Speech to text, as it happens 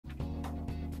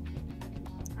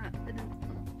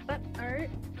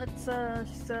Alright, let's,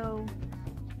 so...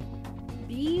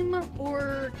 Beam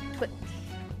or Twitch?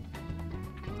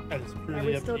 That is Are purely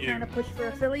we up still to you. trying to push for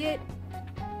affiliate?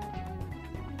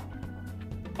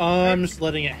 I'm just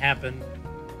letting it happen.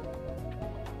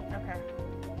 Okay.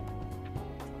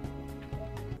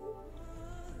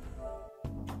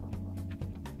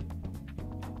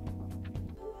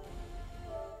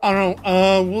 I don't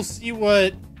know. We'll see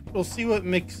what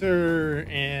Mixer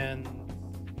and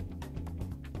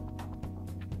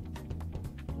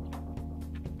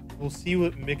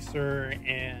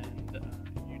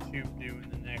YouTube do in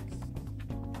the next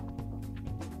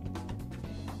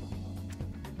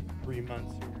 3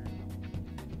 months here.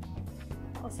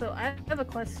 Also, I have a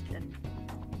question.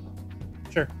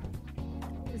 Sure.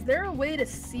 Is there a way to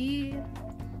see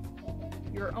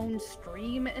your own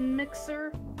stream in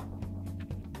Mixer?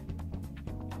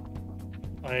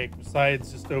 Like,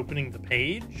 besides just opening the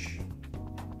page?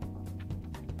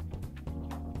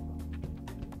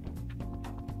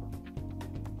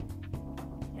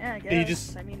 Yeah, I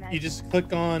guess. You just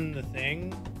click on the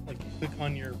thing, like you click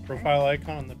on your profile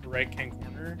icon on the right-hand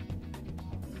corner,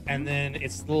 and then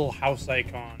it's the little house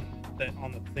icon that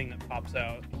on the thing that pops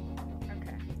out.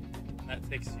 Okay. And that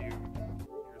takes you to your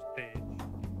page.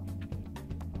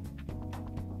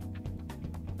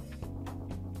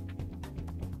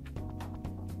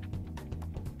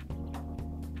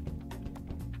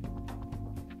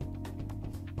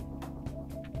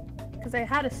 Because I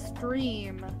had a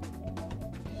stream.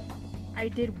 I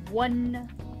did one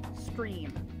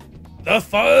stream. The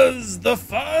fuzz! The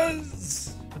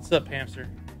fuzz! What's up, hamster?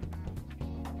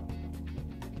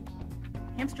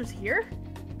 Hamster's here?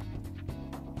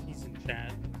 He's in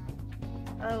chat.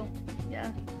 Oh,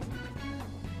 yeah.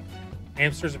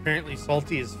 Hamster's apparently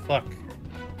salty as fuck.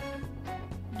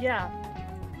 Yeah.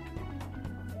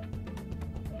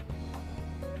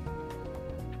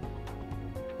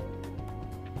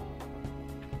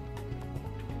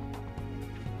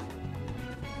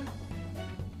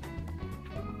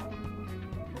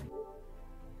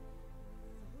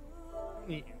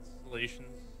 Any installations?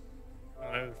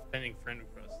 I have a pending friend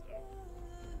request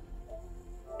though.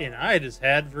 And I just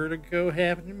had vertigo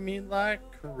happen to me like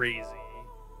crazy.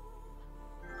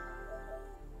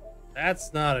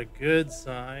 That's not a good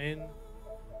sign.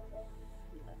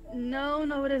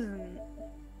 No, it isn't.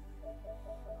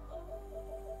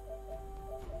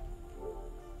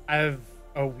 I have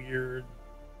a weird,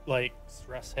 like,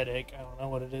 stress headache. I don't know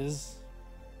what it is.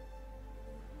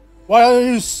 Why are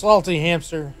you salty,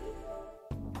 hamster?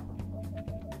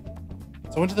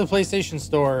 So I went to the PlayStation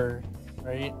store,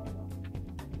 right?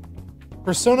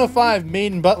 Persona 5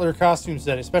 Maid and Butler costume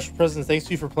set. A special present thanks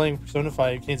to you for playing Persona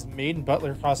 5. It contains Maid and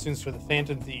Butler costumes for the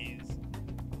Phantom Thieves.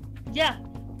 Yeah.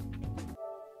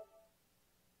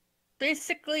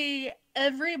 Basically,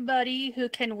 everybody who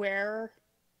can wear...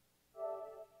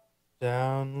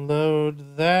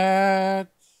 Download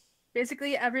that.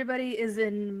 Basically, everybody is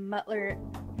in Bait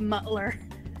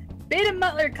and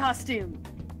Mutler costume.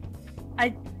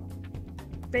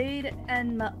 Bait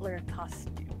and Mutler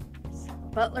costumes.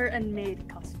 Butler and maid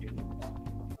costumes.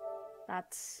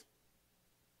 That's...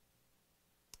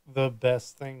 The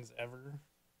best things ever.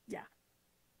 Yeah.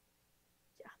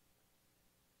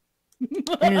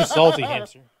 And you're salty,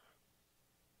 hamster.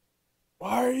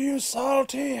 Why are you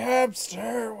salty,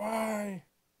 hamster? Why?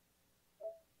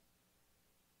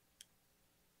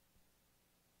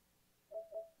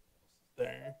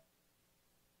 There.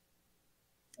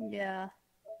 Yeah.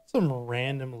 Some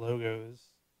random logos.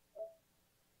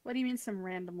 What do you mean some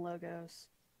random logos?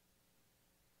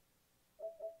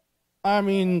 I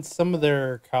mean, some of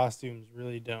their costumes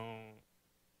really don't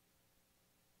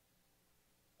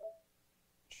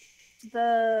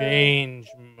change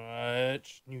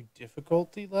much. New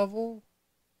difficulty level?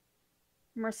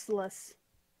 Merciless.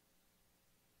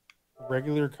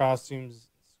 Regular costumes,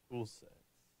 school sets.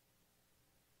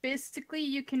 Basically,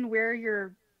 you can wear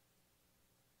your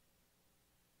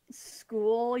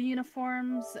school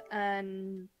uniforms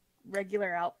and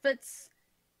regular outfits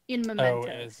in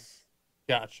mementos.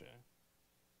 Gotcha.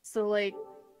 So, like...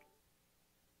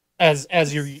 As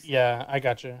you're... Yeah, I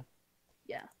gotcha.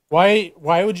 Yeah. Why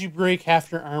would you break half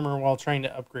your armor while trying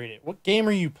to upgrade it? What game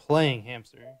are you playing,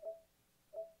 hamster?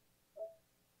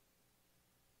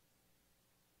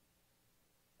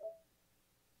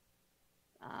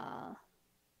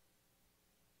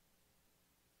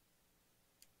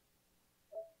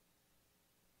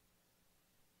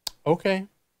 Okay.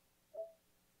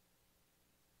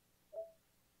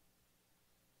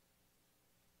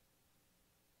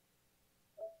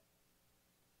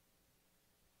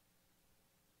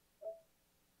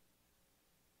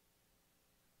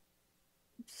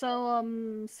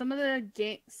 So, some of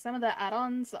the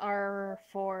add-ons are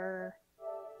for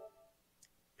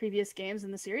previous games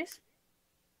in the series.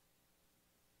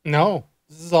 No,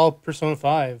 this is all Persona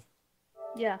 5.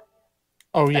 Yeah.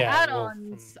 Oh The yeah, well,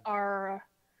 add-ons are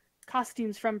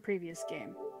costumes from previous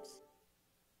games.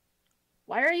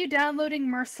 Why are you downloading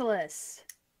Merciless?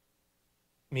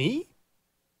 me?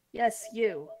 Yes,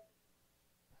 you.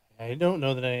 I don't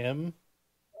know that I am.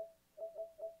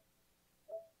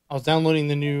 I was downloading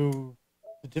the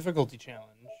difficulty challenge.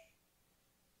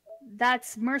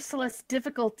 That's Merciless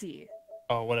difficulty.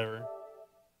 Oh, whatever.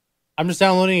 I'm just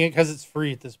downloading it because it's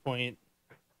free at this point.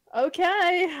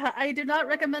 Okay, I do not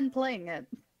recommend playing it.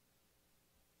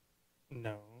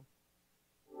 No.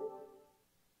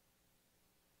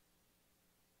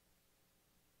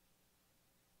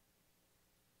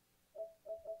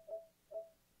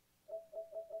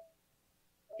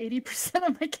 80%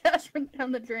 of my cash went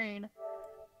down the drain.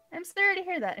 I'm sorry to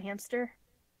hear that, hamster.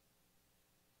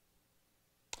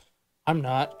 I'm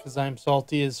not, because I'm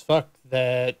salty as fuck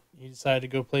that he decided to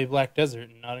go play Black Desert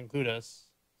and not include us.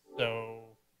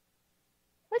 So,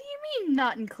 What do you mean,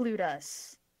 not include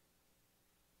us?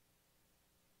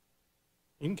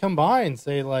 you can come by and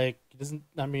say, like, he doesn't,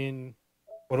 I mean,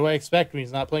 what do I expect when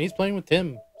he's not playing? He's playing with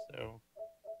Tim, so,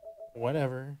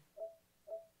 whatever.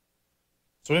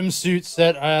 Swimsuit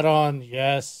set add-on,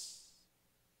 yes.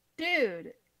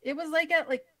 Dude, it was like at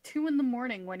like 2 in the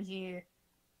morning when he.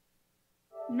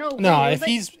 No, wait, No, it was if like...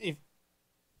 he's, if,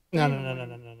 no, in no, the no, no, no,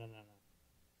 morning. no, no, no, no.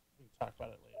 We can talk about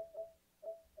it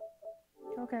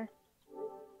later. Okay.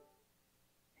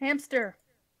 Hamster,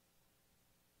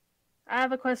 I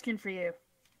have a question for you.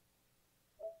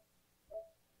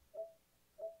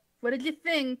 What did you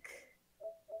think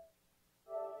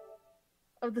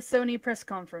of the Sony press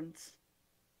conference?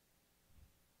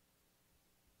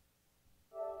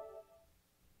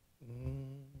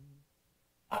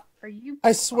 Are you I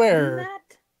buying swear,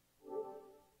 that?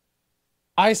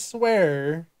 I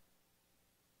swear,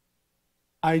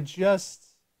 I just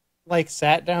like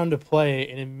sat down to play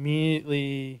and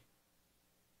immediately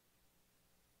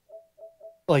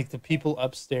like the people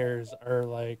upstairs are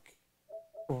like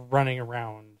running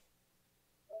around.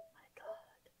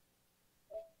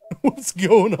 Oh What's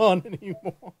going on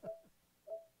anymore?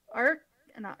 Ark,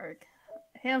 not Ark.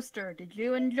 Hamster, did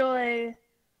you enjoy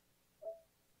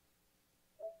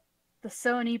the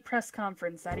Sony press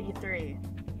conference at E3?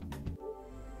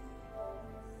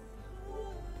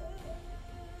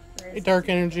 Hey, Dark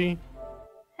Energy.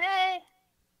 Hey!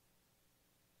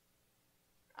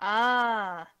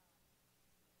 Ah.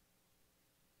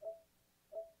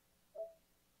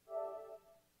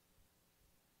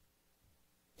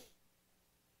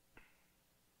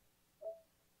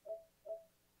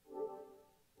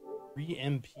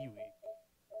 Re-MP week.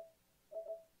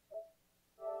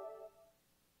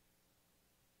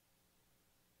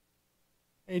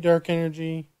 Hey, Dark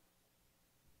Energy.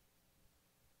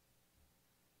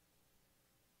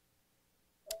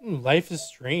 Ooh, Life is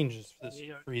Strange is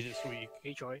free this week.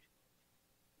 Hey, Joy.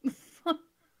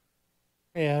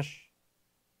 Hey, Ash.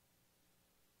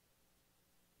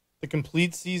 The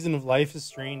complete season of Life is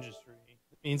Strange is free.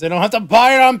 It means I don't have to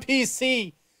buy it on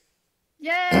PC.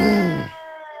 Yay!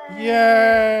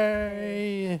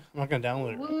 Yay! I'm not gonna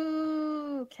download it.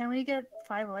 Woo! Can we get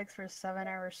 5 likes for a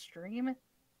 7-hour stream?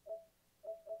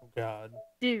 Oh God.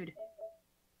 Dude.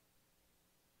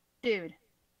 Dude.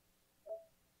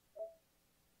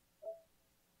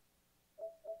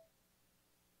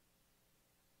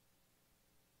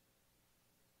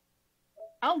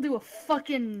 I'll do a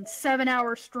fucking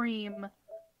 7-hour stream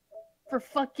for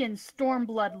fucking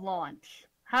Stormblood launch.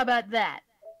 How about that?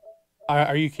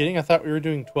 Are you kidding? I thought we were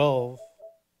doing 12.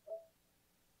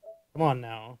 Come on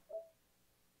now.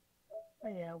 Oh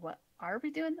yeah, what are we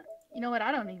doing? You know what?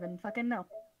 I don't even fucking know.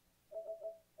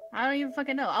 I don't even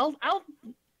fucking know. I'll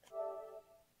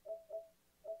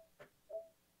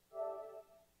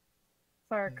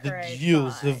Far Cry The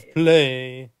Jewels 5. of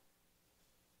Play.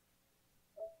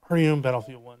 Are you on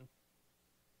Battlefield 1?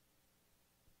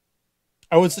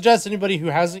 I would suggest anybody who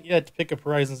hasn't yet to pick up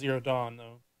Horizon Zero Dawn,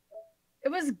 though. It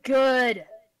was good.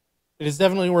 It is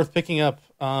definitely worth picking up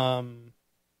the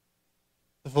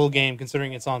full game,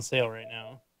 considering it's on sale right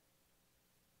now.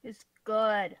 It's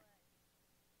good.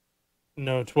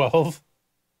 No, 12.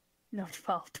 No,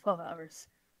 12 hours.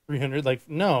 300, like,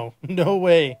 no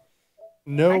way.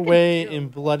 No I can way do. in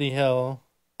bloody hell.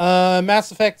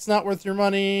 Mass Effect's not worth your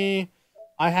money.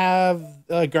 I have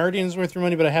Guardians worth your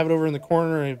money, but I have it over in the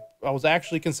corner. I was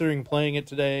actually considering playing it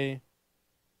today.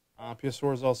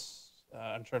 PS4 is also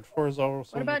Uncharted 4 is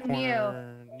also What in the about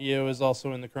corner. Neo is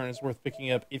also in the corner. It's worth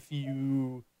picking up if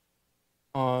you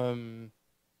Um,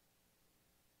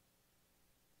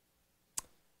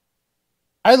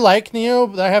 I like Neo,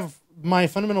 but I have my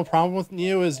fundamental problem with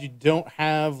Neo is you don't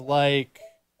have like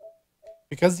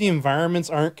because the environments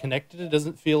aren't connected. It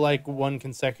doesn't feel like one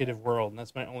consecutive world, and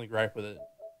that's my only gripe with it.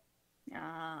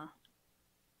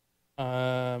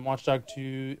 Watch Dogs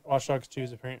 2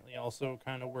 is apparently also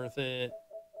kind of worth it.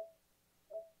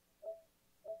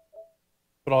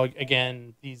 But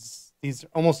again, these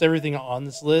almost everything on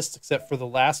this list except for The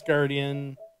Last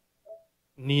Guardian,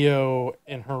 Neo,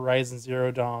 and Horizon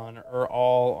Zero Dawn are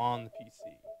all on the PC.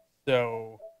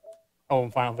 So,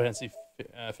 and Final Fantasy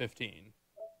 15.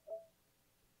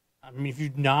 I mean, if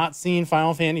you've not seen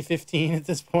Final Fantasy 15 at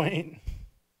this point,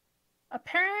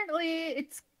 apparently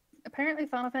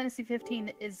Final Fantasy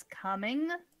 15 is coming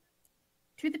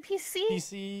to the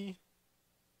PC.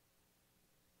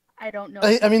 I don't know.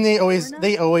 I mean, they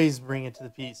always bring it to the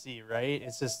PC, right?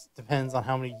 It just depends on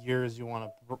how many years you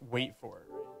want to wait for it.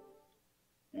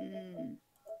 Right?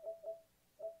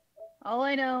 All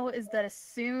I know is that as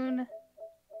soon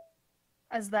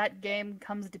as that game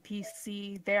comes to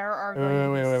PC, there are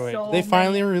going to be so Did they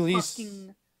finally many release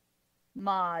fucking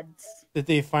mods. Did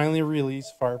they finally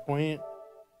release Farpoint?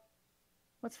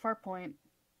 What's Farpoint?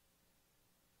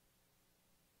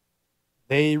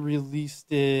 They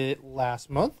released it last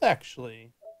month,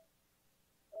 actually.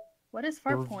 What is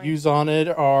Farpoint? The reviews on it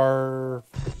are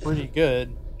pretty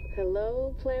good.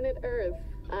 Hello, planet Earth.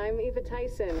 I'm Eva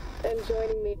Tyson, and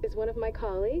joining me is one of my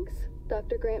colleagues,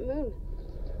 Dr. Grant Moon.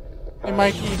 Hey,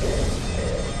 Mikey.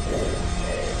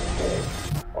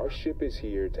 Our ship is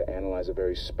here to analyze a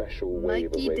very special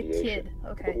wave of radiation. The kid.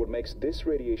 Okay. But what makes this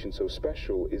radiation so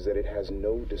special is that it has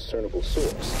no discernible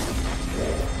source.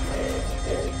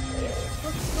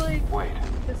 Looks like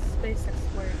this space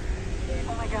exploration game.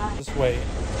 Oh my god. Just wait.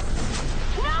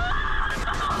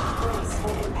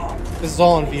 This is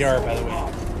all on VR, by the way.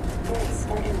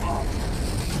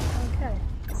 Okay.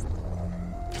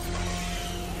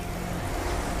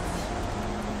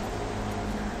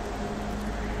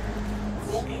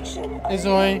 Hey,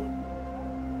 Zoe.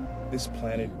 This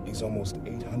planet is almost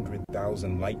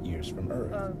 800,000 light years from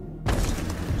Earth.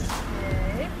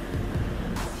 Okay.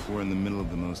 We're in the middle of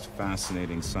the most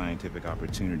fascinating scientific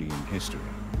opportunity in history.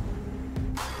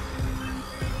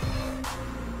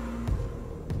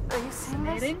 Are you seeing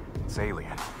this? It's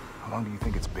alien. How long do you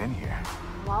think it's been here?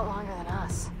 A lot longer than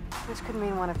us. Which could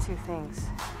mean one of two things.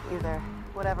 Either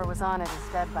whatever was on it is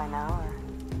dead by now, or...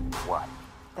 What?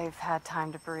 They've had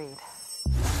time to breed.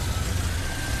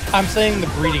 I'm saying the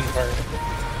breeding part.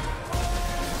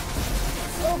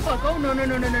 Oh fuck! Oh no no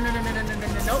no no no no no no no no no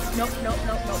no no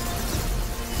no no.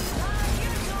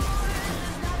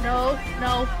 No,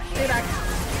 no, stay back.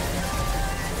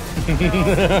 If we don't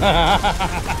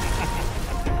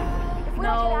get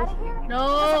out of here, no.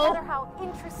 doesn't matter how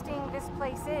interesting this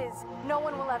place is, no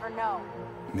one will ever know.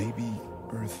 Maybe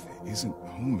Earth isn't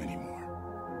home anymore.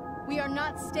 We are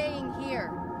not staying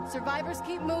here. Survivors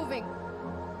keep moving.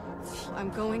 I'm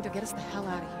going to get us the hell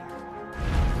out of here.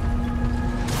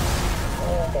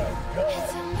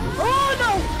 Oh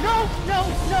no! No! No!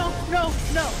 No! No!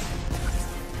 No!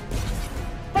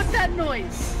 Fuck that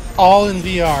noise! All in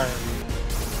VR.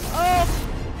 Oh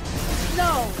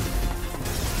no!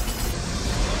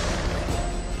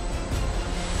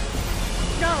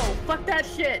 No! Fuck that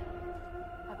shit!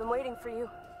 I've been waiting for you.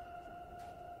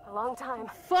 A long time.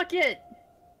 Fuck it!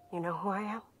 You know who I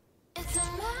am?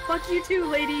 Fuck you too,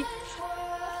 lady!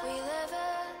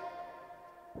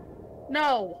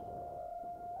 No!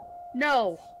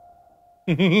 No!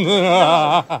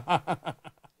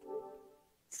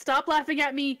 Stop laughing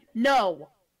at me! No!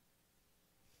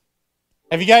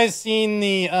 Have you guys seen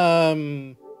the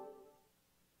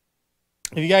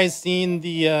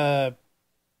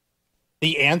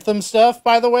Anthem stuff,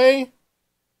 by the way?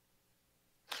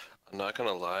 I'm not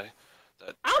gonna lie.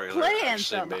 That I'll trailer play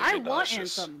actually Anthem. made I me want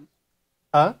nauseous. Anthem.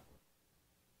 Huh?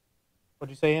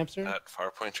 What'd you say, Hamster? That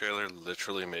Farpoint trailer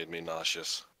literally made me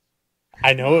nauseous.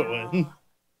 I know it would.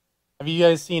 Have you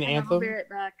guys seen Hang on, Anthem? I'll be right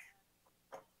back.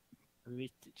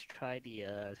 We try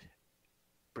the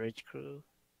Bridge Crew,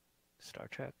 Star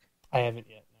Trek. I haven't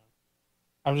yet. No,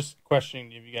 I'm just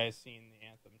questioning. Have you guys seen the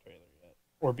Anthem trailer yet,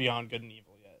 or Beyond Good and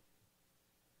Evil yet?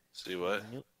 See what?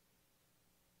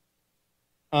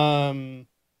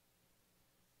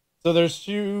 So there's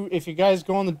two. If you guys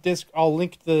go on the disc, I'll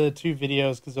link the two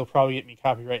videos because they'll probably get me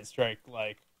copyright strike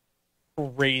like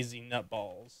crazy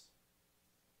nutballs.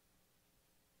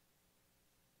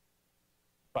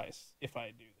 If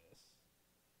I do this,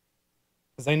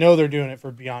 because I know they're doing it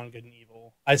for Beyond Good and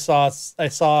Evil. I saw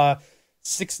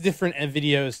 6 different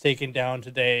videos taken down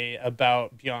today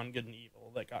about Beyond Good and Evil.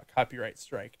 title that got copyright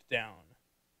striked down.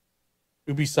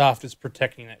 Ubisoft is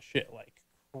protecting that shit like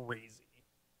crazy.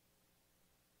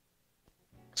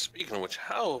 Speaking of which,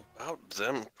 how about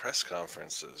them press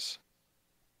conferences?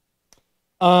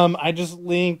 I just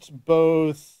linked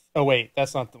both. Oh wait,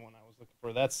 that's not the one I was looking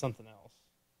for. That's something else.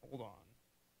 Hold on.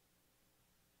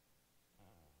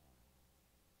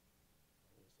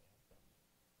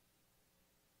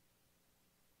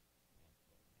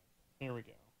 Here we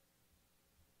go.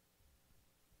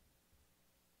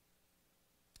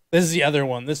 This is the other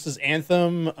one. This is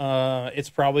Anthem. It's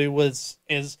probably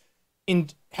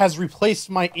has replaced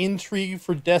my entry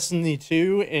for Destiny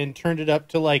 2 and turned it up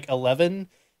to like 11.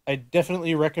 I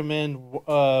definitely recommend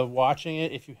watching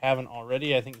it if you haven't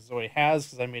already. I think Zoe has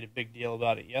because I made a big deal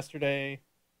about it yesterday.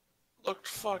 Looked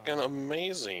fucking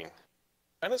amazing.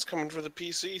 And it's coming for the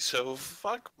PC, so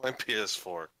fuck my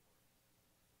PS4.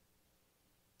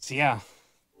 So yeah,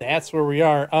 that's where we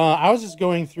are. I was just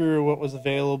going through what was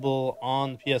available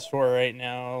on the PS4 right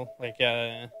now, like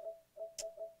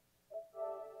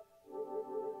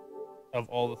of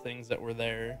all the things that were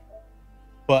there.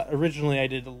 But originally I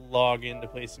did log in to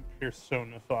play some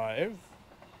Persona 5.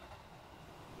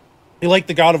 You like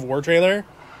the God of War trailer?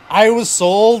 I was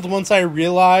sold once I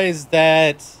realized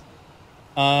that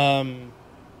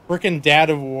frickin' Dad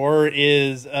of War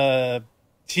is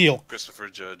Teal. Christopher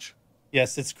Judge.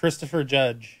 Yes, it's Christopher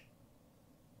Judge.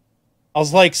 I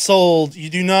was like, sold. You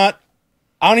do not...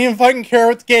 I don't even fucking care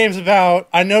what the game's about.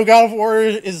 I know God of War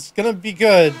is gonna be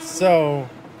good, so...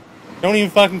 Don't even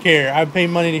fucking care. I'd pay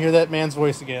money to hear that man's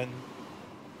voice again.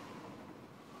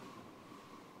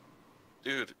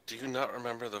 Dude, do you not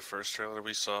remember the first trailer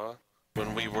we saw?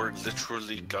 When we were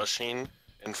literally gushing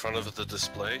in front of the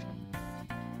display?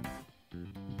 Do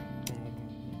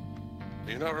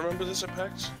you not remember this at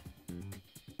PAX?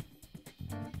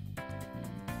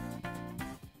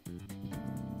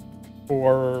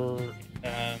 For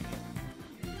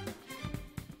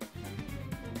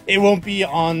it won't be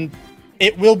on.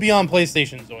 It will be on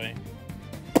PlayStation, Zoe.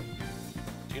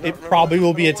 It probably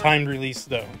will be a timed release,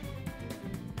 though.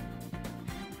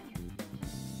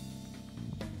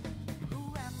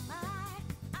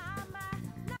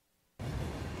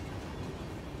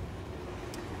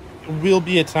 It will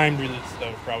be a timed release,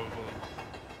 though, probably.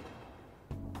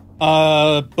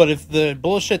 But if the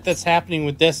bullshit that's happening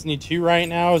with Destiny 2 right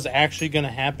now is actually going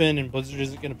to happen and Blizzard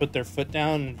isn't going to put their foot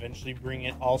down and eventually bring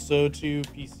it also to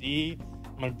PC,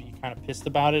 I'm going to be kind of pissed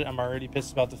about it. I'm already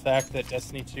pissed about the fact that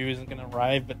Destiny 2 isn't going to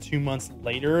arrive but 2 months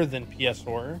later than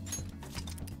PS4.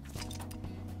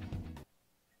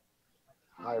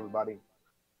 Hi, everybody.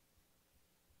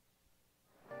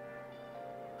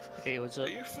 Hey, what's up?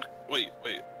 Wait.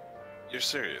 You're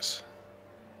serious?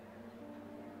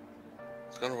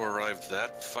 It's gonna arrive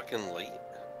that fucking late?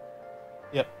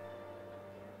 Yep.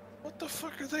 What the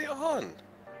fuck are they on?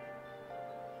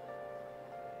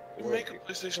 You make a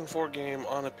PlayStation 4 game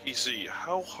on a PC.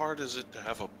 How hard is it to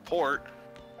have a port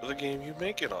for the game you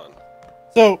make it on?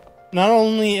 So, not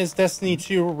only is Destiny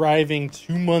 2 arriving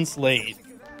 2 months late,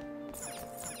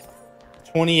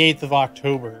 28th of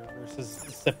October versus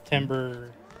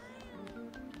September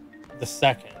the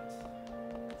 2nd.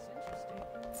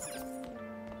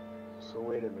 So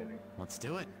wait a minute. Let's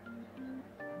do it.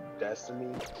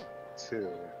 Destiny 2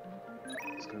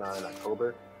 is coming out in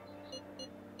October?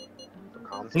 For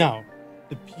console? No,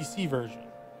 the PC version.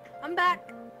 I'm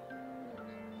back.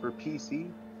 For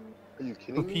PC? Are you For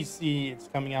kidding me? PC, it's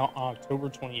coming out on October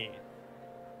 28th.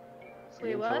 So Wait,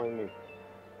 you're what? telling me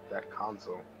that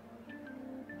console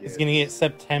It's going to get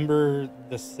September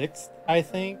the 6th, I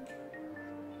think.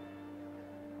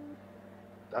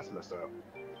 That's messed up.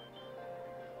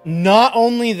 Not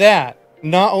only that,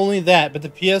 but the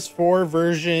PS4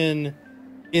 version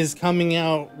is coming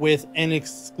out with an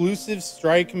exclusive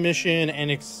strike mission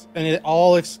and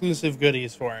all exclusive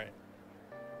goodies for it.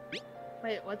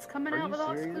 Wait, what's coming Are out you with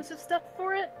all serious? exclusive stuff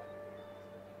for it?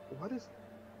 What is...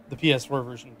 The PS4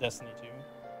 version of Destiny 2.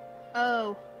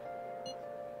 Oh.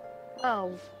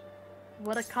 Oh.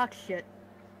 What a cock shit.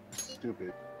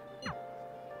 Stupid.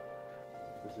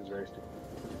 This is very stupid.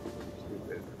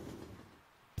 Stupid.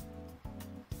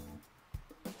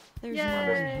 There's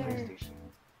Yay. PlayStation.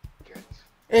 Get.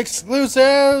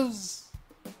 Exclusives!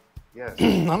 Yes.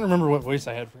 I don't remember what voice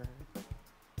I had for her.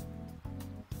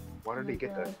 Why did Oh they my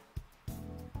get that? God.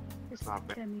 It's not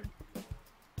bad. Timmy.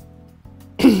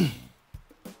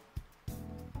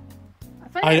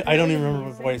 I don't even remember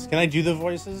what voice. Can I do the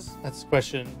voices? That's the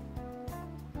question.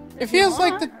 It feels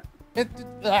like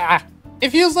it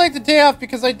feels like the day off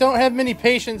because I don't have many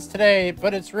patients today,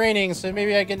 but it's raining, so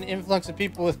maybe I get an influx of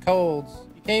people with colds.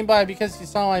 You came by because you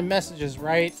saw my messages,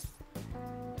 right?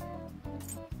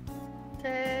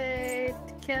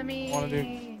 Takemi. Want to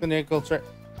do clinical try?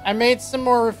 I made some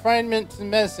more refinement to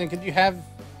medicine. Can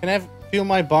I feel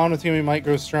my bond with you? We might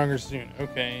grow stronger soon.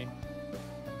 Okay.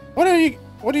 What are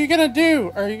you gonna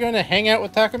do? Are you gonna hang out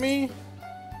with Takemi?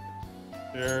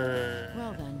 Sure.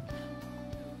 Well then.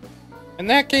 In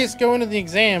that case, go into the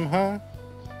exam, huh?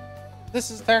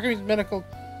 This is Takemi's medical.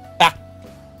 Ah.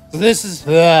 So this is.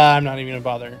 I'm not even gonna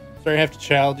bother. Sorry, I have to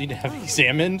child. Need to have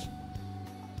examined.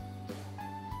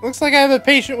 Looks like I have a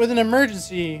patient with an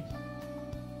emergency.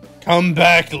 Come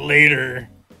back later.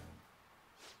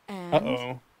 And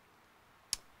Uh-oh.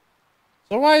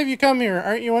 So why have you come here?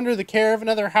 Aren't you under the care of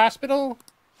another hospital?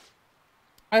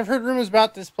 I've heard rumors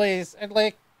about this place. I'd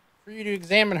like for you to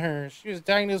examine her. She was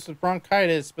diagnosed with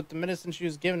bronchitis, but the medicine she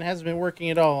was given hasn't been working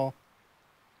at all.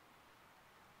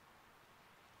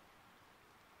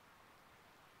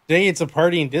 Today it's a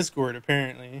party in Discord,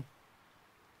 apparently.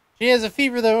 She has a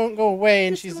fever that won't go away,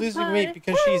 and she's losing weight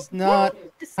because she's not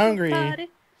hungry. Party.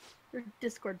 Or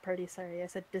Discord party, sorry. I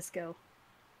said disco.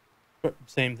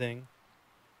 Same thing.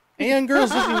 A young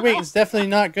girl's losing weight is definitely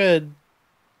not good.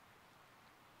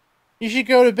 You should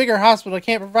go to a bigger hospital. I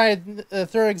can't provide a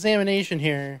thorough examination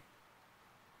here.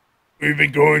 We've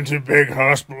been going to a big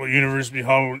hospital, University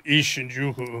Hospital in East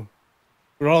Shinjuku.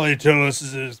 But all they tell us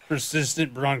is it's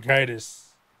persistent bronchitis.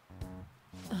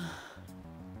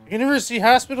 University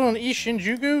Hospital in East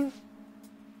Shinjuku?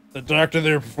 The doctor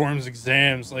there performs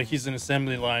exams like he's an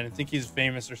assembly line. I think he's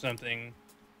famous or something.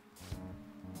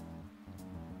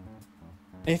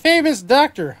 A famous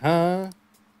doctor, huh?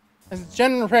 As a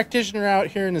general practitioner out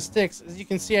here in the sticks, as you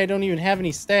can see, I don't even have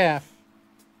any staff.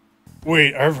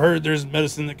 Wait, I've heard there's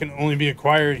medicine that can only be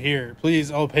acquired here.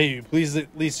 Please, I'll pay you. Please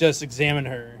at least just examine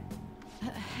her.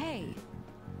 Hey.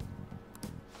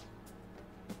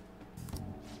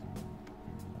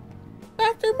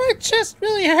 Doctor, my chest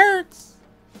really hurts.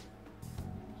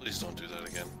 Please don't do that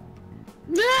again.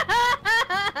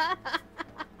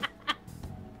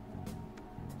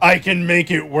 I can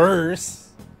make it worse.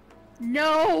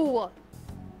 No!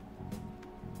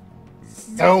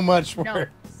 So much worse.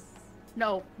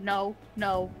 No. No.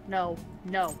 I'm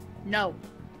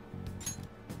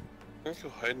gonna go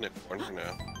hide in a corner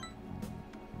now.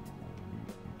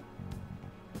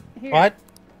 Here. What?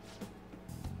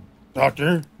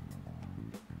 Doctor?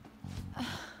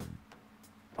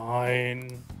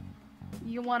 Fine.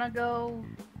 You wanna go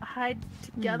hide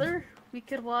together? We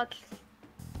could watch...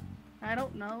 I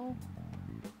don't know.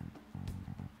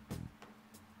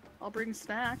 I'll bring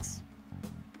snacks.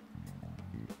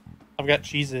 I've got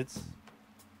Cheez-Its.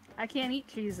 I can't eat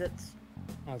Cheez-Its.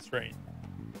 Oh, that's right.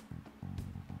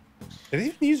 Do they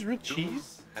even use real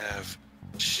cheese? Have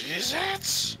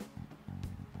Cheez-Its?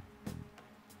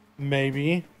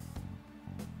 Maybe.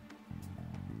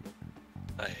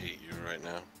 I hate you right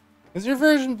now. Is your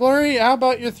version blurry? How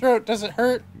about your throat? Does it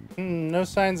hurt? No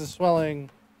signs of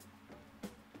swelling.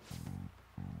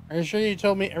 Are you sure you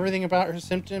told me everything about her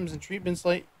symptoms and treatments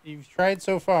like you've tried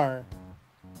so far?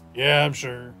 Yeah, I'm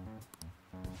sure.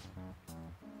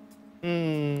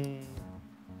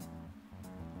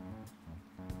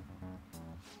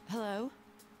 Hello?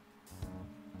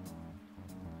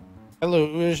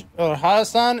 Hello,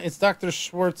 Hassan. It's Dr.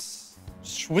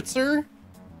 Schwitzer?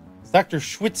 It's Dr.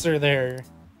 Schwitzer there.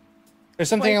 There's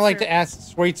something I'd like to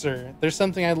ask Schweitzer. There's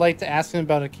something I'd like to ask him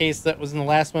about a case that was in the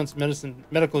last month's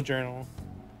medical journal.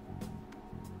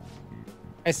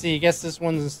 I see. Guess this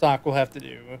one's in stock. We'll have to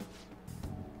do.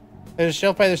 There's a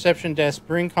shelf by the reception desk.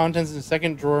 Bring contents in the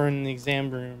second drawer in the exam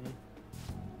room.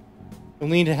 You'll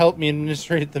need to help me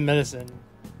administrate the medicine.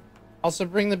 Also,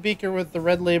 bring the beaker with the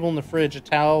red label in the fridge, a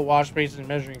towel, wash basin, and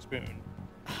measuring spoon.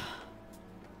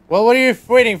 Well, what are you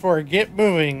waiting for? Get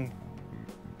moving.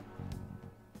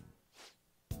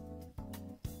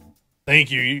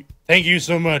 Thank you. Thank you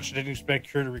so much. I didn't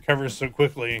expect her to recover so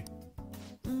quickly.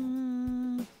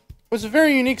 It's a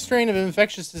very unique strain of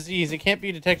infectious disease. It can't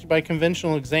be detected by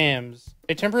conventional exams.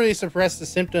 They temporarily suppress the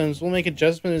symptoms. We'll make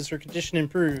adjustment as her condition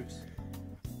improves.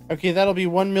 Okay, that'll be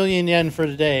 1 million yen for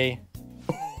today.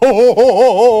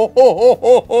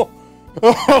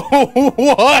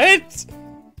 What?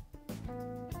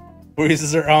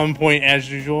 Voices are on point as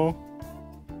usual.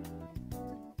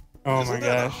 Oh Isn't my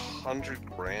that gosh. 100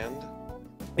 grand?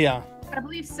 Yeah. I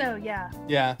believe so, yeah.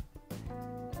 Yeah.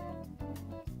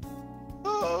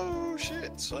 Oh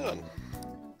shit, son.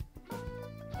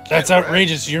 That's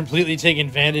outrageous. You're completely taking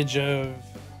advantage of...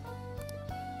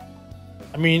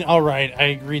 I mean, alright, I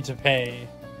agreed to pay.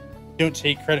 You don't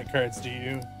take credit cards, do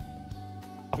you?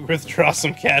 I'll withdraw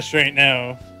some cash right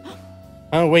now.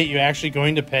 Oh, wait, you actually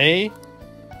going to pay?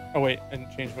 Oh, wait, I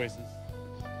didn't change voices.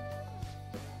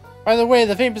 By the way,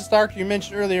 the famous doctor you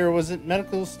mentioned earlier, was it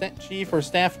medical chief or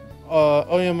staff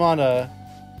Oyamada?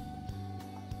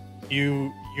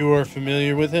 You are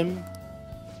familiar with him?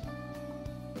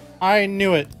 I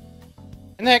knew it.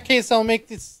 In that case, I'll make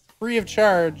this free of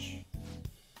charge.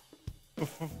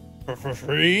 For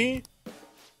free?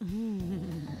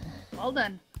 Well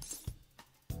done.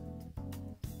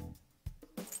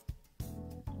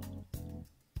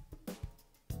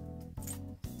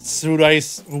 So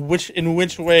in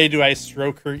which way do I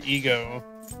stroke her ego?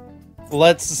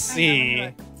 Let's see.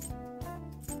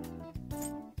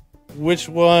 Which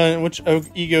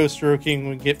ego stroking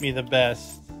would get me the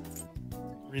best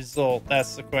result?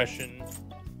 That's the question.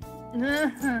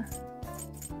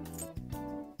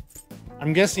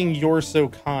 I'm guessing you're so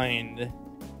kind.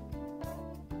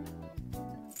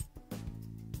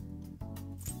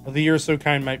 Although you're so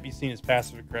kind might be seen as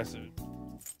passive aggressive.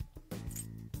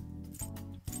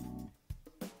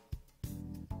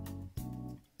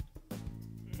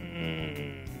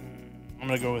 I'm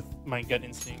gonna go with my gut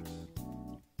instinct.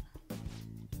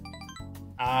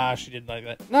 Ah, she didn't like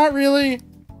that. Not really.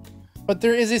 But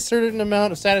there is a certain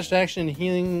amount of satisfaction in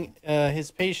healing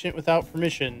his patient without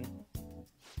permission.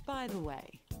 By the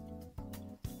way.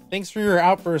 Thanks for your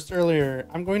outburst earlier.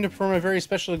 I'm going to perform a very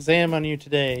special exam on you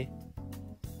today.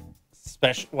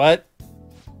 Special what?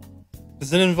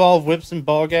 Does it involve whips and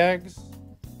ball gags?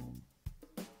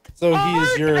 So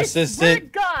he's your assistant. I swear to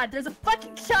God, there's a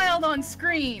fucking child on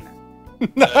screen.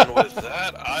 And with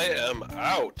that, I am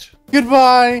out.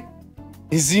 Goodbye.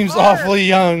 He seems awfully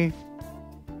young.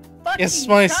 Fucking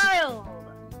child.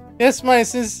 Yes, my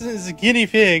assistant is a guinea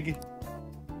pig.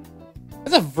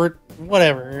 That's a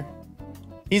whatever.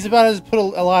 He's about to put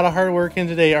a lot of hard work in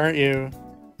today, aren't you?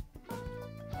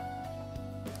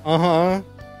 Uh-huh.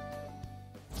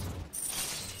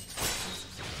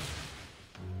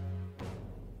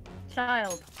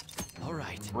 Child. All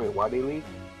right. Wait, why did he leave?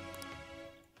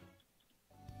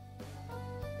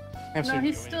 No,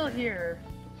 he's still here.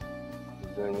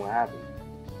 Then what happened?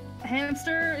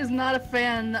 Hamster is not a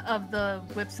fan of the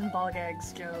whips and ball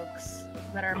gags jokes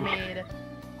that are made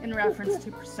in reference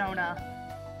to Persona.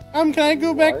 Can I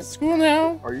go back to school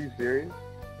now? Are you serious?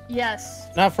 Yes.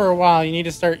 Not for a while. You need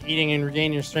to start eating and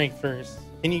regain your strength first.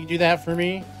 Can you do that for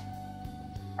me?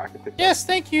 I can take Yes,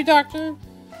 thank you, doctor.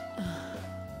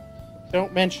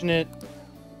 Don't mention it.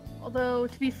 Although,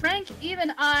 to be frank,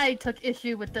 even I took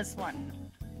issue with this one.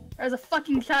 There's a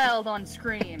fucking child on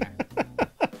screen.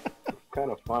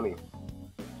 Kind of funny.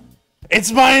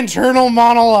 It's my internal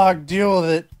monologue. Deal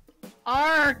with it.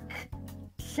 Ark!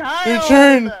 Child! Your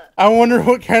turn! I wonder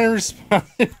what kind of response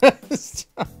it has.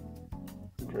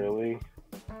 Really?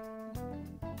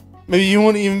 Maybe you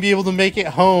won't even be able to make it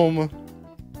home.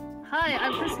 Hi,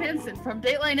 I'm Chris Hansen from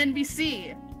Dateline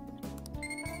NBC.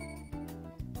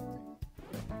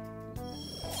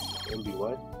 NB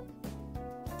what?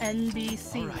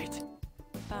 NBC. All right.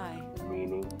 Bye.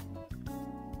 Meaning?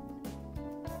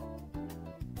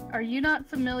 Are you not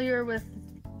familiar with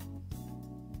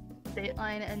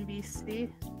Dateline NBC?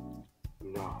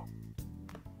 No.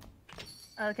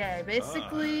 Okay,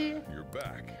 basically, you're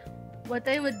back. What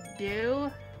they would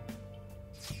do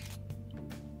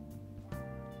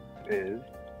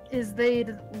is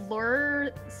they'd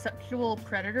lure sexual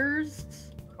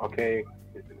predators. Okay,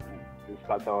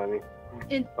 stop telling me.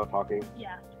 Stop talking.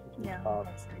 Yeah. Stop.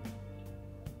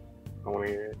 I want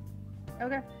to hear it.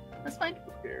 Okay, that's fine.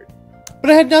 I'm scared. But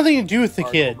it had nothing to do with the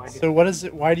kid. So what is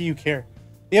it? Why do you care?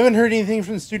 You haven't heard anything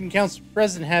from the student council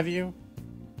president, have you?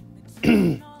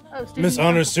 Miss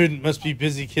Honor student must be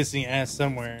busy kissing ass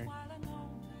somewhere.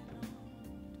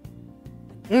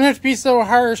 You don't have to be so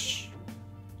harsh.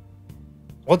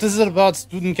 What is it about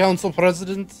student council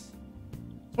president?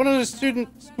 One of the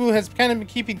students who has kind of been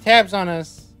keeping tabs on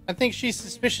us. I think she's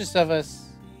suspicious of us.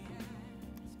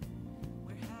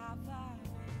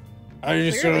 Are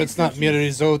you sure it's not mere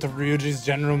result of Ryuji's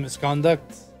general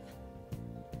misconduct?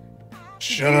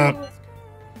 Shut up.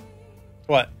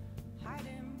 What?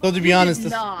 So to be honest, You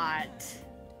did not.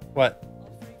 What?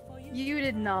 You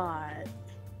did not.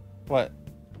 What?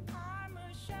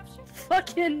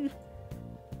 Fucking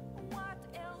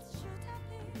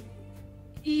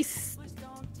East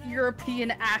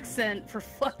European accent for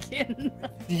fucking.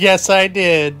 Yes, I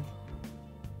did.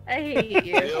 I hate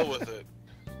you. Deal with it.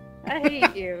 I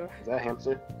hate you. Is that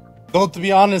hamster? Though to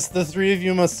be honest, the three of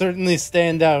you must certainly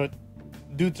stand out.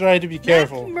 Do try to be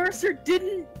careful. Matt Mercer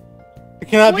didn't. I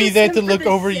cannot be voice there him to for look this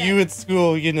over shit. you at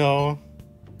school, you know.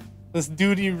 This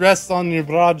duty rests on your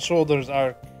broad shoulders,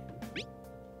 Ark.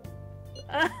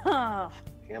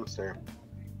 Hamster.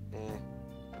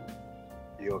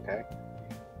 You okay?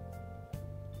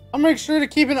 I'll make sure to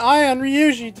keep an eye on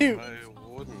Ryuji too. Why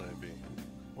wouldn't I be?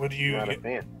 What do you? Not a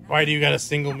fan. Why do you gotta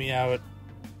single me out?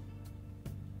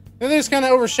 Others kind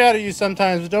of overshadow you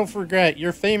sometimes, but don't forget,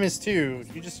 you're famous too.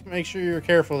 You just make sure you're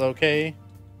careful, okay?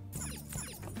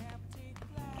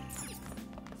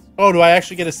 Oh, do I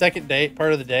actually get a second day,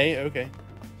 part of the day? Okay.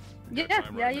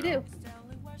 Yeah, you do.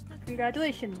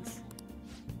 Congratulations.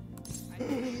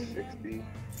 60.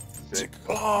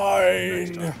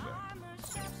 Decline.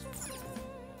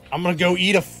 I'm gonna go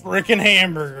eat a frickin'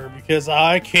 hamburger because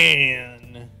I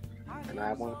can. Can I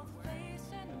have one?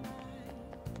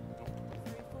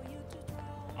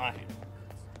 I.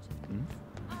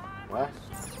 What?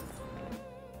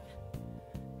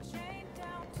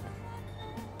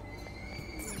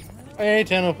 Hey,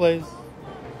 Tenno plays.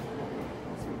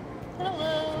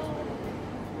 Hello.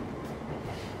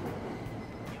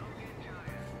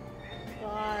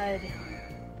 God.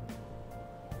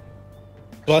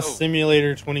 Bus Oh.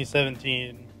 Simulator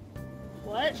 2017.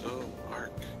 What? So,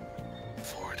 Ark,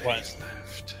 4 days What?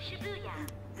 left.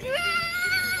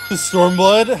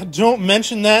 Stormblood? Don't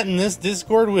mention that in this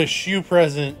Discord with Shoe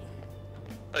present.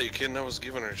 Oh, you kidding? I was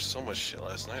giving her so much shit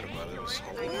last night about it. It was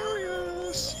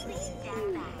hilarious.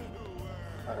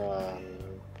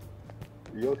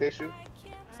 You okay, Shu?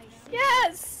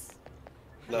 Yes!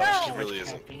 No, No. she really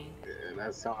isn't. Yeah,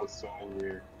 that sounds so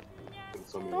weird. In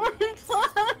so many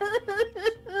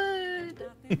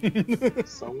Stormblood!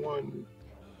 Someone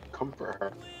comfort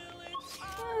her.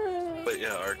 But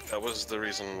yeah, Ark, that was the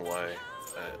reason why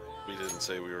we didn't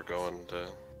say we were going to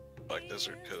Black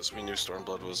Desert, because we knew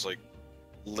Stormblood was like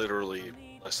literally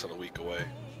less than a week away.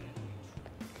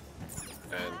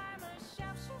 And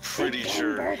pretty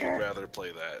sure you'd rather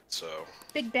play that, so.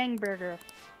 Big Bang Burger.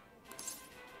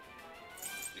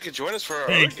 You could join us for our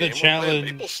Take other the game. We're playing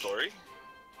challenge. Maple Story.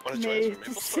 Want to join us for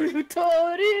Maple Story?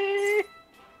 Sutori!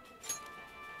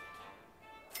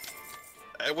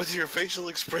 And with your facial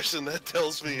expression, that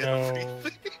tells me No.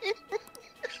 everything.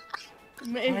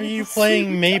 Why are you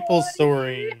playing Maple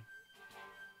Story?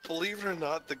 Believe it or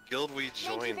not, the guild we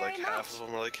joined, like half of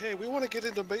them were like, "Hey, we want to get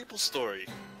into Maple Story."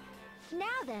 Now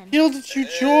then. Guild did you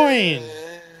join?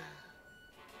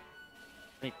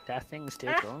 Wait, that thing's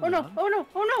still Ah, going oh no, on? oh no,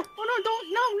 oh no, oh no,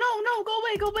 don't, no, go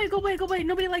away, go away, go away, go away,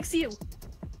 nobody likes you.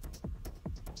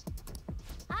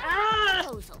 Ah!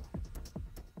 Proposal.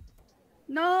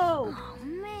 No! Oh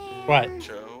man. What?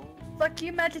 Joe? Fuck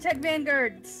you, Magitech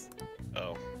Vanguards!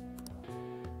 Oh.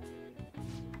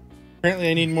 Apparently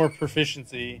I need more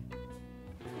proficiency.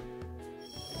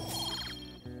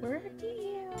 Where do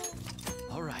you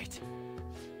All right.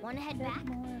 Wanna head get back?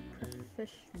 more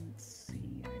proficiency,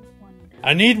 I wonder?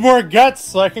 I need more guts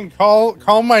so I can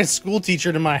call my school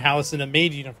teacher to my house in a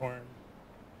maid uniform.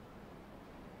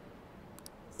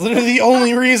 It's literally the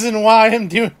only reason why I'm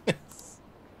doing this.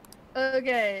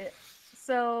 Okay,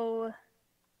 so...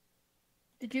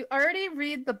 Did you already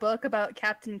read the book about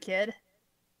Captain Kidd?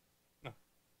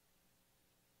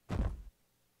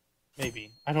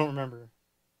 Maybe. I don't remember.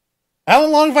 How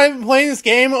long have I been playing this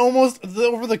game? Almost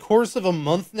over the course of a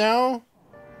month now?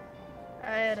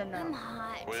 I don't I'm know.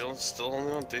 hot. Well, still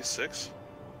only on day 6?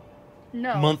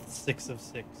 No, Month 6 of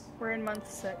 6. we're in month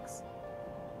 6.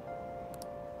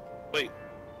 Wait,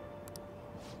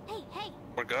 Hey, hey.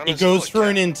 Morgana's It goes still for a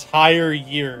an cat. entire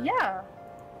year. Yeah.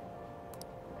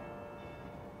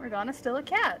 Morgana's still a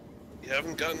cat. You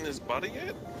haven't gotten his body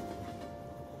yet?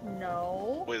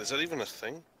 No. Wait, is that even a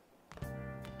thing?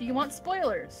 Do you want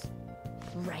spoilers?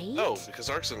 Right? Oh, because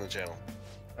Ark's in the channel.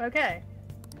 Okay.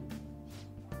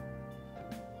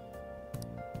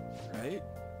 Right?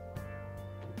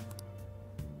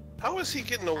 How is he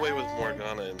getting away with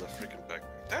Morgana in the freaking back?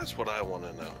 That's what I want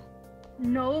to know.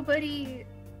 Nobody...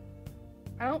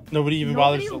 I don't... Nobody even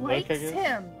bothers Nobody to look, I likes guess.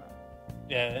 him.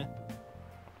 Yeah.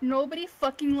 Nobody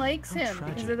fucking likes How him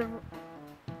tragic.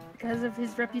 because of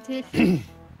his reputation.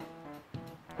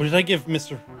 What did I give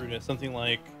Mr. Haruta? Something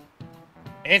like...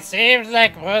 It seems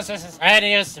like most of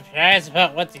society is surprised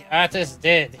about what the artist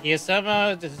did. He is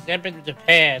somehow disappeared in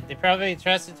Japan. They probably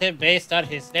trusted him based on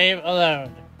his name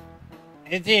alone.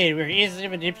 Indeed, we're easily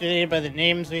manipulated by the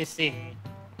names we see.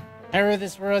 However,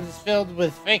 this world is filled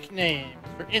with fake names.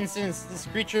 For instance, this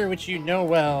creature which you know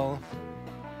well.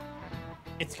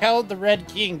 It's called the Red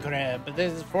King Crab, but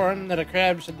this is a form that a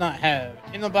crab should not have.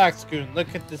 In the box, Goon,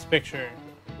 look at this picture.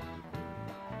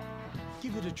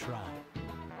 Give it a try.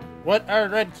 What are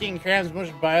red king crabs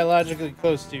most biologically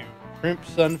close to? Shrimp,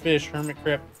 sunfish, hermit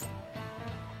crab.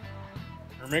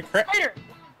 Hermit crab? Spider!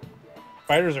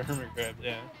 Spiders are hermit crabs,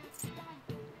 yeah.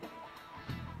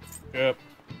 Yep.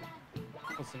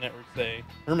 What's the network say?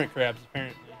 Hermit crabs,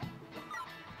 apparently.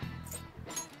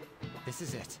 This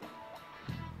is it.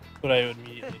 That's what I would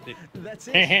immediately do. That's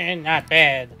it. Not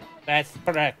bad. That's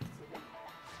correct.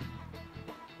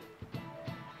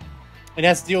 It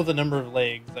has to deal with the number of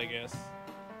legs, I guess.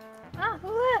 Ah, who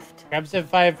left? Crabs have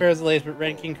 5 pairs of legs, but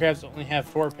red king crabs only have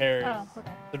 4 pairs. Oh,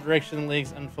 okay. The direction the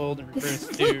legs unfold and reverse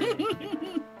to.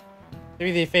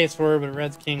 Maybe they face forward, but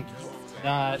red king does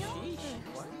not.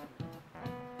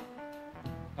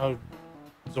 Oh,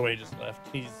 Zoe just left.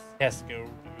 He has to go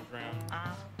do his round.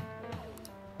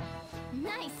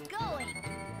 Nice going.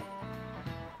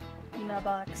 Email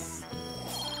box.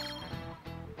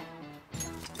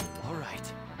 All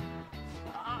right.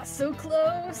 Ah, so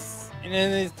close. And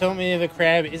then they told me the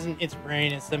crab isn't its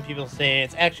brain, as some people say.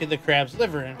 It's actually the crab's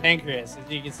liver and pancreas.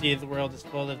 As you can see, the world is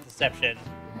full of deception.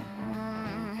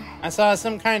 I saw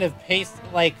some kind of paste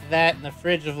like that in the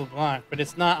fridge of LeBlanc, but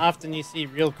it's not often you see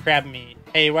real crab meat.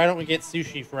 Hey, why don't we get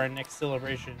sushi for our next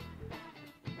celebration?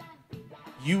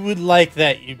 You would like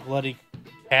that, you bloody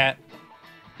cat.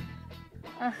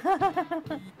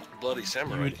 Bloody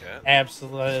samurai You would cat.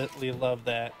 absolutely love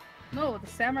that. No, the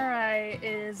samurai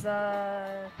is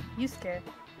Yusuke.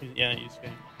 Yeah, Yusuke.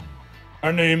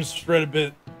 Our names spread a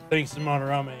bit thanks to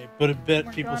Monorame, but I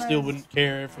bet people still wouldn't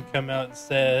care if we come out and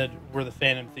said we're the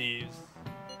Phantom Thieves.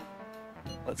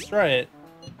 Let's try it.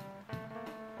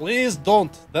 Please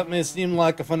don't. That may seem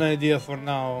like a fun idea for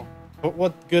now, but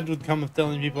what good would come of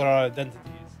telling people our identities?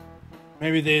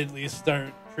 Maybe they'd at least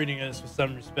start treating us with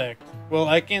some respect. Well,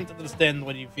 I can't understand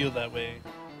why you feel that way.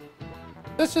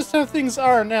 That's just how things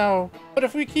are now, but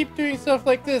if we keep doing stuff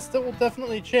like this, that will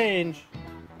definitely change.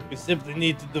 We simply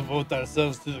need to devote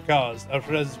ourselves to the cause. Our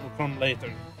friends will come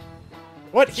later.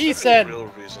 What he said. The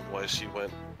real reason why she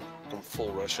went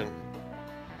full Russian.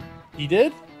 He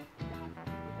did?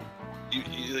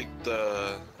 You like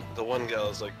the one gal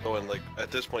is like going like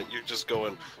at this point you're just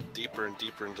going deeper and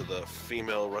deeper into the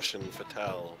female Russian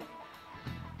fatale.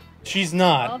 She's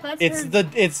not. Well, that's it's her-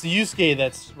 it's Yusuke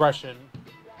that's Russian.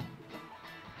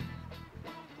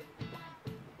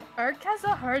 Ark has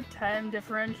a hard time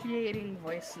differentiating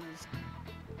voices.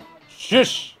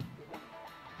 Shush.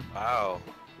 Wow.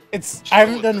 I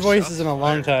haven't done voices in a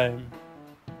long time.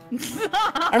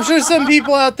 I'm sure some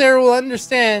people out there will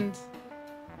understand.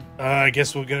 I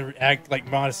guess we're gonna act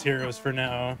like modest heroes for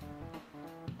now.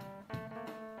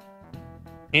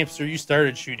 Hamster, you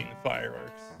started shooting the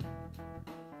fireworks.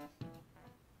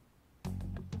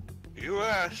 You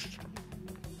asked.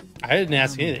 I didn't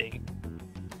ask anything.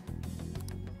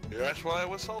 You asked why I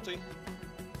was salty.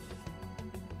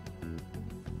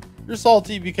 You're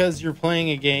salty because you're playing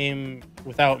a game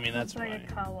without me, that's why.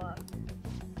 Kobayakawa.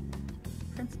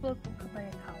 Principal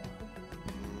Kobayakawa.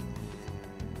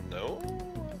 No.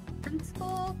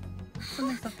 Principal?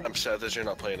 Something. I'm sad that you're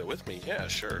not playing it with me. Yeah,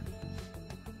 sure.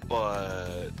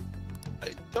 But I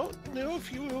don't know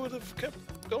if you would have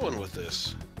kept going with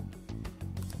this.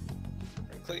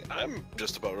 Frankly, I'm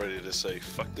just about ready to say,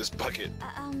 fuck this bucket.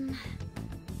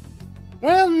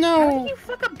 Well, How no. do you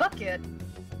fuck a bucket?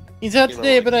 He's out You know,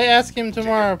 today, like, but I asked him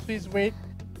tomorrow. Please wait.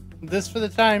 This for the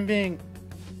time being.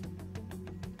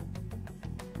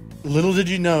 Little did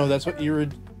you know, that's what you were...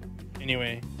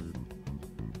 Anyway.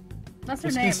 That's her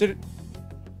It's name. considered...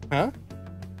 Huh?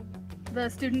 The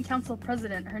student council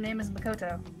president. Her name is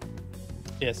Makoto.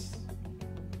 Yes.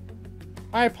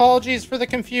 My apologies for the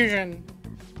confusion.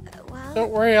 Well,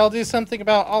 Don't worry, I'll do something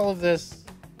about all of this.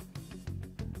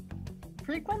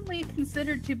 Frequently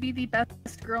considered to be the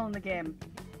best girl in the game.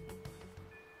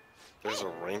 There's a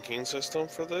ranking system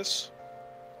for this?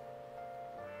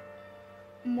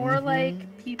 More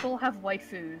like people have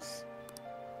waifus.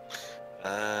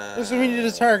 This is what we need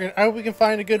to target. I hope we can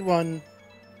find a good one.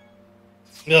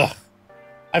 Ugh.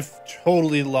 I've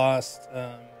totally lost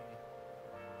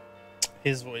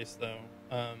his voice, though.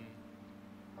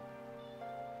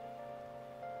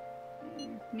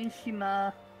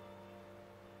 Mishima.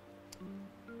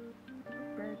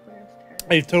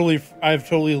 I've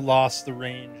totally lost the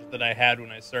range that I had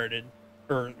when I started,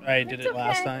 or I did it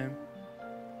last time.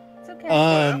 It's okay. What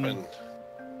happened?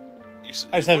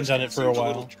 I just haven't done it for a seems while.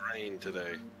 little drained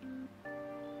today.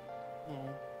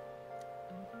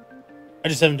 I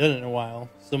just haven't done it in a while,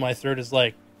 so my throat is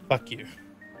like, fuck you.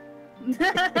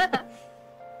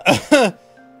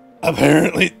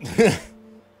 Apparently,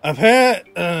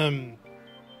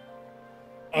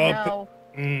 No.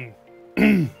 Mm.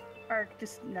 Ark,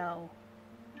 just no.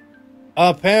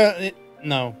 Apparently,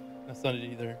 no, that's not it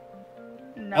either.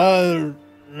 No.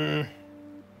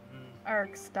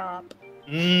 Ark, stop.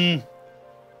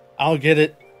 I'll get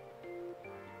it.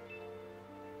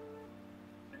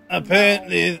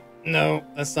 Apparently, no,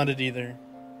 that's not it either.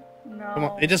 No. Come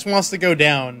on. It just wants to go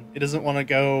down. It doesn't want to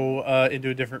go into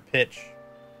a different pitch.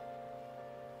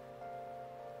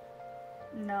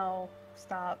 No.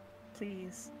 Stop.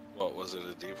 Please. What was it?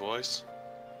 A deep voice?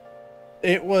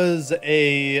 It was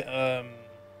a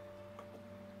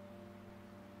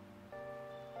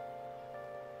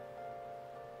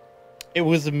it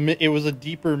was a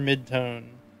deeper mid-tone.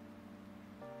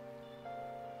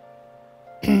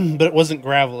 But it wasn't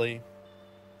gravelly.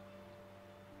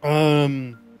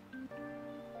 I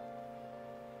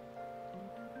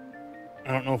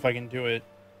don't know if I can do it.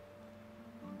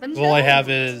 All I have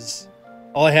is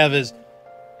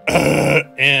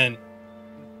and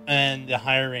the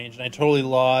higher range, and I totally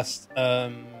lost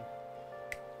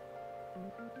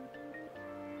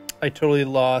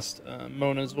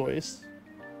Mona's voice.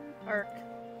 Ark.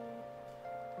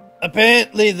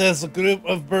 Apparently there's a group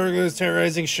of burglars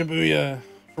terrorizing Shibuya.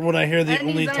 From what I hear, the And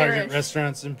only he's target Irish.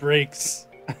 restaurants and breaks.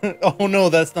 Oh no,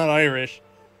 that's not Irish.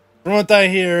 From what I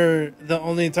hear, the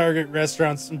only target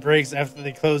restaurants and breaks after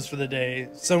they closed for the day.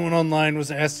 Someone online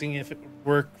was asking if it would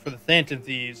work for the Phantom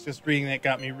Thieves. Just reading that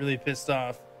got me really pissed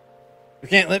off. We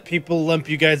can't let people lump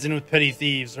you guys in with petty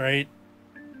thieves, right?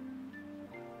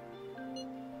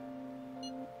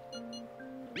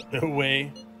 No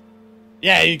way.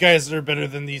 Yeah, you guys are better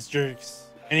than these jerks.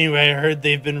 Anyway, I heard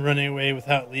they've been running away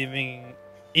without leaving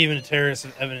even a trace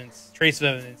of evidence.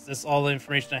 That's all the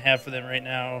information I have for them right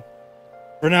now.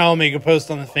 For now, I'll make a post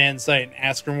on the fan site and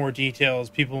ask for more details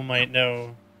people might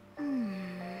know.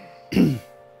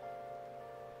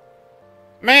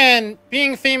 Man,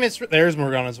 being famous... There's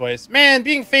Morgana's voice. Man,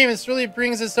 being famous really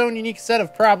brings its own unique set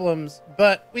of problems,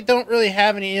 but we don't really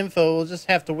have any info. We'll just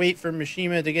have to wait for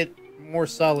Mishima to get a more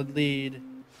solid lead.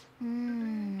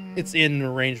 It's in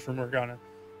range for Morgana.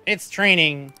 It's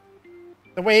training.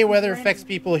 The way weather affects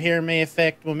people here may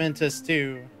affect Momentous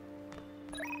too.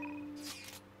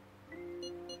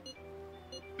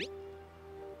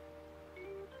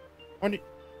 What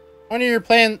are your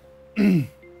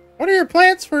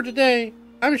plans for today?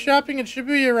 I'm shopping in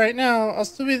Shibuya right now. I'll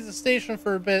still be at the station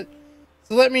for a bit,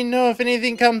 so let me know if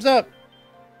anything comes up.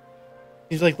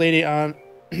 Seems like Lady An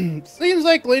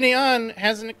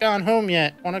hasn't gone home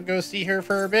yet. Want to go see her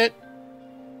for a bit?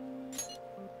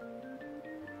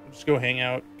 Just go hang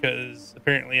out, because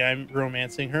apparently I'm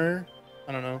romancing her.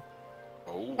 I don't know.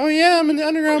 Oh yeah, I'm in the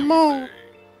underground mall.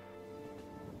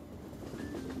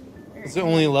 It's the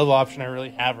only love option I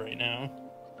really have right now.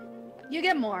 You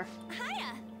get more.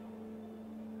 Hiya.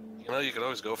 You know, you could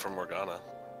always go for Morgana.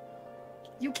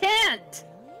 You can't.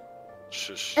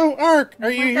 Shush. Oh, Ark, are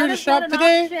you here to shop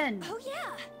today? Oh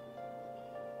yeah.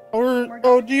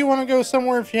 Or do you want to go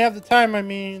somewhere if you have the time? I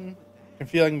mean, I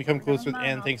feel I can become close with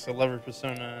Anne thanks to Lover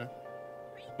Persona.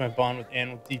 My bond with Anne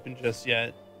won't deepen just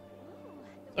yet.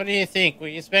 What do you think? Will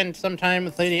you spend some time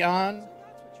with Lady An?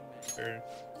 Or...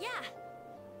 Yeah.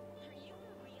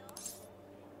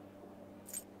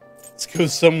 Let's go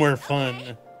somewhere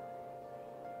fun.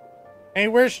 Hey,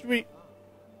 where should we...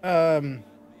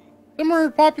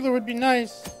 somewhere popular would be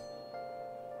nice.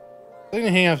 Looking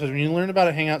at hangout spots. When you learn about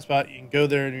a hangout spot, you can go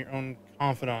there in your own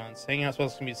confidants. Hangout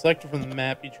spots can be selected from the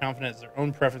map. Each confidant has their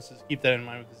own preferences. Keep that in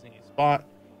mind with visiting a spot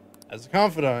as a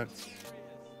confidant.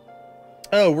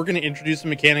 Oh, we're going to introduce a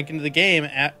mechanic into the game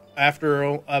after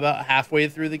about halfway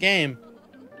through the game.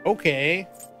 Okay.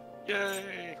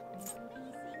 Yay!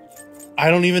 I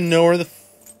don't even know where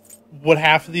what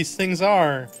half of these things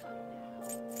are.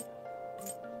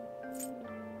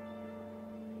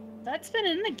 That's been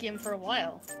in the game for a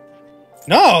while.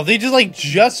 No, they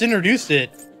just introduced it.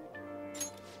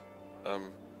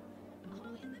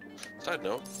 Side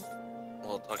note,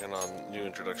 while talking on new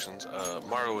introductions,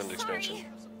 Morrowind expansion.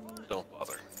 Don't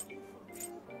bother.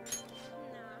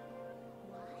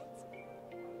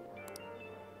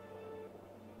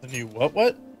 The new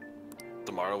what?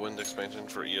 The Morrowind expansion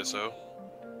for ESO.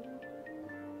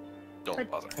 Don't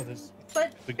bother.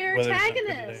 But they're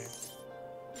antagonists.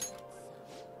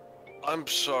 I'm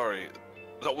sorry.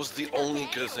 That was the only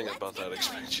good thing about that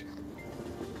expansion.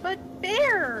 But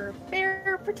Bear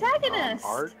protagonist.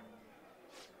 Art?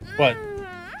 What?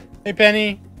 Hey,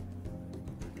 Penny.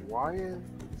 Why is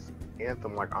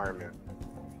Anthem like Iron Man?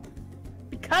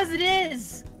 Because it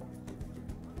is.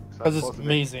 Because it's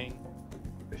amazing.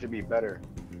 It should be better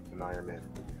than Iron Man.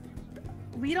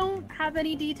 We don't have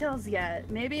any details yet.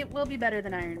 Maybe it will be better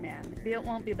than Iron Man. Maybe it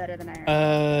won't be better than Iron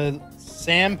Man.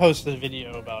 Sam posted a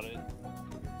video about it.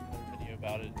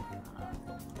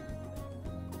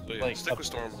 So yeah, stick with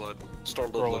Stormblood.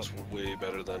 Stormblood looks way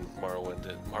better than Morrowind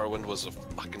did. Morrowind was a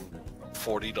fucking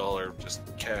 $40 just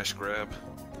cash grab.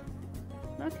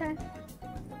 Okay.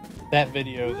 That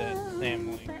video that Sam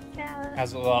linked.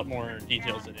 has a lot more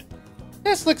details in it.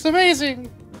 This looks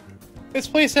amazing! This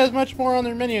place has much more on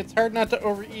their menu. It's hard not to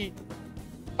overeat.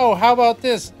 Oh, how about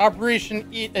this? Operation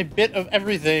Eat a Bit of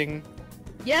Everything.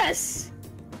 Yes!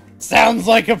 Sounds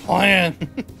like a plan.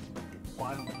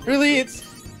 Really, it's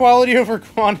quality over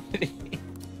quantity.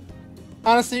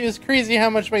 Honestly, it was crazy how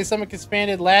much my stomach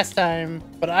expanded last time,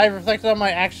 but I reflected on my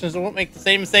actions and won't make the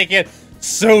same mistake again.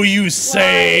 So you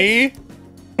say?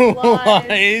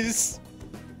 Lies.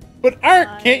 But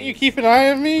Art, can't you keep an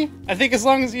eye on me? I think as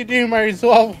long as you do, my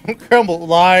resolve won't crumble.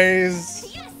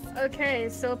 Lies. Okay,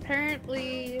 so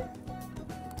apparently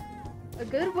a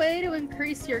good way to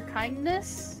increase your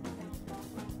kindness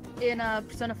in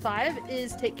Persona 5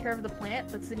 is take care of the plant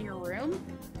that's in your room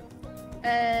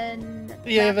and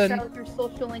max out your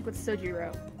social link with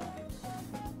Sojiro.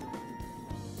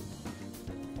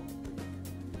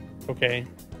 Okay.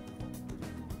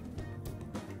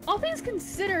 All things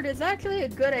considered, it's actually a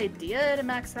good idea to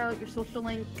max out your social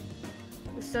link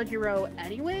with Sojiro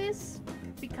anyways,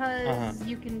 because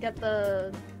you can get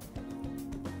the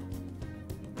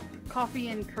coffee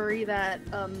and curry that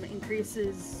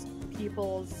increases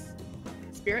people's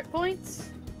spirit points.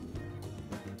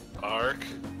 Ark?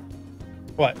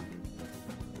 What?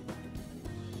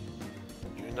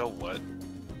 You know what?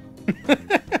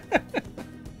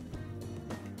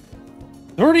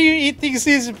 The order you eat things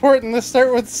is important. Let's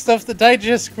start with stuff that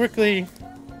digests quickly.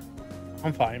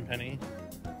 I'm fine, Penny.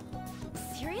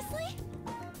 Seriously?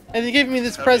 And they gave me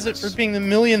this present for being the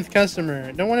millionth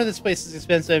customer. No wonder this place is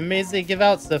expensive. I'm amazed they give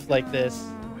out stuff like this.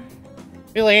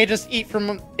 I feel like I just eat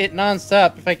from it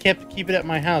non-stop if I keep it at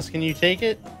my house. Can you take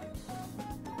it?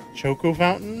 Choco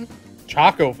fountain?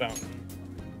 Choco fountain.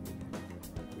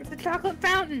 Where's the chocolate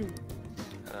fountain?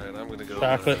 Alright, I'm gonna go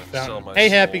Chocolate sell fountain. my Hey,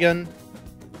 soul Happy Gun.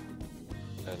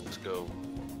 and go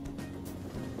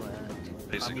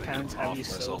basically get off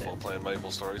myself while playing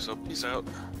Maple Story, so peace out.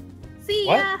 See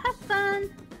ya, have fun!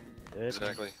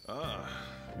 Exactly. Ah,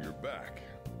 you're back.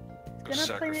 Go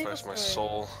sacrifice my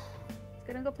soul.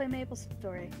 Gonna go play Maple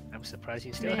Story. I'm surprised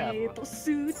you still have one. Maple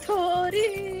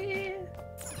Story.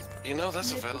 You know,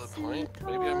 that's a valid point.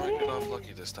 Maybe I might get off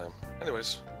lucky this time.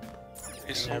 Anyways,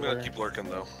 peace. I'm gonna keep lurking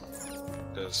though,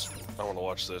 because I want to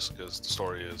watch this, because the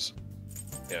story is,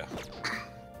 yeah.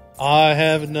 I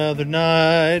have another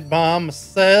night by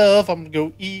myself. I'm gonna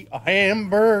go eat a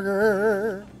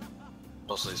hamburger.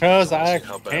 Because I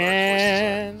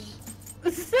can.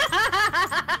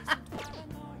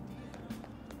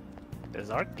 Does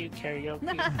Ark do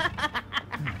karaoke?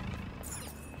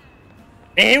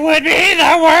 It would be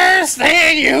the worst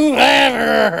thing you've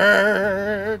ever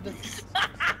heard.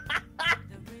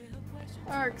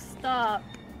 Ark, stop.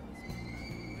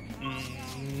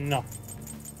 No.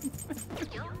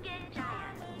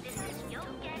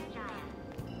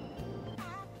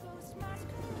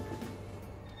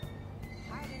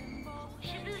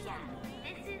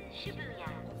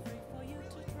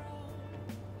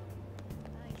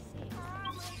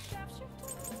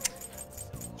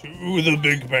 To the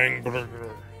Big Bang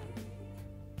Burger.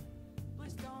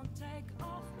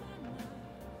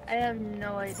 I have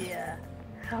no idea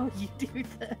how you do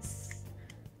this.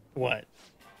 What?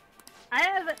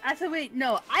 I said, wait,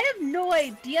 no. I have no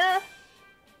idea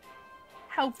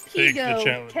how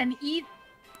Pigo can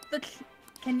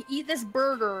eat this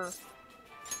burger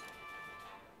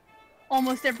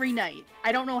almost every night.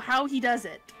 I don't know how he does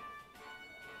it.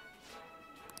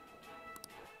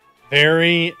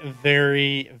 Very,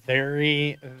 very,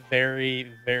 very, very,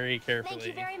 very carefully.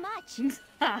 Thank you very much.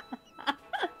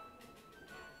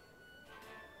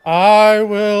 I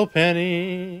will,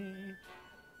 Penny.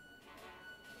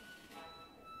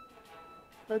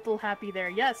 Little happy there.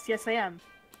 Yes, yes I am.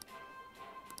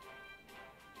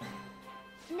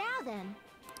 Now then.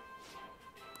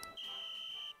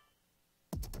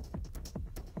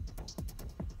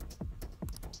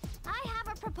 I have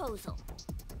a proposal.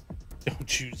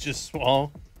 Don't you just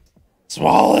swallow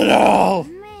it all.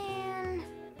 Man.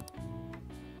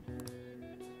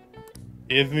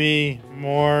 Give me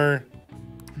more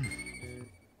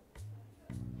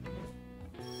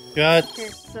guts. Okay,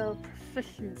 so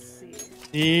proficiency.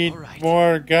 Need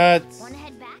more guts. Wanna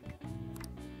head back?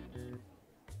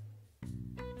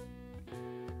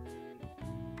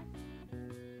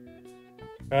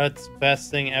 Guts, best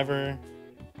thing ever.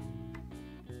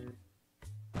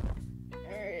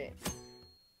 Alright.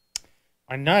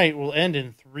 My night will end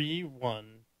in 3-1.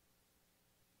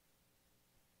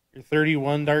 Your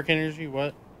 31 dark energy,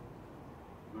 what?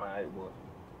 My will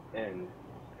end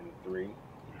in 3,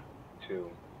 2,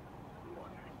 1.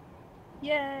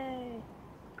 Yay!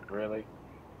 Really?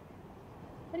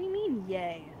 What do you mean,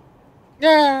 yay?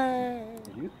 Yay!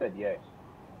 You said yay.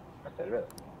 I said really.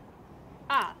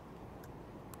 Ah.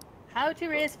 How to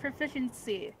raise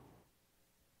proficiency.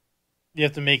 You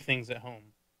have to make things at home.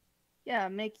 Yeah,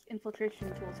 make infiltration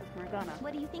tools with Morgana.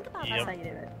 What do you think about That's Yep. how you do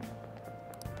it.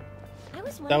 I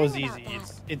was That wondering was about easy.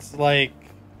 that. It's like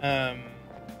Well,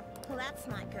 that's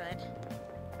not good.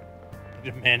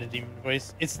 Amanda Demon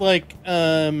voice. It's like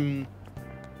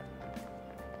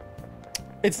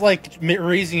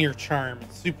raising your charm.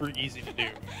 It's super easy to do.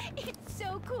 It's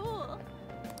so cool.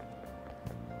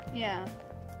 Yeah.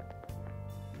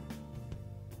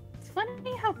 It's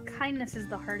funny how kindness is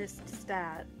the hardest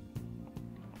stat.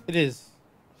 It is.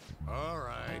 All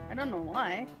right. I don't know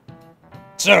why.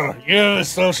 So, you have a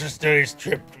social studies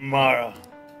trip tomorrow.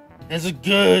 There's a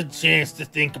good chance to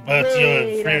think about your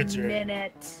Wait a future.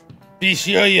 minute. Be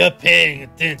sure you're paying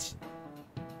attention.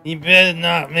 You better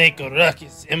not make a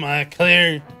ruckus, am I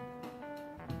clear?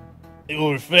 It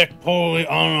will reflect poorly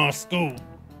on our school.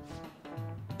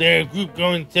 They're a group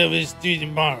going to this student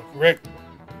tomorrow, correct?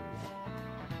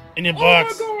 In your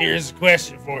box, my God. here's a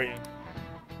question for you.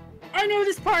 I know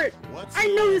this part. I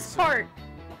know this part.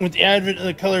 With the advent of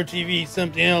the color TV,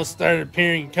 something else started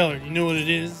appearing in color. You know what it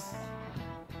is?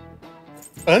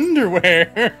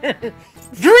 Underwear.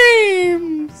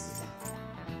 Dreams.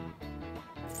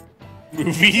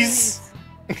 Movies.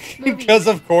 Because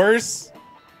of course.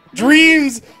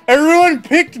 Dreams. Everyone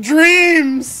picked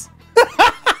dreams.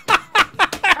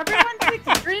 Everyone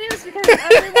picked dreams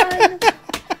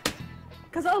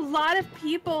because a lot of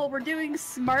people were doing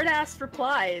smart-ass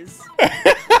replies.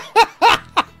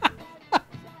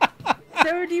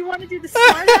 So do you want to do the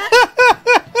smart-ass?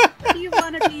 Or do you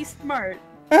want to be smart?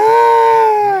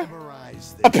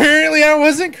 Apparently I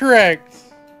wasn't correct.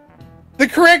 The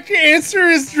correct answer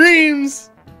is dreams.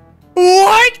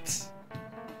 What?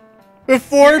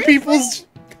 Before people's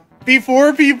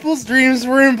dreams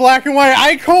were in black and white.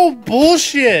 I call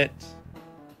bullshit.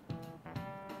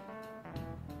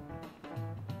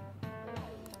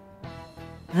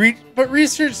 But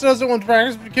research says that when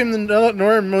practice became the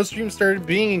norm, most dreams started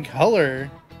being in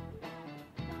color.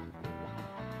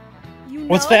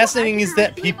 What's fascinating is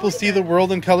that people see the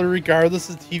world in color regardless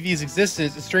of TV's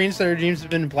existence. It's strange that our dreams have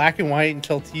been in black and white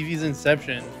until TV's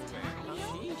inception.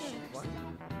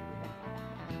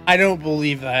 I don't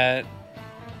believe that.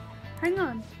 Hang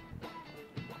on.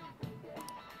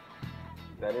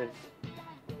 That is.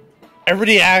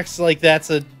 Everybody acts like that's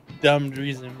a dumb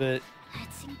reason, but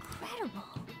That's incredible.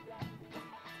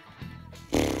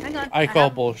 Hang on. I call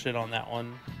bullshit on that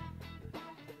one.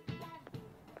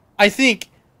 I think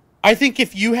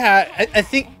if you had, I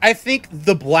think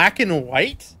the black and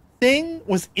white thing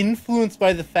was influenced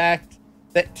by the fact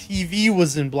that TV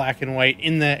was in black and white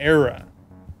in that era.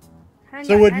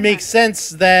 So it would make sense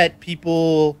that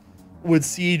people would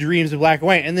see dreams in black and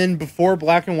white. And then before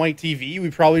black and white TV, we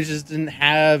probably just didn't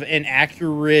have an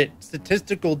accurate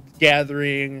statistical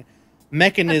gathering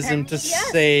mechanism to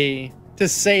say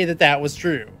that was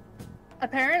true.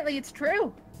 Apparently it's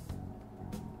true.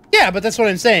 Yeah, but that's what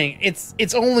I'm saying.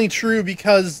 It's only true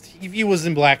because TV was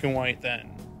in black and white then.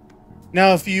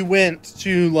 Now, if you went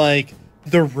to, like,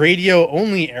 the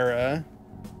radio-only era,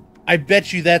 I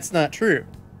bet you that's not true.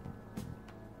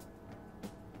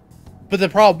 But the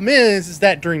problem is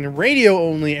that during the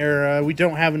radio-only era, we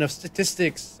don't have enough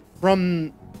statistics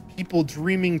from people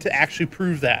dreaming to actually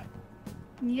prove that.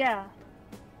 Yeah.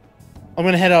 I'm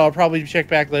gonna head out. I'll probably check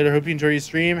back later. Hope you enjoy your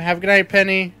stream. Have a good night,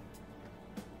 Penny.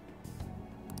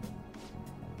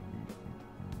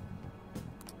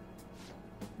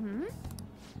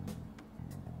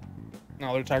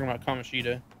 No, they're talking about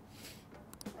Kamoshida.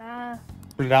 Blah,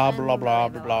 blah, blah, blah,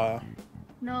 blah.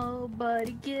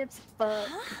 Nobody gives a fuck.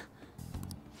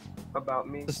 About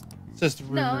me? It's just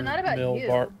rumor, No, not about mill,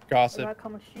 you. gossip. About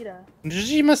Kamoshida.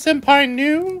 Jijima Senpai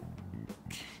knew?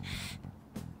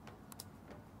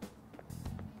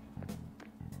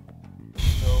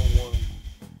 No one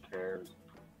cares.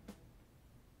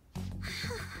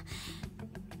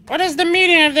 What is the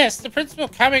meaning of this? The principal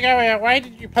coming over. Why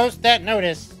did you post that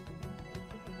notice?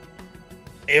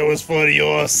 It was for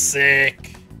your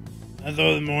sake. I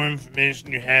thought the more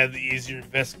information you had, the easier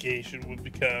investigation would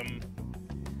become.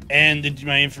 And did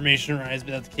my information arise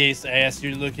without the case I asked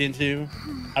you to look into?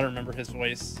 I don't remember his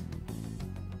voice.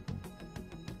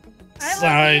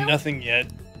 Sorry, nothing yet.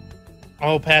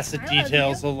 I'll pass the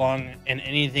details along and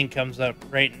anything comes up.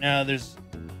 Right now there's...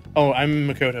 Oh, I'm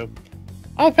Makoto.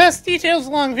 I'll pass the details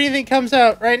along if anything comes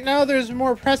out. Right now there's a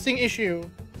more pressing issue.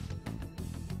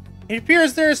 It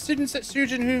appears there are students at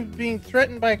Sujin who are being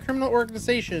threatened by a criminal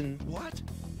organization. What?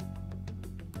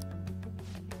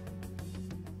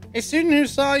 A student who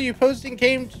saw you posting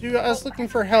came to us looking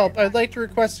for help. I'd like to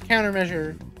request a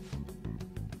countermeasure.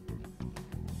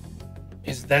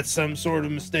 Is that some sort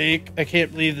of mistake? I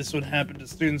can't believe this would happen to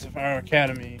students of our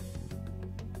academy.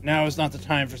 Now is not the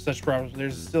time for such problems.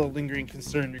 There's still a lingering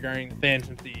concern regarding the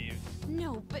Phantom Thieves.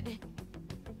 No, but...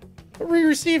 But we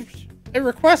received a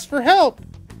request for help.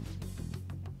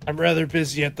 I'm rather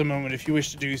busy at the moment. If you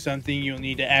wish to do something, you'll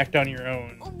need to act on your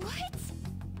own. What?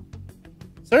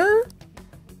 Sir?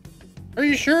 Are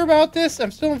you sure about this?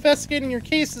 I'm still investigating your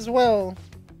case as well.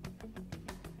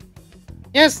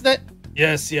 Yes,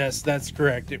 that's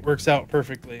correct. It works out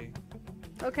perfectly.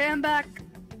 Okay, I'm back.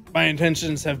 My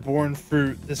intentions have borne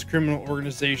fruit. This criminal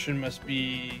organization must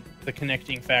be the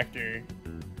connecting factor.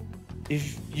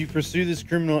 If you pursue this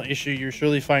criminal issue, you'll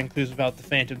surely find clues about the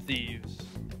Phantom Thieves.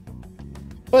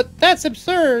 But that's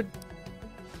absurd!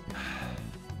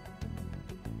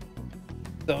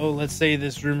 So, let's say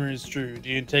this rumor is true. Do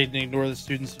you intend to ignore the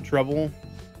students in trouble?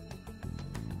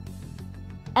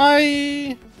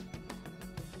 Your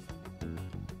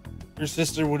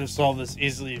sister would have solved this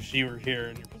easily if she were here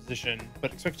in your position,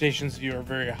 but expectations of you are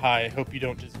very high. I hope you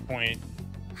don't disappoint.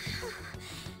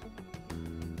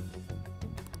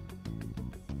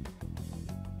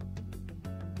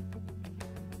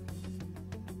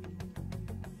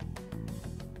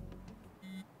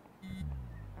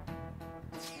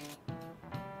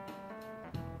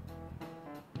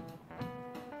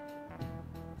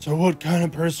 So what kind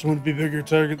of person would be a bigger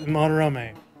target than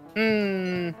Madarame?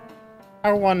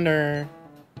 I wonder.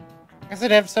 Guess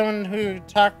I'd have someone who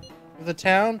talked with the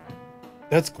town?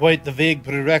 That's quite the vague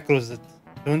prerequisite.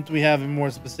 Don't we have a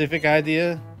more specific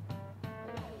idea?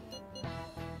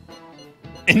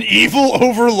 An evil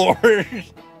overlord?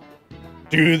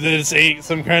 Dude, this ain't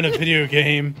some kind of video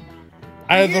game.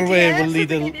 Either way will lead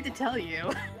to... I need to tell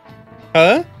you.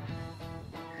 Huh?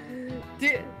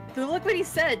 Dude, look what he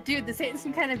said. Dude, this ain't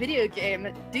some kind of video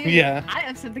game. Dude, yeah. I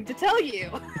have something to tell you.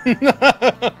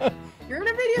 You're in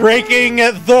a video Breaking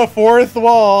game. the fourth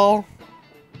wall.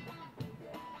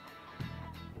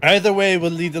 Either way,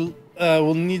 we'll need to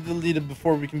lead it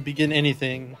before we can begin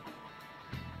anything.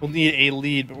 We'll need a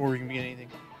lead before we can begin anything.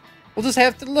 We'll just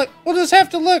have to look. We'll just have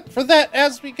to look for that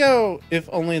as we go. If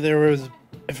only there was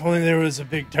a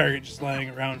big target just lying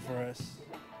around for us.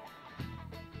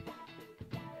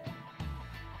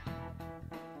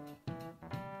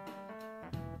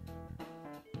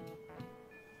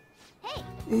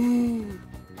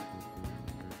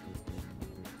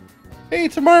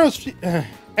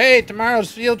 Hey,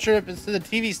 tomorrow's field trip is to the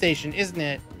TV station, isn't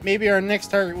it? Maybe our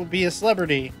next target will be a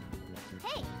celebrity.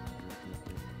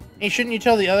 Hey, shouldn't you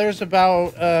tell the others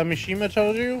about Mishima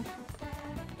told you?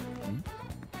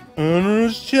 I don't know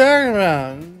what you're talking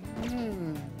about.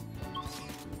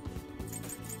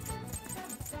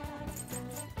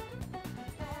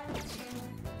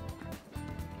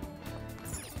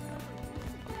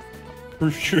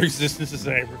 Proof your existence as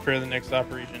I prepare the next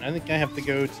operation. I think I have to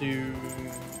go to...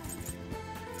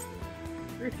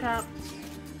 Rooftop.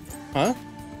 Huh?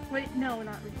 Wait, no,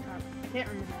 not rooftop. I can't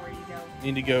remember where you go.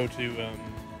 Need to go to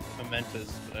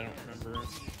Momentous, but I don't remember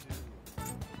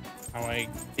how I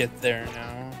get there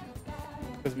now.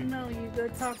 No, you go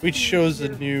talk Which shows a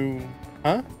new...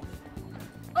 Huh?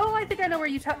 Oh, I think I know where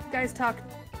you guys talk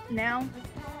now.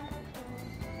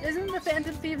 Isn't the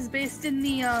Phantom Thieves based in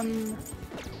the,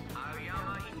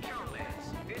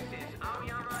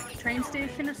 train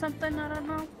station or something? I don't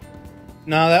know.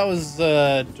 No, that was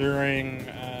during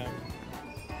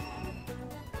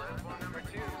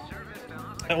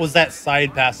that was that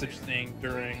side passage thing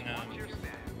during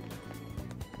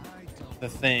the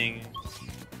thing.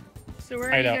 So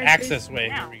where are you guys access based way.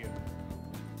 now? Here we go.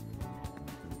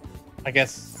 I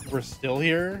guess we're still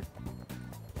here.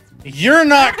 You're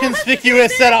not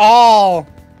conspicuous at all,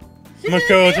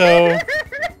 Makoto.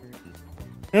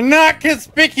 You're not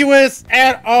conspicuous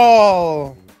at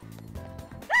all.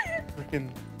 Freaking.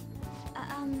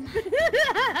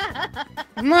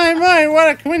 My, what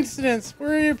a coincidence.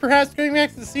 Were you perhaps going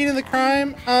back to the scene of the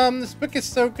crime? This book is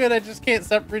so good, I just can't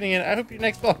stop reading it. I hope your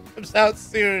next book comes out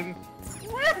soon.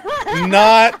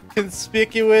 Not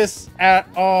conspicuous at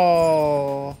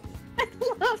all. I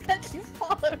love that she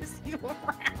follows you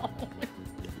around.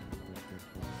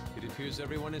 It appears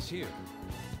everyone is here.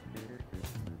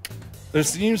 There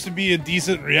seems to be a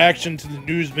decent reaction to the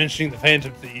news mentioning the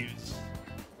Phantom Thieves.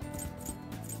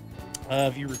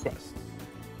 View requests.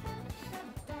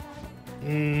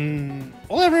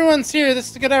 Well, everyone's here. This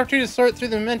is a good opportunity to sort through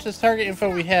the momentous target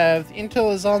info we have. The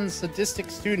intel is on the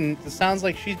sadistic student. It sounds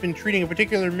like she's been treating a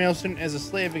particular male student as a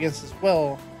slave against his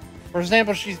will. For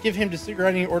example, she's given him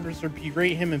disregarding orders or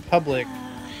berate him in public.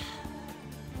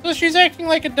 So she's acting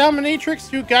like a dominatrix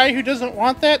to a guy who doesn't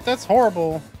want that? That's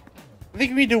horrible. I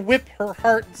think we need to whip her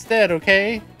heart instead,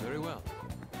 okay? Very well.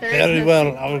 Very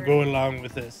well, I will go along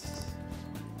with this.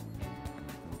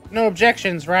 No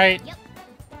objections, right? Yep.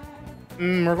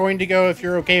 We're going to go if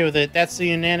you're okay with it. That's the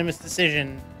unanimous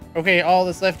decision. Okay, all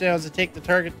that's left now is to take the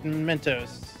target and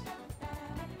mementos.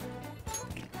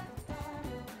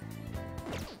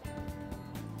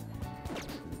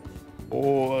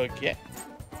 Okay.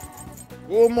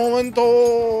 Un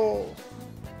momento.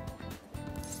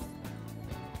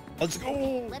 Let's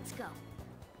go. Let's go.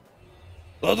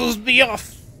 Let us be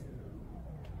off.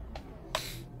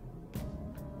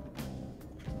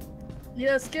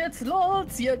 Yes, gets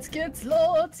lots. Yes, gets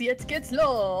lots. Yes, gets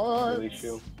lots. Really,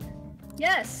 Shu?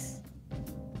 Yes.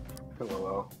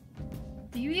 Hello.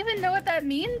 Do you even know what that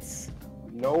means?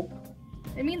 Nope.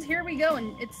 It means here we go,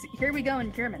 and it's here we go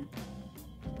in German.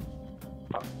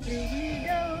 Here we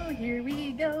go, here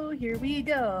we go, here we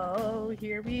go,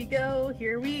 here we go,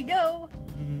 here we go.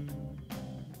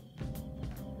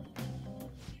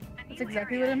 That's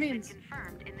exactly what it means.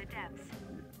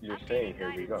 You're saying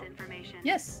here we go.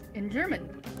 Yes, in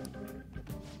German.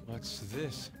 What's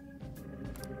this?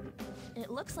 It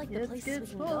looks like the Jetzt places we geht's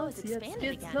can go los, is jetzt expanded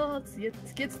geht's again. los,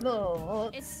 jetzt geht's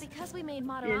los. It's because we made Jetzt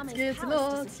Madarama's geht's palace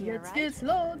los, disappear, jetzt right? geht's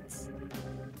los.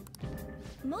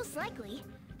 Most likely,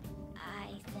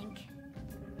 I think.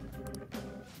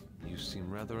 You seem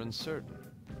rather uncertain.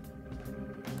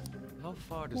 How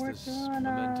far does We're this gonna-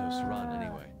 mementos run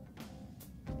anyway?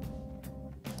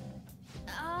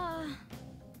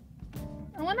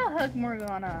 I want to hug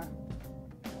Morgana.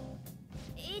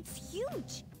 It's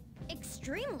huge.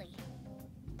 Extremely.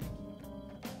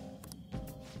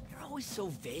 You're always so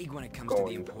vague when it comes to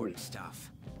the important stuff.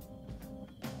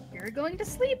 You're going to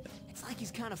sleep. It's like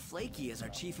he's kind of flaky as our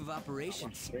chief of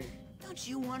operations. Don't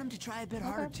you want him to try a bit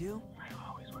harder too?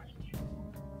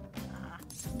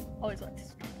 Always like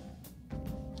this.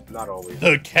 Not always.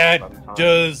 The cat Sometimes.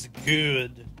 does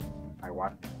good. I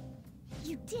watch.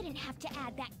 You didn't have to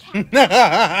add that cat.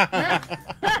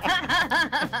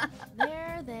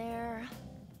 There.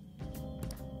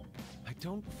 I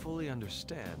don't fully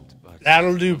understand, but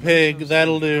That'll do, pig. mementos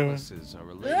That'll and do. palaces are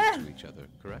related to each other,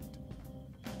 correct?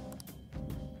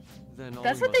 Then all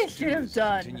That's we what they must do should have is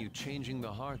done. Continue changing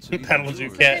the hearts of That'll these do,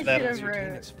 viewers cat, to that'll do.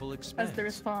 ascertain its full As extent. the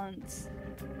response.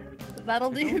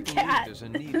 That'll I do, don't believe cat. there's a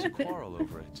need to quarrel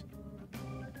over it.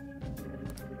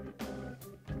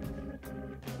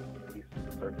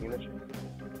 13-ish. You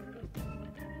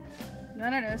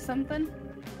wanna know something?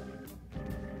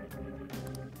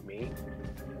 Me?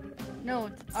 No,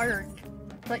 it's Ark.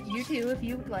 But you too, if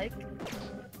you would like.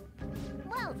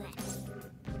 Well then.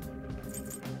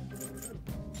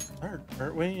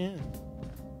 Part way in.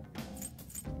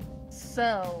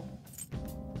 So.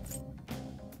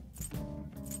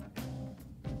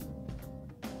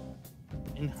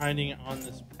 In hiding on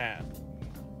this path.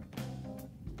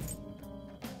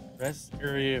 Rest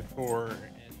area 4 and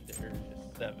area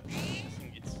 7. I'm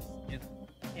guessing it's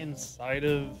inside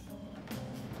of.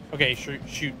 Okay, shoot.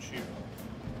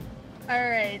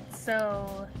 Alright,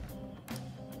 so.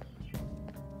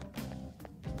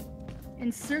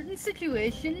 In certain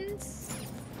situations,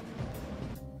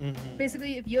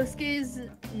 basically, if Yosuke is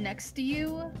next to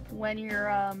you when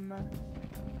you're,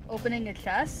 opening a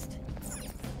chest,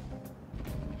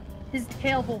 his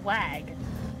tail will wag.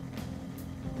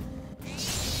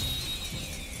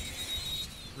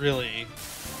 Really?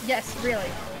 Yes, really.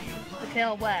 The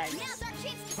tail wags.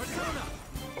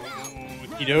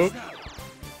 Okey doke.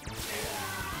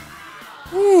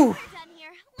 Woo!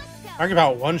 Talking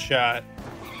about one shot.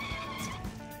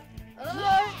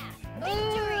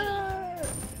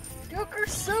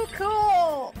 Joker's so cool!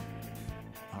 All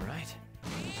right.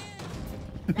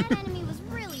 That enemy was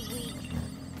really weak.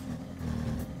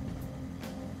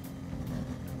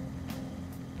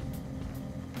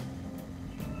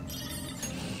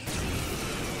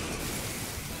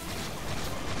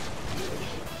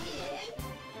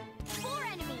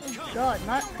 God,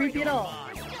 not creepy at all.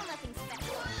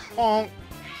 Bonk.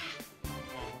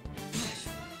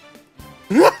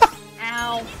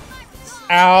 Ow.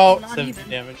 Ow. Not 7 even.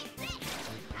 damage.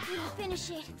 Finish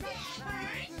it.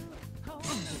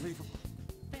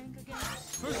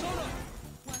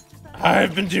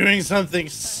 I've been doing something,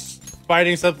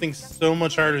 fighting something so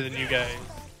much harder than you guys.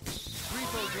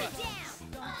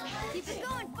 Keep it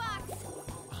going, Fox.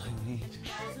 I need.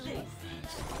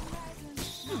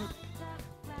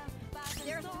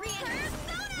 There are 3 enemies.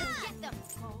 Let's get them.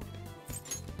 Carmen!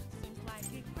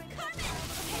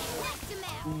 Let's do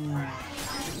math.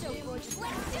 So gorgeous.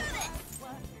 Let's do this.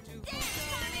 Dance,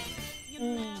 Carmen!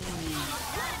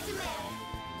 Let's do math.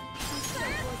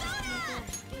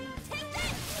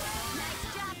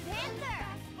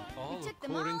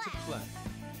 according to plan.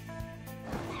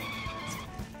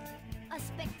 A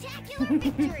spectacular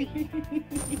victory.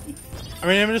 I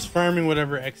mean, I'm just farming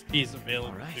whatever XP is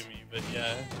available to me, but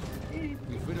yeah.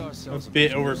 We've rid I'm ourselves a of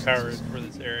bit the overpowered nuisances. for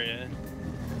this area.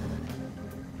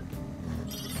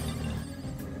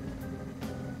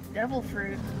 Devil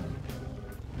fruit.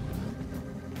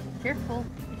 Careful.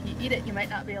 If you eat it, you might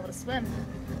not be able to swim.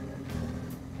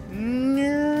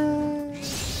 No.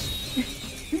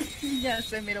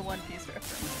 Yes, I made a One Piece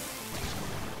reference.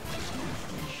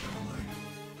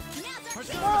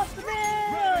 Off the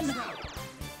man! Joker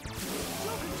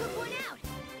took one out.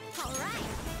 All right.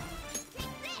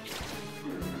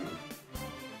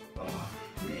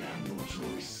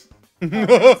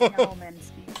 Owlman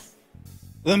speaks.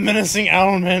 The menacing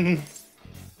Owlman.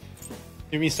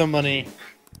 Give me some money.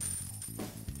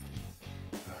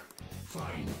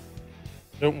 Fine.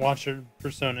 Don't watch your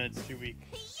persona, it's too weak.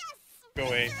 Go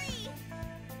away.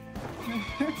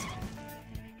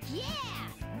 Yeah,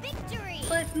 victory.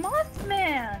 But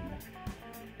Mothman!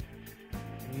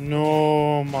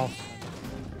 No, Mothman.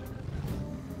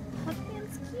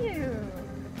 Mothman's cute.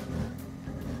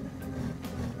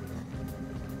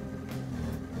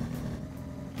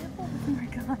 Careful with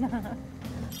Morgana.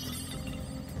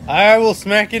 I will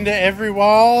smack into every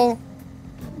wall.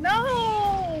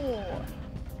 No!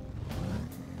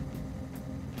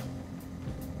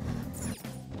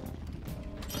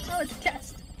 Oh, it's a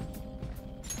chest.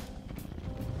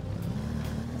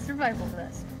 Survival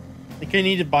vest. I think I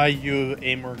need to buy you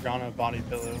a Morgana body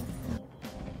pillow.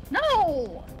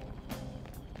 No!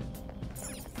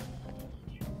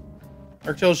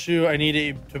 Arctel Shoe, I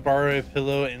need to borrow a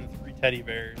pillow and 3 teddy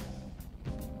bears.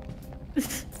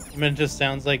 Mentos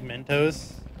sounds like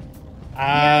Mentos.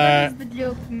 Yeah, that is the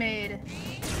joke made.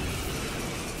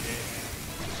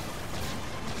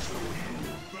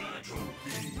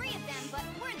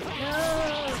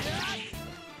 No!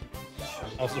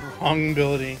 Also, wrong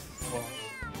ability. Well,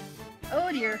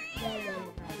 Oh dear.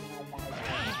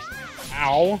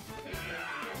 ow.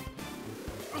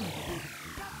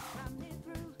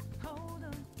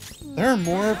 They're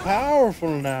more powerful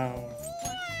now.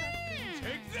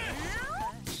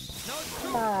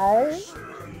 Ow.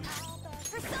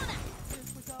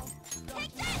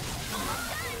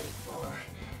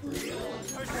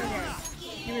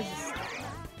 He resisted.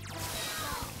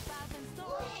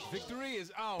 Victory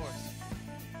is ours.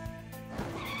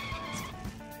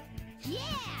 Yeah,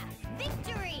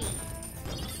 victory.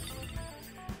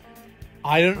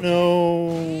 I don't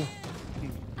know.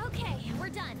 Okay, we're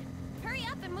done. Hurry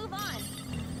up and move on.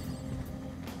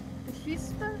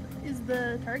 Is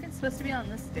the target supposed to be on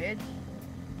this stage?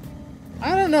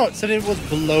 I don't know. It said it was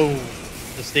below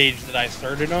the stage that I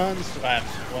started on, so I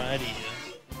have no idea.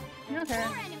 Okay.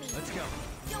 More enemies. Let's go.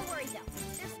 Don't worry though.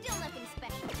 There's still nothing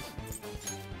special.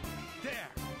 There.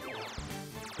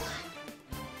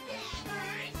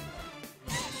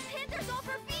 Panther's off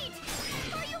her feet.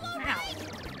 Are you alright?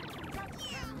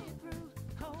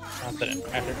 Not that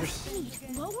it matters. Feet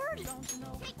lowered?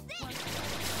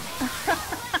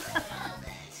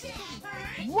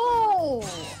 Whoa!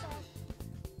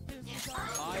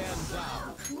 I am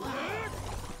down.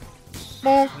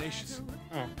 Bonk. Tenacious.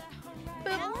 Oh.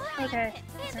 Boop. Okay.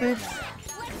 Boop. Let's do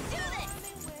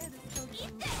this.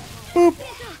 Eat this. Boop.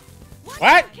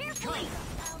 What? Carefully.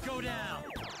 Go down.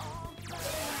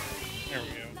 There we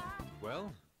go.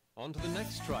 Well, on to the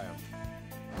next triumph.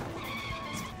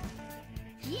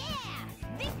 Yeah,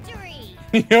 victory.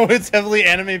 You know, it's heavily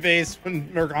anime based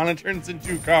when Morgana turns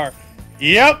into a car.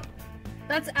 Yep.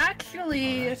 That's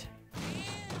actually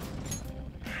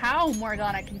how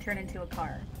Morgana can turn into a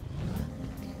car.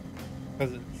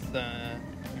 Because it's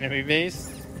anime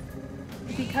based.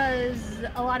 Because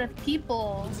a lot of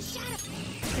people, it's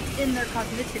in their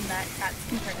cognition that cats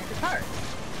can turn into cars.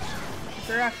 It's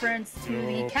a reference to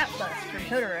the cat bus from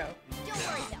Totoro. Don't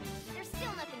worry though. There's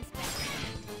still nothing special.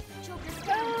 Joker's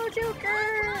Go,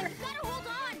 Joker! Gotta hold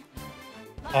on.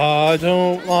 I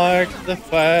don't like the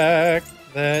fact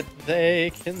that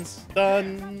they can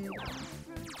stun.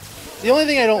 The only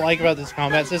thing I don't like about this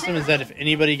combat system is that if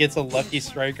anybody gets a lucky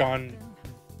strike on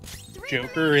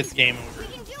Joker, it's game over.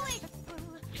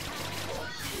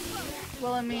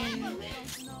 Well, I mean,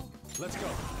 Let's go.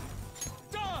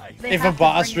 Die. they If a have to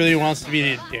boss bring- really wants to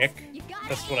be a dick,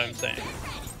 that's what I'm saying.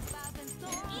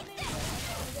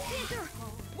 Panther,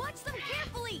 watch them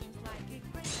carefully. Yeah,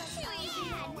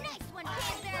 nice one,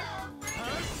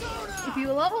 Panther. If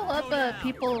you level up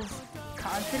people's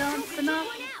confidence enough,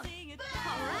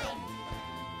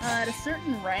 at a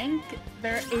certain rank,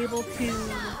 they're able to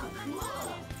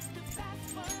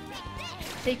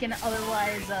take an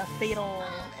otherwise fatal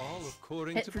All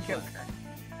according hit to for plan. Joker.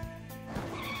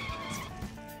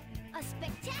 A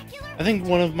spectacular. I think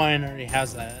one of mine already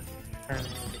has that. Turn a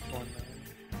little bit one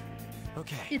though.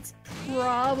 Okay. It's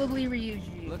probably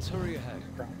Ryuji. Let's hurry ahead.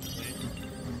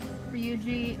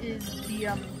 Ryuji is the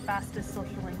fastest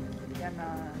social link you can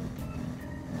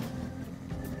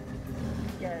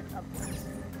get upwards.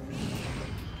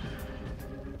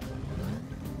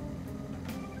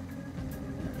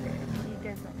 Okay, you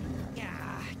guys don't need that.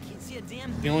 Yeah, I can't see a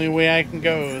damn The only way I can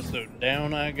go, so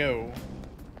down I go.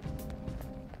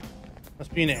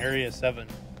 Must be in Area 7.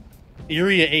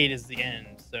 Area 8 is the end,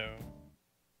 so...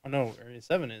 Oh no, Area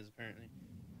 7 is, apparently.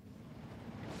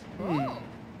 Hmm.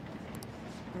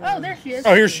 Oh, there she is.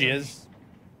 Oh, here she is.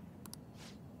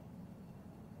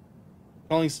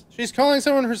 She's calling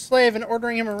someone her slave and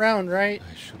ordering him around, right?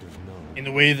 I should have known. In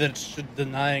the way that should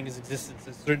denying his existence,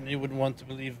 I certainly wouldn't want to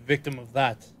believe a victim of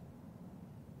that.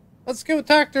 Let's go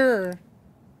talk to her.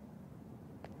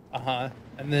 Uh-huh.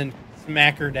 And then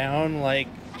smack her down like...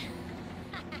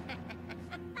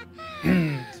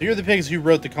 So you're the pigs who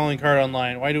wrote the calling card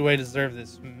online. Why do I deserve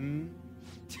this? Hmm?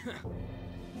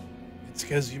 It's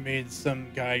because you made some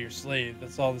guy your slave.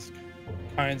 That's all this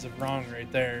kinds of wrong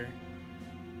right there.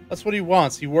 That's what he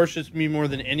wants. He worships me more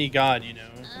than any god, you know.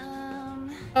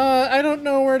 I don't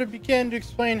know where to begin to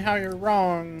explain how you're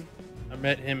wrong. I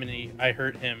met him and I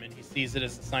hurt him, and he sees it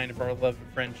as a sign of our love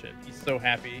and friendship. He's so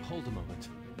happy. Hold a moment.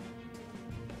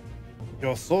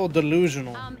 You're so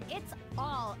delusional. It's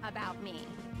all about me.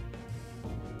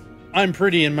 I'm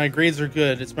pretty and my grades are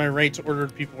good. It's my right to order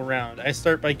people around. I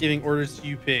start by giving orders to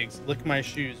you pigs. Lick my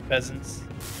shoes, peasants.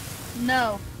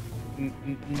 No.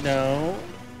 No.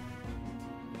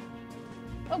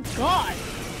 Oh god.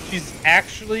 She's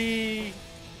actually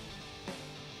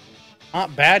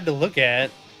not bad to look at.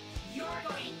 You're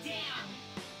going down.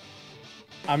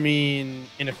 I mean,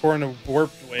 in a kind of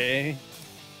warped way.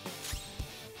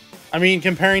 I mean,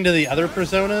 comparing to the other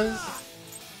personas.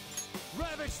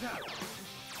 Ravage them.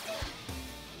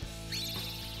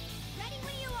 Ready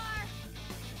when you are.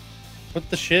 What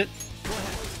the shit?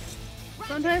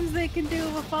 Sometimes they can do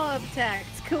a follow-up attack.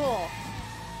 It's cool.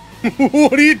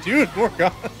 What are you doing,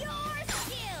 Morgan?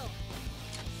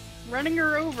 Running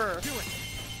her over.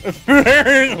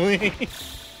 Apparently.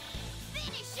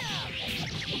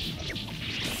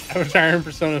 Avatar and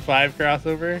Persona 5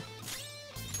 crossover.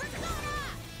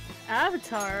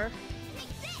 Avatar?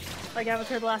 Like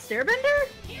Avatar The Last Airbender?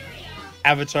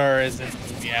 Avatar is in the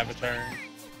movie Avatar.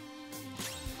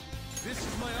 This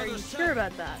is my Are other you set. sure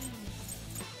about that?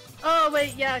 Oh,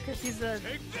 wait, yeah, because she's a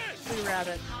blue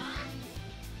rabbit.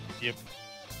 Yep.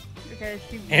 Okay,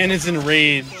 she... And is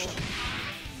enraged.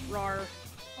 Rar.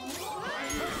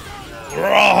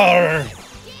 Roar!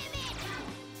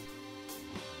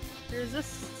 There's this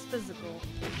physical.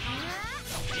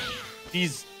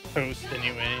 He's toast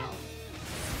anyway.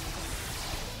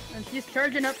 And she's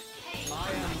charging up.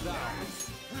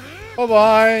 Bye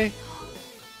bye.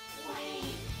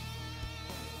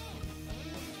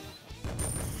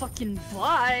 Fucking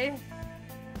bye.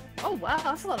 Oh wow,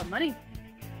 that's a lot of money.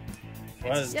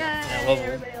 Was Yay,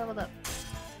 everybody leveled up.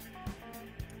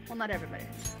 Well, not everybody.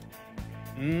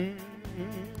 Yay.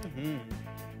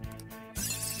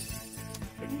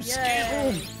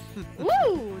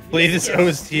 Woo! Play this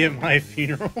OST at my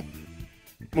funeral.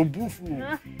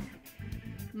 Mabufu.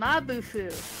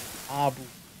 Mabufu. Abu.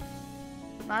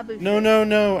 Mabufu. No, no,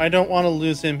 no. I don't want to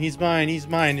lose him. He's mine. He's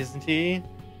mine, isn't he?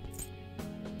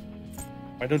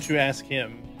 Why don't you ask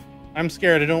him? I'm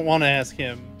scared. I don't want to ask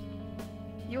him.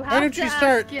 You have Why don't to you ask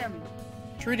start him.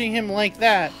 treating him like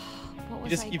that? What He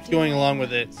was just I keeps doing? going along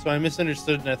with it. So I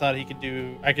misunderstood and I thought I could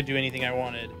do anything I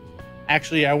wanted.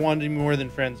 Actually, I wanted to be more than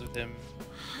friends with him.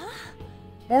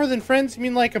 More than friends? You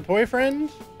mean like a boyfriend?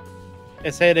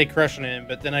 I said I had a crush on him,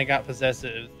 but then I got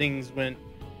possessive.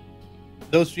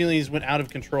 Those feelings went out of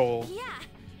control. Yeah.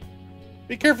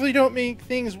 Be careful you don't make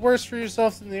things worse for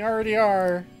yourself than they already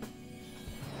are.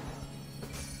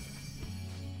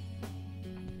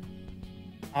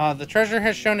 The treasure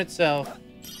has shown itself.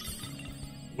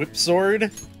 Whip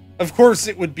sword? Of course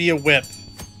it would be a whip.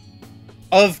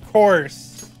 Of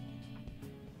course.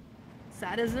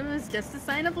 Sadism is just a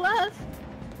sign of love.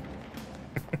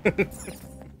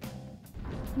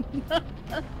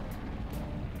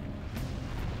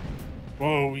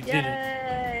 Whoa, we did it.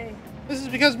 Yay! This is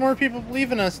because more people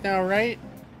believe in us now, right?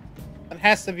 That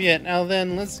has to be it. Now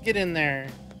then, let's get in there.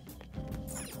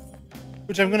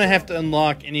 Which I'm gonna have to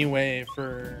unlock anyway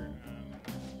for...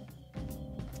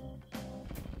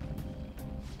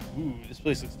 Ooh, this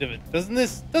place looks different. Doesn't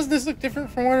this look different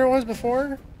from where it was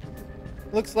before?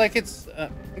 Looks like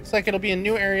it'll be a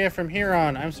new area from here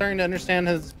on. I'm starting to understand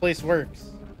how this place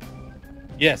works.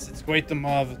 Yes, it's quite the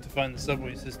marvel to find the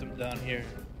subway system down here.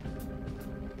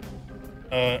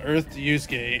 Earth to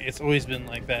Yusuke, it's always been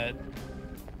like that.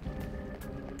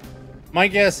 My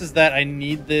guess is that I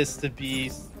need this to be...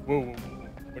 Whoa, whoa, whoa.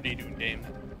 What are you doing, game?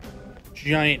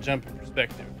 Giant jump in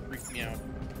perspective. Freaks me out.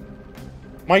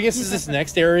 My guess is this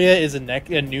next area is a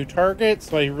new target,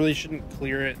 so I really shouldn't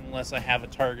clear it unless I have a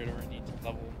target or I need to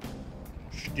level.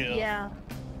 Still. Yeah.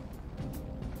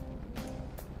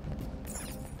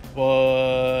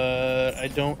 But I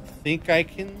don't think I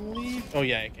can leave. Oh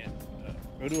yeah, I can.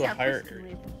 Go to a higher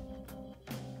area.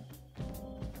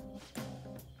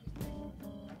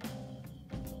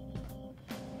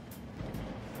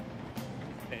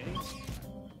 Okay.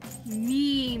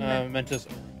 Meme. Mentos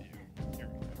overview. Here we go.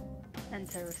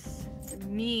 Mentos.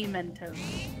 Mementos.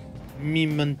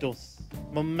 Mementos.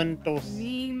 Mementos.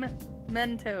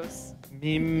 Mementos.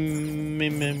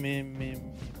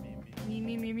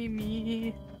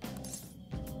 Me.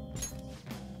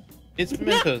 It's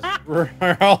Mentos. Where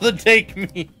are all the take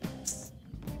memes?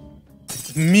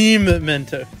 It's meme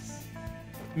Mentos.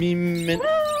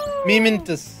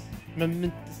 Mementos.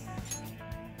 Mementos.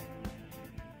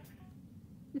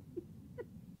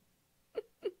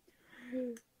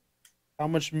 How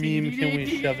much meme can we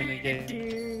shove in a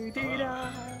game?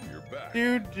 You're back.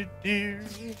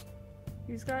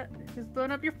 He's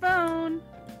blowing up your phone.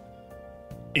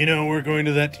 You know, we're going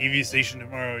to that TV station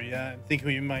tomorrow. Yeah, I think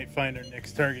we might find our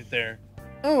next target there.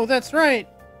 Oh, that's right.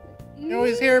 You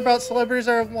always hear about celebrities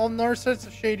are involved in all sorts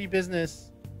of shady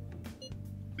business.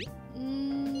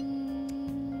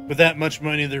 With that much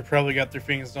money, they've probably got their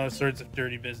fingers in all sorts of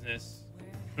dirty business.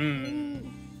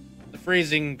 The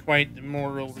phrasing quite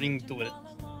immoral ring to it.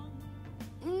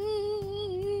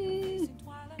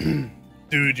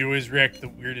 Dude, you always react to the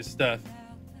weirdest stuff.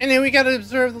 And then we gotta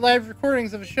observe the live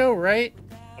recordings of a show, right?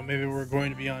 Or maybe we're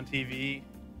going to be on TV.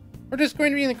 We're just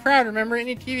going to be in the crowd, remember?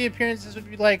 Any TV appearances would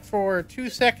be like for 2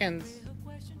 seconds.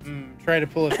 Try to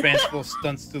pull a fanciful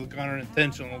stunts to garner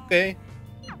attention, okay?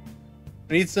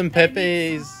 I need some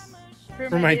Pepes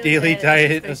for my daily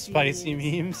diet of spicy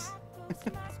memes.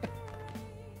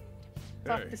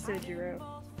 Fuck the Sojiro.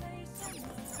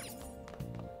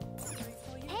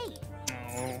 Oh.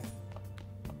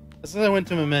 That's why I went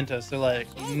to Mementos. They're like,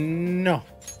 no.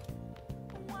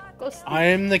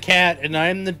 I'm the cat, and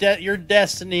I'm the your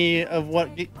destiny of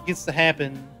what gets to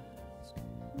happen.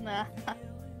 Nah.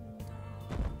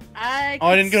 I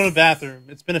didn't go to the bathroom.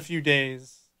 It's been a few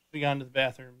days. We got into the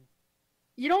bathroom.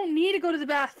 You don't need to go to the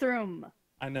bathroom.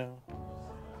 I know.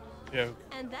 Joke.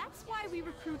 And that's why we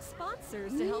recruit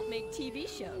sponsors to help make TV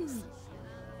shows.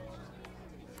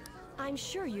 I'm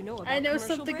sure you know about I know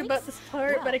commercial something breaks? about this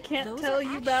part, but I can't those tell are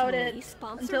you about it actually until it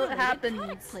sponsor-related happens.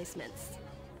 product placements.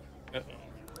 Uh-oh.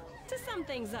 To sum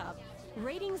things up,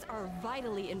 ratings are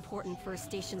vitally important for a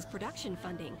station's production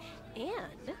funding,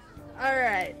 and...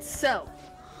 Alright, so...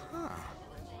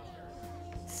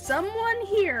 Someone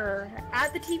here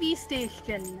at the TV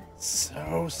station...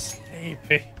 So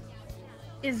sleepy.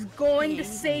 ...is going to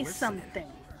say something.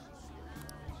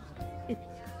 It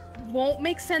won't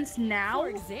make sense now. For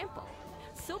example,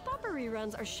 soap opera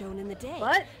reruns are shown in the day,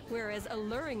 What? whereas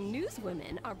alluring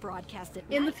newswomen are broadcast at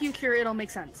In the night. future, it'll make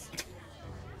sense.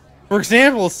 For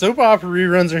example, soap opera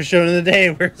reruns are shown in the day,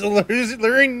 whereas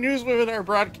alluring newswomen are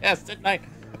broadcast at night.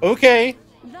 Okay.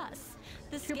 Thus,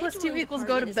 the 2 plus 2 scheduling equals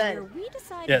go to department is bed. where we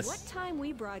decide Yes. what time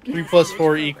we broadcast 3 plus each 4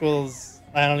 program. equals...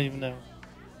 I don't even know.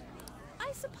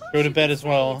 I suppose Go to you bed could as say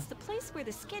well. It's the place where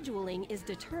the scheduling is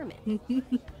determined.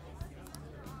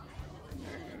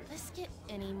 This get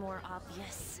any more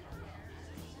obvious?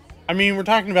 I mean, we're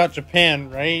talking about Japan,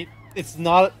 right? It's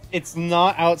not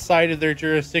outside of their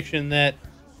jurisdiction that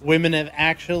women have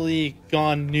actually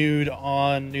gone nude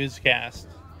on newscast.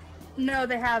 No,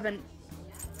 they haven't.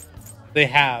 They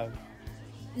have.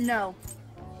 No.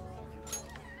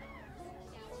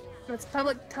 It's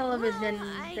public television.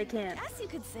 They can't. I guess you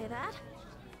could say that.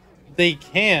 They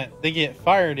can't. They get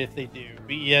fired if they do.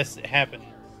 But yes, it happened.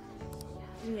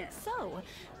 Yes. So,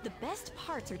 the best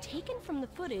parts are taken from the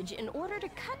footage in order to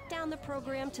cut down the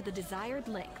program to the desired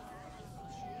length.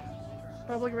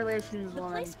 Public relations The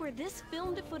one. place where this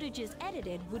filmed footage is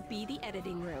edited would be the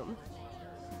editing room.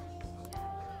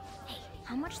 Hey,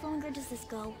 how much longer does this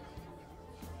go?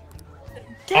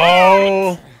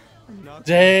 All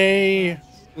day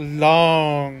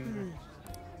long.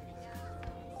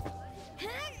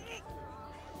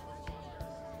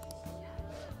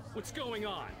 What's going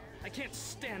on? I can't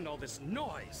stand all this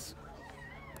noise.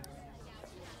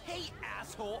 Hey,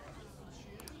 asshole!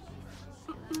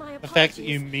 My The fact that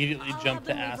you apologies. immediately I'll jumped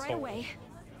to have them leave right asshole. away.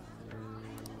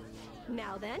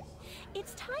 Now then,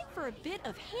 it's time for a bit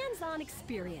of hands-on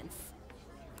experience.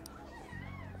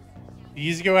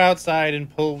 These go outside and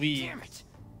pull weeds. Damn it!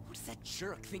 What does that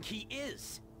jerk think he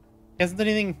is? He hasn't done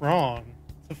anything wrong.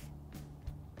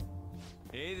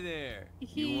 Hey there.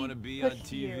 He You want to be on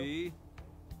pushed you. TV?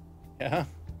 Yeah.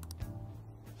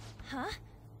 Huh?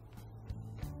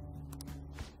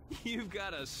 You've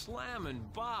got a slamming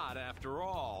bot after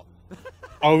all.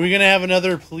 Are we gonna have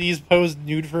another please pose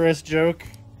nude for us joke?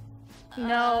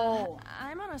 No.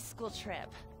 I'm on a school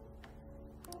trip.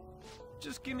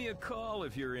 Just give me a call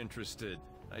if you're interested.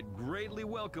 I'd greatly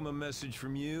welcome a message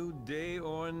from you, day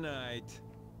or night.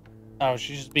 Oh,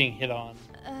 she's just being hit on.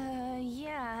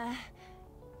 Yeah.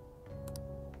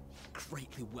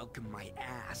 Greatly welcome my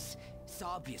ass. It's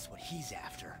obvious what he's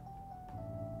after.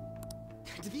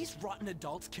 Do these rotten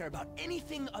adults care about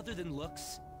anything other than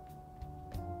looks?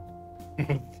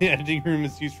 The editing room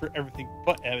is used for everything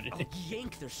but editing. I'll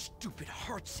yank their stupid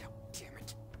hearts out, damn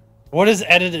it. What is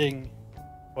editing?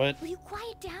 What? Will you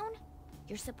quiet down?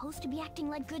 You're supposed to be acting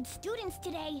like good students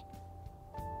today.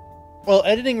 Well,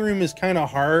 editing room is kind of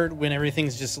hard when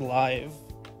everything's just live.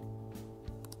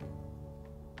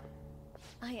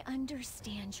 I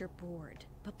understand you're bored,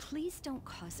 but please don't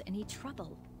cause any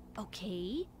trouble,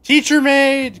 okay? Teacher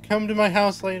maid, come to my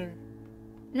house later.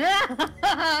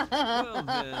 Well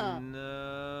then,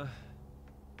 I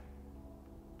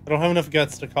don't have enough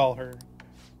guts to call her.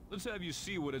 let's have you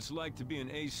see what it's like to be an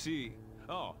AC.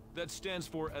 Oh, that stands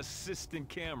for assistant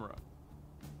camera.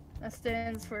 That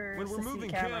stands for When we're assistant moving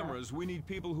camera. cameras, we need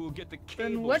people who will get the cables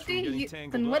Then what from do getting you?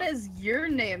 tangled Then what up. does your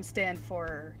name stand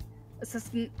for?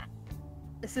 Assistant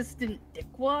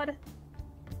Dickwad?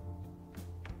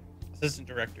 Assistant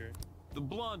director. The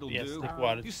blonde will Yes, do.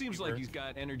 Dickwad is He seems cheaper. like he's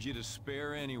got energy to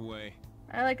spare anyway.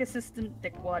 I like Assistant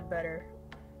Dickwad better.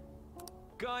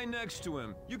 Guy next to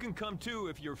him, you can come too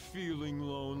if you're feeling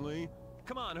lonely.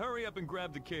 Come on, hurry up and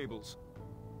grab the cables.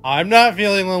 I'm not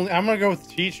feeling lonely. I'm gonna go with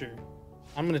the teacher.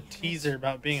 I'm gonna tease her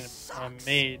about being a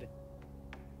maid.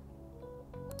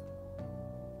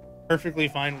 Perfectly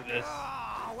fine with this.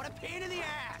 Oh, what a pain in the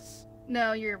ass!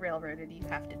 No, you're railroaded. You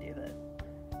have to do that.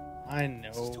 I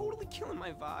It's know. totally killing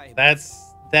my vibe.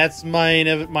 That's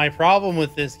my problem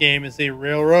with this game is they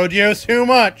railroad you too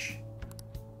much.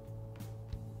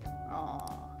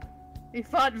 Aww. He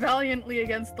fought valiantly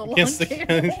against the Against the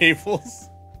long cables.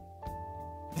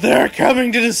 They're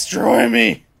coming to destroy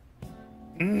me.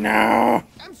 No.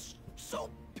 I'm so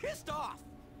pissed off.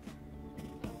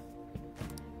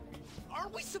 Are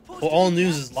we supposed Well, to all be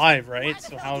news guests? is live, Why right? the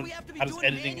So hell how do we have to be does doing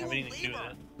editing have manual anything to do with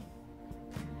labor? it?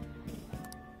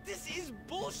 This is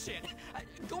bullshit.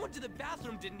 Going to the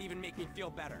bathroom didn't even make me feel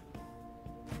better.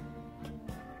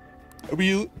 I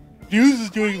mean, News is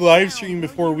doing live stream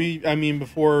before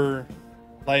before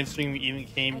live stream even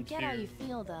came I get how to you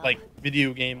feel, though. like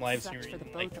video game live Sucks for streaming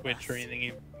the like both of Twitch or us. anything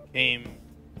even came.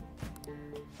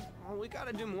 Oh, we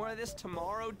gotta do more of this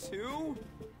tomorrow too.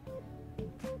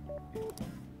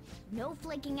 No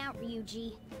flaking out,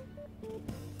 Ryuji.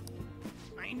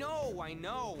 I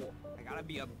know. I gotta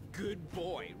be a good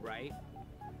boy, right?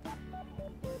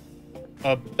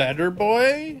 A better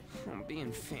boy?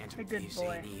 Being Phantom A good Thieves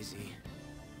boy. ain't easy.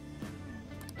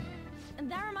 And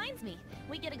that reminds me,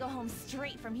 we get to go home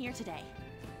straight from here today.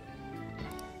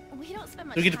 We don't spend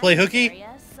much We get to time play in this hooky?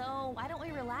 area, so why don't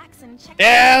we relax and check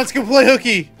Yeah, let's go play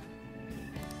hooky.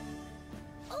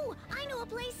 Oh, I know a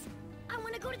place. I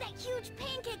want to go to that huge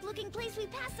pancake-looking place we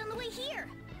passed on the way here.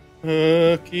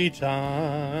 Hooky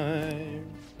time.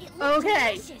 It looks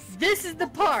Okay, delicious. this is the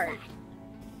part.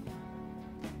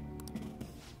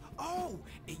 Oh,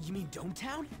 you mean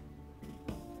Dometown?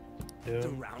 The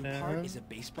round part is a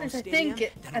baseball Yes, I stadium. think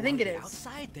it- Then I think along it the is.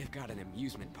 Outside, they've got an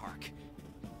amusement park.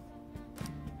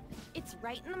 It's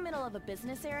right in the middle of a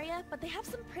business area, but they have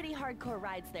some pretty hardcore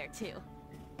rides there too.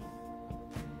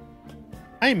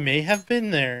 I may have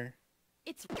been there.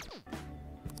 It's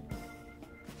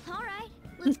All right,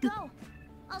 let's go.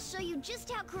 I'll show you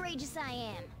just how courageous I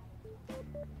am.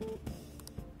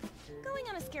 going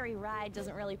on a scary ride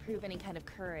doesn't really prove any kind of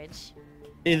courage.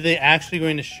 Is they actually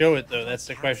going to show it though? That's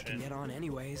the Can question. get on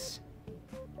anyways.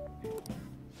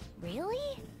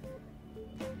 Really?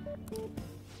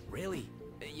 Really?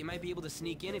 You might be able to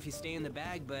sneak in if you stay in the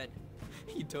bag, but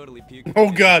you totally puke.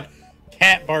 Oh god,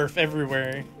 cat barf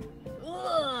everywhere.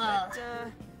 But,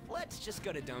 let's just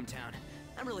go to Dometown.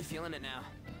 I'm really feeling it now.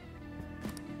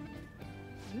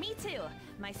 Me too.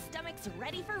 My stomach's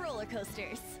ready for roller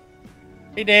coasters.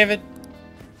 Hey David.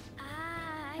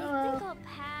 I think I'll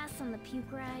pass on the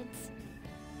puke rides.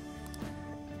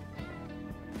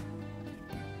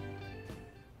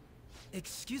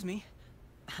 Excuse me.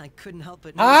 I couldn't help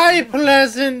but Hi,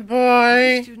 pleasant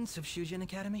boy. Students of Shujin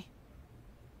Academy?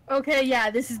 Okay, yeah,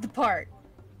 this is the part.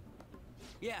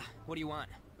 Yeah, what do you want?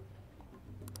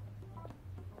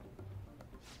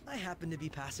 I happened to be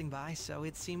passing by, so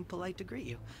it seemed polite to greet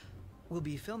you. We'll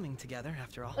be filming together,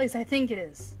 after all. At least I think it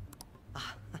is.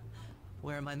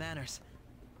 Where are my manners?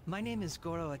 My name is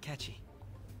Goro Akechi.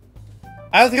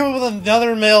 I have to come up with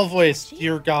another male voice,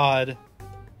 dear God.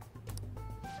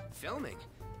 Filming?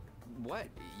 What?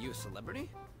 You a celebrity?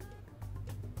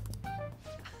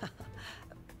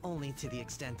 Only to the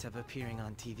extent of appearing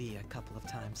on TV a couple of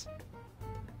times.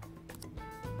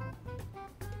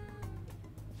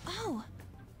 Oh!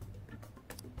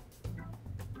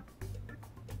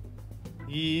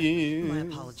 My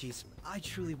apologies. I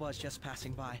truly was just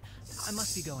passing by. I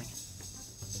must be going.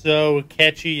 So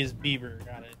catchy is Bieber.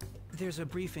 Got it. There's a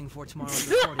briefing for tomorrow's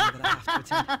recording that I have to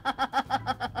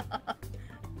attend.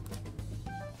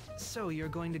 So you're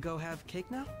going to go have cake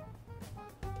now?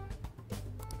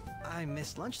 I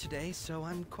missed lunch today, so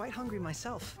I'm quite hungry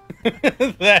myself.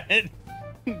 That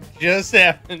just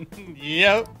happened.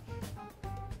 Yep.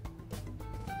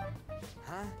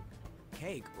 Huh?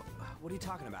 Cake? What are you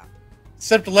talking about?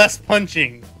 Except less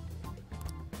punching.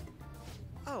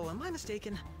 Oh, am I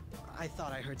mistaken? I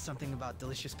thought I heard something about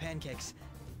delicious pancakes.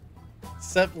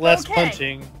 Except less Okay.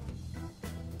 punching.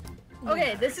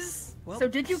 Okay, this is... Well, so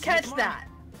did you see catch tomorrow. that?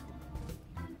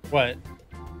 What?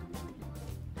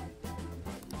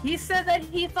 He said that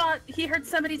he thought he heard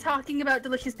somebody talking about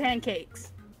delicious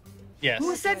pancakes. Yes.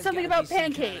 Who said Guy's something gotta about be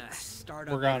some kinda pancakes?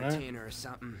 startup We're gonna. entertainer or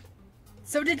something.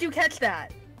 So did you catch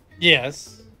that?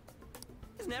 Yes.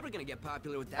 He's never gonna get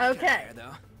popular with that kind of Okay. hair,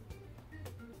 though.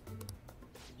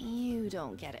 You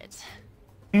don't get it.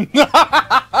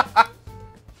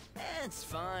 It's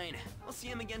fine. I'll see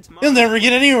him again tomorrow. You'll never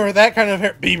get anywhere with that kind of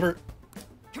hair, Bieber.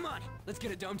 Come on, let's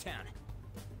get a Dome Town.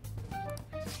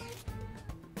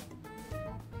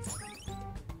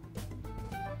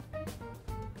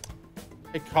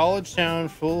 A college town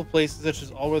full of places such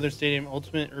as all-weather stadium,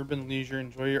 ultimate urban leisure,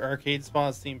 enjoy your arcade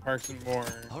spas, theme parks, and more.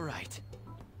 All right.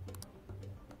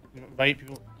 You invite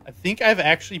people. I think I've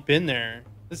actually been there.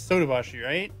 This is Sodabashi,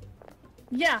 right?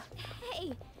 Yeah.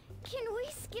 Hey, can we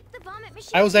skip the vomit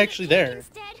machine? I was and get actually cake there.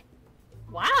 Instead?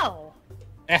 Wow.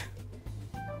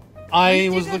 I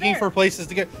was looking for places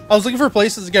to go. I was looking for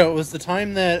places to go. It was the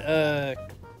time that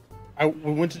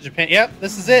we went to Japan. Yep,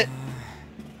 this is it.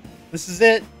 This is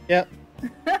it. Yep.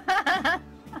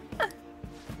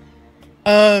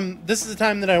 This is the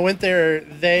time that I went there.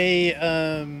 They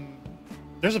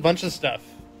there's a bunch of stuff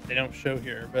they don't show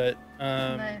here, but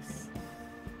Nice.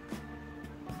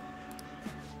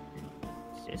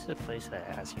 Is this the place that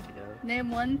I asked you to go? Name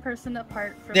one person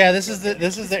apart from... yeah, this is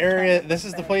the area. This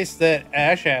is the place that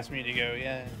Ash asked me to go.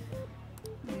 Yeah.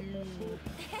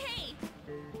 Hey,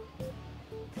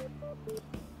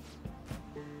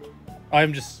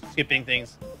 I'm just skipping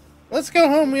things. Let's go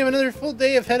home. We have another full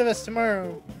day ahead of us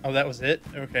tomorrow. Oh, that was it?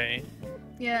 Okay.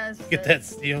 Yeah, this is Get it. that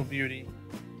steel beauty.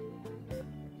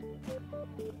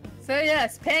 So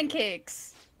yes,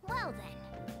 pancakes. well then.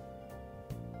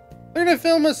 They're gonna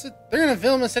film us. They're gonna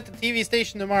film us at the TV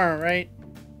station tomorrow, right?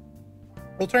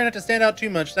 We'll try not to stand out too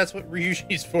much. That's what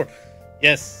Ryushi's for.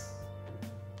 Yes.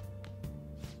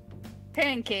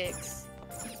 Pancakes.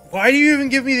 Why do you even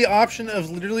give me the option of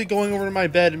literally going over to my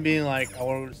bed and being like, I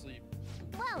want to go to sleep?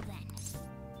 Well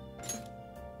then.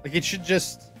 Like, it should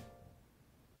just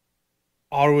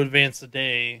auto advance the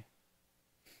day.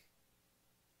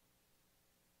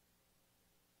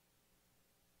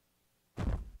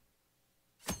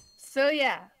 So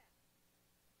yeah.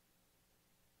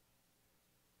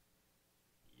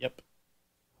 Yep.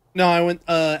 No, I went.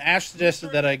 Ash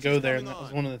suggested that I go there, and that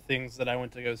was one of the things that I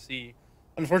went to go see.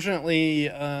 Unfortunately,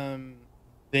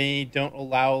 they don't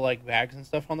allow like bags and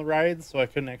stuff on the rides, so I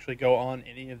couldn't actually go on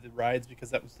any of the rides because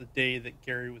that was the day that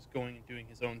Gary was going and doing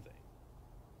his own thing.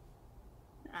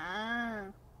 Ah.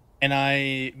 And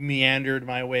I meandered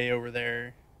my way over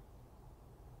there.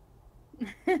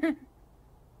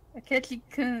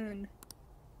 Akechi-kun.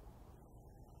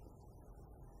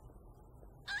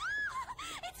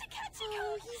 It's Akechi-kun!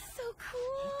 Oh, he's so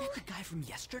cool! Ain't that the guy from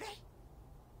yesterday?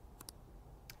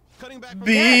 Cutting back from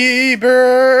Bieber!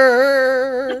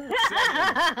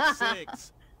 7,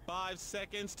 6, 5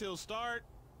 seconds till start.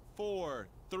 4,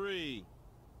 3.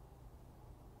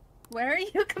 Where are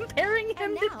you comparing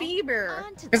him to Bieber?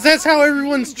 Because that's how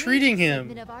everyone's treating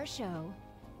Segment him. of our show.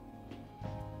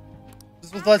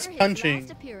 This was less After his punching.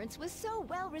 last appearance was so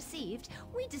well received,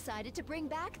 we decided to bring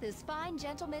back this fine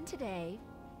gentleman today.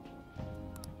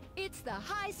 It's the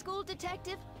high school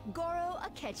detective, Goro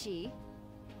Akechi.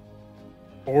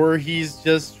 Or he's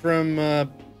just from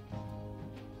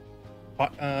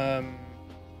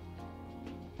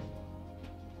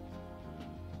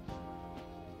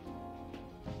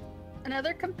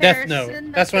Another Death comparison.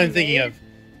 Note. That's what I'm thinking made. of.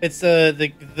 It's the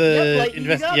like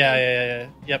invest. Ego. Yeah.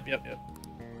 Yep.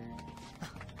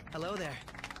 Hello there.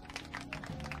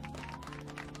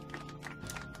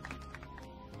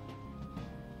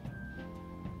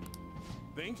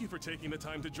 Thank you for taking the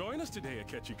time to join us today,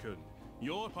 Akechi-kun.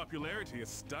 Your popularity is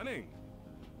stunning.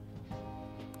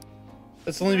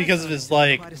 That's only because of his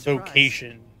like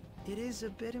vocation. It is a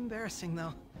bit embarrassing,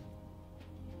 though.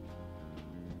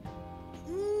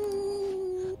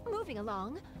 Moving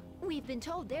along, we've been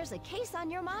told there's a case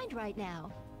on your mind right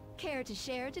now. Care to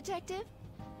share, Detective?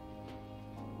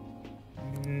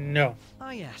 No.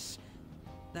 Ah, yes.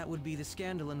 That would be the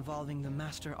scandal involving the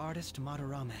master artist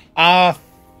Madarame. Ah,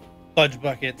 fudge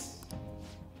buckets.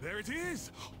 There it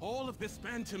is! All of this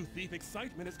Phantom Thief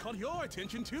excitement has caught your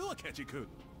attention too, Akechi-kun.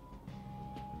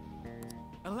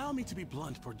 Allow me to be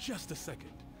blunt for just a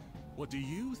second. What do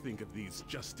you think of these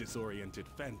justice-oriented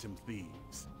Phantom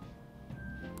Thieves?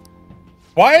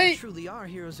 Why? They truly are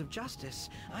heroes of justice.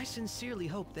 I sincerely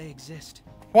hope they exist.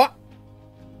 What?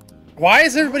 Why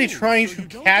is everybody trying to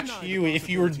catch you if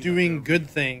you were doing good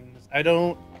things? I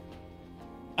don't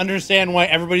understand why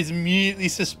everybody's immediately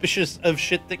suspicious of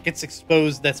shit that gets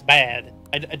exposed that's bad.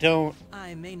 I don't.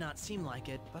 I may not seem like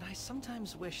it, but I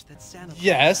sometimes wish that Santa Claus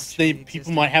Yes, actually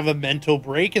people might have a mental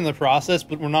break in the process,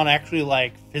 but we're not actually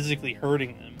like physically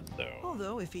hurting them. So.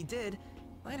 Although if he did,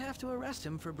 I'd have to arrest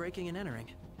him for breaking and entering.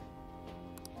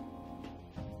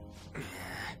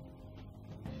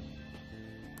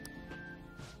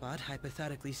 But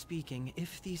hypothetically speaking,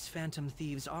 if these Phantom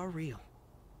Thieves are real,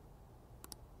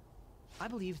 I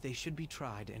believe they should be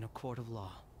tried in a court of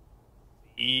law.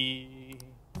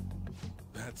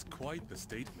 That's quite the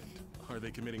statement. Are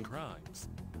they committing crimes?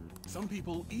 Some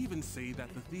people even say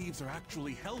that the thieves are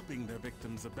actually helping their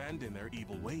victims abandon their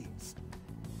evil ways.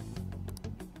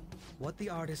 What the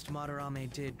artist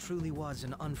Madarame did truly was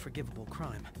an unforgivable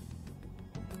crime.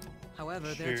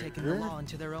 However, they're taking the law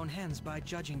into their own hands by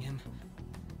judging him.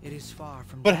 It is far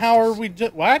from But how are we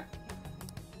what?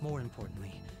 More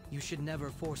importantly, you should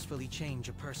never forcefully change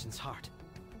a person's heart.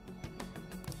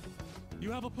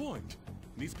 You have a point.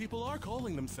 These people are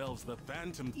calling themselves the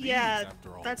Phantom Thieves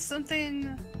after all. That's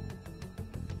something.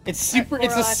 It's super.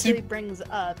 It's a actually brings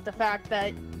up the fact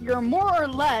that you're more or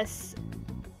less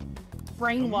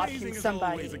brainwashing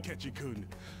somebody. Amazing as always, Akechi-kun.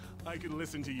 I could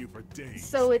listen to you for days.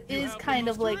 So it You is have the kind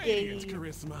of most like a radiant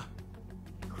charisma.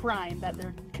 crime that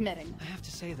they're committing. I have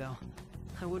to say though,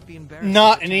 I would be embarrassed.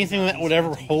 Not anything that would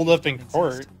ever hold up in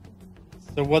court.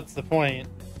 So what's the point?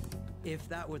 If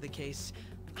that were the case,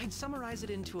 I'd summarize it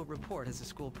into a report as a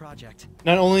school project.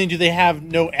 Not only do they have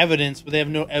no evidence, but they have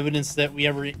no evidence that we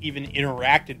ever even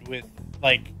interacted with,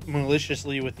 like,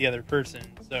 maliciously with the other person,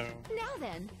 so... Now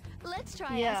then, let's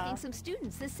try asking some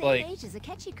students the same Like- age as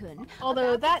Akechi-kun.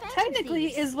 Although about that the Phantom technically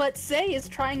Thieves. is what Sei is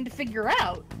trying to figure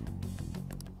out.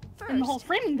 In the whole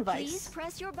framing device. Please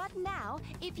press your button now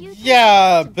if you think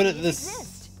Yeah, Phantom but at Thieves this...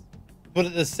 exist. But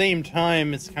at the same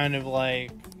time, it's kind of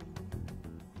like...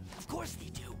 Of course they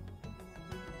do.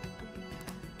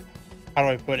 How do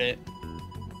I put it?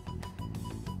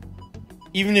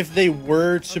 Even if they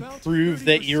were to prove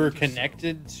that you're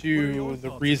connected to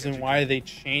the reason why they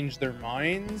changed their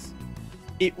minds,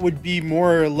 it would be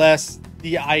more or less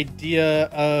the idea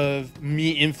of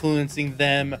me influencing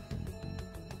them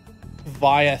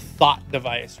via thought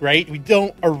device, right? We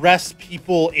don't arrest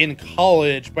people in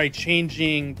college by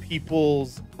changing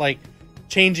people's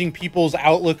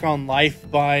outlook on life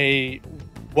by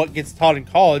what gets taught in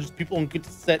college. People don't get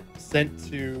sent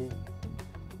to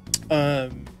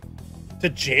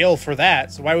jail for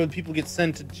that. So why would people get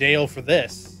sent to jail for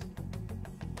this?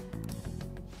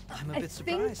 I'm a I bit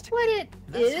think surprised. what it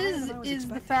That's higher than I was is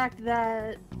the expecting. fact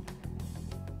that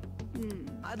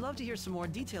I'd love to hear some more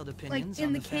detailed opinions in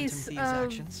on the the Phantom case Thieves' of-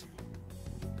 actions.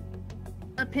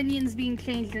 opinions being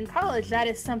changed in college, that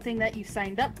is something that you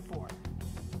signed up for.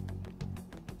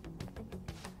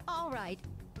 All right,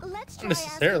 let's try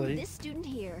Necessarily. asking this student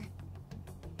here.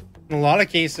 In a lot of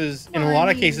cases,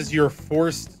 Well, you're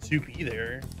forced to be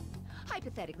there.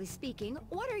 Hypothetically speaking,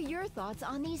 what are your thoughts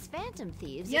on these Phantom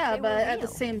Thieves? if Yeah, they but were at the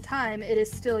real? same time, it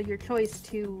is still your choice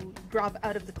to drop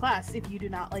out of the class if you do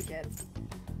not like it.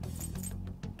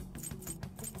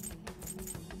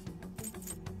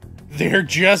 They're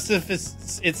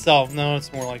justice itself. No,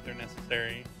 it's more like they're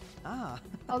necessary. Ah.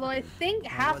 Although I think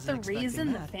half the wasn't expecting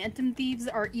reason the that. Phantom Thieves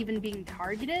are even being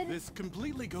targeted This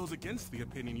completely goes against the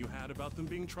opinion you had about them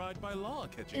being tried by law,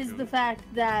 Akechi-kun. is the fact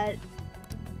that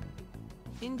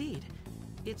Indeed.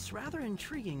 It's rather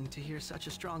intriguing to hear such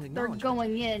a strong They're acknowledgement.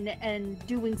 going in and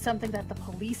doing something that the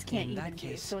police can't In even that do.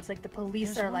 case, So it's like the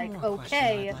police there's are one like, more question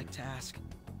okay, I'd like to ask.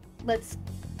 let's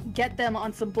get them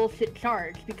on some bullshit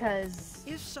charge because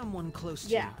If someone close to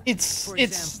yeah, It's for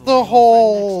it's example, the your friend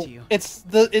whole next to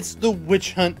you. it's the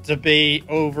witch hunt debate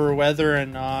over whether or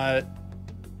not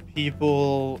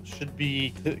people should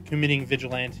be committing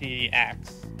vigilante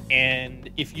acts, and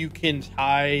if you can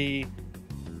tie,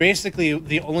 basically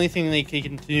the only thing they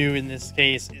can do in this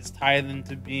case is tie them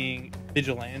to being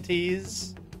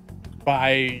vigilantes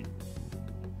by,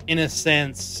 in a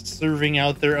sense, serving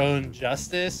out their own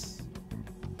justice.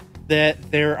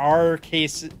 That there are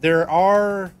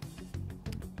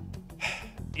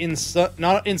in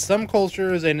some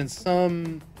cultures and in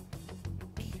some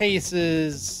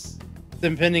cases,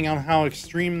 depending on how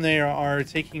extreme they are,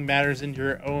 taking matters into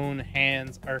your own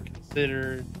hands are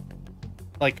considered,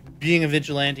 like being a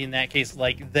vigilante in that case,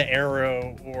 like the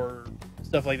arrow or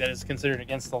stuff like that, is considered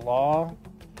against the law.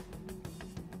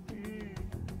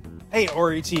 Hey,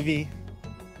 Ori TV.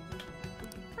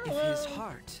 If his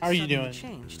heart How are you suddenly doing?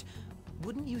 changed,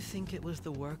 wouldn't you think it was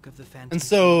the work of the Phantom? And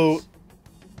so,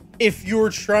 if you're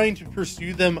trying to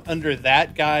pursue them under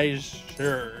that guise,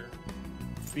 sure.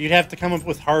 But you'd have to come up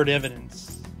with hard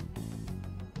evidence.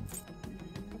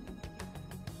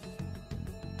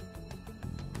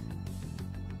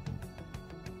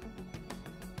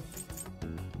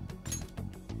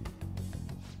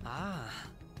 Ah,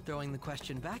 throwing the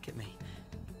question back at me.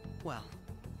 Well,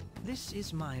 this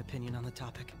is my opinion on the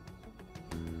topic.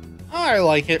 I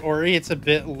like it, Ori. It's a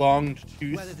bit long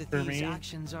Whether the tooth for thieves' me.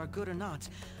 actions are good or not,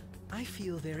 I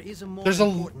feel there is a more There's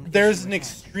important there's issue an at hand.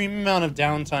 extreme amount of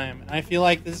downtime, and I feel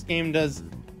like this game does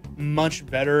much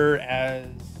better as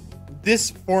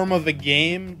this form of a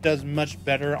game does much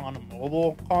better on a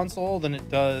mobile console than it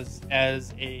does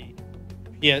as a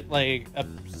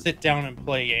sit down and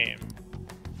play game.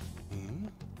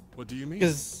 What do you mean?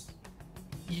 Because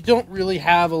you don't really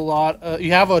have a lot.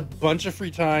 You have a bunch of free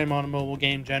time on a mobile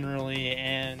game generally,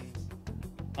 and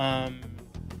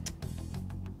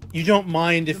you don't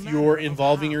mind if you're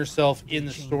involving yourself in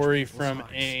the story from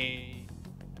a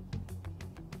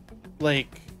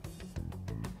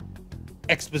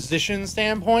exposition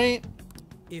standpoint.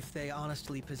 If they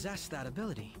honestly possess that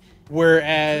ability,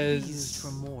 Whereas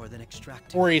for more than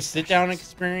extracting for a sit-down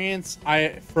experience,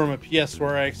 from a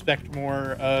PS4, I expect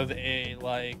more of a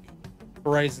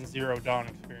Horizon Zero Dawn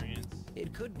experience.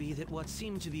 it could be that what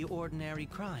seem to be ordinary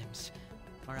crimes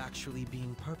are actually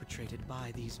being perpetrated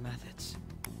by these methods.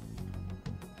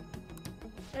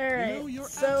 Alright, You know, you're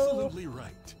so absolutely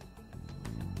right.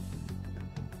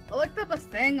 I looked up a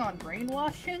thing on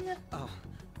brainwashing, Oh,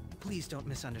 please don't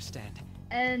misunderstand.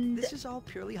 and This is all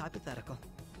purely hypothetical.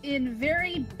 in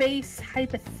very base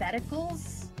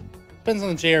hypotheticals, Depends on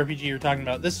the JRPG you're talking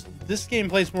about. This game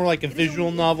plays more like a visual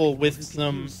novel with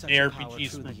some such a power ARPG truly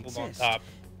sprinkled on exist. top.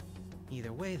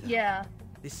 Either way, though, yeah,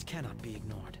 this cannot be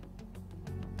ignored.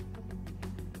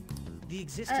 The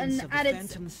existence And of the at its-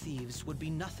 Phantom Thieves would be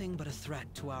nothing but a threat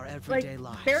to our everyday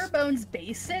lives. bare bones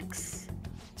basics,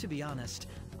 To be honest,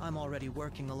 I'm already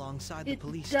working alongside the it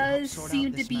police to help does sort seem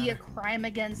out to this be matter. a crime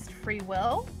against free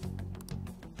will.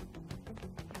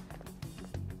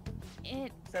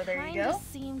 It So there you kinda go.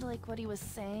 seemed like what he was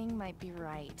saying might be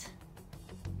right.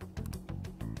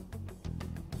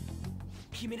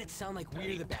 He made it sound like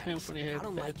we're the bad guys. I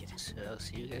don't like it. So,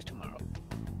 see you guys tomorrow.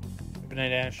 Good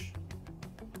night, Ash.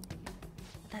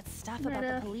 That stuff about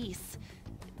the police.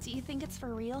 Do you think it's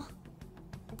for real?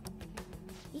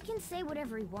 He can say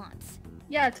whatever he wants.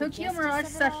 Yeah, The Tokyo justice Mirage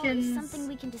of it all is Sessions something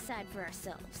we can decide for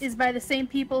ourselves. is by the same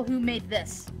people who made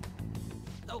this.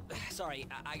 Oh, sorry.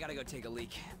 I gotta go take a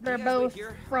leak. They're You guys wait both here.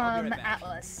 I'll be from right back.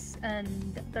 Atlas,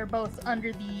 and they're both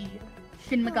under the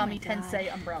Shin Megami Oh my Tensei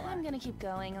God. umbrella. I'm gonna keep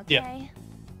going, okay?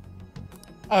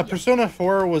 Yeah. Persona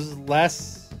 4 was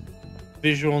less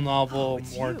visual novel,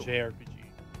 more you. JRPG.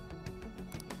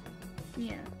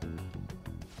 Yeah.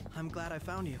 I'm glad I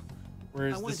found you. I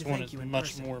Whereas wanted this to one thank is you in much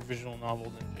person. more visual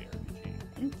novel than JRPG.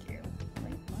 Thank you.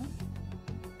 Wait, what?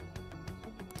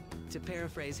 To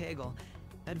paraphrase Hegel,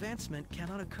 advancement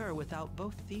cannot occur without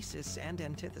both thesis and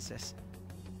antithesis.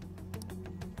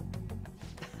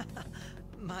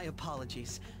 My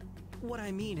apologies. What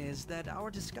I mean is that our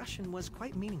discussion was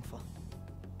quite meaningful.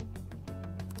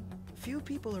 Few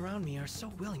people around me are so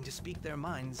willing to speak their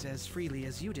minds as freely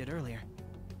as you did earlier.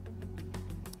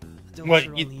 Adults What,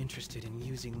 are you- only interested in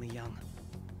using the young.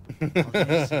 While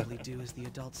they simply do as the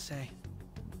adults say.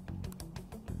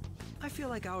 I feel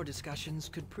like our discussions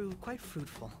could prove quite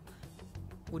fruitful.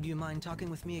 Would you mind talking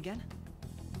with me again?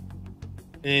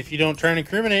 If you don't try and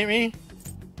incriminate me.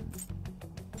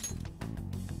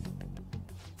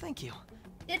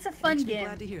 fun Makes me game.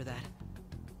 glad to hear that.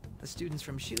 The students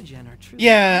from Shugen are truly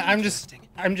Yeah, I'm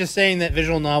just saying that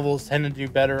visual novels tend to do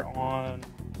better on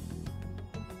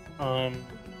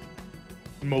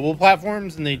mobile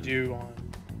platforms than they do on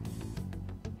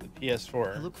the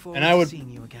PS4. I look forward and I to would seeing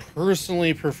you again.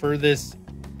 personally prefer this,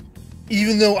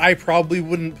 even though I probably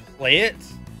wouldn't play it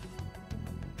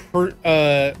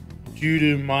due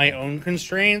to my own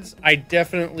constraints. I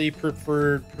definitely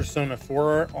preferred Persona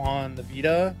 4 on the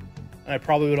Vita, and I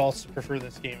probably would also prefer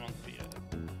this game on the Vita.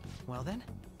 Well then.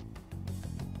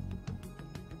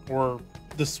 Or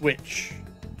the Switch.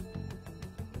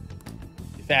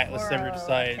 If Atlas ever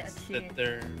decides that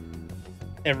they're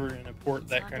ever going to port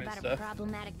that kind of Talk about stuff. a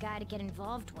problematic guy to get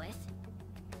involved with.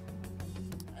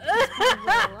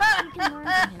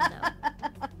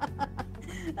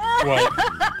 What?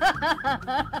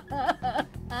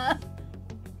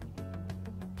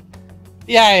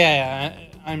 Yeah.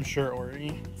 I'm sure,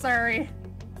 Ori. Sorry.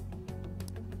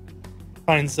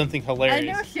 Find something hilarious. I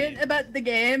know shit about the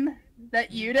game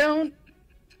that you don't.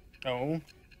 Oh.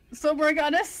 So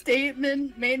Morgana's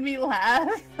statement made me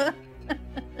laugh.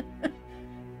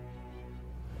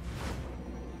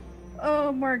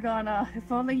 Oh, Morgana,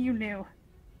 if only you knew.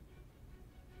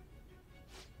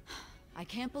 I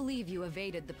can't believe you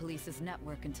evaded the police's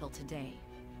network until today.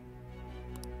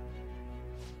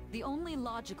 The only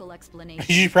logical explanation.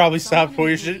 You should probably stop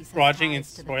someone in the police has watching in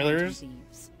ties to the spoilers. Phantom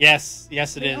Thieves. Yes,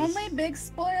 it The is. only big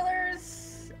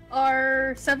spoilers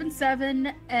are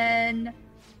 7-7 and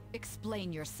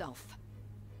Explain yourself.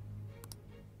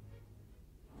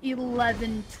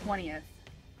 11/20th.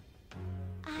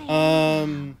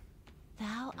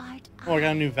 Thou art Oh, I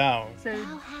got a new vow. So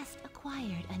Thou hast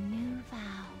acquired a new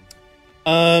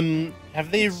vow. Have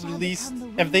they released?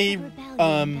 Have they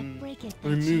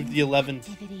removed the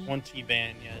 11/20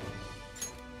 ban yet?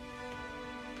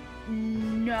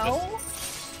 no.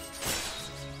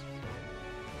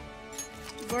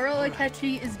 Goro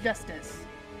Akechi is justice.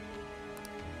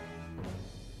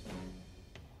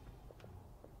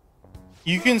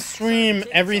 You can stream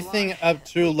everything up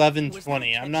to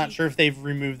 11/20. I'm not sure if they've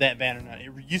removed that ban or not.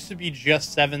 It used to be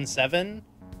just 7/7.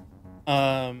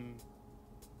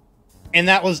 And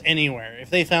that was anywhere. If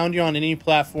they found you on any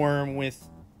platform with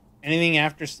anything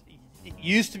after, it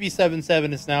used to be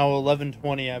 7/7. It's now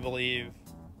 11/20, I believe.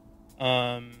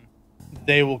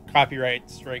 They will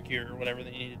copyright strike you or whatever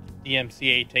they need.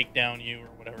 DMCA take down you or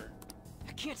whatever.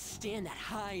 I can't stand that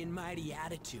high and mighty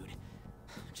attitude.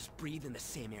 Just breathing the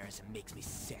same air as it makes me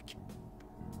sick.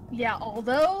 Yeah,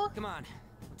 although Come on,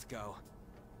 let's go.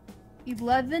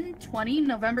 11/20,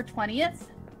 November 20th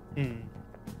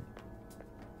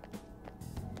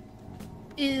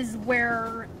is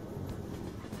where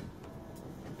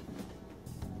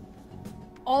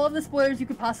all of the spoilers you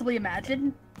could possibly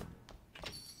imagine,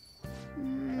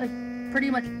 like,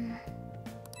 pretty much,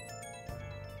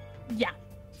 yeah.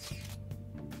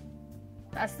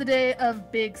 That's the day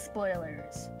of big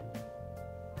spoilers.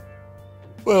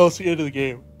 Well, it's the end of the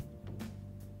game.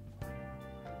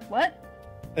 What?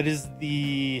 That is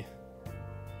the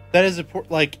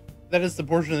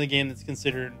portion of the game that's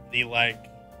considered the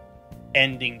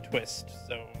ending twist.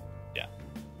 So, yeah.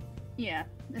 Yeah,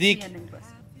 it's The- the ending twist.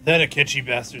 That Akechi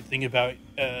bastard thing about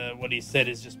what he said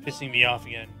is just pissing me off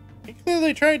again. He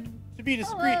clearly tried to be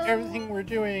discreet in everything we're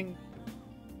doing.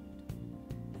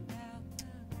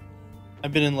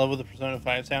 I've been in love with the Persona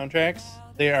 5 soundtracks.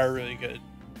 They are really good.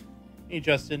 Hey,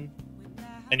 Justin.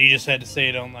 And you just had to say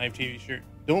it on live TV, sure.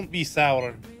 Don't be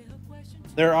sour.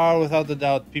 There are, without a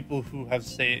doubt, people who have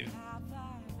saved.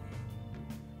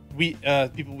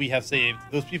 People we have saved.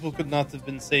 Those people could not have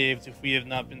been saved if we have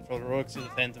not been for the heroics of the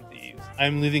Phantom Thieves. I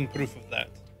am living proof of that.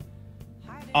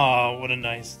 Ah, what a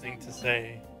nice thing to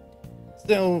say.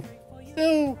 Still,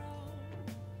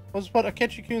 was what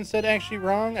Akechi-kun said actually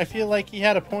wrong? I feel like he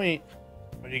had a point.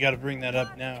 But you gotta bring that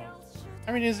up now.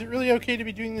 I mean, is it really okay to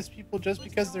be doing this to people just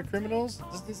because they're criminals?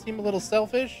 Doesn't it seem a little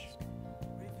selfish?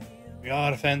 We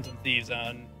are Phantom Thieves,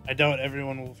 and I doubt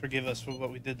everyone will forgive us for what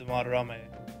we did to Madarame.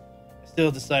 I still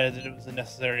decided that it was a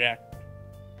necessary act.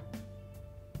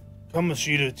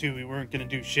 Kamoshida, too, we weren't gonna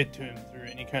do shit to him through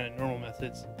any kind of normal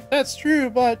methods. That's true,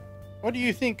 but what do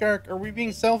you think, Ark? Are we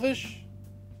being selfish?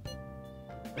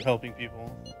 We're helping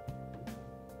people.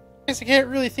 I guess I can't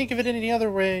really think of it any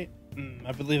other way.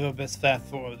 I believe our best path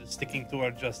forward is sticking to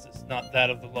our justice, not that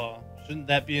of the law. Shouldn't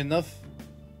that be enough?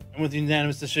 And with the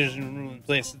unanimous decision rule in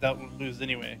place, that would lose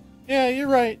anyway. Yeah, you're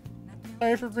right.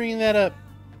 Sorry for bringing that up.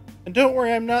 And don't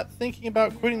worry, I'm not thinking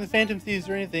about quitting the Phantom Thieves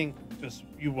or anything. Just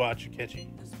you watch, Akechi.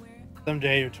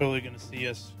 Someday you're totally gonna see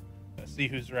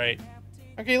who's right.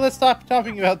 Okay, let's stop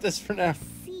talking about this for now.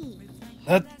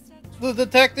 The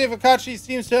detective Akachi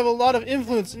seems to have a lot of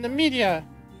influence in the media.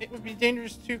 It would be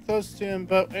dangerous too close to him,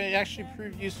 but it actually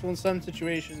proved useful in some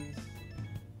situations.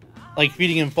 Like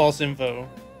feeding him false info.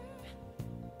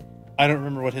 I don't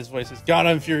remember what his voice is. God,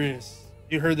 I'm furious.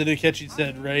 You heard that Akechi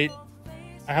said, right?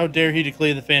 How dare he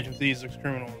declare the Phantom Thieves as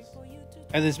criminals?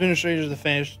 As the administrator of the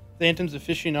Phantom's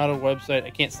aficionado website,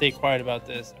 I can't stay quiet about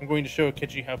this. I'm going to show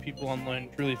Akechi how people online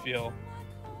truly feel.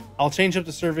 I'll change up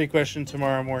the survey question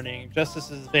tomorrow morning. Justice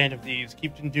is the Phantom Thieves.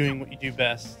 Keep doing what you do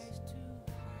best.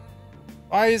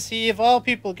 Why is he, of all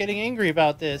people, getting angry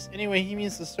about this? Anyway, he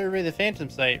means to survey the Phantom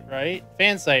site, right?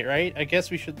 Fan site, right? I guess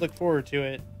we should look forward to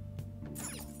it.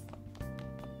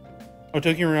 Oh,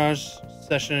 Tokyo Mirage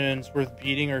sessions worth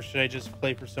beating, or should I just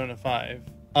play Persona 5?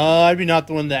 I'd be not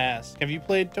the one to ask. Have you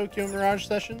played Tokyo Mirage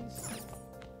sessions?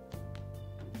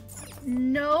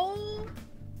 No.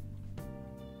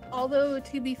 Although,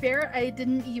 to be fair, I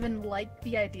didn't even like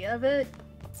the idea of it.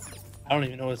 I don't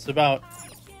even know what it's about.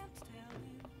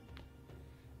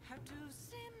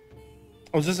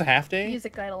 Oh, is this a half day?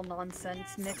 Music idol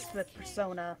nonsense mixed with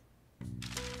Persona.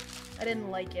 I didn't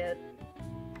like it.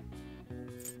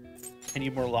 I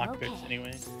need more lockpicks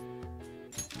anyway.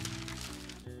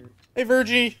 Hey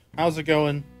Virgie, how's it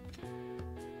going?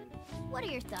 What are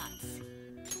your thoughts?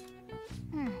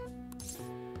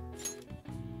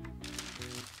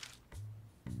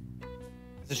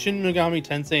 The Shin Megami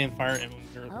Tensei and Fire Emblem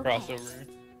crossover.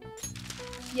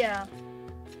 Yeah.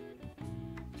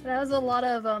 That has a lot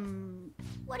of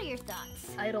What are your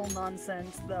thoughts? idle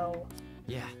nonsense though.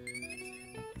 Yeah.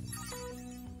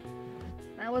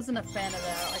 I wasn't a fan of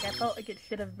that. Like I felt like it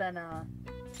should have been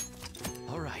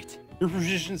All right. Your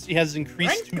proficiency has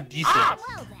increased to decent. Ah,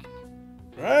 well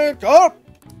then. Rank up!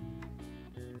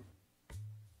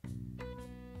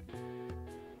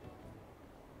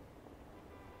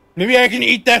 Maybe I can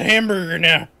eat that hamburger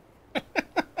now.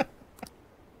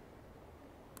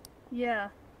 Yeah.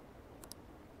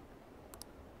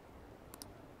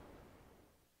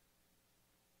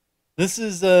 This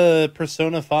is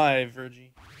Persona 5,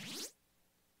 Virgie.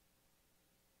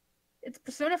 It's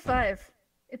Persona 5.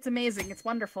 It's amazing. It's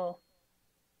wonderful.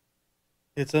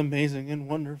 It's amazing and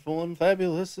wonderful and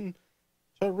fabulous and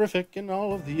terrific and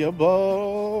all of the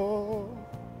above.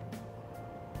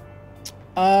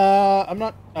 I'm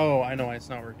not... Oh, I know why it's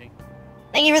not working.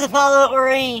 Thank you for the follow,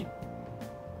 Ori.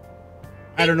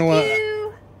 I don't know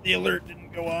why the alert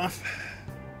didn't go off.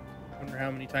 I wonder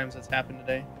how many times that's happened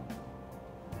today.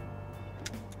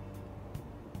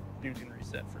 You can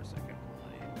reset for a second while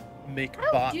I make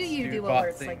How bots do you do bot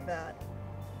alerts things. like that?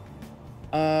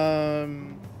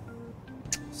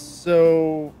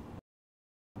 So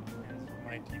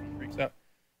my TV freaks out.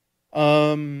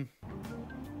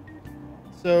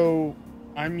 So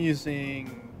I'm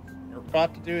using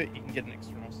Squirtbot to do it. You can get an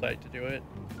external site to do it.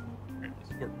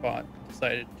 Apparently Squirtbot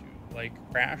decided to like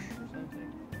crash or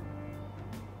something.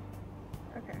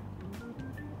 Okay.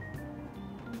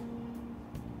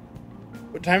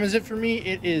 What time is it for me?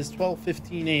 It is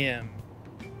 12:15 a.m.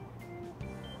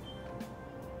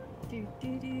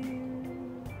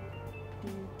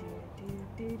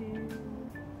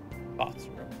 Bots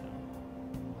are up now.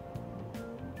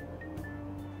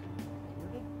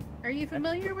 Are you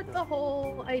familiar with the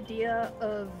whole idea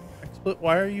of But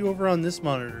why are you over on this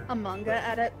monitor? a manga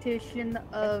adaptation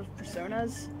of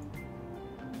Personas?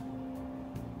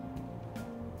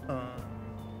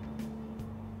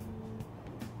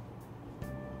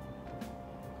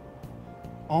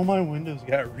 All my windows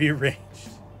got rearranged.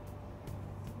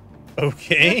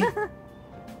 Okay.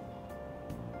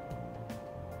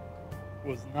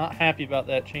 Was not happy about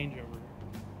that changeover.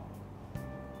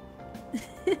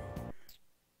 What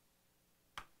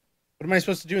am I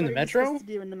supposed to do in the What are you metro? supposed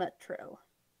to do in the metro?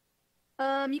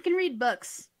 You can read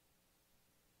books.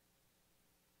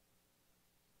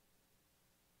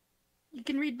 You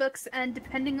can read books, and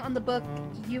depending on the book,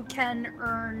 you can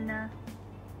earn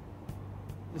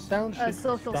The sound a should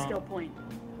social stop. skill point.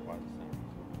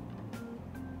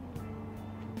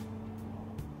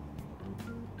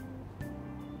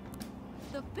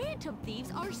 The Phantom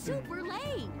Thieves are super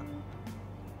lame.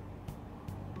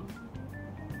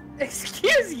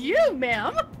 Excuse you,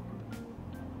 ma'am.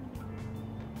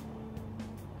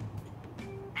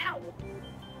 Ow.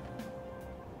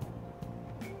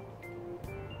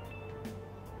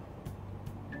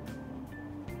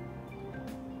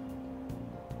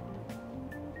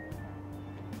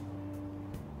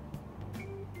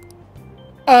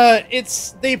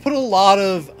 They put a lot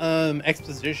of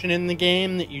exposition in the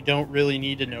game that you don't really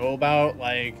need to know about.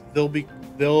 Like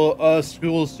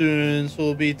school students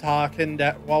will be talking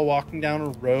while walking down a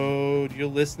road.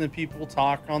 You'll listen to people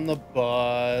talk on the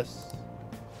bus.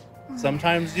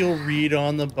 Sometimes you'll read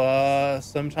on the bus.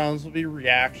 Sometimes will be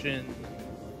reaction.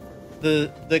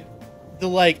 The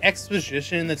like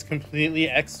exposition that's completely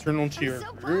external to your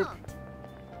group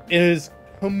is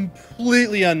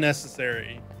completely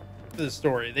unnecessary to the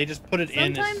story. They just put it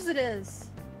in. Sometimes it is.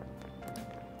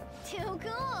 Too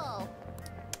cool.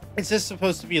 It's just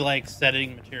supposed to be like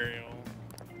setting material.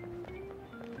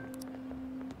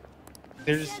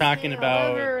 They're just talking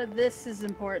about. However, this is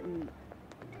important.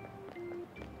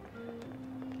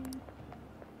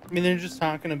 I mean, they're just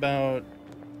talking about.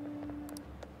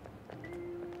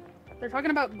 They're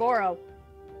talking about Goro.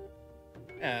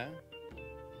 Yeah.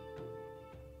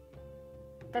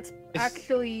 That's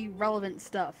actually relevant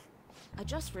stuff. I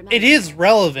just remembered. It is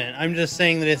relevant. I'm just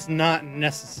saying that it's not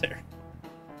necessary.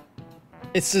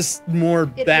 It's just more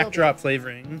backdrop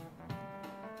flavoring.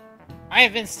 I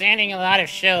have been standing a lot of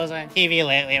shows on TV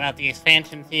lately about these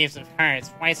phantom thieves of hearts.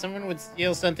 Why someone would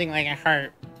steal something like a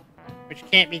heart, which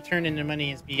can't be turned into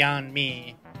money, is beyond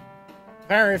me.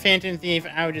 If I were a phantom thief,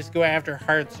 I would just go after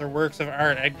hearts or works of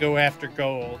art. I'd go after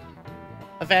gold.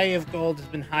 The value of gold has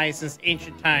been high since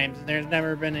ancient times, and there's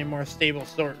never been a more stable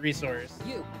resource.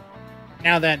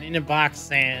 Now that in a box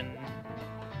sand.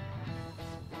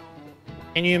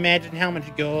 Can you imagine how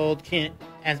much gold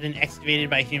has been excavated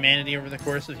by humanity over the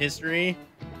course of history?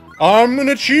 I'm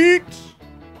gonna cheat!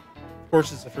 Of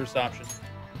course, it's the first option.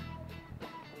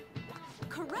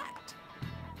 Correct.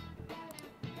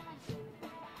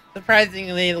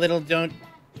 Surprisingly little, don't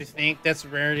you think? That's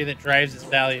rarity that drives its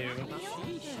value.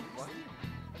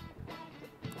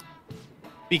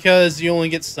 Because you only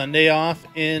get Sunday off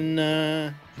in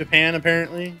Japan,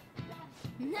 apparently.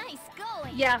 Nice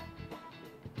going. Yeah.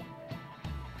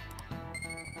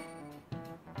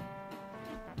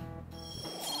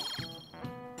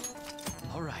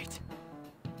 All right.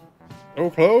 So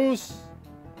close.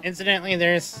 Incidentally,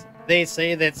 they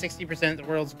say that 60% of the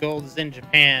world's gold is in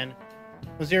Japan.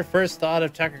 Was your first thought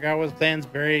of Takagawa's clan's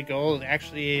buried gold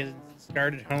actually a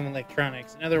discarded home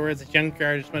electronics? In other words, a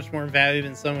junkyard is much more valuable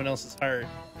than someone else's heart.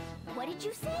 What did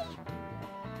you say?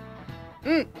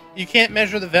 You can't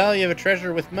measure the value of a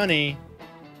treasure with money.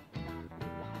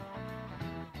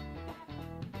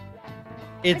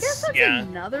 I guess that's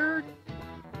another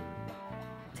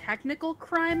technical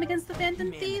crime against the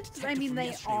Phantom Thieves. I mean,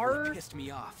 they are pissed me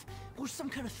off. Or some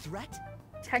kind of threat?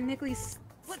 technically Let's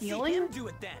see stealing. him do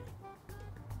it then.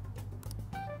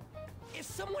 If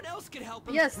someone else could help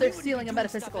him, Yes, we they're wouldn't stealing be a doing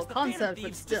stuff metaphysical as the Phantom concept, but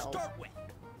Thieves to still. start with.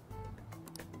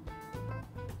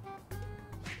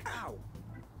 Ow.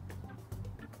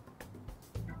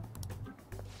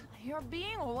 You're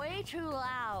being way too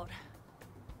loud.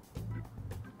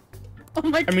 Oh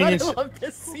my I mean, god, I it's- love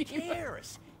this scene.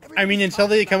 I mean, until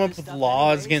they come up with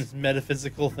laws against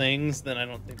metaphysical things, then I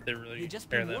don't think they really You'd just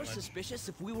be care that more much. suspicious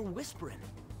if we were whispering.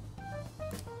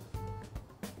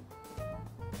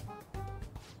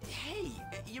 Hey,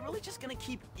 you really just gonna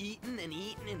keep eating and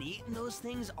eating and eating those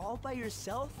things all by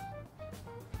yourself?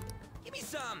 Give me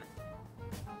some!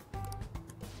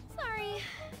 Sorry,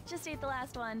 just ate the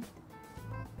last one.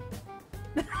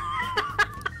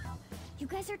 You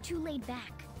guys are too laid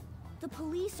back. The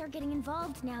police are getting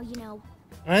involved now, you know.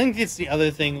 I think it's the other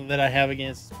thing that I have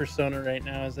against Persona right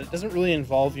now is that it doesn't really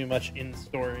involve you much in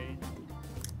story.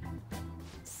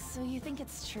 So you think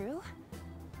it's true?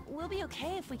 We'll be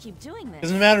okay if we keep doing this.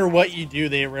 Because no matter what you do,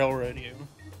 they railroad you.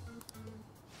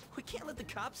 We can't let the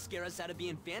cops scare us out of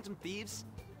being phantom thieves.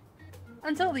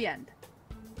 Until the end.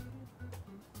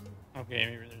 Okay,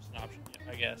 maybe there's an option,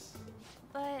 yeah, I guess.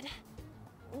 But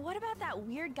what about that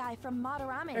weird guy from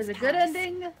Madarame's There's a good palace?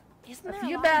 ending, Isn't a there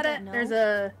few lot bad we don't know? There's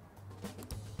a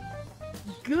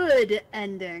good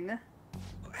ending.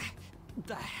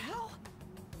 The hell?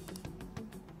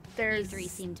 There's three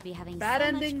seem to be having bad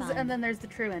so much endings, fun. and then there's the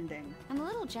true ending. I'm a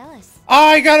little jealous.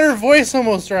 I got her voice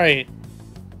almost right.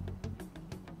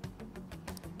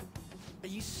 Are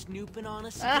you snooping on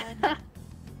us again? I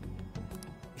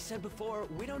said before,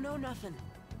 we don't know nothing.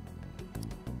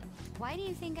 Why do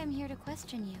you think I'm here to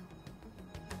question you?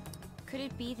 Could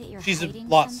it be that you're She's a hiding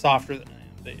lot something? softer than I am,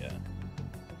 but yeah.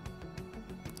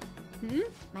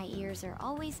 My ears are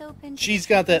always open. to She's the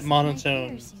got that truth of my monotone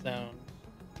fears, you know. sound.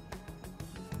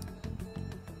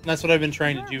 And that's what I've been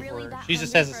trying to do Really for her. that She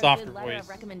just hungry has a for softer good letter voice. of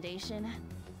recommendation?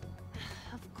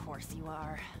 Of course you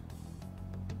are.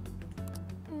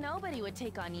 Nobody would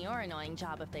take on your annoying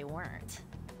job if they weren't.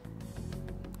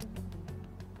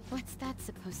 What's that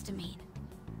supposed to mean?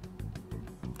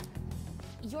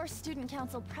 You're student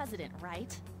council president,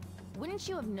 right? Wouldn't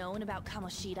you have known about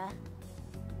Kamoshida?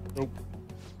 Nope.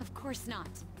 Of course not.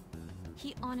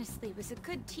 He honestly was a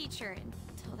good teacher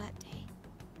until that day.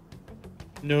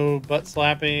 No butt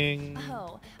slapping.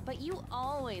 Oh, but you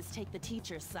always take the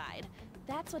teacher's side.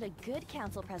 That's what a good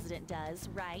council president does,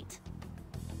 right?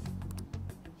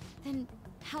 Then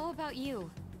how about you?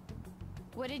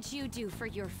 What did you do for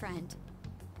your friend?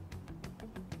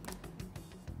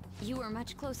 You were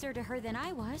much closer to her than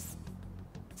I was.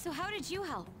 So how did you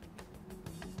help?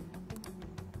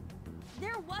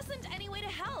 There wasn't any way to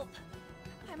help.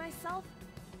 By myself,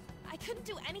 I couldn't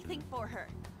do anything for her.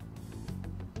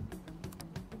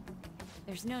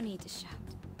 There's no need to shout.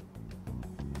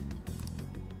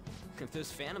 If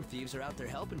those phantom thieves are out there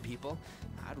helping people,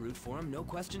 I'd root for them, no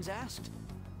questions asked.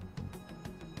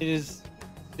 It is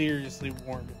seriously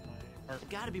warm in my heart.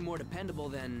 Gotta be more dependable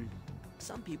than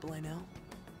some people I know.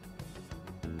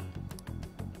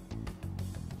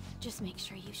 Just make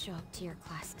sure you show up to your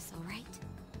classes, all right?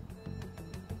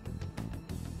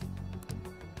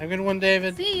 Have a good one,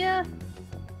 David. See ya.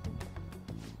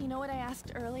 You know what I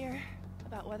asked earlier?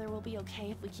 About whether we'll be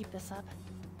okay if we keep this up?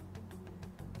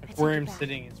 Like where I'm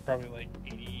sitting, it's probably like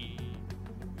 80,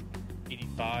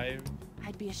 85.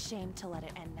 I'd be ashamed to let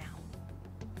it end now.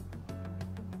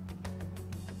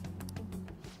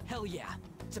 Hell yeah.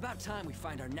 It's about time we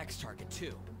find our next target,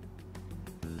 too.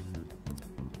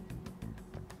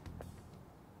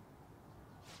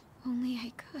 Only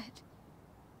I could.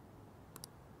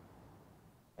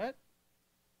 What?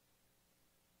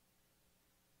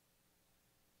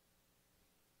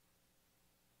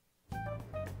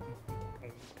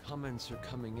 Comments are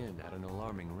coming in at an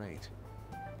alarming rate.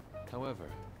 However,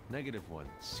 negative ones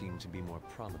seem to be more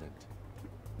prominent.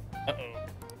 Uh-oh.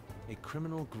 A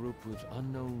criminal group with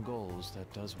unknown goals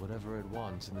that does whatever it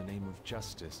wants in the name of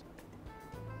justice.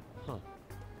 Huh.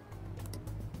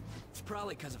 It's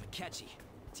probably because of Akechi.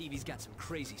 TV's got some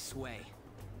crazy sway.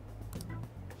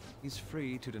 He's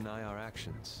free to deny our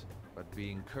actions, but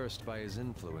being cursed by his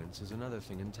influence is another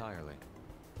thing entirely.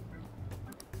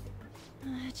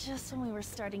 Just when we were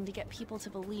starting to get people to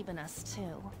believe in us,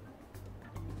 too.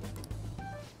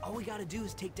 All we gotta do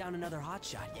is take down another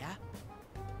hotshot, yeah?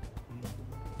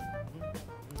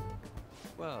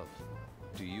 Well,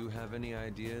 do you have any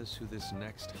ideas who this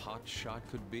next hot shot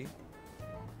could be?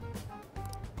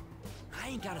 I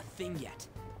ain't got a thing yet.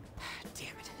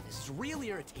 Damn it, this is real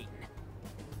irritating.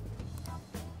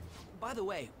 By the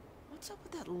way, what's up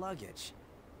with that luggage?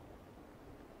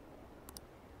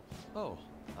 Oh,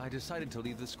 I decided to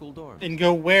leave the school dorm. And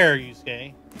go where,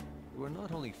 Yusuke? We're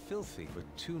not only filthy, but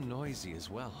too noisy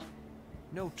as well.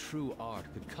 No true art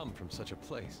could come from such a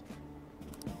place.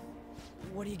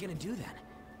 What are you gonna do then?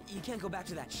 You can't go back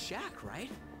to that shack,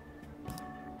 right?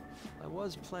 I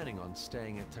was planning on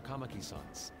staying at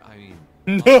Takamaki-san's. I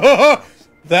mean...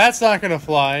 That's not gonna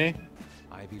fly.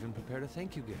 I've even prepared a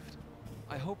thank you gift.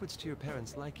 I hope it's to your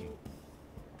parents' liking.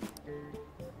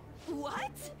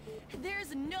 What?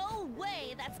 There's no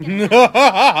way that's gonna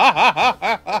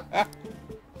happen.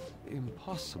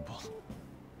 Impossible.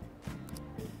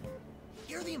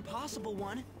 You're the impossible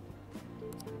one.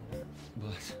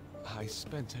 But I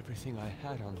spent everything I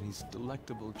had on these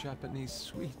delectable Japanese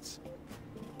sweets.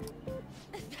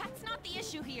 That's not the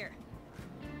issue here.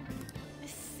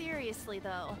 Seriously,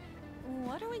 though,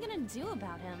 what are we gonna do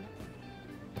about him?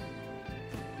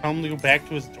 Tell him to go back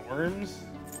to his dorms?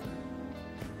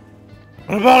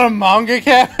 What about a manga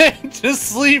cafe? Just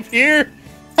sleep here?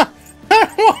 I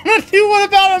want to do what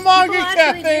about a manga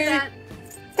cafe?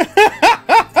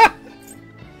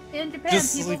 In Japan,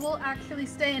 Just people sleep. will actually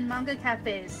stay in manga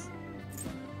cafes.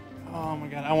 Oh my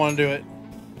god, I want to do it.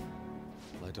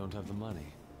 Well, I don't have the money.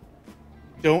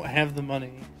 Don't have the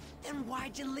money. Then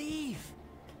why'd you leave?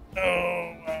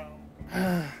 Oh, wow.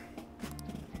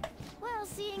 Well,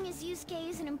 seeing as Yusuke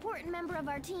is an important member of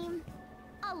our team,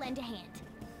 I'll lend a hand.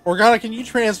 Organa, can you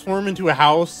transform into a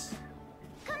house?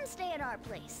 Come stay at our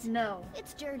place. No.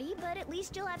 It's dirty, but at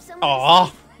least you'll have someone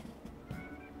Aww.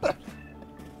 to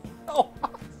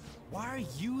Why are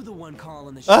you the one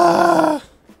calling the shots?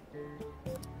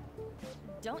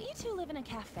 Don't you two live in a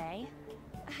cafe?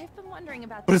 I've been wondering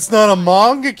about But this. it's not a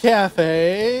manga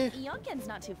cafe. Yonken's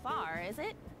not too far, is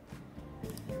it?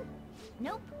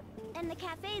 Nope. And the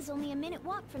cafe's only a minute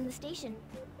walk from the station.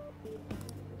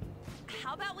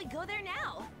 How about we go there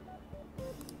now?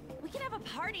 We can have a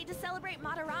party to celebrate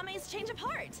Madarame's change of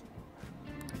heart.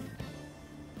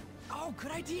 Oh,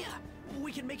 good idea.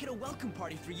 We can make it a welcome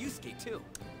party for Yusuke, too.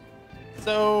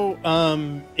 So,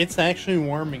 it's actually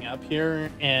warming up here,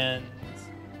 and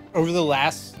over the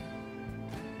last,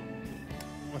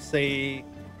 let's say,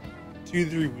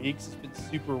 2-3 weeks, it's been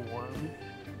super warm.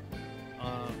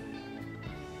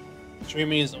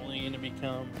 Streaming is only going to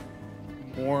become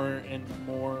more and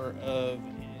more of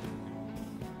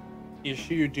an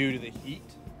issue due to the heat.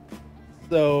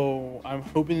 So I'm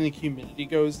hoping the humidity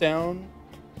goes down.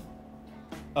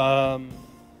 How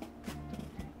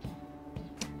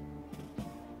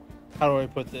do I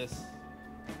put this?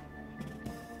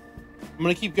 I'm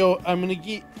gonna keep going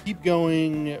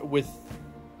with.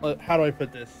 How do I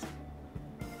put this?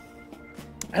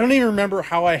 I don't even remember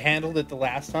how I handled it the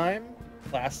last time,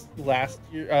 last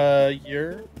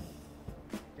year.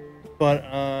 But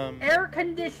air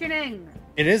conditioning.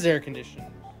 It is air conditioned.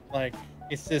 Like,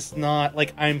 it's just not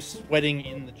like I'm sweating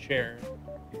in the chair.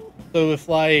 So if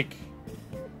like,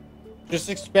 just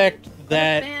expect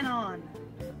that fan on.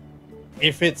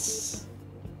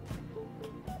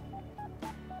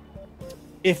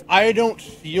 If I don't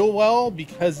feel well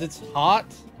because it's hot,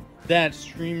 that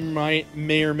stream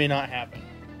may or may not happen.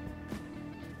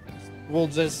 We'll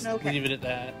just leave it at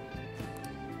that.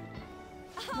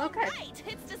 Okay. Right,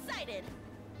 it's decided.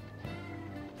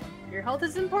 Your health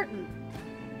is important.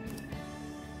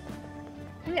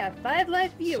 We have 5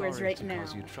 live viewers Sorry right to now.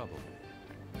 cause you trouble.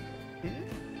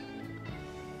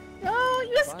 Oh,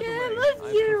 Yusuke, By the way, I love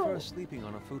I you. prefer sleeping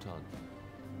on a futon.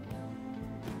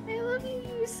 I love you,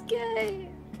 Yusuke.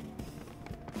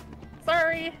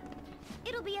 Sorry.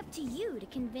 It'll be up to you to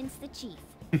convince the chief.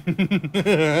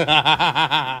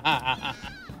 I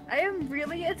am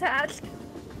really attached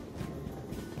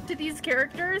to these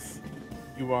characters.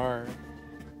 You are.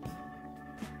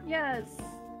 Yes.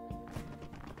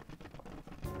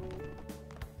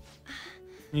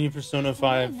 New Persona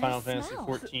 5 nice Final Fantasy smell.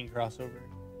 14 crossover.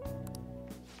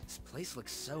 This place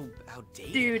looks so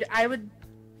outdated. Dude, I would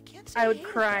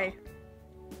cry.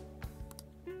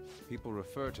 People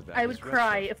refer to that I as would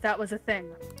cry retro. if that was a thing.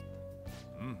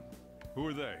 Who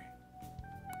are they?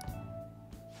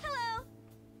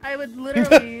 I would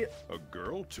literally, A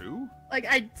girl too? like,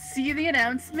 I'd see the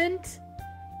announcement,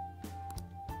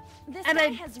 This and guy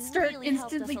I'd has start really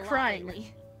helped instantly us a lot crying.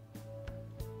 lately.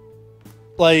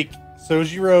 Like,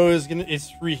 Sojiro is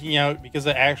freaking out because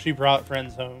I actually brought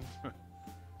friends home. I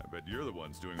bet you're the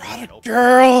ones doing all the help.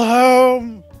 Girl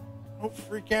home! Don't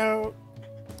freak out.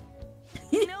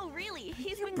 No, really,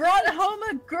 he's been Brought great. home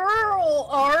a girl,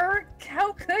 Ark!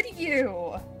 How could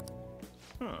you?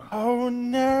 Oh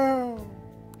no!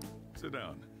 Sit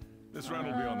down. This round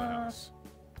will be on the house.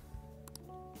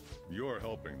 You're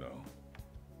helping, though.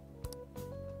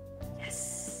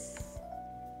 Yes.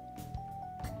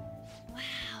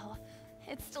 Wow,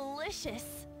 it's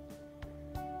delicious.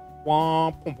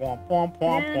 Womp, womp, womp, womp,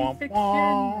 womp,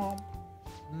 Fanfiction.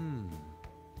 womp.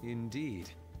 Indeed.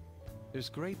 There's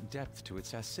great depth to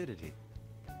its acidity.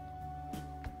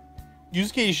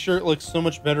 Yusuke's shirt looks so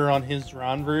much better on his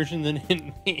drawn version than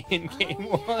in the in-game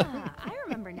one. Yeah, I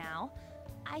remember now.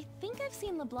 I think I've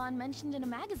seen LeBlanc mentioned in a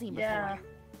magazine before. Yeah.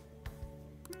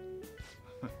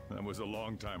 That was a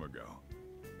long time ago.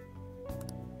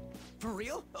 For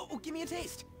real? Oh, give me a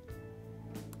taste.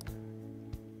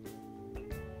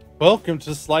 Welcome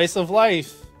to Slice of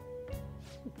Life.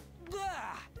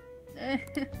 Ah,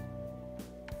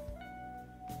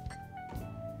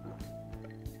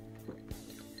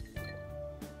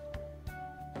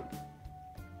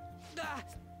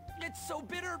 it's so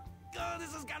bitter.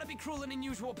 This has got to be cruel and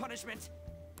unusual punishment.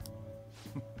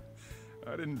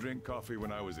 I didn't drink coffee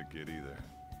when I was a kid either.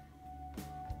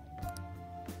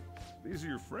 These are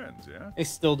your friends, yeah? I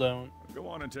still don't. Go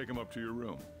on and take them up to your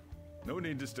room. No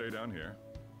need to stay down here.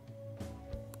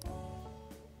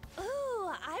 Ooh,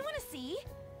 I want to see.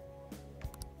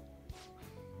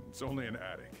 It's only an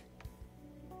attic.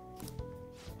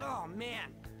 Oh man,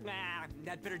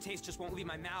 that bitter taste just won't leave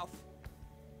my mouth.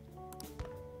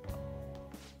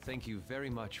 Thank you very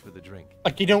much for the drink.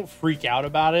 Like, you don't freak out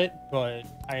about it, but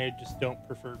I just don't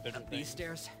prefer bitter These things.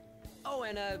 stairs. Oh,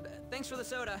 and thanks for the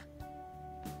soda.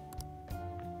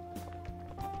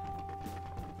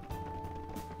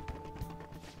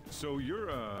 So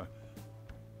you're,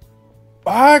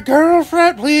 My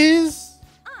girlfriend, please!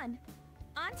 On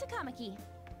to Kamiki.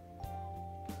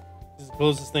 This is the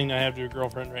closest thing I have to a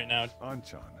girlfriend right now.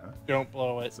 Anchan, huh? Don't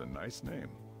blow it. It's a nice name.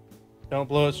 Don't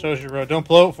blow it, Shojiro. Don't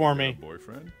blow it for me.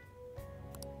 Boyfriend?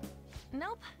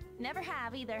 Nope, never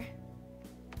have either.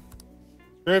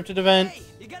 Scripted event. Hey,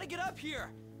 you gotta get up here.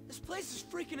 This place is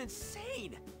freaking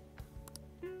insane.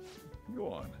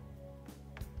 Go on.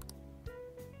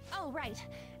 Oh, right.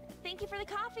 Thank you for the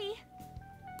coffee.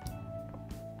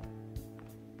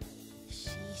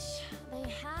 Sheesh. They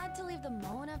had to leave the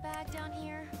Mona bag down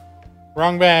here.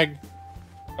 Wrong bag.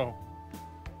 Oh.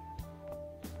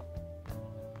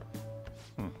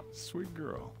 Sweet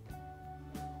girl.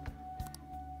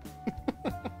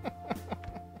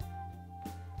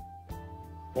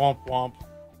 Womp womp.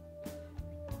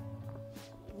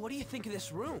 What What do you think of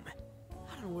this room?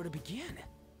 I don't know where to begin.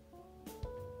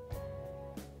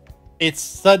 It's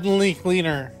suddenly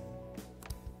cleaner.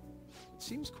 It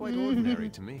seems quite ordinary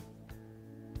to me.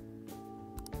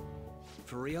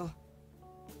 For real?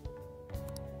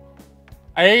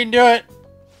 I didn't do it.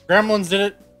 Gremlins did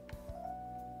it.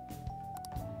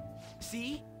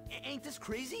 See? Ain't this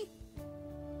crazy?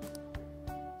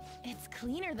 It's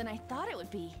cleaner than I thought it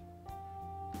would be.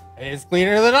 It's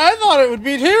cleaner than I thought it would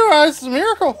be too. It's a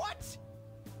miracle. What?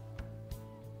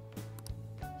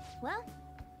 Well,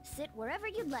 sit wherever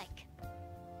you'd like.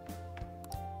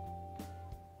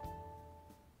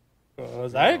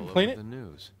 Cause I didn't clean it. The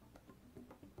news.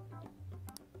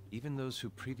 Even those who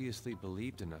previously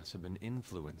believed in us have been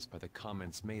influenced by the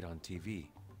comments made on TV.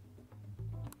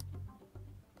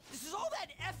 This is all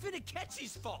that effing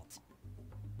Akechi's fault.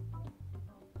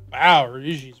 Wow,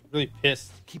 Ryuji's really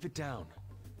pissed. Keep it down.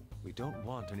 We don't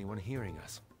want anyone hearing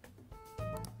us.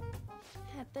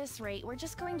 At this rate, we're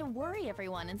just going to worry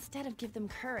everyone instead of give them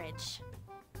courage.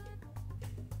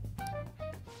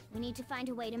 We need to find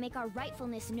a way to make our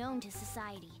rightfulness known to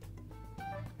society.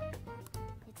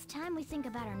 It's time we think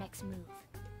about our next move.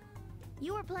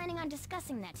 You were planning on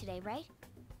discussing that today, right?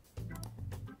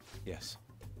 Yes.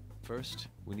 First,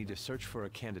 we need to search for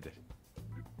a candidate.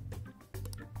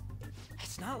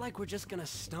 It's not like we're just gonna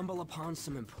stumble upon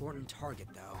some important target,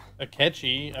 though.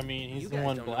 Akechi, I mean, he's the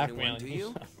one blackmailing do you.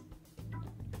 you?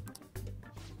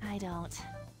 I don't.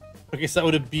 I guess that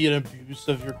would be an abuse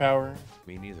of your power.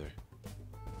 Me neither.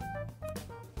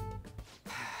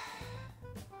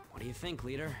 What do you think,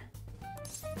 leader?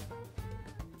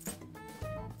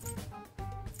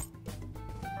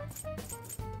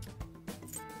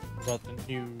 About the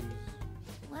news.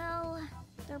 Well,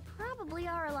 there probably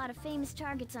are a lot of famous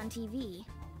targets on TV.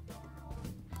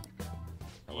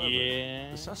 However,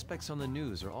 the suspects on the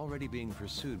news are already being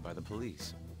pursued by the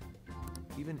police.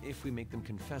 Even if we make them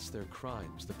confess their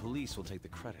crimes, the police will take the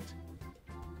credit.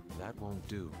 That won't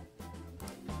do.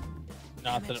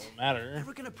 Not that it will matter.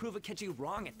 Never gonna prove Akechi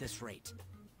wrong at this rate.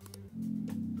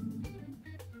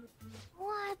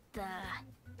 What the?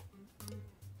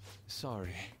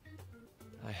 Sorry.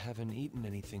 I haven't eaten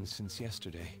anything since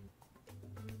yesterday.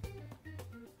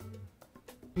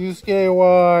 Yusuke,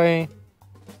 why?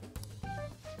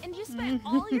 And you spent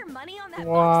all your money on that box of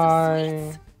Why?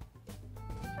 sweets?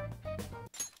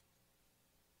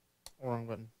 Wrong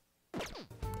button.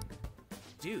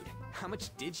 Dude, how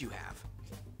much did you have?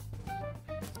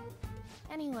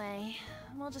 Anyway,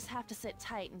 we'll just have to sit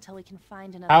tight until we can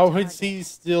find another How target. is he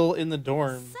still in the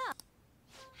dorm? So,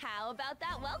 how about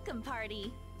that welcome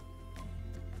party?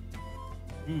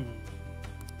 Ooh.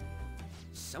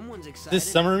 Someone's excited.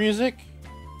 This summer music?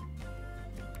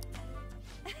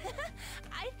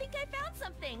 I think I found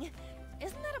something.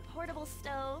 Isn't that a portable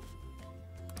stove?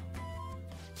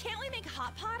 Can't we make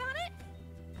hot pot on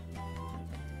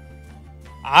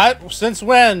it? Since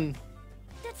when?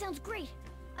 That sounds great.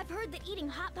 I've heard that eating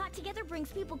hot pot together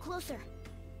brings people closer.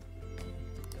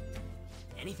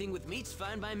 Anything with meat's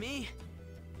fine by me.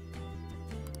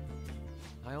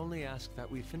 I only ask that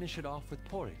we finish it off with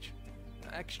porridge.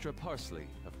 Extra parsley,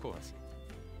 of course.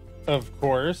 Of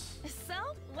course. So,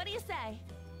 what do you say?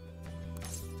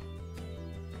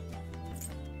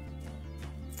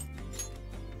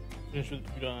 Finish with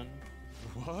udon.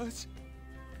 What?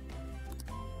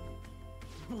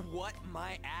 What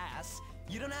my ass?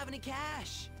 You don't have any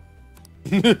cash.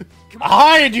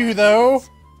 I do though.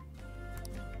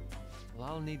 Well,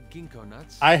 I'll need ginkgo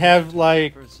nuts. I have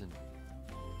like Person.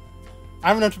 I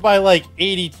have enough to buy like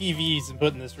 80 TVs and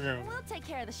put in this room. We'll take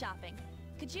care of the shopping.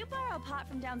 Could you borrow a pot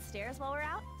from downstairs while we're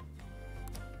out?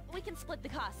 We can split the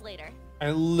cost later.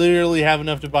 I literally have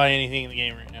enough to buy anything in the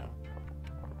game right now.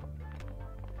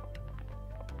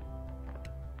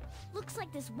 Looks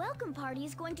like this welcome party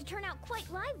is going to turn out quite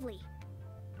lively.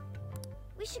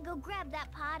 We should go grab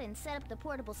that pot and set up the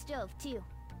portable stove too.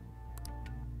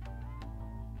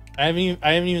 I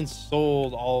haven't even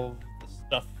sold all of the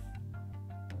stuff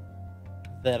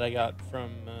that I got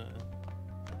from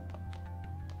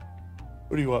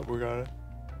what do you want, Morgana?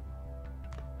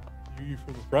 You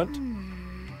from the front?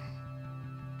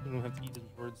 We don't have to eat his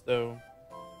words though.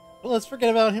 Well, let's forget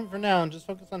about him for now and just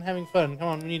focus on having fun. Come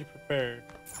on, we need to prepare.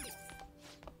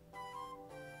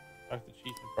 Talk to Chief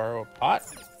and borrow a pot?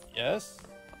 Yes.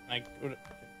 I go to...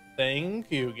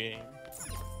 Thank you, game.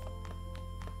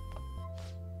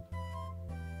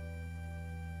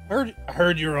 I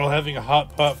heard you're all having a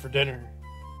hot pot for dinner.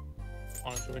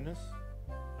 Want to join us?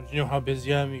 Don't you know how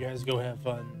busy I am? You guys go have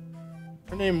fun.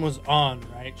 Her name was On,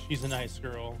 right? She's a nice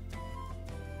girl.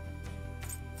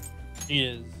 She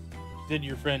is. did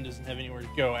your friend doesn't have anywhere to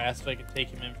go. Asked if I could take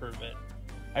him in for a bit.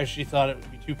 I actually thought it would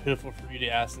be too pitiful for you to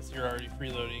ask since you're already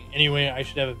freeloading. Anyway, I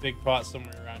should have a big pot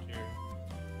somewhere around here.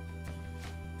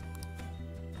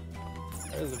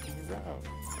 I'm looking around.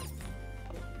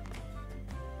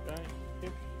 Giant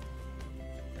picture.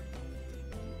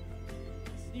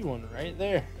 See one right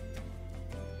there.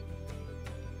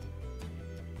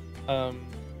 An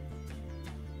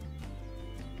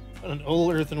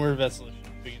old earthenware vessel.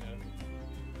 Big enough.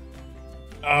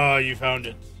 Ah, you found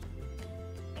it.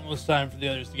 Almost time for the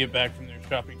others to get back from their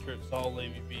shopping trips. I'll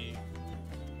leave you be.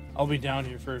 I'll be down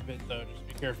here for a bit though. Just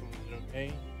be careful with it,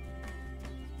 okay?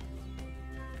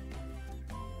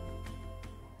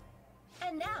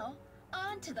 And now,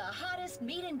 on to the hottest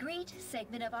meet and greet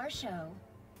segment of our show.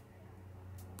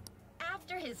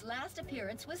 After his last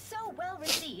appearance was so well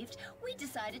received, we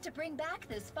decided to bring back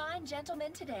this fine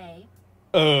gentleman today.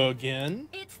 Again?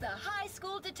 It's the high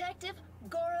school detective,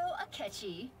 Goro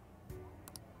Akechi.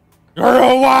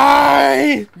 Girl,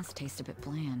 why? This tastes a bit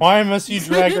bland. Why must you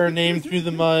drag our name through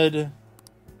the mud?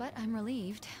 But I'm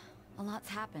relieved. A lot's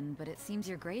happened, but it seems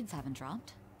your grades haven't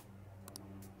dropped.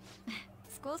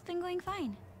 School's been going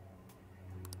fine.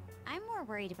 I'm more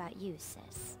worried about you,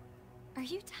 sis. Are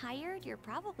you tired? You're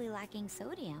probably lacking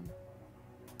sodium.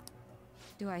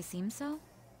 Do I seem so?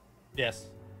 Yes.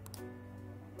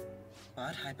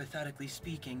 But hypothetically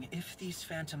speaking, if these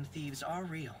phantom thieves are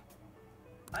real,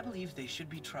 I believe they should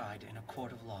be tried in a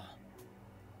court of law.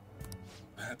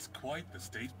 That's quite the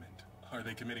statement. Are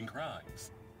they committing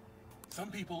crimes? Some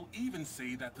people even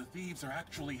say that the thieves are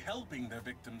actually helping their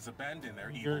victims abandon their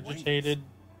evil ways. Regurgitated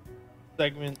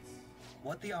segments.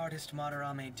 What the artist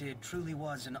Madarame did truly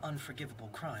was an unforgivable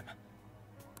crime.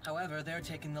 However, they're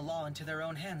taking the law into their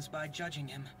own hands by judging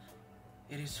him.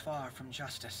 It is far from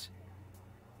justice.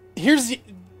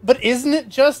 But isn't it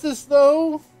justice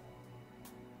though?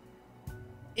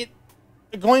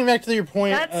 Going back to your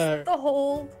point, that's the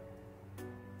whole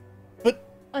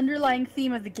underlying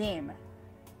theme of the game.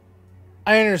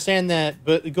 I understand that,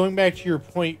 but going back to your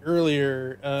point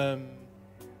earlier,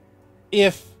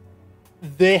 if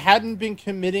they hadn't been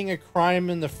committing a crime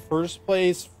in the first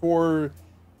place for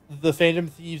the Phantom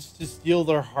Thieves to steal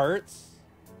their hearts,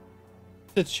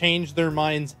 to change their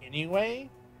minds anyway,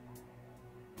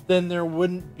 then there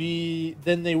wouldn't be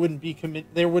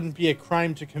a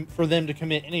crime for them to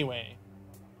commit anyway.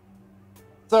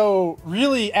 So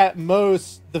really, at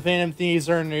most, the Phantom Thieves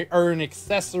are an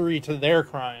accessory to their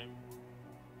crime,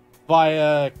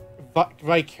 via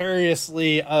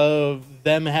vicariously of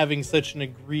them having such an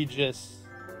egregious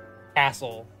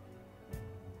castle.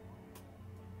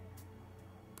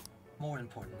 More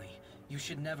importantly, you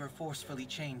should never forcefully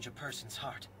change a person's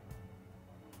heart.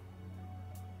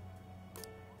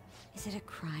 Is it a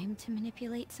crime to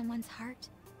manipulate someone's heart?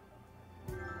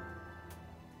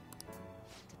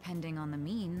 Depending on the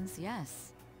means,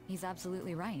 yes. He's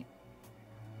absolutely right.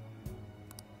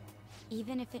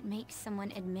 Even if it makes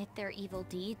someone admit their evil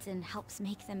deeds and helps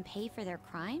make them pay for their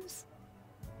crimes?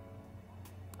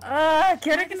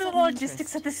 Getting into the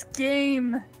logistics of this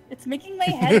game. It's making my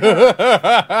head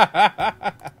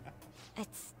hurt.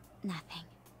 It's nothing.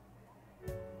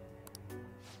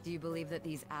 Do you believe that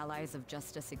these allies of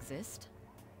justice exist?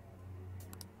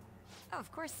 Oh,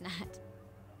 of course not.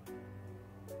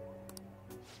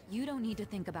 You don't need to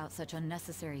think about such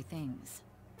unnecessary things.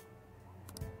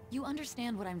 You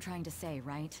understand what I'm trying to say,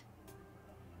 right?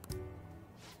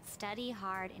 Study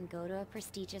hard and go to a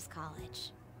prestigious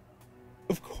college.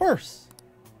 Of course.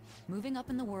 Moving up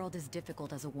in the world is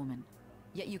difficult as a woman,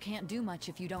 yet you can't do much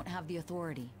if you don't have the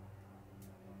authority.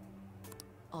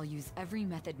 I'll use every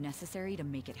method necessary to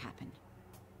make it happen.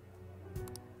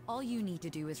 All you need to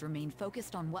do is remain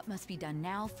focused on what must be done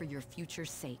now for your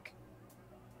future's sake.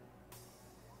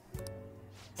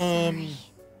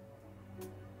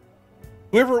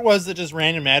 Whoever it was that just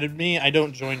random added me, I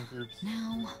don't join groups.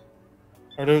 No.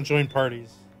 Or don't join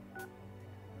parties.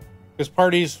 Because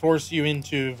parties force you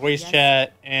into voice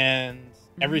chat, and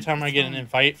every time I get an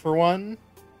invite for one,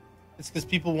 it's because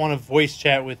people want to voice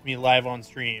chat with me live on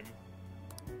stream.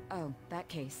 Oh, that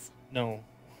case. No.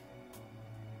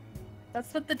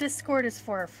 That's what the Discord is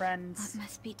for, friends. What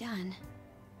must be done?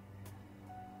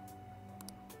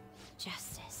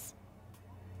 Justice.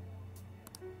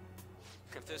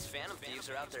 If those Phantom Thieves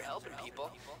are out there helping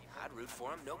people, I'd root for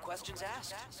them, no questions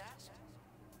asked.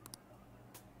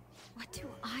 What do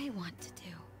I want to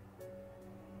do?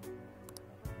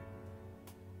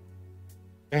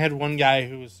 I had one guy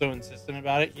who was so insistent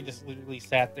about it, he just literally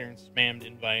sat there and spammed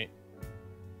invite.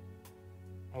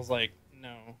 I was like,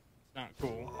 no, it's not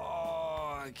cool.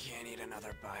 Oh, I can't eat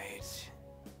another bite.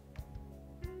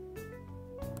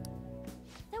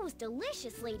 was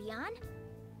delicious, Lady Ann.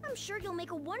 I'm sure you'll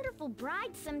make a wonderful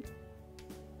bride some...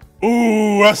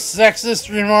 Ooh, a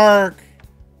sexist remark.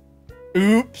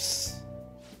 Oops.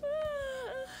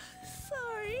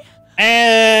 Sorry.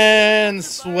 And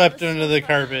swept under the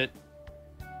carpet.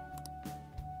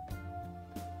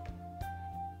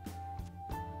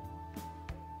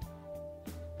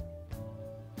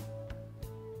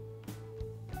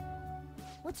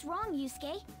 What's wrong,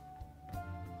 Yusuke?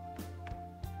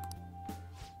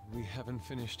 We haven't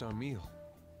finished our meal.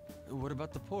 What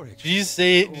about the porridge? Did you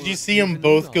see them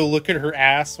both go look at her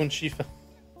ass when she fell?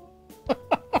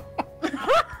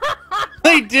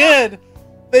 They did.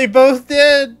 They both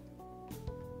did.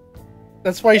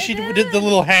 That's why she did the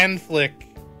little hand flick.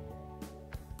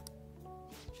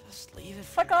 Just leave it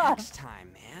for next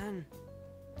time, man.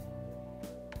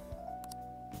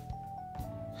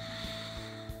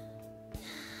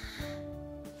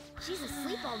 She's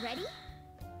asleep already?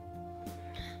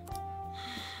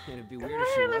 It'd be weird if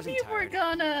she wasn't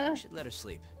tired. We should let her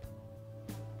sleep.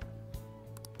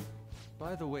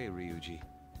 By the way, Ryuji,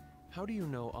 how do you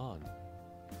know An?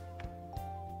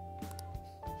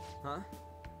 Huh?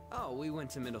 Oh, we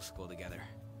went to middle school together.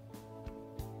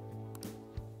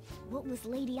 What was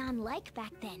Lady Ann like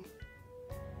back then?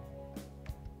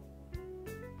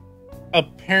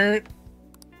 Apparent.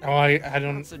 Oh, I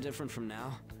don't. Not so different from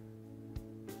now.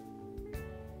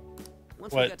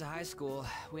 Once What? we got to high school,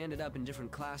 we ended up in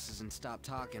different classes and stopped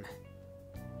talking.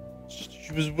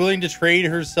 She was willing to trade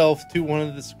herself to one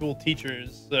of the school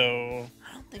teachers, so.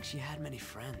 I don't think she had many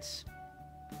friends.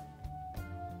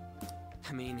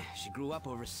 I mean, she grew up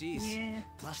overseas. Yeah.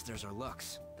 Plus, there's her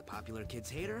looks. The popular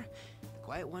kids hate her, the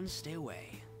quiet ones stay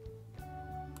away.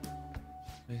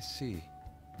 I see.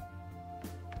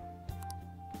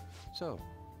 So,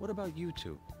 what about you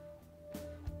two?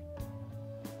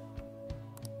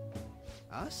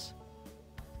 Us?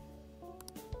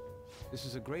 This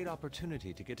is a great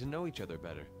opportunity to get to know each other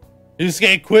better.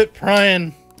 Yusuke, quit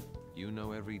prying. You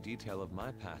know every detail of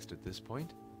my past at this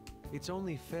point. It's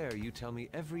only fair you tell me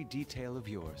every detail of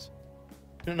yours.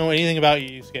 I don't know anything about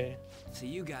you, Yusuke. So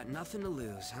you got nothing to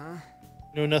lose, huh?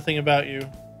 Know nothing about you.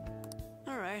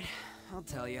 Alright, I'll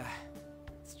tell you.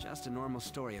 It's just a normal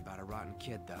story about a rotten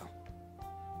kid, though.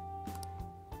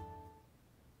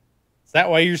 Is that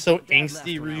why you're so Dad left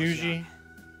angsty, when I was Ryuji? young.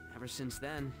 Ever since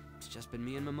then, it's just been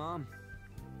me and my mom.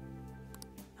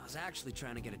 I was actually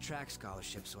trying to get a track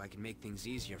scholarship so I could make things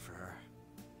easier for her.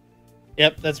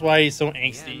 Yep, that's why he's so In the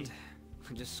angsty. end,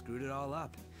 I just screwed it all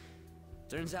up.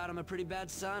 Turns out I'm a pretty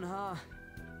bad son, huh?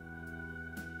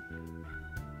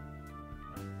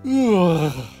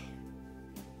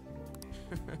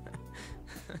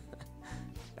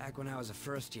 Back when I was a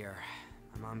first year,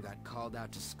 my mom got called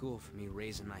out to school for me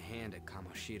raising my hand at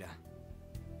Kamoshida.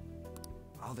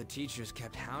 All the teachers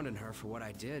kept hounding her for what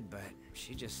I did, but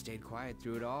she just stayed quiet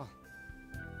through it all.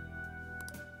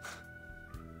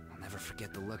 I'll never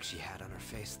forget the look she had on her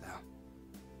face, though.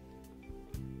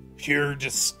 Pure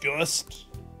disgust.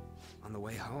 On the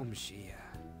way home, she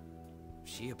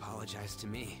apologized to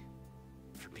me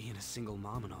for being a single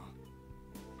mom and all.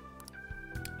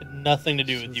 Had nothing to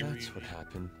do So with you, that's Ryuji. what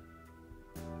happened.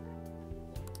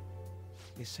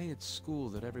 They say at school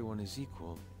that everyone is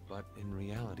equal, but in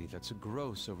reality, that's a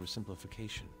gross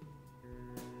oversimplification.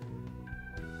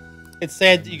 It's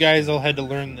sad that you guys all had to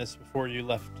learn this before you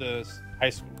left high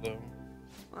school, though.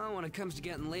 Well, when it comes to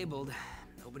getting labeled,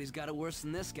 nobody's got it worse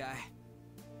than this guy.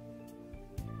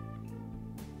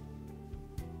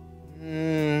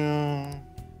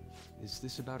 Is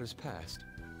this about his past?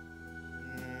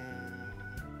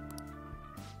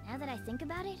 Now that I think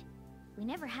about it, we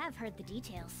never have heard the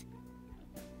details.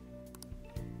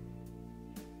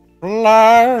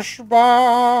 Flashback.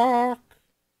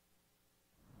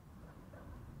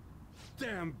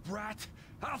 Damn brat!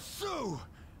 I'll sue!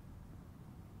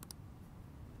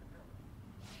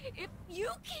 If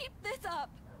you keep this up,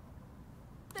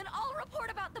 then I'll report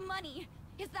about the money.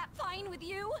 Is that fine with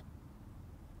you?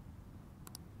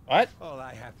 What? All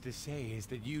I have to say is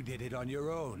that you did it on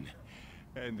your own,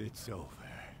 and it's over.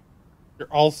 You're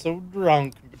also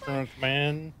drunk,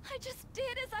 man. I just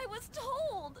did as I was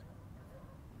told.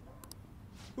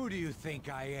 Who do you think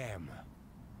I am?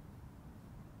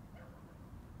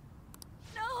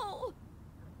 No.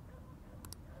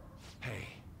 Hey.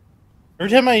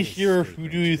 Every time I hear "Who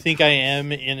do you think I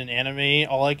am" in an anime,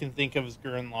 all I can think of is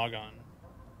Gurren Lagann.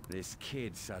 This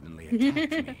kid suddenly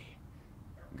attacked me.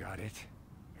 Got it?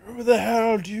 Who the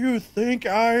hell do you think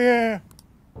I am?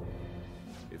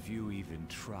 If you even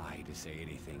try to say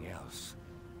anything else,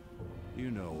 you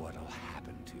know what'll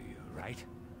happen to you, right?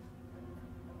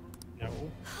 No.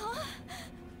 Huh?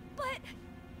 But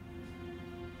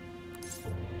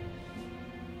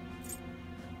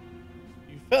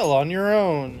fell on your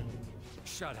own.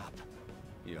 Shut up.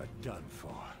 You're done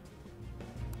for.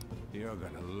 You're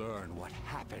gonna learn what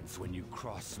happens when you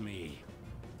cross me.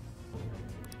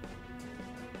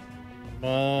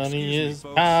 Money Excuse me, is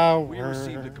folks. power. We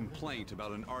received a complaint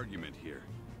about an argument here.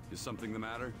 Is something the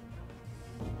matter?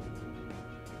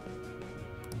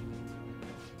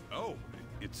 Oh,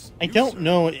 it's I you, don't sir.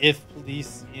 know if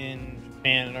police in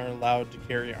Japan are allowed to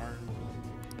carry arms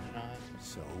or not.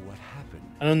 So what happened?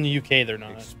 I know in the UK they're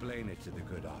not. Explain it to the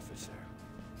good officer.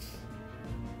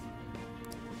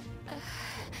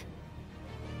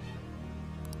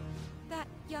 That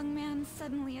young man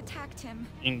suddenly attacked him.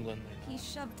 England. He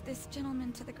shoved this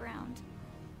gentleman to the ground.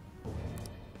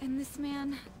 And this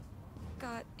man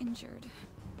got injured.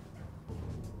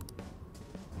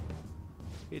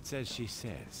 It's as she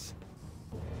says.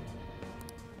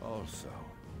 Also,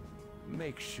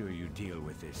 make sure you deal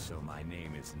with this so my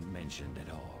name isn't mentioned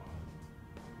at all.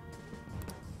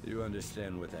 You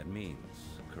understand what that means,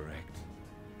 correct?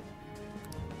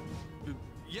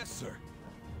 Yes, sir.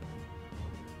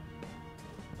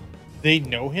 They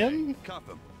know him? Cuff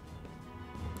him.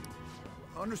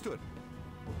 Understood.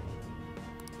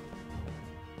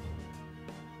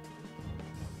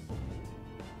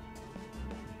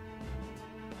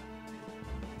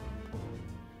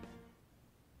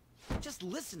 Just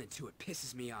listening to it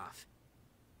pisses me off.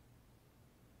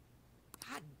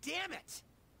 God damn it!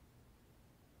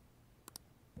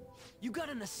 You got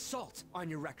an assault on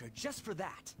your record just for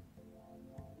that.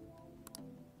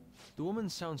 The woman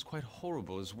sounds quite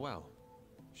horrible as well.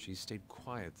 She stayed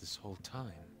quiet this whole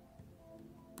time.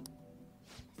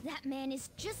 That man is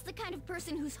just the kind of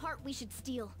person whose heart we should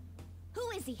steal. Who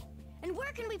is he? And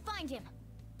where can we find him?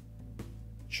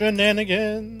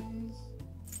 Shenanigans.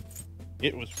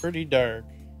 It was pretty dark.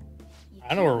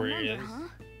 I know where he is. Huh?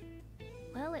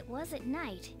 Well, it was at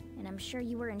night, and I'm sure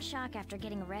you were in shock after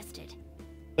getting arrested.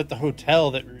 At the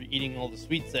hotel that we were eating all the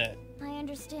sweets at. I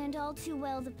understand all too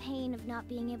well the pain of not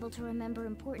being able to remember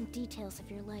important details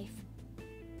of your life.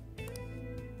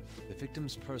 The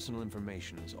victim's personal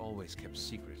information is always kept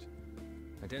secret.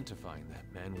 Identifying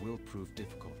that man will prove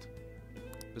difficult.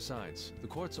 Besides, the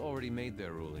courts already made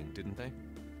their ruling, didn't they?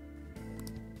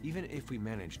 Even if we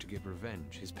manage to get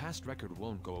revenge, his past record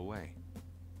won't go away.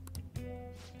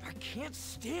 I can't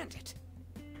stand it.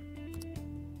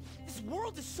 This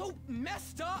world is so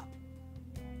messed up.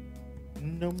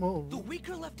 No more. The weak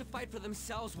are left to fight for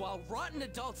themselves while rotten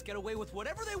adults get away with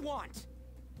whatever they want.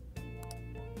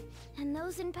 And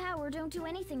those in power don't do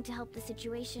anything to help the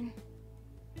situation.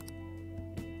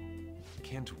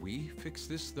 Can't we fix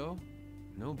this, though?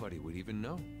 Nobody would even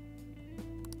know.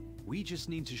 We just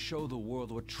need to show the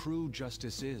world what true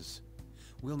justice is.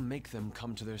 We'll make them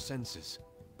come to their senses.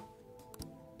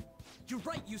 You're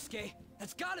right, Yusuke.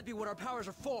 That's gotta be what our powers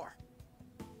are for.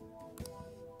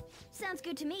 Sounds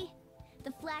good to me.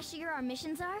 The flashier our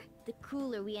missions are, the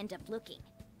cooler we end up looking.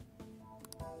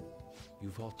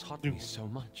 You've all taught me so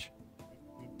much.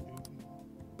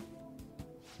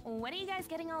 What are you guys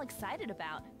getting all excited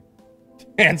about?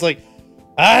 And it's like,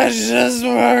 I just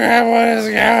forgot what is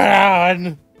going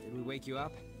on. Did we wake you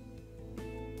up?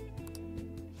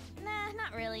 Nah,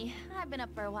 not really. I've been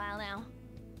up for a while now.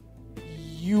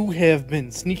 You have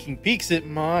been sneaking peeks at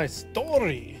my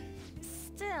story.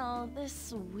 Still,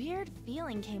 this weird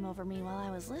feeling came over me while I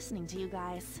was listening to you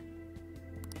guys.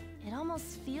 It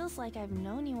almost feels like I've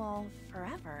known you all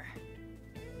forever.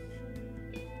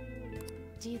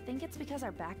 Do you think it's because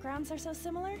our backgrounds are so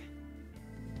similar?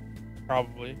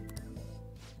 Probably.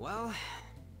 Well,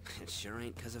 it sure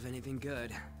ain't because of anything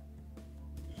good.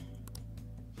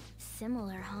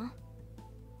 Similar, huh?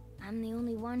 I'm the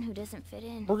only one who doesn't fit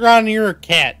in. Forgotten you're a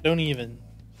cat. Don't even.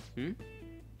 I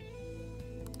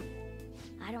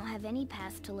don't have any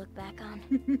past to look back on.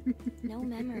 No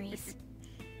memories.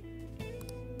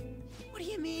 What do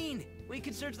you mean? We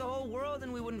could search the whole world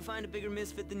and we wouldn't find a bigger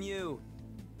misfit than you.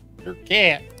 You're a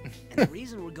cat. And the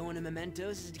reason we're going to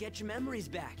Mementos is to get your memories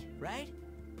back, right?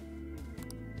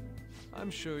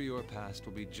 I'm sure your past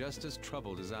will be just as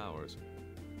troubled as ours.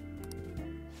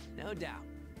 No doubt.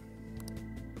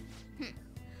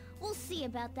 We'll see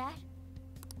about that.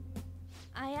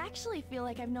 I actually feel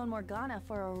like I've known Morgana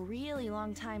for a really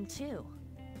long time, too.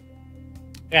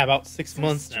 Yeah, about 6 So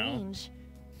months now. strange.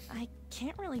 I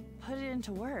can't really put it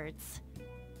into words.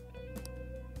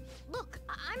 Look,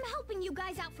 I'm helping you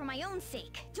guys out for my own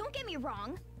sake. Don't get me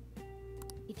wrong.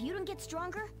 If you don't get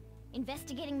stronger,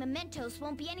 investigating Mementos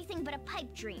won't be anything but a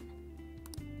pipe dream.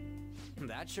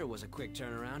 That sure was a quick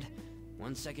turnaround.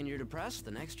 1 second you're depressed,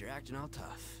 the next you're acting all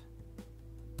tough.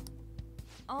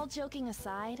 All joking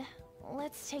aside,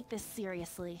 let's take this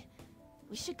seriously.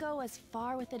 We should go as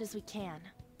far with it as we can.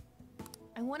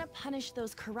 I want to punish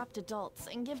those corrupt adults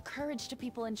and give courage to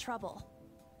people in trouble.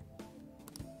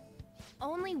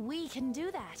 Only we can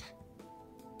do that.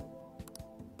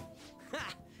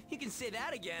 Ha! You can say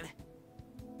that again.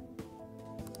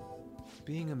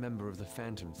 Being a member of the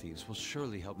Phantom Thieves will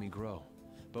surely help me grow,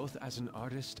 both as an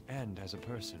artist and as a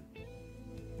person.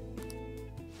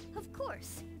 Of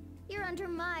course. You're under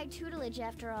my tutelage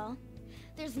after all.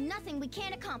 There's nothing we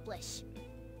can't accomplish.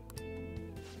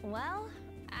 Well,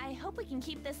 I hope we can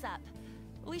keep this up.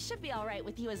 We should be all right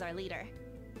with you as our leader.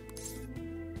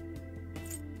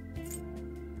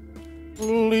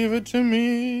 Leave it to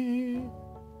me.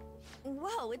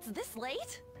 Whoa, it's this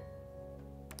late?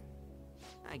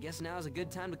 I guess now's a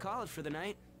good time to call it for the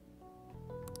night.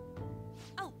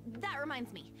 Oh, that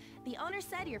reminds me. The owner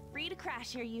said you're free to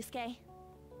crash here, Yusuke.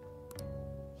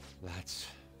 That's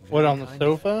what, on the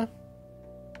sofa?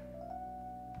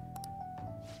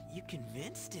 You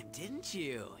convinced him, didn't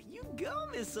you? You go,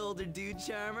 Miss Older Dude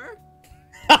Charmer.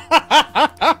 What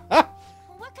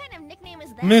kind of nickname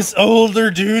is that? Miss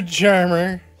Older Dude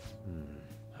Charmer.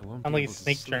 I won't I'm be like able a to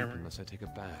snake sleep charmer. unless I take a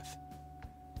bath.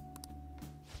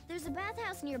 There's a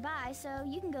bathhouse nearby, so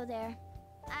you can go there.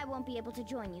 I won't be able to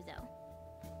join you, though.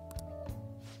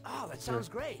 Oh, that sounds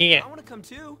great. Yeah. I want to come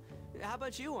too. How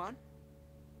about you, Juan?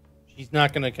 She's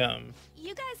not gonna come.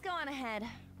 You guys go on ahead.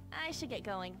 I should get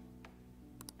going.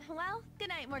 Well, good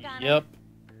night, Morgana. Yep.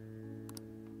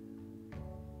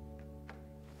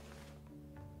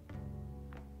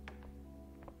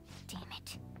 Damn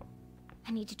it.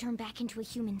 I need to turn back into a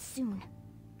human soon.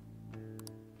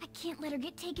 I can't let her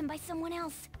get taken by someone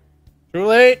else. Too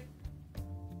late.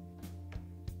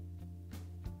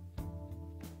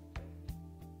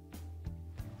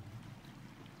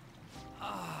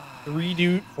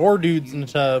 Four dudes in the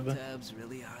tub. Tubs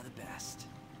really are the best.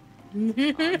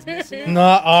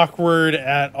 Not awkward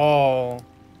at all.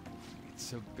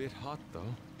 It's a bit hot,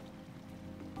 though.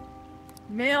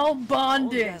 Male Old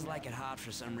bonding. guys like it hot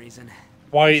for some reason.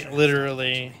 Quite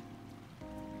literally.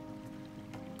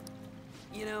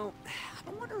 You know, I've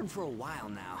been wondering for a while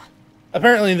now.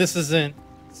 Apparently, this isn't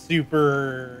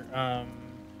super out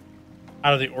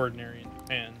of the ordinary in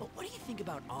Japan. But what do you think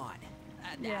about On?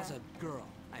 As a girl,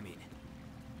 I mean.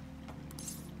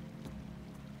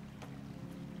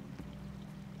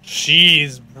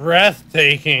 She's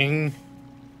breathtaking.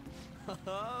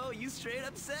 Oh, you straight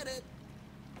up said it.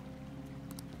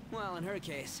 Well, in her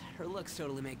case, her looks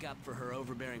totally make up for her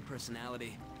overbearing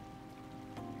personality.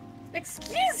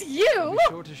 Excuse you! Be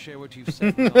sure to share what you've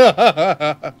said with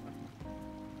On.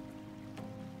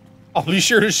 I'll be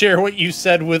sure to share what you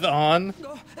said with On.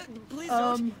 Oh, please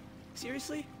don't.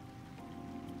 Seriously?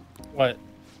 What?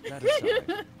 That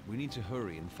aside, we need to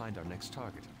hurry and find our next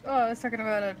target. Oh, I was talking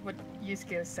about what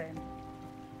Yusuke was saying.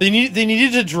 They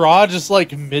needed to draw just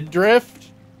like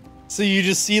mid-drift, so you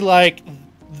just see like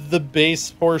the base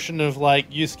portion of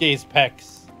like Yusuke's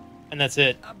pecs, and that's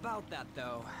it. About that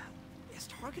though, is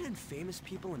targeting famous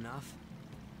people enough?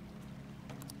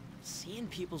 Seeing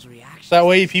people's reactions. That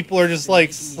way people are just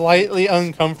like slightly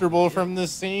uncomfortable from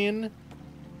this scene.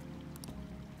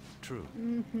 True.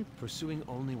 Pursuing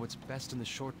only what's best in the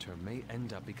short term may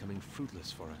end up becoming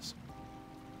fruitless for us.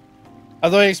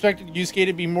 Although I expected Yusuke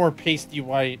to be more pasty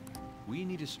white. We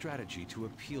need a strategy to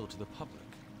appeal to the public.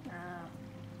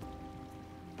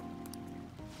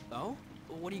 Oh?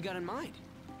 What do you got in mind?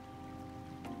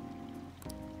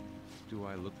 Do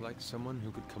I look like someone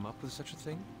who could come up with such a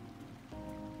thing?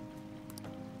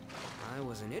 I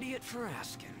was an idiot for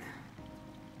asking.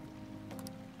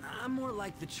 I'm more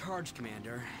like the charge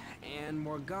commander, and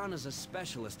Morgana's a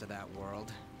specialist of that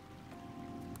world.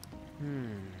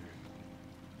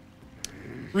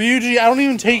 Ryuji, I don't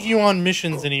even take you on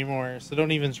missions anymore, so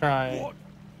don't even try.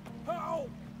 How?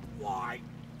 Why?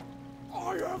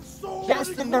 I have so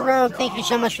Justin the Road, thank you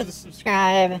so much for the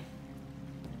subscribe.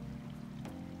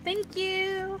 Thank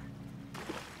you.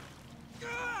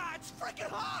 It's freaking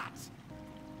hot!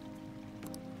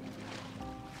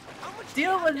 How much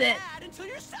Deal do you with have it. to add until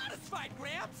you're satisfied,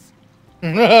 Gramps?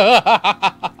 Squeak.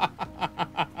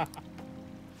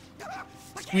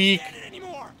 I can't stand it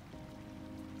anymore.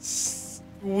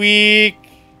 Squeak.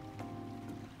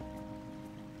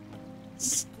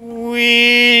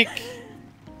 Squeak.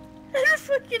 You're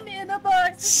fucking in a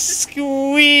box.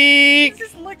 Squeak. He's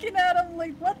just looking at him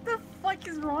like, what the fuck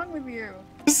is wrong with you?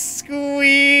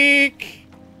 Squeak.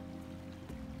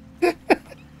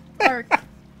 Ark.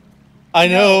 I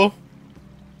know.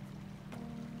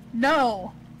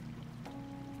 No.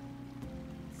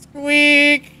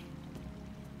 Squeak.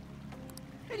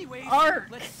 Anyways, Ark.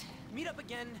 let's meet up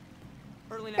again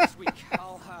early next week.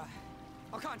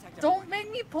 I'll contact him. Don't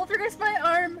make me poltergeist my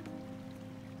arm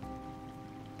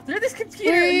through this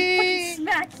computer and fucking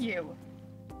smack you.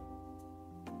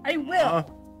 I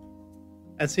will.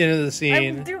 That's the end of the scene.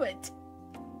 I will do it.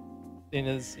 The end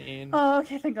of the scene. Oh,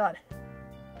 okay, thank God.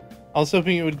 I was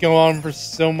hoping it would go on for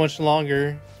so much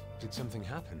longer. Did something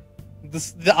happen?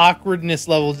 The awkwardness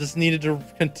level just needed to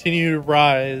continue to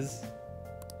rise.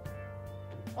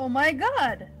 Oh my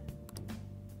God.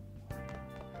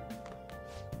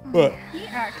 What? He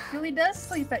actually does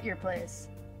sleep at your place.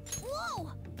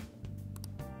 Whoa!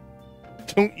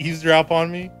 Don't eavesdrop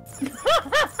on me.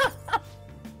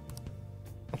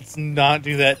 Let's not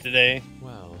do that today.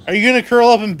 Well. Are you gonna curl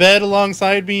up in bed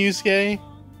alongside me, Yusuke?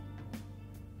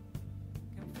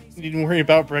 You needn't worry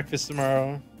about breakfast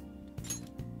tomorrow.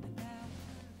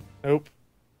 Nope.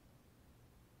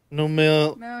 No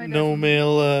male. No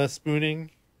male spooning.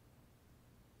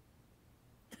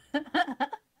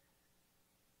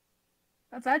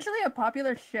 That's actually a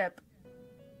popular ship.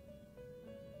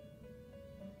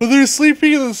 But they're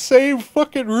sleeping in the same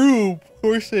fucking room. Of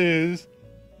course it is.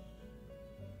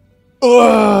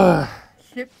 Ugh.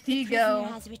 Ship Tigo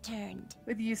has returned.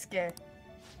 with Yusuke.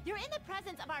 You're in the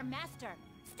presence of our master.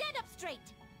 Stand up straight.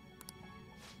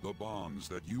 The bonds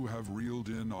that you have reeled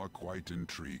in are quite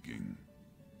intriguing.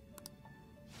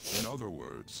 In other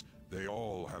words, they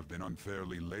all have been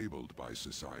unfairly labeled by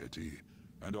society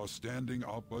and are standing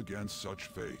up against such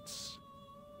fates.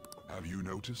 Have you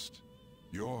noticed?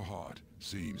 Your heart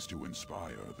seems to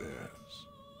inspire theirs.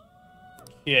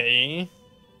 Yay.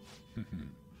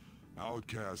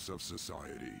 Outcasts of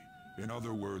society. In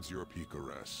other words, you're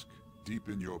picaresque.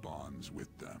 Deepen your bonds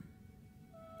with them.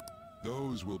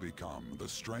 Those will become the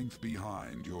strength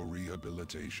behind your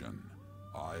rehabilitation.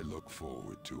 I look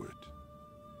forward to it.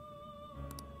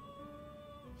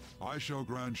 I shall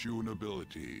grant you an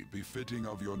ability befitting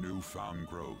of your newfound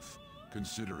growth.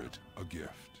 Consider it a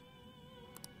gift.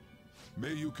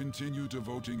 May you continue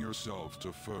devoting yourself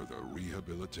to further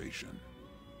rehabilitation.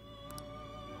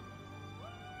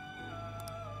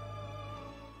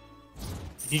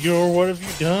 Igor, what have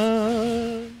you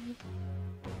done?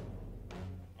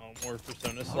 Oh, more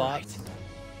Persona slots.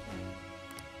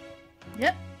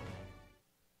 Yep.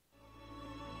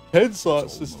 10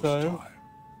 slots this time.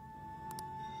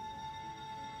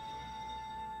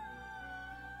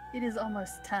 It is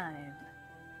almost time.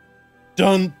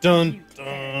 Dun dun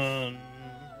dun.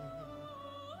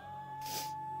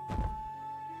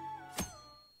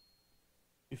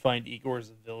 We find Igor as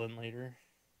a villain later.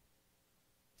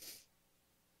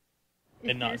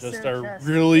 And not just a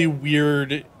really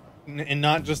weird, and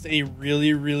not just a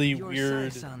really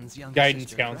weird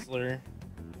guidance counselor.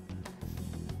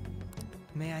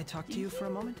 May I talk to you for a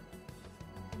moment?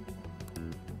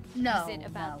 No. Is it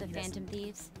about no, the Phantom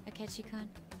Thieves, Akechi-kun?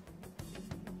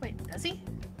 Wait, does he?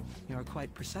 You're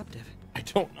quite perceptive. I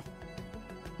don't know.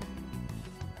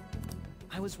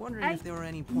 I was wondering if there were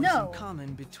any points in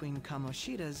common between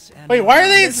Kamoshida's and... Wait, why are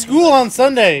they at school on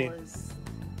Sunday?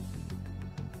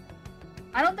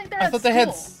 I don't think they're I at thought school. they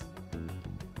had.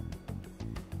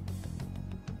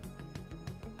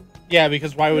 Yeah,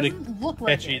 because why would it look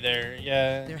like catch you it. there?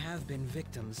 Yeah. There have been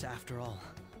victims after all.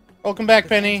 Welcome back, The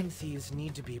Penny. Phantom Thieves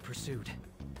need to be pursued.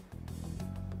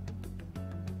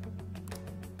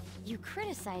 You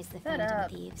criticize the Shut Phantom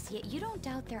up. Thieves, yet you don't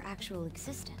doubt their actual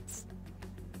existence.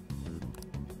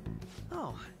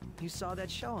 Oh, you saw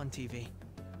that show on TV.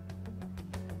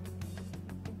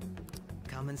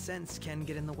 Common sense can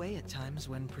get in the way at times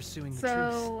when pursuing the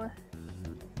truth. So,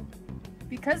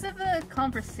 because of the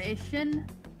conversation,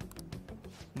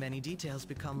 Many details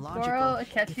become logical. Goro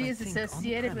if I Akechi is think on the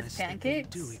associated with premise that they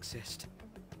pancakes. do exist.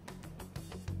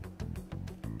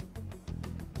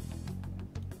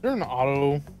 Is there an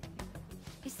auto?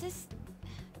 Is this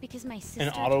because my sister An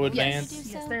auto told me to advance? do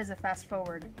so? Yes, there's a fast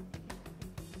forward.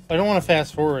 I don't want to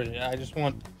fast forward it. I just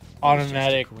want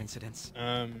automatic. Coincidence.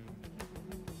 I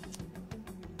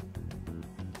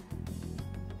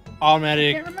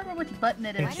Automatic can't remember which button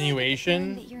it is.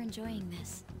 continuation. That you're enjoying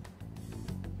this.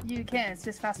 You can. It's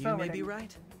just fast You may forwarding. be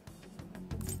right.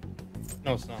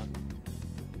 No, it's not.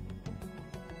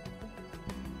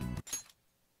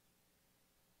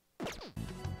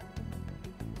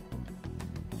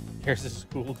 Here's a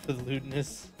school for the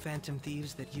lewdness. Phantom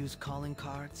thieves that use calling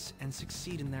cards and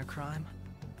succeed in their crime.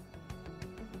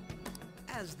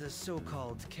 As the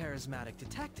so-called charismatic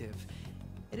detective,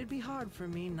 it'd be hard for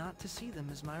me not to see them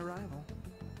as my rival.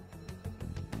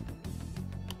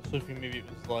 So if maybe it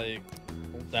was like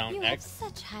hold down You have X.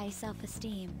 such high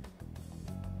self-esteem.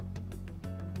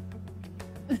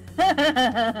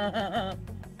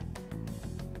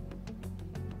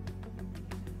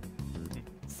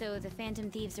 So the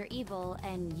Phantom Thieves are evil,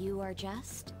 and you are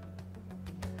just?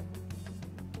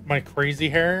 My crazy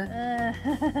hair?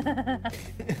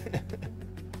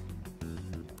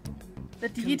 The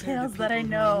details that I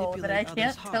know that I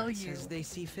can't tell you. As they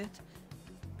see fit.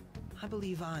 I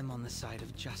believe I'm on the side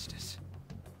of justice.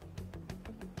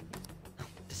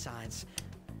 Besides,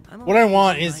 what I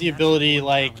want is the ability,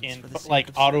 like in like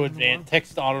auto advance,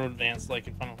 text auto advance, like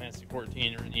in Final Fantasy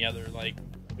 14 or any other like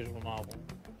visual novel.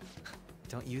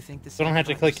 Don't you think this? So I don't have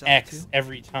to click X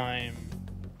every time.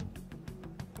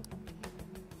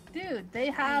 Dude, they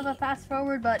have a fast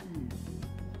forward button.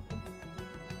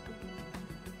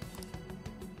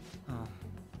 Oh,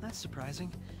 that's surprising.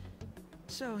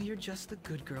 So you're just the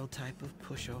good girl type of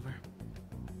pushover.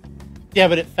 Yeah,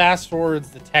 but it fast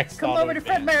forwards the text. Come over to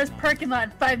Fred Meyer's parking lot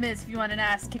in 5 minutes if you want an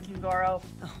ass kicking, Goro.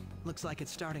 Oh, looks like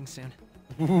it's starting soon.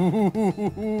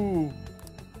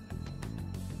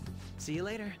 See you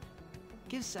later.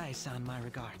 Give Sai-san my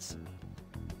regards.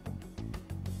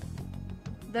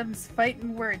 Them's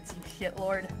fighting words, you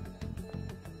shitlord.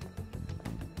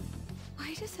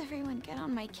 Why does everyone get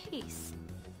on my case?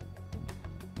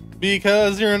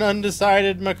 Because you're an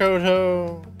undecided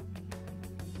Makoto.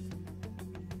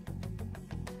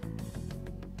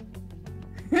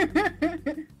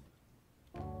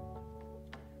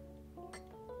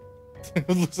 It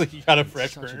looks like you got a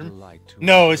fresh burn.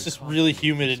 No, it's just really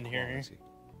humid in here.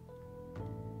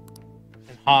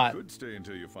 And hot. You could stay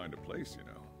until you find a place, you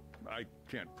know. I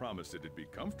can't promise it'd be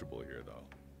comfortable here, though.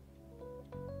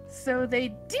 So they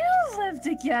do live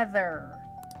together.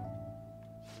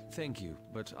 Thank you,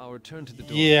 but I'll return to the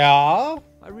door. Yeah.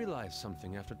 I realized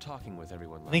something after talking with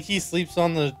everyone. I think he sleeps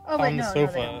on the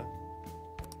sofa.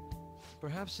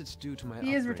 Perhaps it's due to my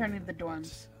He is returning to the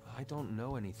dorms. I don't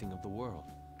know anything of the world,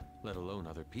 let alone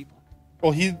other people.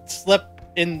 Well, he slept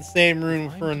in the same room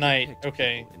for a night.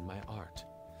 Okay. In my art,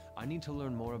 I need to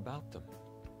learn more about them.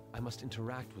 I must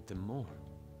interact with them more.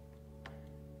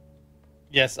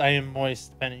 Yes, I am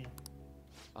moist, Penny.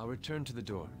 I'll return to the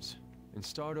dorms and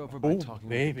start over by talking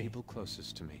with the people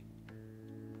closest to me.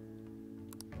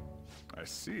 I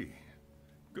see.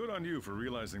 Good on you for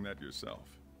realizing that yourself.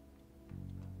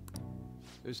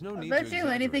 There's no need Bet to you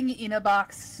anything in a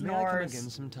box May I come snores. again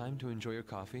sometime to enjoy your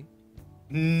coffee?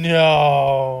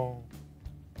 No.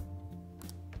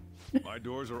 My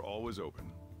doors are always open.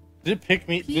 Did it pick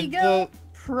me? Higo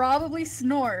probably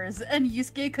snores, and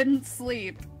Yusuke couldn't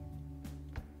sleep.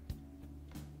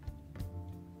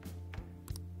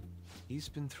 He's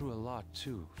been through a lot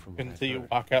too, from what I've Until you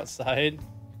heard. walk outside.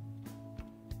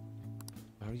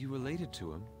 Are you related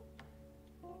to him?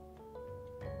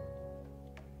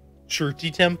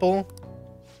 Shirty Temple.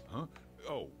 Huh?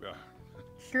 Oh,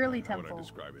 Shirley how would Temple. I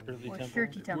describe it? Or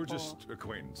Shirty Temple. We're just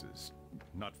acquaintances,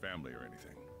 not family or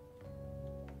anything.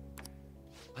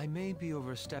 I may be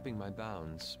overstepping my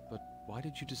bounds, but why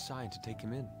did you decide to take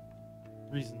him in?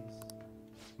 Reasons.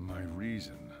 My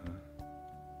reason, huh?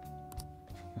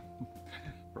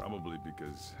 Probably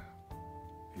because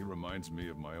he reminds me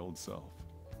of my old self.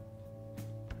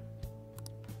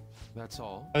 That's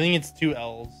all? I think it's 2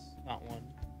 L's, not 1.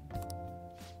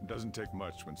 It doesn't take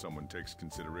much when someone takes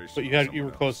consideration. But of you were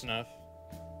someone close else. enough.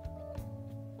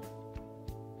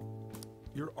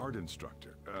 Your art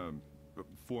instructor,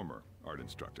 former art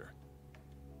instructor.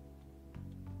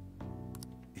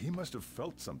 He must have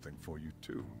felt something for you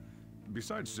too,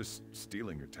 besides just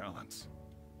stealing your talents.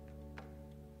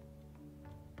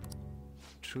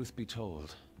 Truth be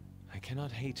told, I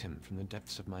cannot hate him from the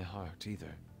depths of my heart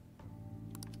either.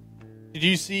 Did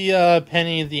you see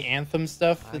Penny the Anthem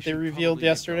stuff that they revealed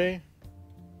yesterday?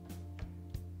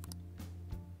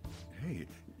 Hey,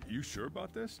 you sure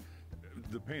about this?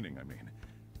 The painting, I mean.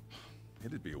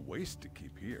 It'd be a waste to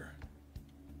keep here.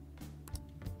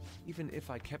 Even if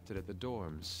I kept it at the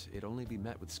dorms, it'd only be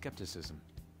met with skepticism.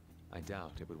 I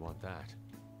doubt it would want that.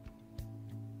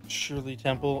 Shirley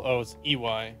Temple. Oh, it's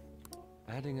EY.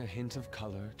 Adding a hint of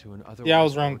color to an otherwise Yeah, I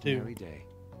was wrong too. ordinary day.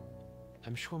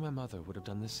 I'm sure my mother would have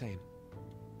done the same.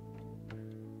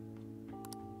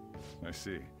 I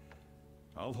see.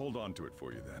 I'll hold on to it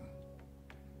for you then.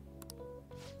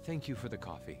 Thank you for the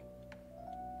coffee.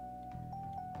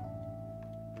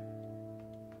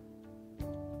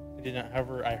 I did not,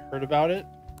 however, I heard about it.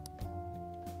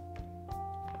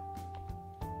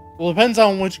 Well, it depends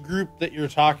on which group that you're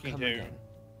talking to.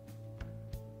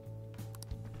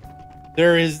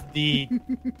 There is the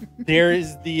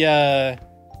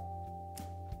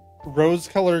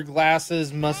rose-colored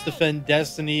glasses must defend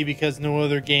Destiny because no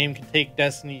other game can take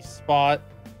Destiny's spot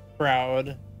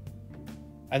crowd.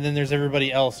 And then there's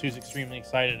everybody else who's extremely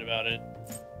excited about it.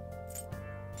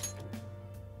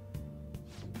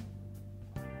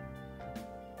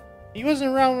 He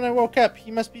wasn't around when I woke up. He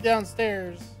must be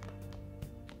downstairs.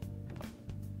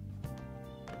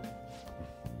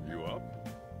 You up?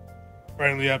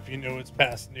 Finally up, you know it's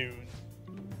past noon.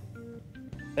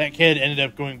 That kid ended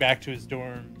up going back to his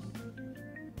dorms.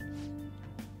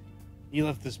 He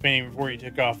left this painting before he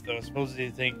took off, though.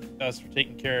 Supposedly to thank us for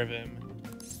taking care of him.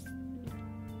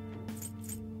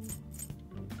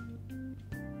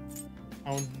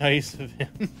 How nice of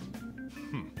him.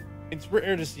 It's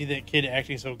rare to see a kid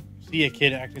acting so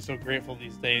grateful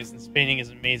these days. This painting is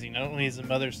amazing. Not only is the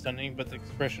mother stunning, but the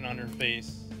expression on her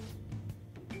face.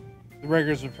 The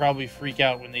regulars would probably freak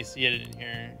out when they see it in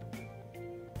here.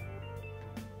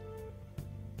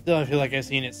 Still, I feel like I've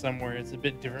seen it somewhere. It's a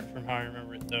bit different from how I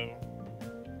remember it, though.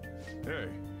 Hey.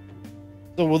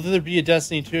 So will there be a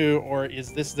Destiny 2, or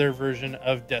is this their version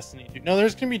of Destiny 2? No,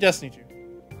 there's gonna be Destiny 2.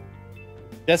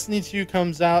 Destiny 2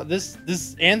 comes out. This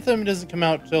Anthem doesn't come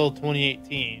out till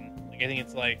 2018. Like, I think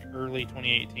it's like early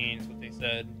 2018 is what they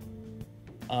said.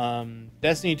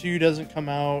 Destiny 2 doesn't come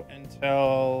out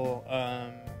until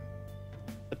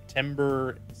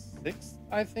September 6th,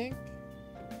 I think.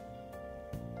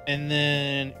 And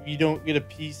then you don't get a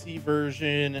PC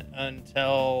version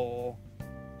until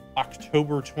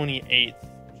October 28th,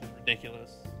 which is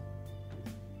ridiculous.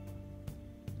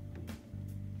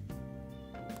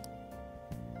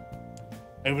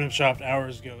 I opened up shop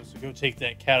hours ago, so go take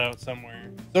that cat out somewhere.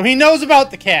 So he knows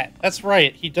about the cat. That's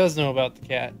right, he does know about the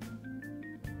cat.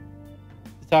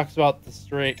 He talks about the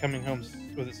stray coming home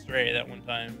with a stray that one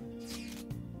time.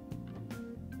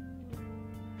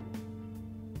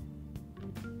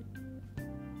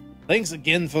 Thanks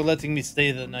again for letting me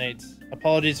stay the night.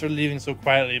 Apologies for leaving so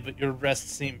quietly, but your rest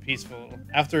seemed peaceful.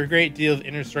 After a great deal of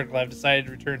inner struggle, I've decided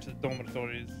to return to the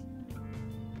dormitories.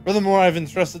 Furthermore, I've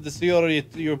entrusted the security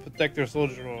to your protector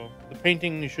soldier role. The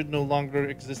painting should no longer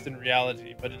exist in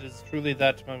reality, but it is truly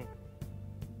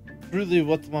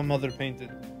what my mother painted.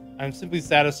 I'm simply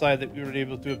satisfied that we were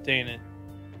able to obtain it.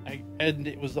 And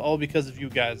it was all because of you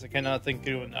guys. I cannot thank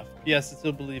you enough. Yes, I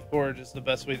still believe porridge is the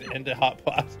best way to end a hot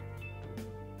pot.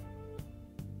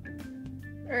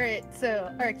 Alright,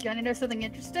 so, Ark, you wanna know something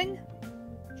interesting?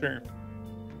 Sure.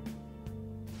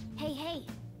 Hey.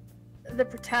 The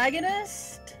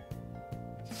protagonist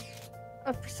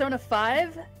of Persona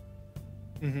 5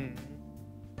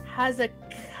 has a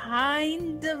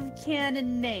kind of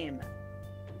canon name.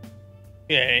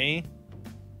 Okay.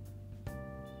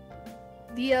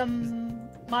 The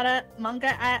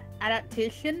manga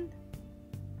adaptation,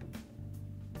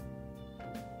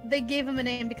 they gave him a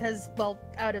name because, well,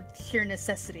 out of sheer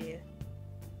necessity.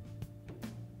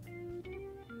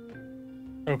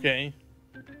 Okay.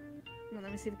 Well,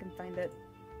 let me see if I can find it.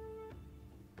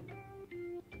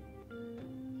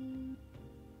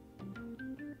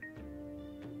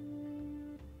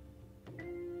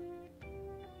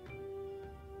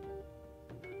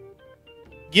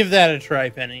 Give that a try,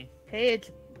 Penny.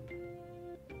 Page,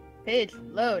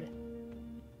 load.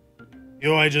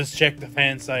 Yo, I just checked the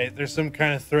fan site. There's some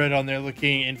kind of thread on there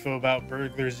looking info about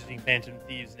burglars using Phantom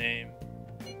Thieves' name.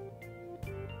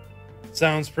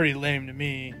 Sounds pretty lame to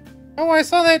me. Oh, I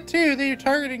saw that too. They're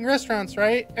targeting restaurants,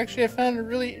 right? Actually, I found a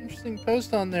really interesting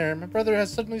post on there. My brother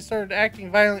has suddenly started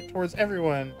acting violent towards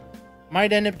everyone.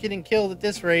 Might end up getting killed at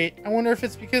this rate. I wonder if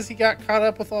it's because he got caught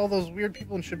up with all those weird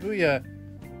people in Shibuya.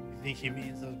 You think he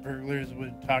means those burglars were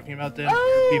talking about them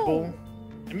people?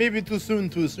 It may be too soon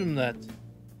to assume that.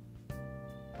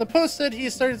 The post said he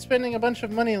started spending a bunch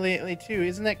of money lately too.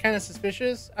 Isn't that kind of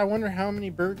suspicious? I wonder how many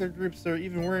burglar groups there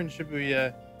even were in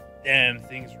Shibuya. Damn,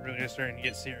 things really are starting to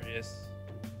get serious.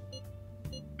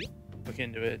 Look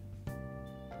into it.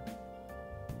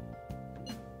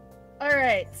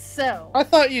 Alright, so... I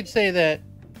thought you'd say that.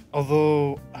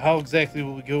 Although, how exactly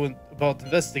will we go about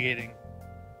investigating?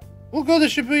 We'll go to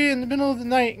Shibuya in the middle of the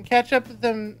night and catch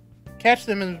them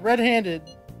as red-handed.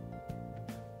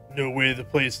 No way the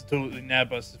place would totally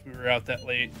nab us if we were out that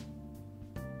late.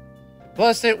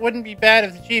 Plus, it wouldn't be bad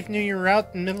if the chief knew you were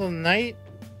out in the middle of the night.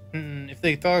 If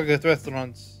they target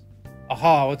restaurants.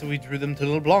 Aha, what if we drew them to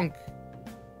LeBlanc?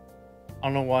 I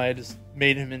don't know why I just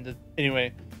made him into...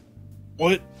 Anyway.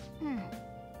 What?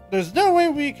 There's no way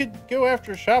we could go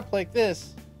after a shop like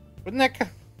this. Wouldn't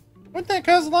that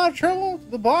cause a lot of trouble to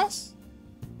the boss?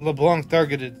 LeBlanc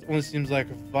targeted only seems like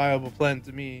a viable plan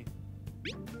to me.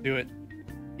 Do it.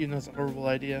 Even though it's a horrible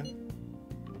idea.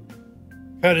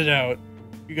 Cut it out.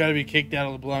 You gotta be kicked out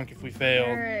of LeBlanc if we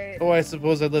failed. Right. Oh, I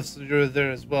suppose I'd left Sojura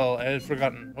there as well. I had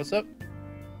forgotten. What's up?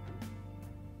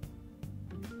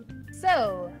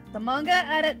 So, the manga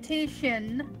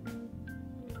adaptation,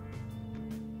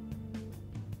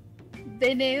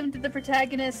 they named the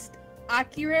protagonist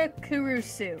Akira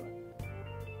Kurusu.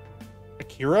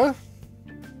 Akira?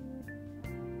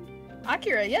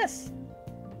 Akira, yes.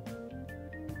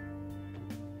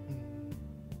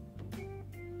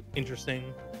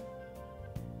 Interesting.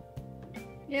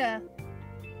 Yeah.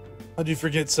 How'd you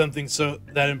forget something so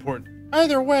that important?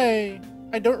 Either way,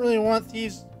 I don't really want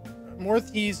more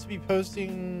thieves to be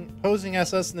posing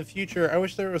as us in the future. I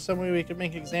wish there was some way we could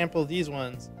make an example of these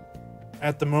ones.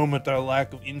 At the moment, our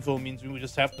lack of info means we would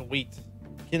just have to wait.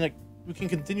 We can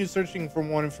continue searching for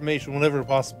more information whenever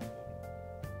possible.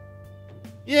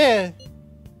 Yeah.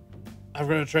 I'm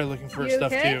gonna try looking for You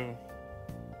stuff okay? too.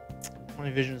 My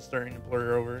vision's starting to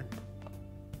blur over.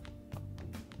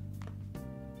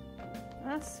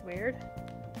 That's weird.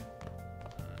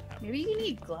 Maybe you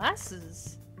need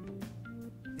glasses.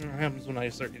 What happens when I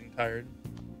start getting tired?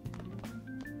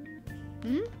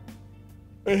 Hmm?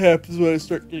 It happens when I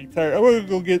start getting tired. I'm gonna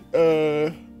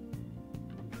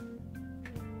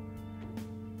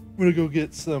go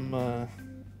get some a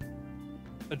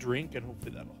drink, and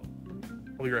hopefully that'll help.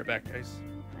 I'll be right back, guys.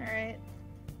 Alright.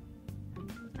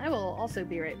 I will also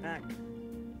be right back.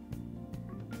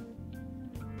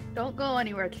 Don't go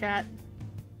anywhere, chat.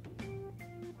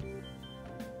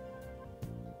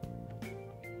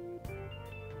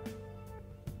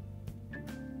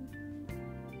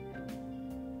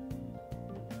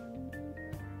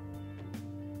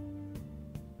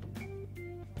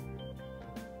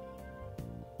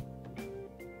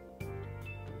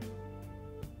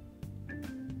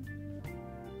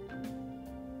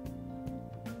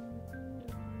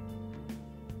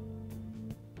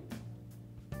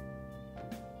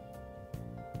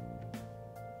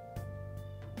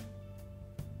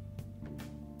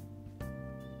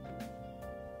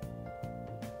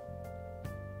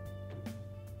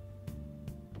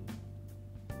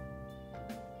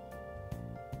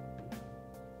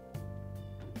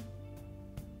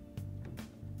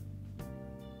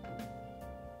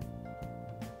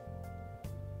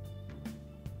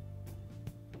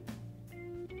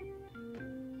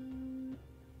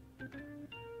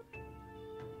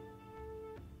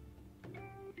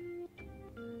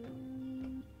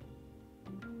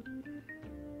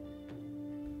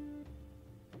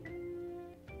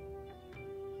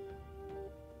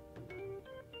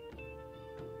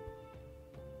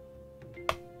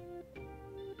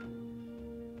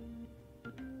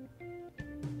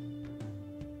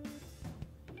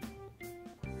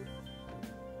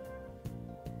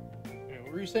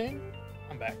 What were you saying?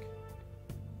 I'm back.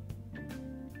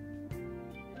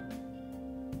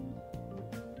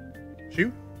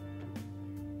 Shoo?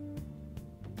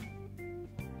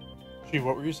 Shoo,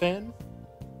 what were you saying?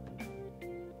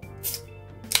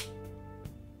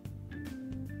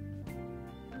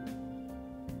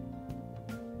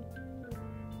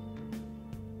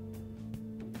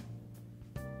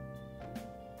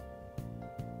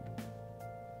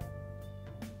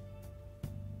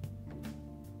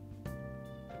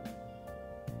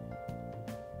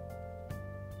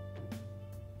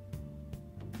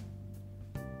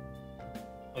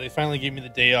 Well, they finally gave me the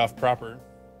day off proper.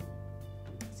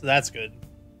 So that's good.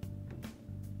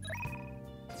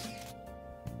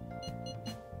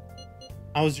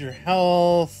 How's your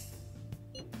health?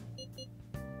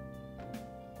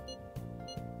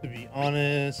 To be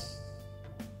honest.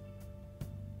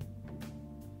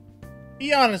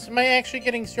 Am I actually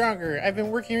getting stronger? I've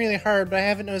been working really hard, but I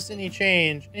haven't noticed any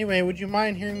change. Anyway, would you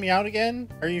mind hearing me out again?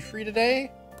 Are you free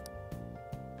today?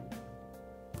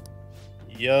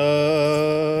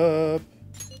 Yup.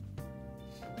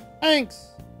 Thanks.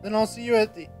 Then I'll see you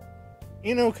at the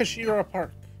Kashira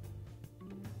Park.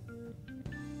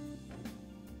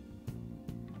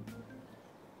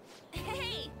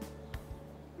 Hey!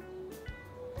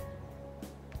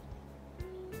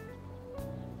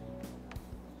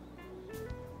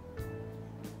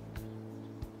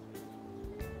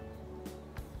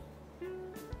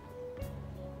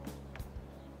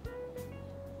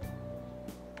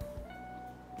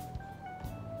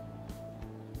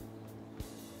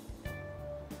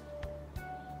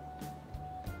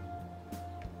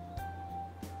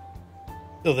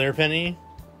 Still there, Penny?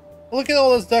 Look at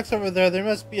all those ducks over there. There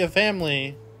must be a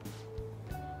family.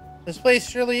 This place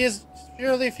surely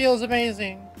feels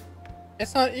amazing.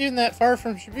 It's not even that far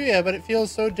from Shibuya, but it feels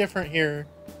so different here.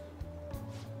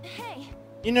 Hey!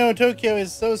 Tokyo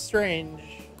is so strange.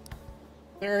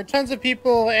 There are tons of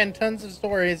people and tons of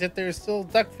stories, yet there's still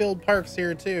duck-filled parks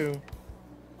here, too.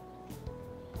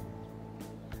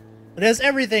 It has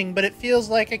everything, but it feels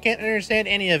like I can't understand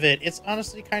any of it. It's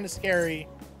honestly kind of scary.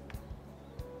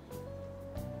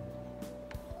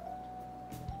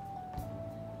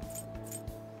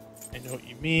 I know what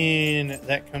you mean.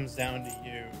 That comes down to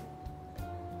you.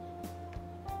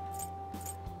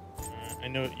 I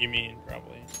know what you mean,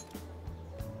 probably.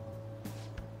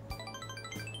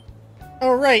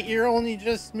 Oh, right, you're only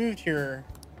just moved here.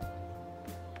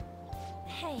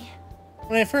 Hey.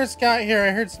 When I first got here, I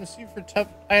had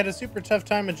a super tough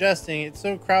time adjusting. It's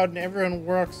so crowded and everyone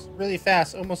walks really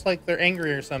fast, almost like they're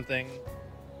angry or something.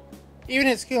 Even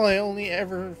at school, I only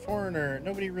ever foreigner.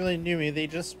 Nobody really knew me. They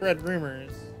just spread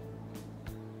rumors.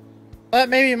 But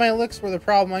maybe my looks were the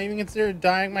problem. I even considered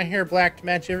dyeing my hair black to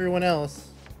match everyone else.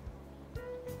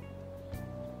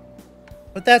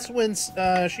 But that's when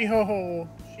Shio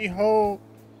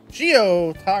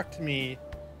talked to me.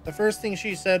 The first thing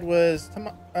she said was,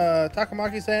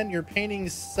 Takamaki-san, your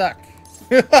paintings suck.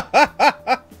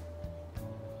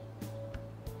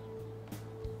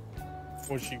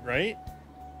 Was she right?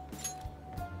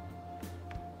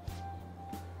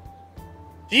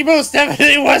 She most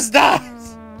definitely was not!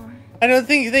 I don't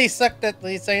think they sucked at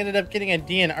least. I ended up getting a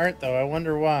D in art though. I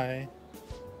wonder why.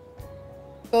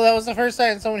 So that was the first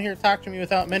time someone here talked to me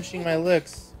without mentioning my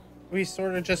looks. We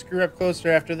sort of just grew up closer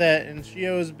after that, and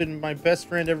Shio has been my best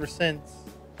friend ever since.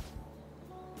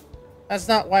 That's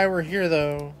not why we're here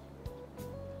though.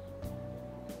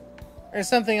 There's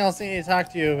something else I need to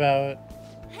talk to you about.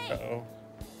 Uh-oh.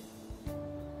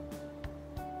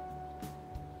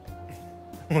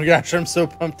 Oh my gosh, I'm so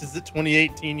pumped. Is it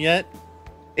 2018 yet?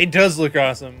 It does look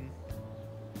awesome.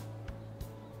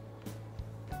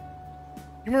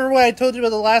 You remember what I told you about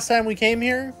the last time we came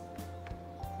here?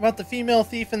 About the female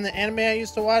thief in the anime I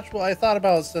used to watch? Well, I thought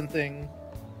about something.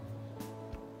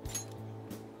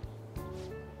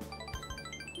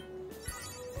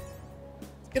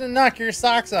 It's gonna knock your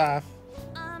socks off.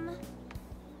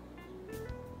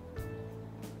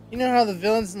 You know how the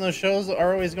villains in those shows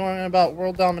are always going on about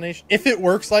world domination? If it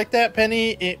works like that,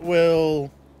 Penny, it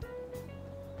will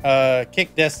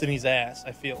kick Destiny's ass,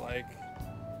 I feel like.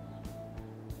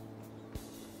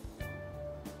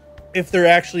 If they're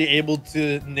actually able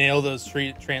to nail those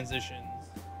transitions.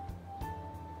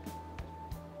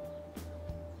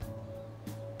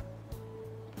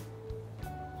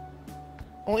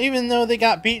 Well, even though they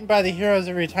got beaten by the heroes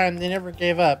every time, they never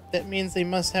gave up. That means they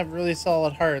must have really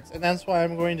solid hearts, and that's why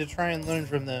I'm going to try and learn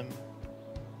from them.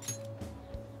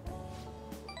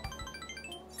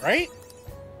 Right?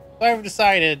 So I've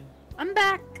decided. I'm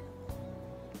back.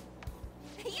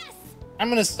 Yes. I'm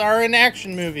gonna star in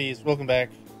action movies. Welcome back.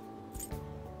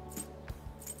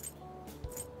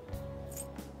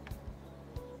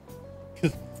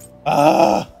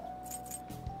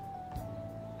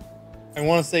 I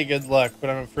want to say good luck, but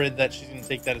I'm afraid that she's going to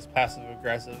take that as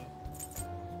passive-aggressive.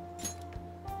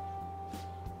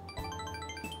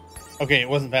 Okay, it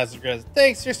wasn't passive-aggressive.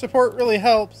 Thanks, your support really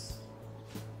helps.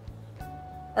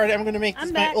 Alright, I'm going to make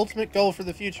this my ultimate goal for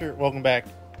the future. Welcome back.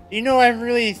 You know, I haven't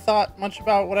really thought much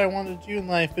about what I want to do in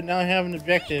life, but now I have an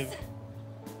objective.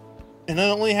 And it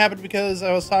only happened because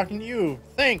I was talking to you.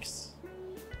 Thanks!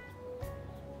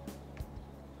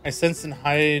 I sense and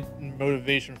hide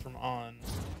motivation from On.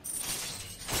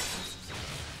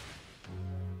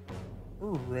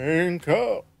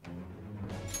 Renko.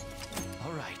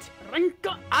 All right.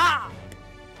 Renko. Ah.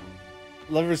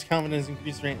 Lover's confidence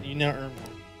increased rank. You now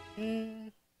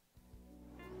earn.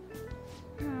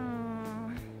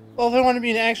 Well, if I want to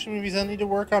be in action movies, I need to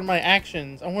work on my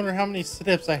actions. I wonder how many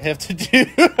sit-ups I have to do.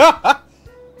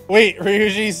 Wait,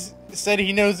 Ryuji said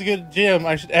he knows a good gym.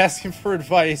 I should ask him for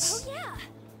advice. Oh yeah.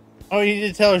 Oh, you need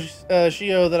to tell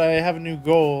Shio that I have a new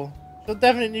goal. She'll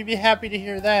definitely be happy to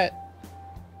hear that.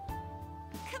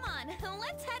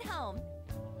 Let's head home.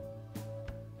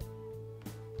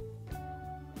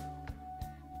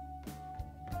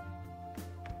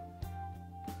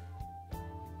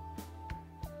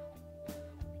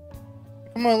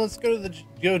 Come on, let's go to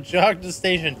go jog to the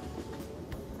station.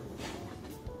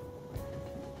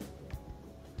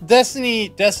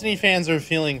 Destiny fans are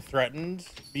feeling threatened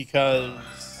because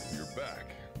you're back.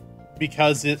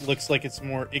 Because it looks like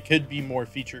it could be more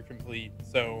feature complete.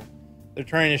 So they're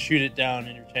trying to shoot it down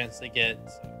any chance they get.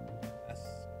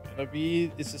 So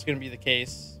this is gonna be the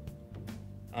case.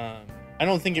 I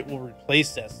don't think it will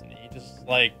replace Destiny, just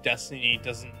like Destiny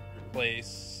doesn't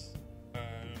replace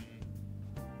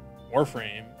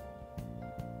Warframe.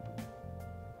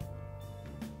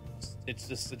 It's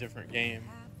just a different game.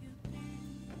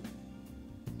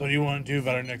 What do you want to do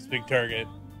about our next big target?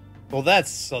 Well,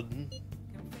 that's sudden.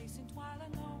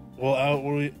 Well,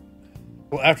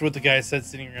 after what the guy said,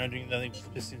 sitting around doing nothing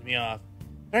just pisses me off.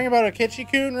 Talking about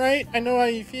Akechi-kun, right? I know how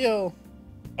you feel.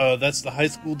 That's the high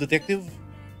school detective?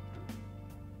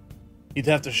 You'd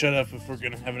have to shut up if we're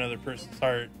gonna have another person's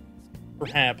heart.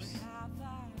 Perhaps.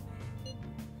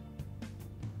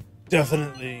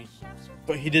 Definitely.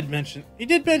 But he did mention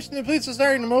the police are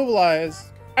starting to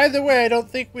mobilize. Either way, I don't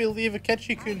think we'll leave a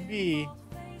Ketchi-kun be.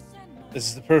 This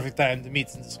is the perfect time to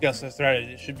meet and discuss our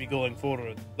strategy that should be going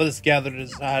forward. Let us gather at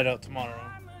his hideout tomorrow.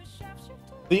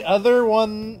 The other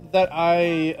one that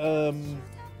I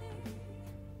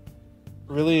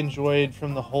really enjoyed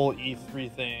from the whole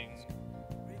E3 thing,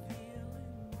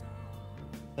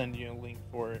 send you a link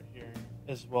for it here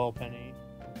as well, Penny.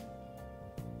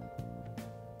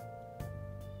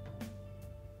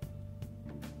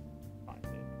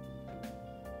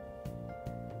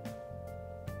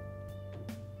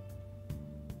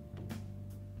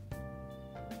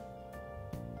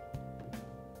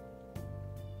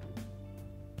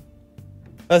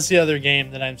 That's the other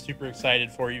game that I'm super excited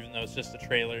for, even though it's just a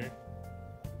trailer.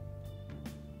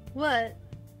 What?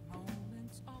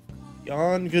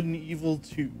 Beyond Good and Evil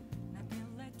 2.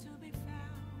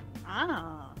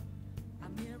 Ah.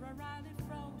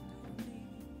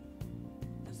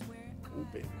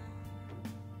 Open.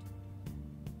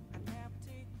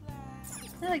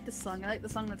 I like the song. I like the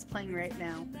song that's playing right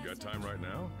now. You got time right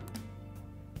now?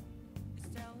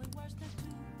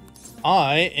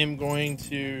 I am going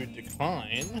to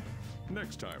decline.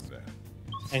 Next time, then.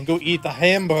 And go eat the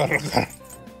hamburger.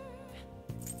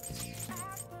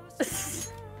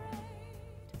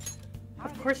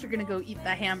 Of course you're gonna go eat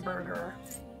the hamburger.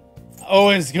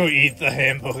 Always go eat the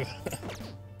hamburger.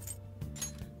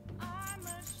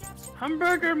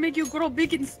 Hamburger make you grow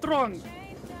big and strong.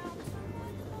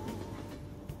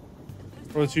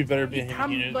 Or two better be a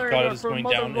unit. God, it is going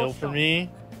downhill for me.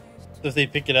 So if they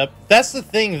pick it up, that's the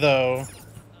thing, though.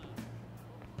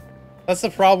 That's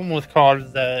the problem with COD,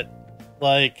 is that,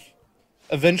 like,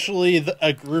 eventually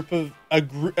a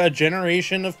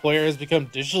generation of players become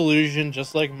disillusioned,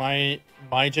 just like my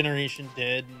generation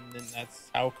did, and then that's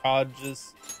how COD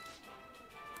just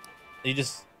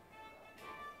loses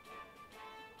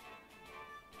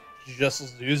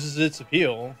its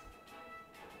appeal.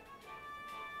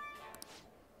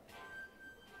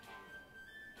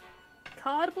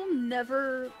 COD will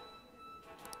never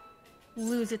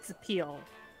lose its appeal.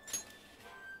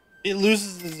 It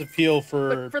loses its appeal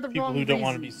for people who don't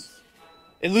want to be.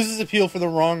 It loses appeal for the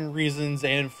wrong reasons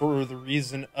and for the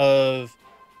reason of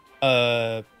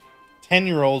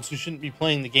 10-year-olds who shouldn't be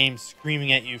playing the game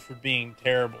screaming at you for being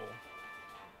terrible.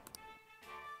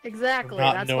 Exactly.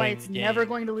 That's why it's never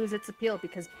going to lose its appeal,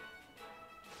 because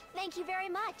Thank you very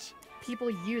much. people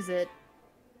use it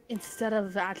instead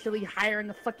of actually hiring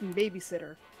a fucking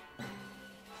babysitter.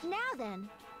 Now then.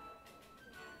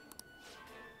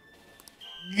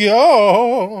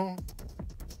 Yo!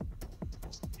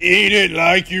 Eat it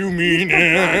like you mean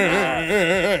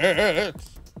it!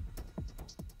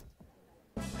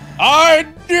 I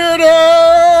did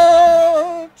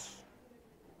it!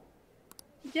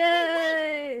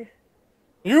 Yay!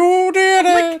 You did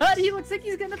Oh my it! god, he looks like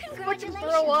he's gonna fucking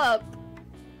throw up.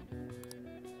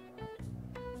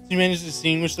 You managed to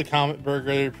distinguish the Comet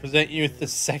Burger to present you with the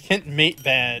second mate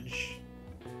badge.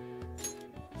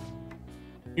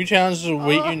 New challenges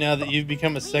await you now that you've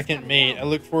become a second mate. I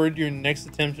look forward to your next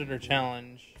attempt at our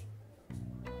challenge.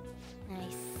 I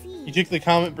see. You took the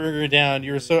Comet Burger down.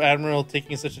 You were so admirable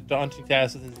taking such a daunting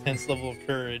task with an intense level of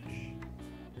courage.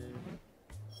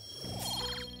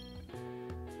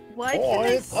 Why can't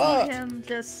I see him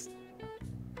just...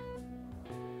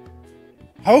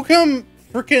 How come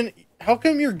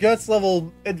your guts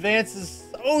level advances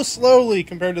so slowly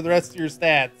compared to the rest of your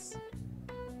stats?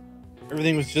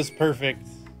 Everything was just perfect.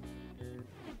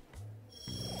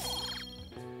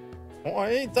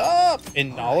 Point up!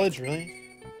 In knowledge, really?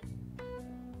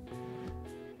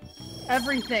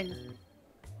 Everything.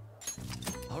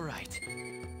 All right.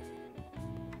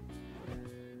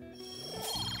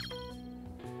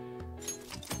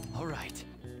 All right.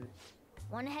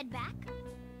 Want to head back?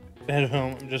 At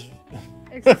home, I'm just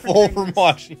Except for full from things.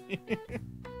 watching.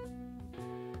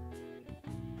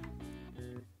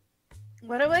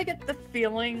 Why do I get the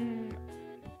feeling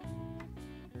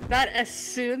that as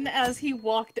soon as he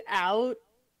walked out,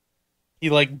 He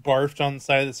like barfed on the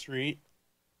side of the street?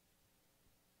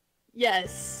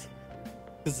 yes.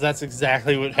 Because that's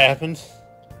exactly what happened.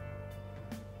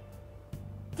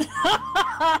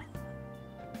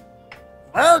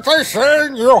 Where's I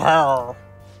saying you have?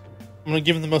 I'm gonna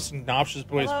give him the most obnoxious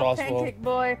voice Hello, possible. Pancake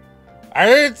Boy. I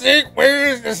didn't think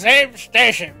we was the same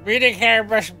station. Meeting here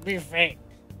must be fake.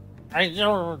 How are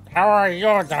you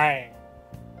doing?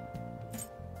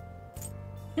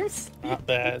 Not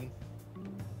bad.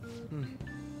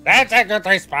 That's a good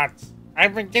response.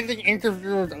 I've been getting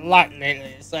interviewed a lot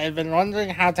lately, so I've been wondering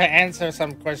how to answer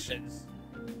some questions.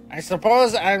 I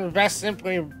suppose I would best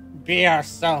simply be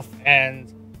ourselves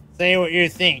and say what you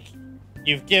think.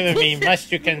 You've given me much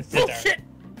to consider.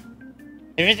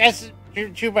 If it doesn't do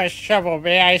too much trouble,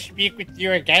 may I speak with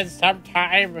you again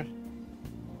sometime?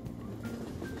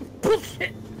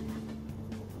 Bullshit.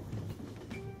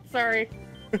 Sorry.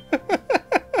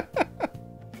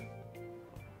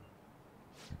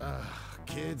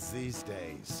 Kids these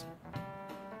days.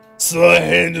 So I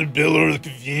handed Bill over the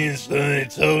convenience store and they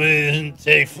told me it didn't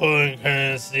take foreign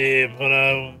currency,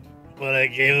 but what I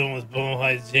gave them was bona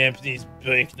fide Japanese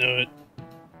banknote.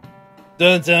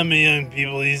 Don't tell me young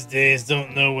people these days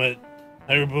don't know what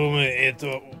Haribuma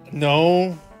Eto.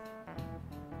 No.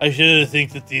 I shouldn't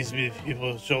think that these be the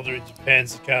people shouldering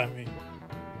Japan's economy.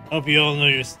 Hope you all know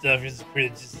your stuff is pretty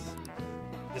just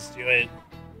do it.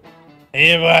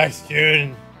 Hey, box,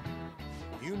 dude.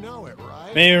 You know it,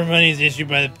 right? Maybe money is issued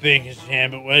by the bank in Japan,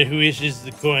 but who issues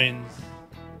the coins?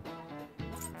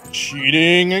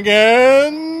 Cheating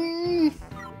again?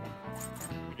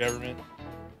 The government.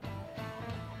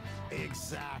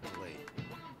 Exactly.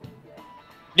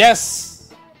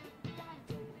 Yes!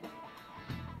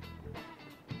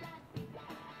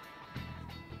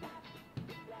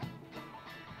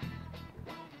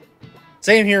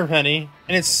 Same here, Penny.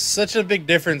 And it's such a big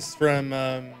difference from,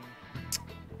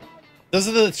 those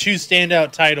are the two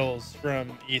standout titles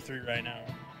from E3 right now.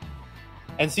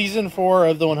 And Season 4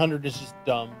 of the 100 is just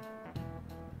dumb.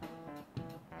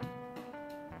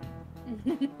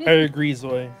 I agree,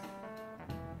 Zoe.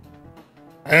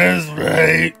 That's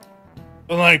right.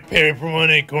 Unlike paper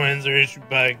money, coins are issued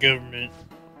by a government.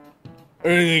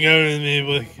 Or the government made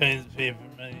both kinds of paper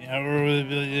money. However, the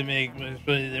ability to make much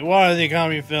money they want, the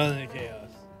economy fell into chaos.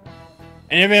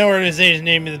 And every organization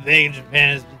named in the Bank of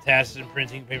Japan has been tasked with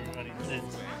printing paper money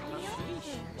since.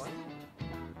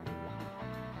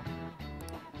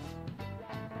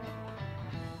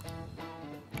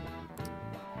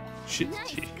 Shit.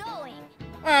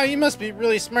 Wow, you must be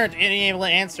really smart to be able to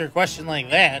answer a question like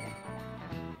that.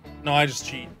 No, I just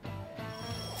cheat.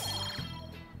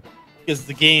 Because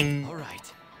the game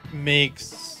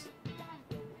makes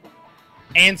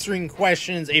answering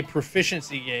questions a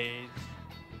proficiency gauge.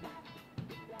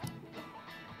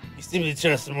 You simply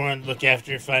trust someone to look after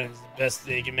your finances the best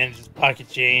they can manage his pocket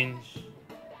change.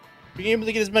 Being able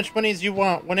to get as much money as you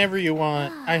want, whenever you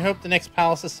want. I hope the next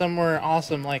palace is somewhere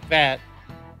awesome like that.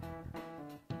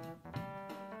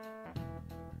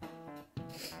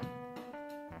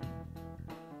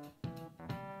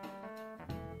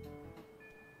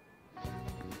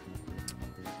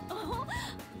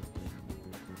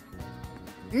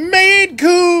 Maid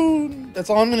Coon! That's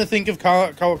all I'm gonna think of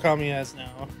Kawakami as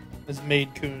now. As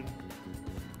Maid Coon.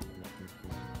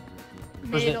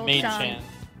 Or is it Maid-chan?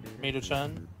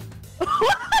 Maid-chan?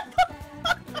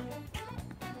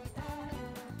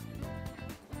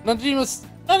 Najima's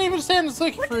not even Santa's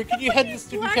looking for it. Could you head to the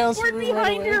student council room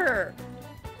right away? Her.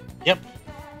 Yep.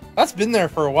 That's been there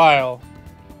for a while.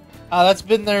 That's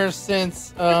been there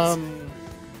since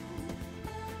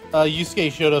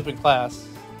Yusuke showed up in class.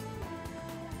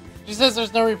 She says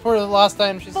there's no report of the lost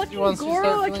item. She says she wants to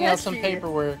start filling out some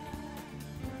paperwork.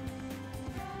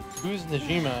 Who's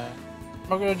Najima?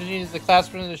 Moko Najima is the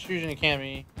classroom of the Shujin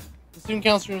Academy. The student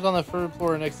council room is on the third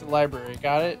floor next to the library.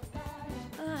 Got it?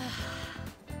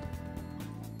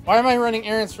 Why am I running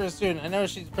errands for a student? I know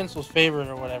she's the principal's favorite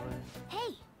or whatever.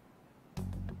 Hey.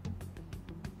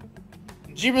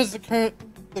 Najima's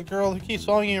the girl who keeps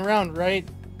following you around, right?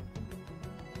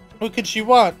 What could she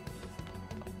want?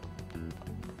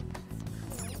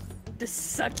 To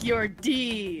suck your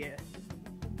D.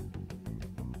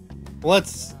 Well,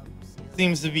 that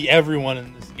seems to be everyone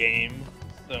in this game,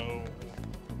 so...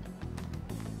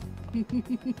 You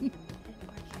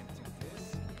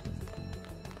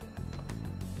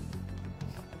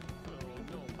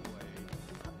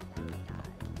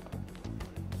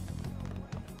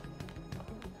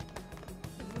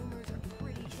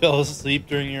fell asleep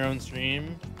during your own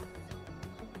stream?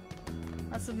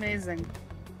 That's amazing.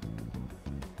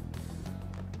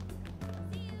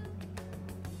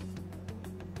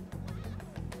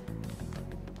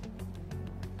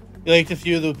 You liked a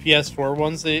few of the PS4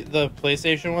 ones, the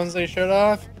PlayStation ones they showed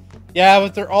off? Yeah,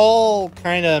 but they're all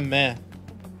kind of meh.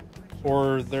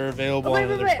 Or they're available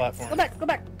on other platforms. Go back, go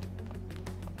back.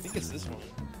 I think it's this one.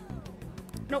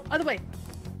 No, other way.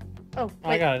 Oh,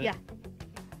 wait, I got it. Yeah.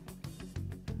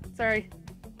 Sorry.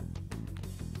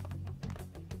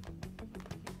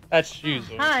 That's Shu's.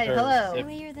 Hi, hello.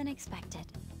 Earlier than expected.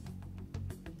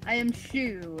 I am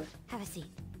Shu. Have a seat.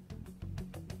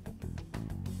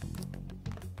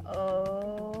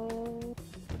 Oh.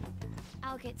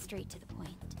 I'll get straight to the point.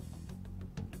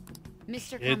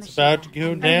 Mr. It's Kamoshida, about to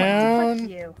go down.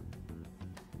 You.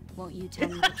 Won't you tell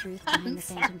me the truth behind the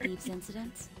Phantom Thieves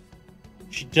incidents?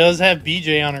 She does have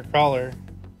BJ on her collar.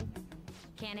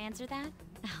 Can't answer that?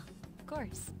 Oh, of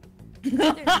course.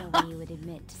 There's no way you would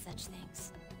admit to such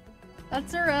things.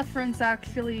 That's a reference,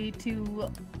 actually, to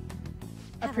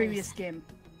a previous game.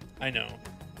 I know.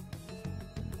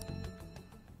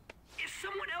 If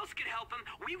someone else could help him,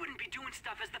 we wouldn't be doing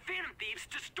stuff as the Phantom Thieves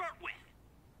to start with.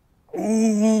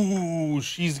 Ooh,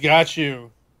 she's got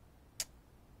you.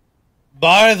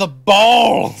 By the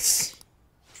balls!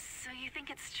 So you think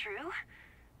it's true?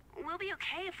 We'll be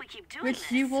okay if we keep doing Which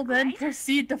this, you will then right?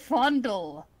 proceed to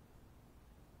fondle.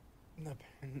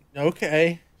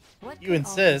 Okay. What You could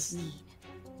all insist. this mean?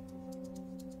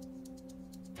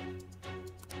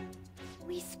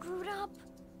 We screwed up.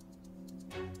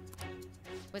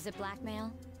 Was it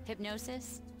blackmail?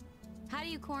 Hypnosis? How do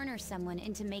you corner someone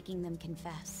into making them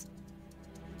confess?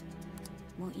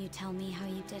 Won't you tell me how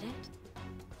you did it?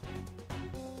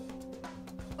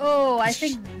 Oh, I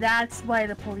think that's why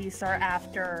the police are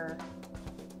after.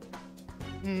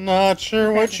 Not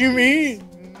sure what you mean.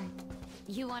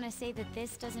 You want to say that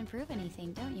this doesn't prove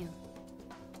anything, don't you?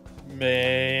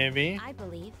 Maybe. I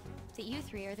believe that you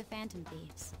three are the Phantom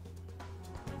Thieves.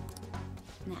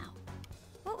 Now,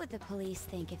 what would the police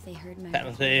think if they heard my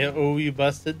That'll say, oh, you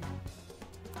busted.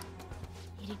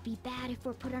 It'd be bad if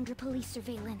we're put under police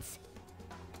surveillance.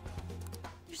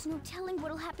 There's no telling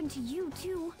what'll happen to you,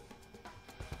 too.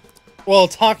 Well,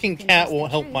 talking cat Confess won't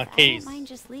the help truth, my I case. don't mind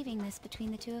just leaving this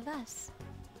between the two of us.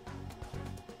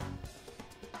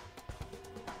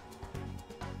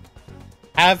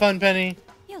 Have fun, Penny.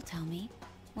 You'll tell me,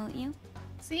 won't you?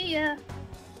 See ya.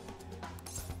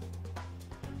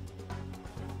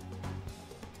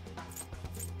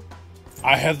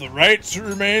 I have the right to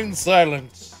remain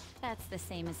silent. That's the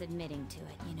same as admitting to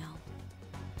it, you know.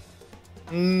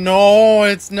 No,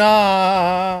 it's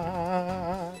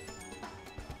not.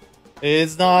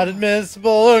 It's not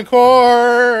admissible in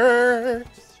court.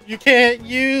 You can't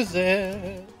use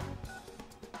it.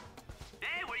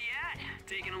 Hey, where you at?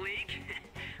 Taking a leak?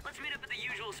 Let's meet up at the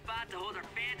usual spot to hold our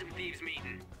Phantom Thieves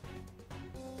meeting.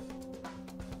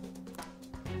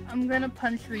 I'm gonna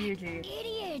punch Ryuji.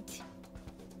 Idiot!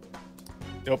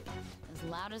 Yep. As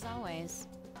loud as always.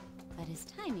 But his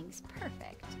timing's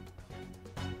perfect.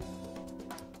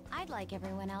 I'd like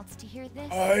everyone else to hear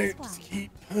this as well.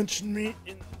 Keep punching me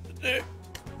in the dick.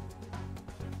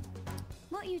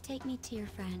 Won't you take me to your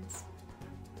friends?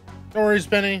 Don't worry,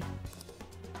 Penny.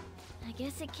 I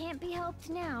guess it can't be helped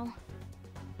now.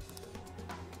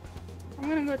 I'm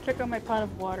gonna go check on my pot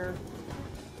of water.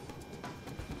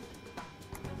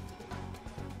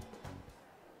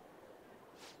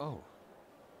 Oh.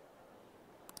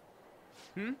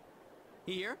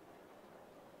 Here?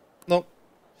 Nope.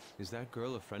 Is that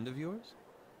girl a friend of yours?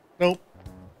 Nope.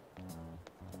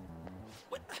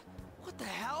 What the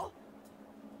hell?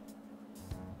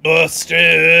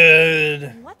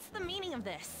 Busted. What's the meaning of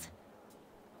this?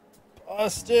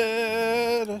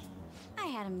 Busted. I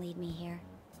had him lead me here.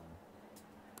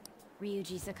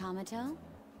 Ryuji Sakamoto.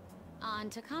 On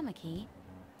to Kamaki.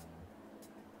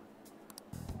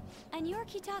 And you're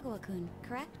Kitagawa-kun,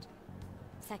 correct?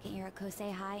 Second year at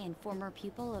Kosei High and former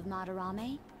pupil of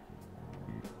Madarame.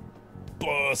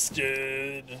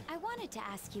 Busted. I wanted to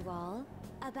ask you all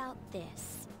about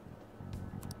this.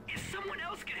 If someone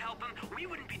else could help him, we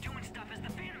wouldn't be doing stuff as the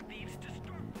Phantom Thieves to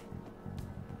start with.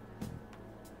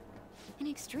 An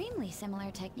extremely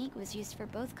similar technique was used for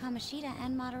both Kamoshida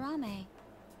and Madarame.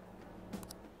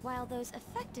 While those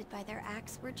affected by their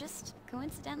acts were just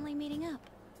coincidentally meeting up.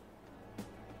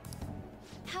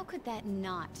 How could that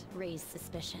not raise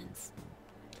suspicions?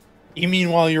 You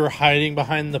mean while you were hiding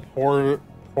behind the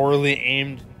poorly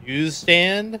aimed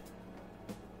newsstand?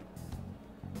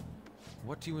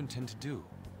 What do you intend to do?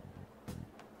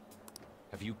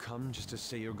 Have you come just to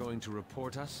say you're going to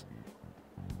report us?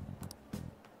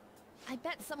 I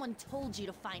bet someone told you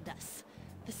to find us.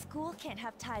 The school can't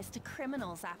have ties to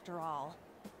criminals after all.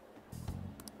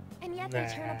 And yet they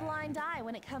turn a blind eye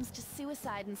when it comes to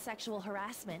suicide and sexual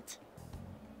harassment.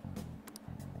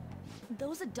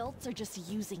 Those adults are just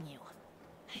using you.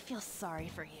 I feel sorry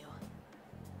for you.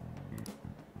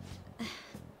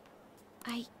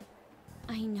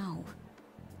 I know.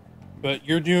 But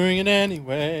you're doing it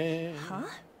anyway. Huh?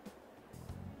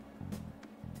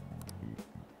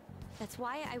 That's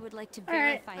why I would like to All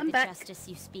right, verify I'm the back. justice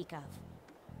you speak of.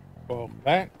 Welcome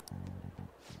back.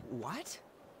 What?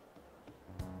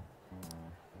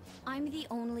 I'm the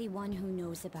only one who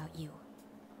knows about you.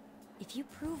 If you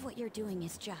prove what you're doing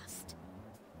is just,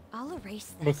 I'll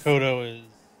erase this. Makoto is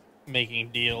making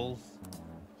deals.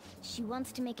 She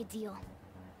wants to make a deal.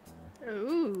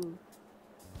 Ooh.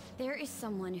 There is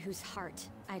someone whose heart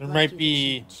I'd There like might you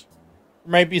be to change.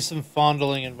 there might be some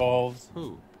fondling involved.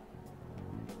 Who?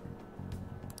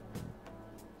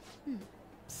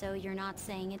 So you're not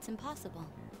saying it's impossible.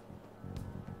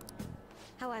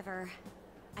 However,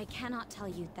 I cannot tell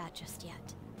you that just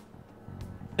yet.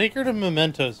 Take her to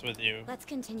Mementos with you. Let's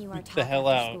continue our Get talk the hell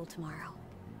after out. school tomorrow.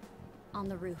 On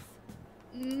the roof.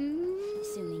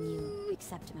 Assuming you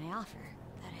accept my offer,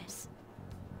 that is.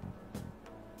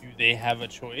 Do they have a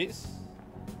choice?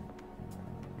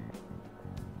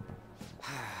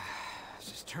 It's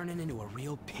just turning into a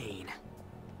real pain.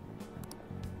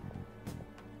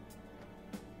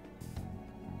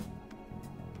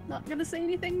 Not gonna say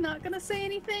anything, not gonna say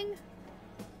anything.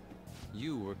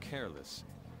 You were careless.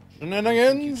 Shenanigans. I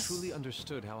don't think you truly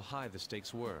understood how high the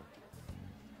stakes were.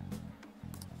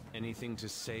 Anything to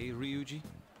say, Ryuji?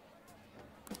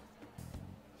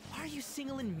 Why are you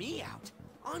singling me out?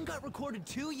 On got recorded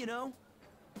too, you know?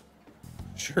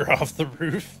 Sure, off the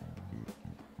roof.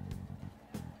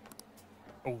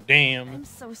 Oh, damn. I'm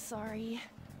so sorry.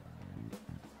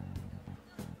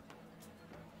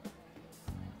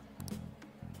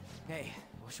 Hey,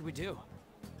 what should we do?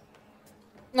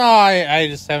 No, I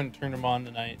just haven't turned him on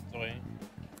tonight, Zoe.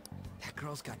 That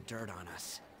girl's got dirt on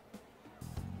us.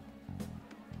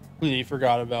 Completely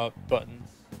forgot about buttons.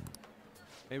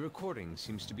 A recording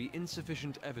seems to be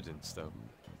insufficient evidence, though.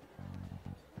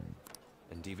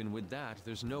 And even with that,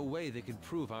 there's no way they could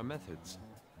prove our methods.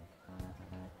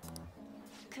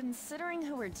 Considering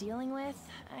who we're dealing with,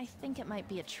 I think it might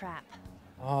be a trap.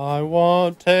 I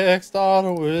want text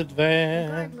auto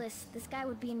advance. Regardless, this guy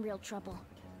would be in real trouble.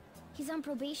 He's on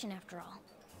probation after all.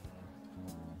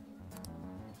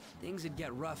 Things would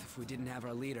get rough if we didn't have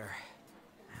our leader.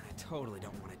 And I totally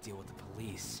don't want to deal with the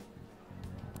police.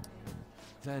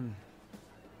 Then,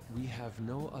 we have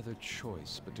no other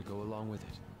choice but to go along with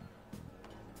it.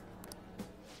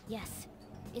 Yes,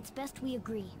 it's best we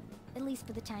agree, at least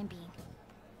for the time being.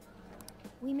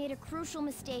 We made a crucial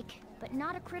mistake, but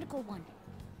not a critical one.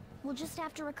 We'll just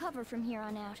have to recover from here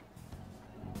on out.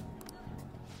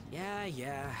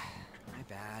 Yeah, my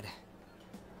bad.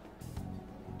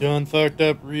 Done fucked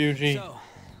up, Ryuji. So,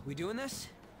 we doing this?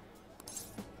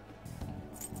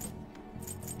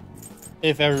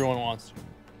 If everyone wants to.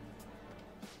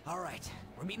 Alright,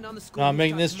 we're meeting on the school. Not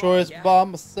making this tomorrow, choice yeah? by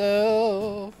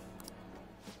myself.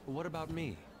 What about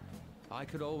me? I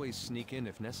could always sneak in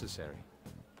if necessary.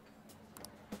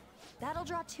 That'll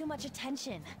draw too much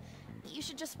attention. You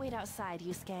should just wait outside,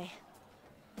 Yusuke.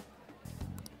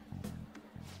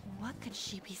 What could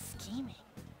she be scheming?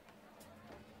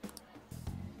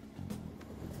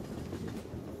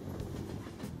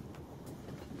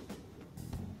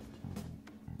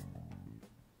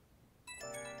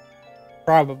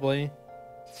 Probably.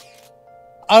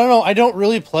 I don't know. I don't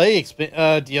really play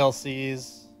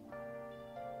DLCs.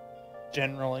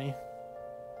 Generally.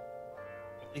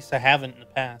 At least I haven't in the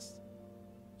past.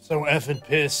 So effing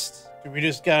pissed. Do we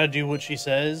just gotta do what she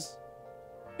says?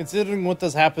 Considering what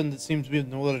has happened, it seems we have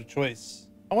no other choice.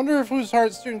 I wonder if whose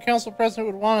heart student council president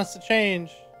would want us to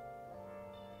change.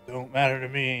 Don't matter to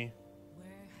me.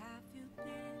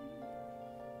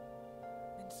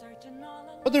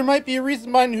 But there might be a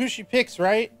reason behind who she picks,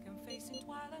 right?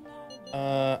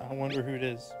 I wonder who it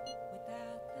is.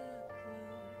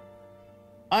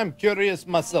 I'm curious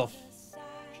myself.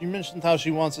 She mentioned how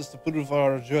she wants us to prove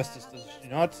our justice, does she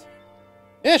not?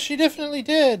 Yes, she definitely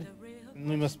did. And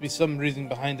there must be some reason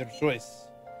behind her choice.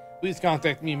 Please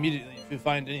contact me immediately if you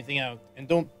find anything out. And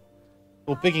don't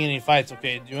go picking any fights,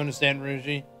 okay? Do you understand,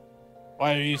 Ryuji?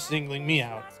 Why are you singling me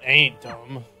out? I ain't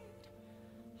dumb.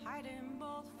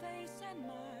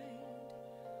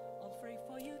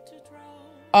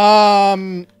 Hey!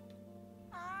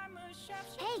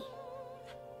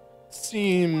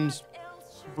 Seems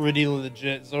pretty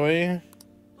legit, Zoe.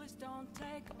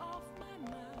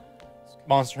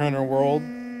 Monster Hunter World.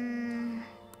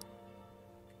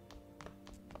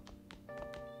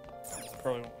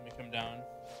 Probably won't let me come down.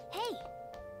 Hey!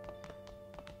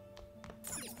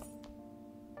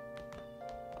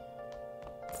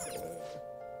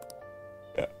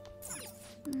 Yeah.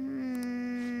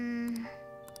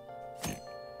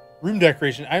 Room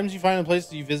decoration. Items you find in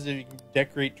places you visit, you can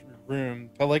decorate your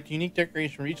room. Collect unique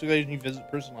decoration from each location you visit,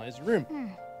 personalize the room.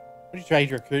 What do you try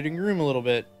decorating your room a little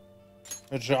bit?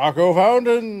 A Choco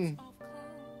Fountain!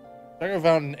 Choco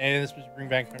Fountain, and this must bring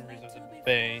back memories of the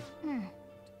buffet.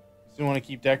 So you want to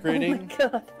keep decorating? Oh my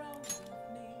god.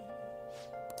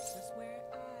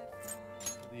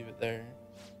 Leave it there.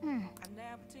 Can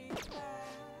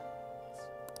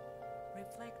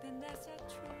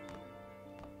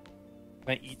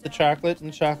I eat the chocolate in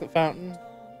the chocolate fountain?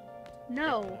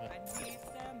 No.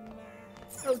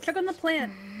 Oh, check on the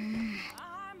plant.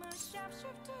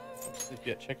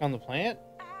 Yeah, check on the plant.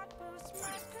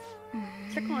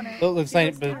 Check on it. So it looks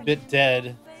like a bit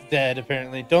dead. Dead,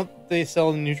 apparently. Don't they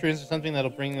sell nutrients or something that'll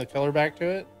bring the color back to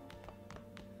it?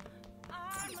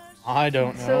 I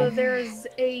don't know. So there's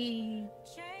a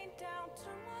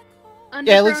underground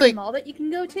yeah, it looks like mall that you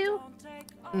can go to.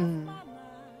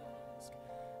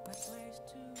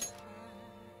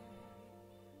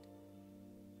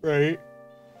 Right.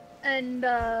 And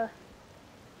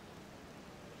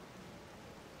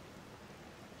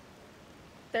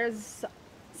there's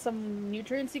some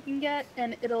nutrients you can get,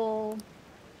 and it'll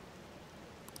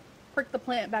perk the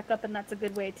plant back up, and that's a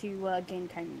good way to gain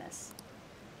kindness.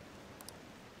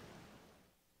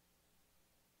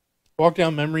 Walk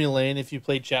down memory lane if you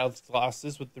played Child's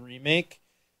Colossus with the remake.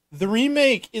 The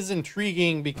remake is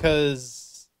intriguing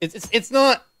because it's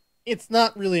not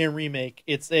really a remake.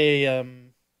 It's a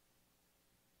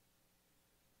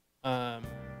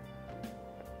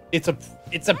it's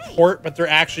a port, but they're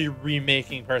actually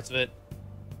remaking parts of it.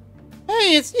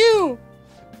 Hey, it's you!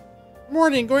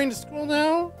 Morning, going to school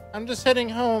now? I'm just heading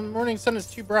home. Morning sun is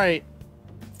too bright.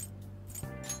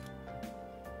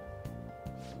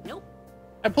 Nope.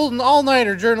 I pulled an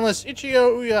all-nighter. Journalist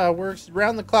Ichio Uya works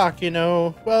round the clock, you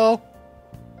know. Well,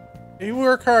 you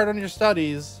work hard on your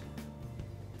studies.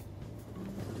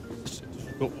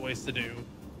 Difficult voice to do.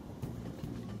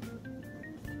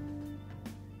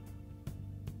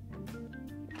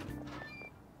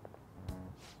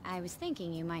 I was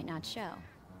thinking you might not show.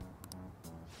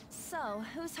 So,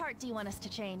 whose heart do you want us to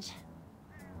change?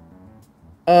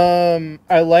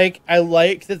 I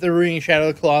like that they're bringing Shadow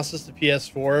of the Colossus to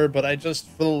PS4, but I just,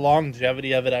 for the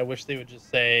longevity of it, I wish they would just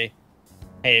say,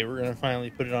 hey, we're gonna finally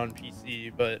put it on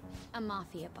PC, but A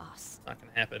mafia boss. not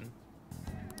gonna happen.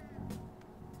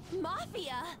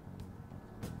 Mafia?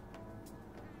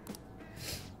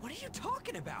 What are you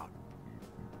talking about?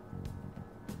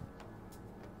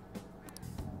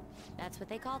 That's what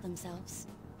they call themselves.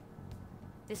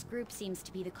 This group seems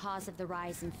to be the cause of the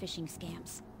rise in phishing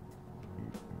scams.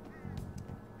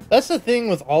 That's the thing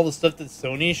with all the stuff that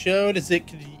Sony showed, is it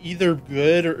could be either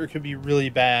good or it could be really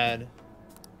bad.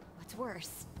 What's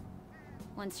worse,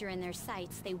 once you're in their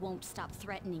sights, they won't stop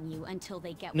threatening you until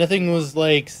they get Nothing was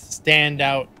like stand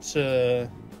out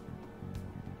to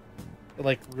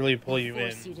like really pull you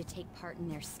in. force you to take part in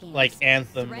their scams, Like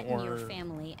Anthem threaten or your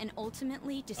family, and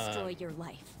ultimately destroy your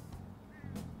life.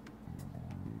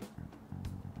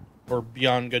 or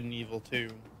Beyond Good and Evil 2.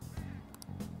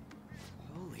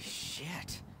 Holy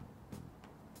shit.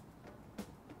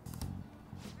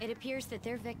 It appears that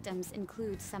their victims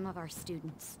include some of our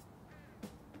students.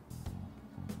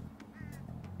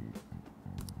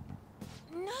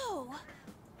 No!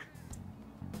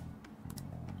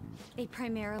 They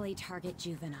primarily target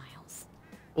juveniles.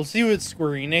 We'll see what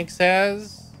Square Enix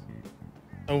has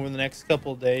over the next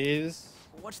couple days,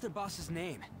 What's their boss's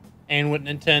name? and what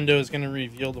Nintendo is going to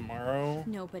reveal tomorrow.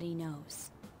 Nobody knows.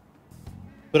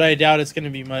 But I doubt it's going to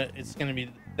be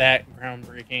that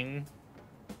groundbreaking.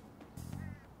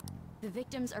 The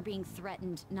victims are being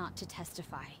threatened not to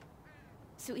testify.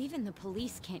 So even the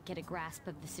police can't get a grasp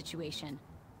of the situation.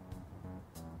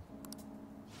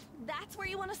 That's where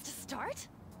you want us to start?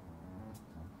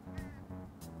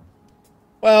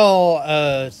 Well,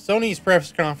 Sony's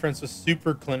press conference was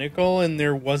super clinical, and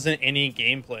there wasn't any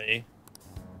gameplay.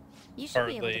 You should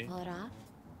be able Hardly. to pull it off.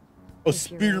 Oh,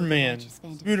 If you're really Spooderman. conscious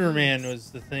fan to Spooderman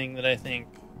was the thing that I think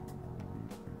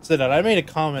stood out. I made a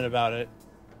comment about it.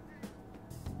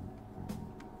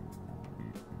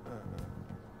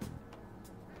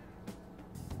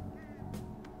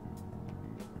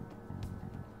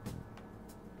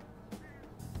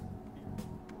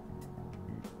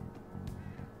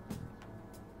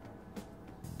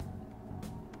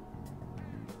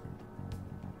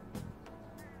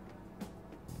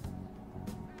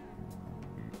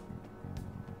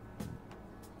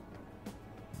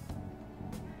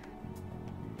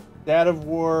 Dad of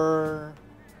War.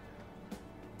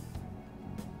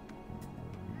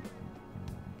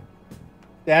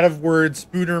 Dad of Word,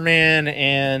 Spooderman,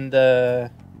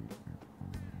 and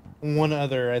one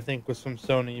other, I think, was from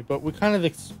Sony. But we kind of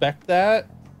expect that.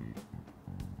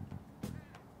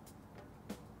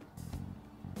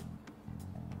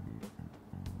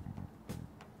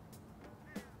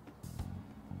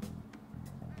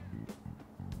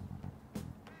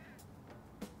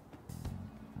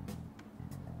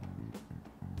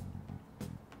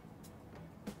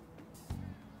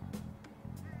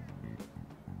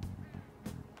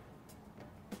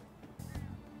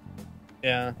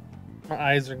 Yeah, my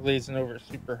eyes are glazing over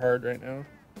super hard right now.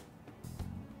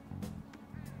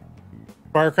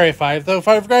 Far Cry 5 though?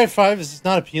 Far Cry 5 is just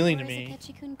not appealing to Or is me.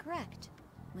 Akechi-kun correct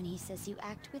when he says you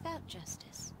act without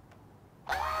justice?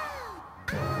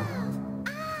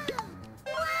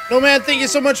 Nomad, thank you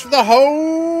so much for the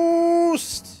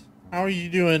host. How are you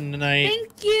doing tonight?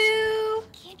 Thank you!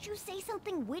 Can't you say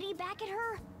something witty back at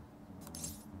her?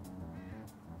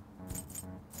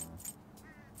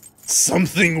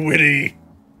 Something witty.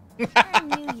 I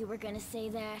knew you were gonna say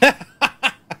that.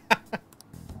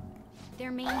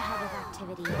 Their main hub of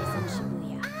activity is in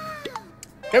Shibuya.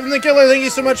 Kevin the Killer, thank you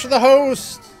so much for the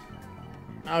host.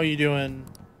 How are you doing?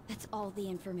 That's all the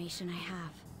information I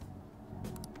have.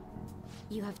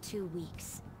 You have 2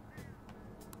 weeks.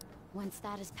 Once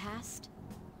that is passed,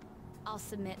 I'll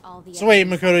submit all the So wait,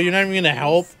 evidence Makoto, you're not even gonna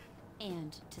help?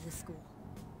 and to the school.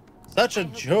 Such a I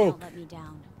hope you joke. don't let me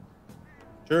down.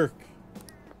 Jerk.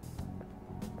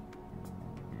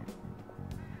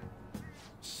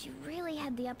 She really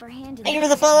had the upper hand in Thank you for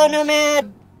the follow,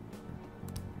 Nomad.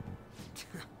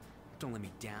 Don't let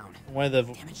me down. Why the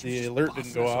alert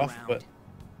didn't go off, but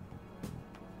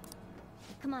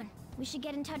Come on, we should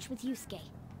get in touch with Yusuke.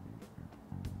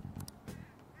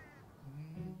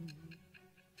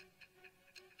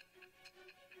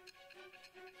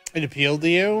 it appealed to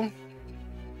you?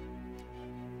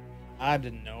 I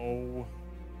didn't know.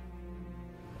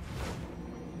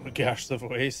 Oh gosh, the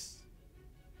voice.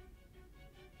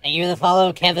 Thank you for the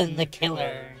follow, Kevin the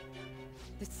Killer.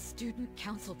 The student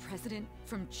council president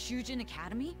from Chujin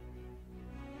Academy?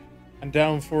 I'm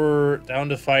down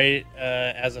to fight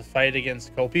as a fight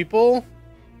against co-people.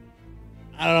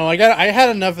 I don't know. I had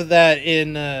enough of that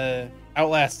in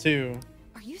Outlast 2.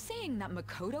 Are you saying that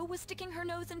Makoto was sticking her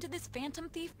nose into this phantom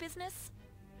thief business?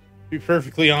 To be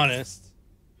perfectly honest.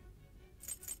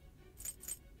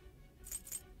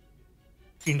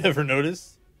 You never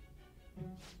noticed?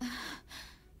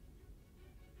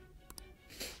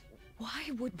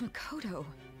 Why would Makoto?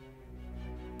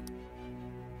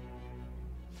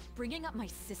 Bringing up my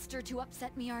sister to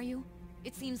upset me, are you?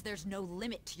 It seems there's no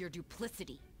limit to your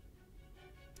duplicity.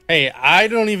 Hey, I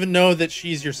don't even know that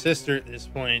she's your sister at this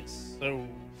point, so...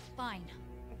 Fine.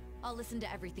 I'll listen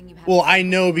to everything you have. Well, to say I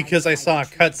know before because I decide saw a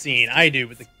to cutscene. I do,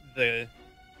 but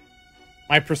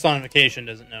my personification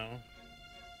doesn't know.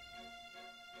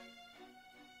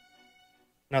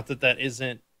 Not that that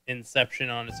isn't Inception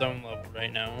on its own level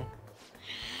right now.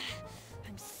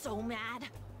 I'm so mad.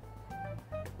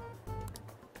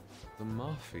 The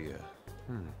Mafia.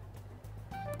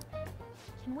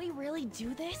 Can we really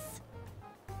do this?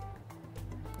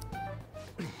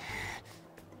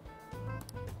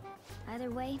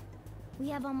 Either way, we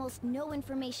have almost no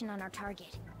information on our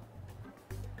target.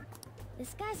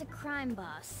 This guy's a crime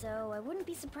boss, so I wouldn't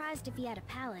be surprised if he had a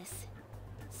palace.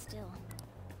 Still.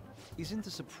 Isn't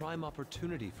this a prime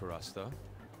opportunity for us, though?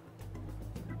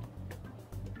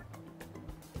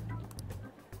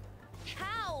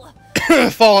 How?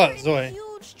 Fallout, Zoe.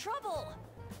 Huge trouble.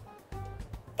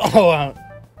 Fallout.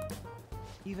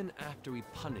 Even after we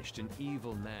punished an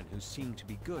evil man who seemed to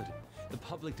be good, the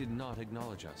public did not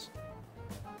acknowledge us.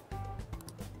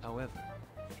 However,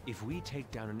 if we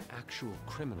take down an actual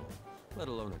criminal, let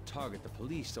alone a target the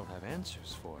police don't have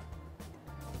answers for.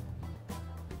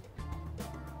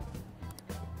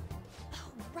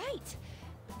 Oh, right.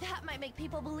 That might make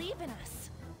people believe in us.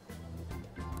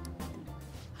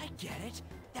 I get it.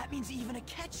 That means even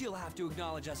Akechi will have to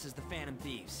acknowledge us as the Phantom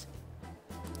Thieves.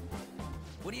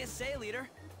 What do you say, leader?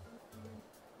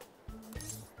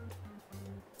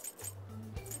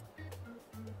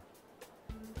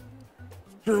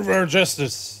 Prove our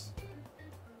justice.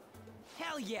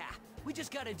 Hell yeah! We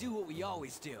just gotta do what we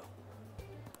always do.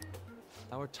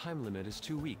 Our time limit is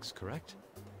 2 weeks, correct?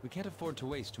 We can't afford to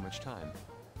waste too much time.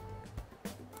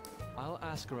 I'll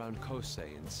ask around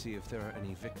Kosei and see if there are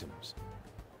any victims.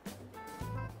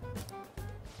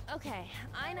 Okay,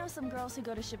 I know some girls who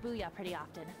go to Shibuya pretty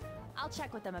often. I'll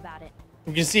check with them about it.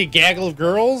 You can see a gaggle of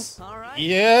girls? All right.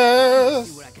 Yes!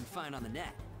 See what I can find on the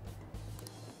net.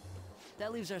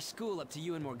 That leaves our school up to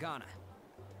you and Morgana.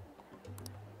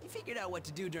 You figured out what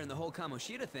to do during the whole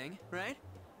Kamoshida thing, right?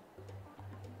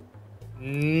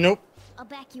 Nope. I'll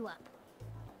back you up.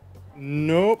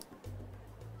 Nope.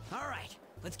 All right,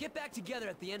 let's get back together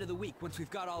at the end of the week once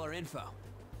we've got all our info.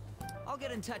 I'll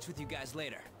get in touch with you guys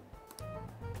later.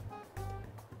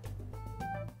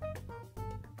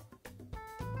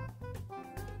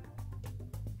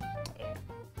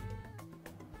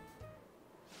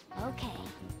 Okay.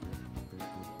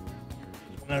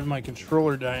 I have my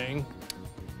controller dying.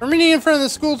 We're meeting in front of the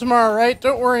school tomorrow, right?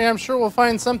 Don't worry, I'm sure we'll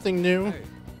find something new.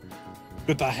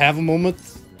 Good to have a moment.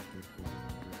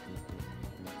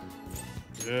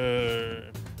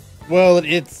 Well,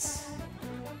 it's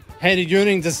Had a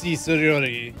yearning to see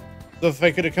Soriori, so if I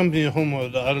could accompany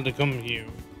homeward, I'd accompany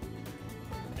you.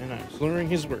 And I'm slurring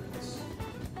his words.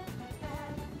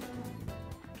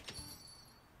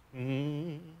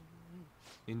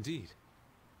 Indeed.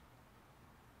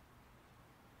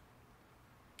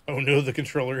 Oh no, the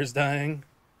controller is dying.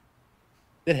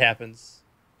 It happens.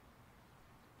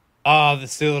 Ah, the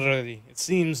Soriori. It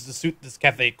seems to suit this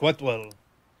cafe quite well.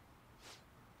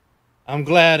 I'm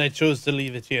glad I chose to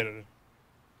leave it here.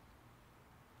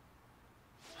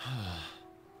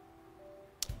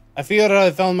 I fear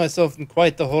I found myself in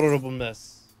quite a horrible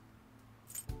mess.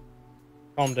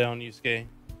 Calm down, Yusuke.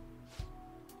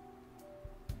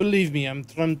 Believe me, I'm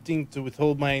attempting to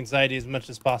withhold my anxiety as much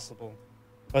as possible.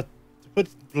 But to put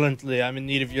it bluntly, I'm in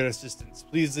need of your assistance.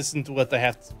 Please listen to what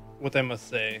I must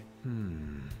say.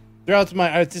 Throughout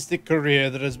my artistic career,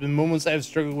 there has been moments I have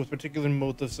struggled with particular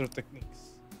motives or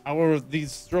techniques. However,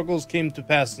 these struggles came to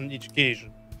pass on each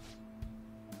occasion.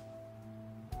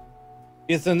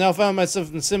 Yes, I now found myself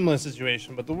in a similar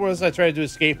situation, but the worse I try to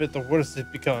escape it, the worse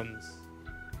it becomes.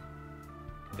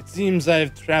 It seems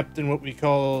I've trapped in what we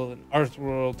call an art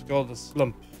world called a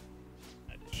slump.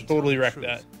 I should totally wreck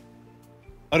that.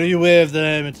 Are you aware that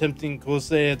I'm attempting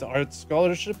Kosei at art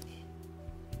scholarship?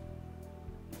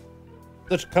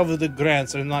 Such coveted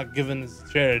grants are not given as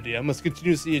charity. I must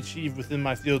continuously achieve within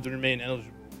my field to remain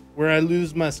eligible. Where I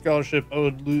lose my scholarship, I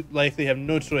would likely have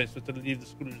no choice but to leave the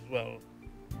school as well.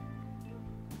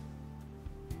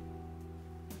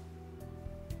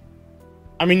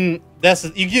 I mean,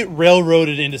 you get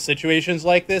railroaded into situations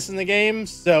like this in the game,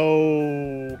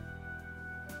 so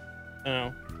I don't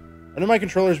know. I know my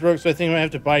controller's broke, so I think I might have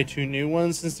to buy 2 new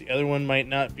ones since the other one might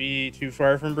not be too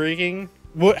far from breaking.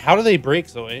 How do they break,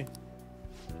 Zoe?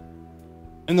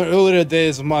 In the earlier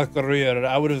days of my career,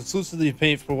 I would have exclusively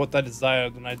paid for what I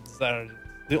desired when I desired it.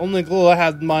 The only goal I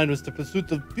had in mind was the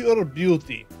pursuit of pure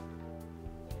beauty.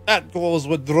 That goal is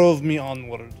what drove me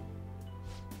onward.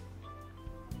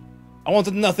 I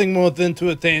wanted nothing more than to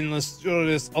attain the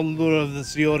lustrous allure of the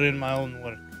Shiori in my own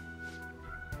work.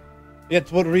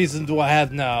 Yet what reason do I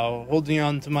have now, holding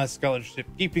on to my scholarship,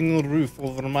 keeping a roof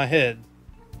over my head?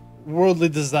 Worldly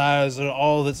desires are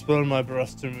all that spur my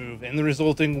breast to move, and the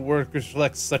resulting work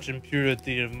reflects such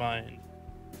impurity of mind.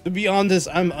 To be honest,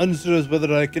 I'm unsure as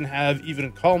whether I can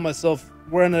even call myself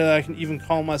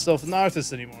an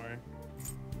artist anymore.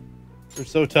 You're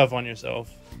so tough on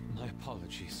yourself. My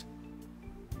apologies.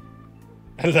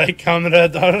 Like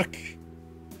Comrade Dark?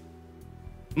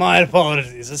 My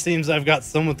apologies. It seems I've got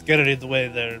somewhat carried away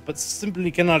there, but simply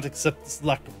cannot accept this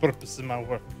lack of purpose in my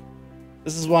work.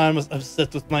 This is why I'm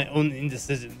upset with my own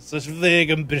indecision. Such vague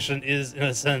ambition is, in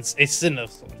a sense, a sin of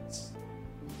sorts.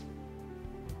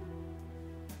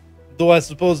 Though I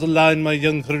suppose allowing my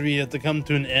young career to come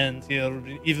to an end here would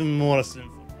be even more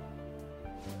sinful.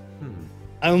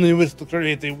 I only wish to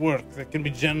create a work that can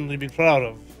generally be proud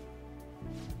of.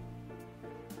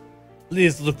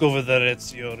 Please look over there at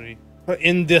Shiori. Her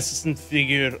indecent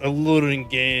figure, alluring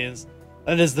gaze,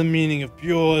 that is the meaning of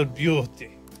pure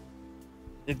beauty.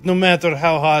 Yet no matter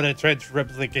how hard I try to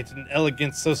replicate an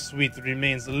elegance so sweet, it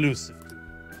remains elusive to me.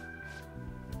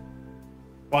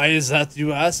 Why is that,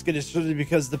 you ask? It is surely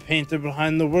because the painter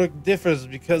behind the work differs,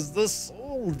 because the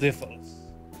soul differs.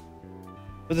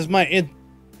 But if my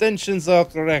intentions are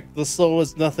correct, the soul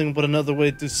is nothing but another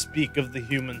way to speak of the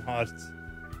human heart.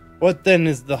 What then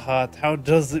is the heart? How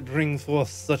does it bring forth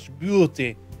such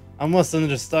beauty? I must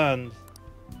understand.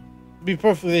 To be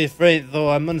perfectly frank,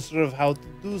 though, I'm unsure of how to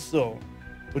do so.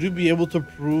 Would you be able to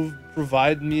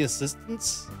provide me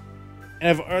assistance? And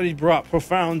I've already brought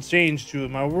profound change to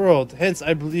my world. Hence,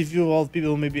 I believe you all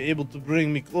people may be able to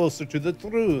bring me closer to the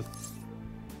truth.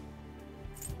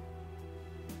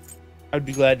 I'd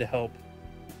be glad to help.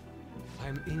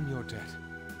 I'm in your debt.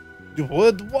 You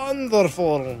would?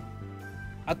 Wonderful!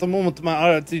 At the moment, my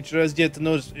art teacher has yet to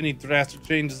notice any drastic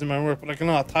changes in my work, but I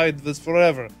cannot hide this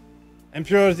forever. And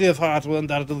purity of heart will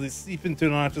undoubtedly seep into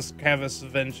an artist's canvas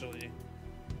eventually.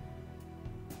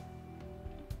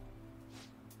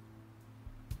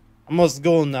 I must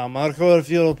go now. My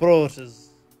curfew approaches.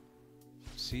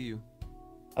 See you.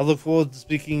 I look forward to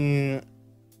speaking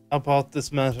about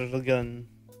this matter again.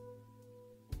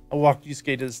 I walked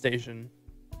Yusuke to the station.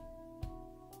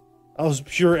 That was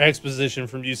pure exposition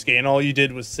from Yusuke, and all you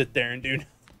did was sit there and do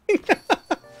nothing.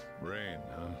 Rain,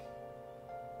 huh?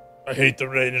 I hate the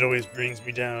rain. It always brings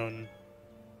me down.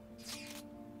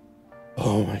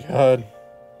 Oh my god.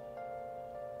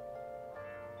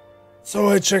 So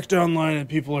I checked online and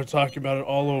people are talking about it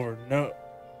all over.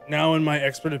 Now in my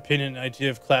expert opinion, idea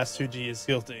of Class 2D is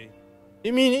guilty.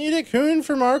 You mean Ida Kun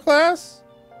from our class?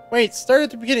 Wait, start at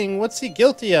the beginning. What's he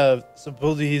guilty of?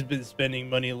 Supposedly he's been spending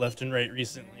money left and right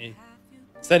recently.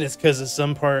 Said it's because of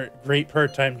some great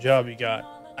part-time job he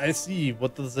got. I see.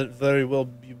 What does it very well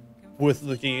be worth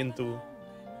looking into?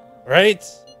 Right?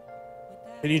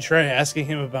 Can you try asking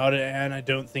him about it? And I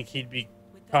don't think he'd be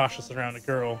cautious around a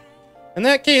girl. In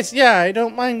that case, yeah, I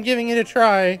don't mind giving it a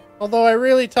try. Although I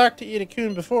really talked to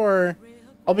Ida-kun before.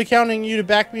 I'll be counting you to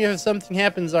back me if something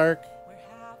happens, Ark.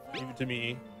 Leave it to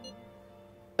me.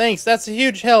 Thanks, that's a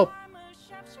huge help.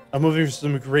 I'm moving for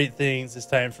some great things this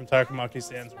time from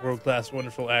Takamaki-san's world-class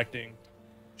wonderful acting.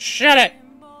 Shut it!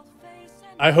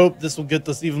 I hope this will get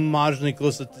us even marginally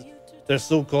closer to their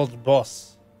so-called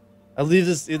boss. I'll leave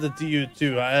this either to you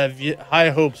too. I have high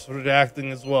hopes for the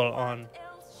acting as well on.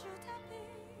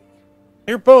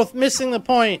 You're both missing the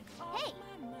point. Hey.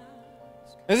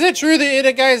 Is it true that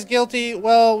Ida guy is guilty?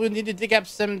 Well, we need to dig up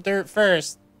some dirt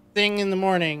first. Thing in the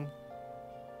morning.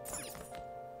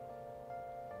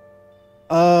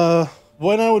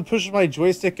 When I would push my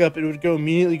joystick up, it would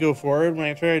immediately go forward. When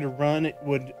I tried to run, it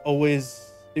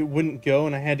wouldn't go,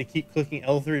 and I had to keep clicking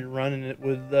L3 to run, and it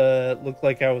would look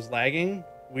like I was lagging.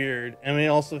 Weird. And I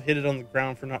also hit it on the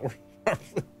ground for not working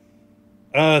properly.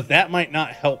 That might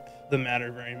not help the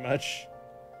matter very much.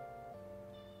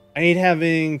 I hate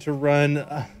having to run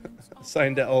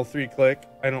assigned to L3 click.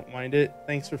 I don't mind it.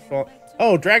 Thanks for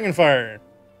Oh, Dragonfire.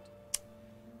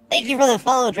 Thank you for the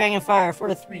follow, Dragonfire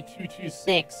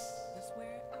 43226.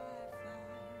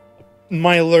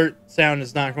 My alert sound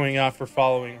is not going off for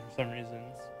following for some reason.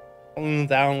 Holding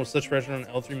down with such pressure on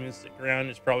L3 moves stick around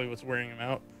is probably what's wearing him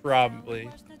out. Probably.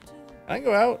 Can I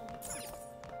go out?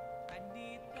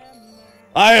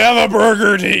 I have a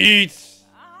burger to eat!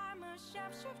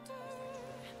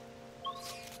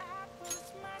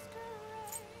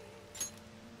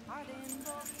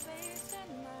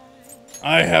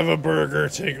 I have a burger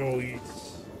to go eat.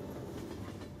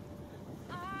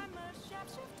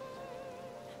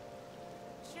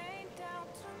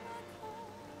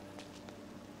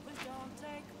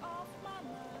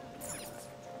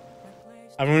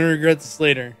 I'm going to regret this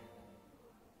later.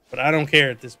 But I don't care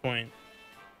at this point.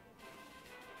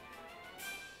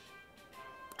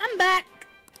 I'm back.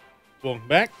 Welcome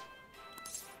back.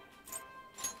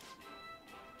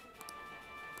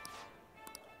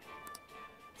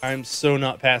 I'm so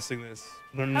not passing this.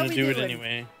 But I'm going to do it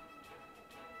anyway.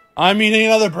 I'm eating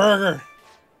another burger.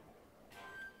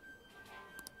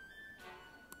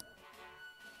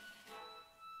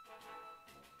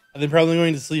 And then probably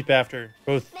going to sleep after,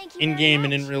 both in game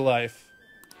and in real life.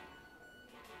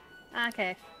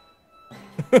 Okay.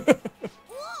 It's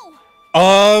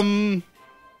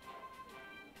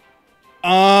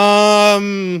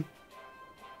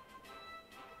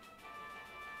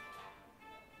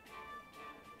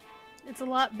a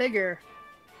lot bigger.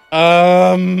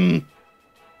 That's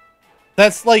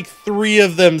like 3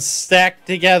 of them stacked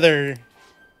together.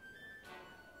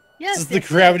 Yes, This is the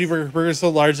gravity burger is so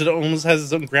large that it almost has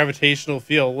its own gravitational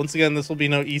field. Once again, this will be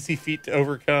no easy feat to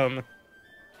overcome.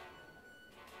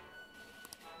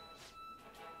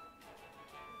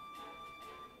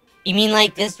 You mean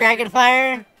like this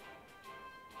Dragonfire?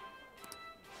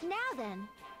 Now then.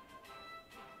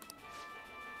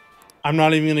 I'm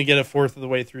not even going to get a fourth of the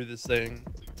way through this thing.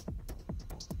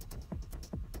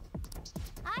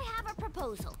 I have a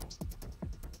proposal.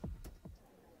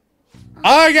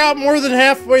 I got more than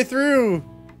halfway through.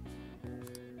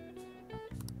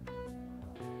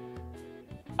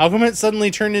 How come it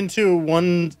suddenly turned into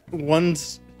one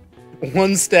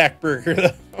stack burger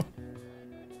though?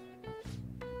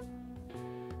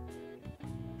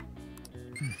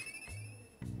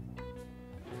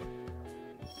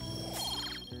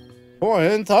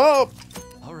 Point up.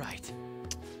 All right.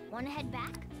 Want to head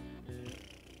back?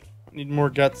 I need more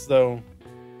guts though.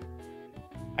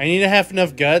 I need to have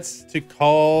enough guts to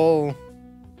call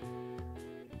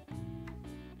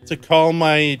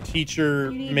my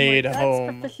teacher maid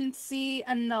home. Proficiency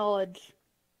and knowledge.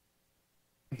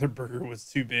 The burger was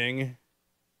too big.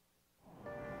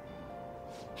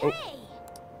 Oh.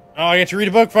 Oh, I get to read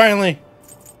a book finally.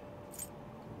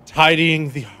 Tidying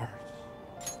the heart.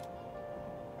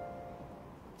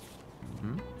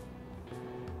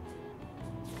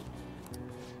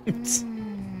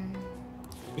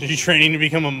 Are you training to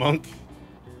become a monk?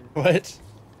 What?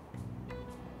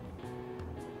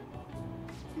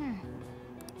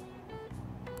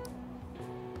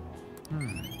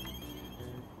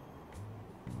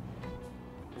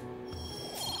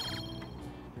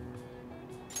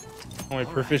 Oh, my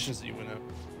proficiency went up.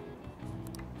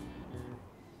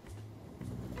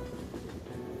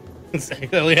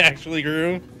 It actually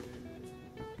grew.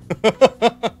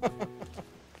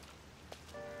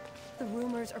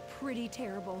 controllers are pretty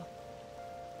terrible.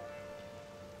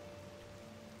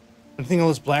 I think all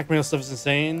this blackmail stuff is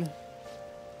insane.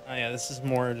 Oh yeah, this is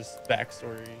more just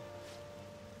backstory.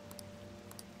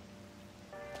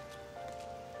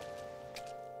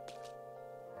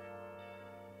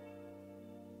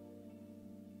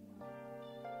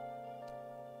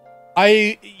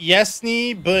 Yes,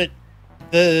 Nee, but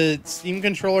the Steam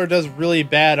controller does really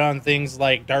bad on things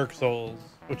like Dark Souls,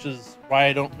 which is why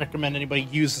I don't recommend anybody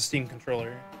use the Steam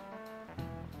controller.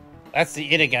 That's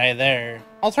the Ida guy there.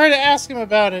 I'll try to ask him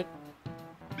about it.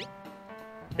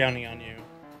 Counting on you.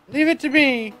 Leave it to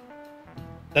me.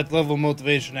 That level of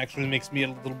motivation actually makes me a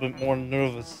little bit more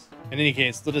nervous. In any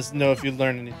case, let us know if you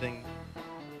learn anything.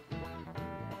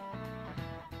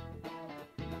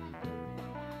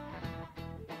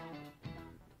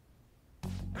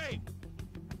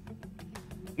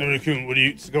 Narukun,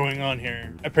 what's going on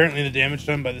here? Apparently the damage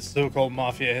done by the so-called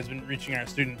mafia has been reaching our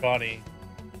student body.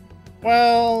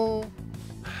 Well...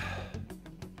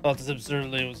 thought this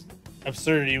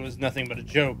absurdity was nothing but a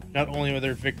joke. Not only were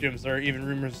there victims, there are even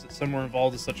rumors that some were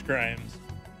involved in such crimes.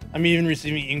 I'm even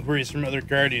receiving inquiries from other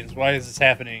guardians. Why is this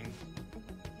happening?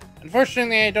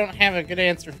 Unfortunately, I don't have a good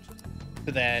answer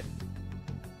to that.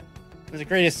 It's the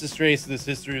greatest disgrace in this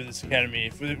history of this academy.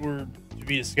 If it were to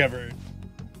be discovered,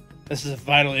 this is a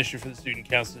vital issue for the student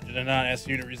council. Did I not ask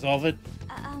you to resolve it?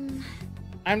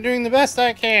 I'm doing the best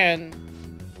I can.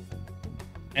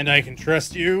 And I can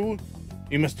trust you?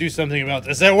 You must do something about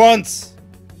this at once!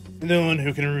 No one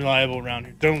who can be reliable around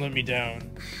here. Don't let me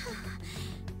down.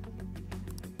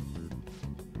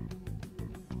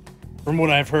 From what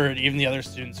I've heard, even the other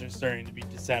students are starting to be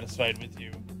dissatisfied with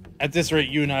you. At this rate,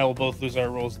 you and I will both lose our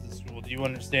roles at the school. Do you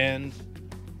understand?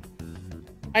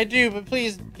 I do, but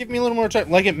please, give me a little more time.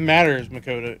 Like it matters,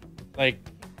 Makoto. Like,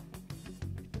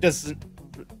 doesn't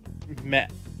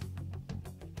matter.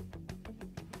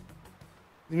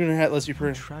 Even your hat lets you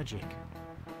print. Tragic.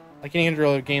 Like any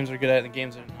other games are good at, the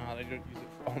games are not. I don't use it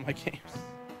for all my games.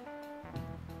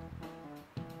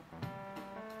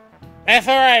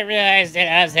 Before I realized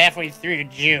that I was halfway through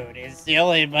June. It's the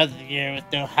only month of the year with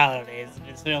no holidays, and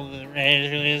it's filled with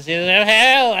rain. Oh,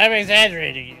 hell, I'm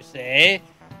exaggerating, you say?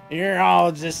 You're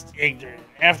all just ignorant.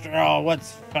 After all,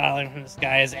 what's falling from the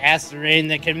sky is acid rain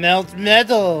that can melt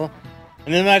metal.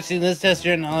 And then actually, let's test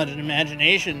your knowledge and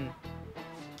imagination.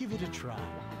 Give it a try.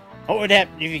 What would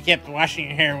happen if you kept washing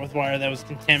your hair with water that was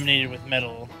contaminated with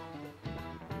metal?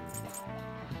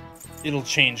 It'll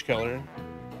change color.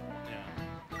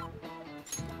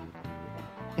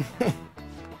 Yeah.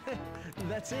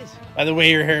 That's it. By the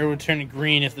way, your hair would turn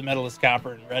green if the metal is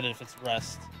copper and red if it's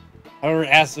rust. However,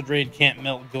 acid rain can't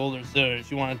melt gold or silver.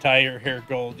 If you want to dye your hair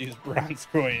gold, use bronze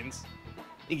coins.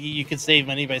 You could save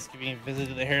money by skipping a visit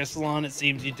to the hair salon. It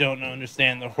seems you don't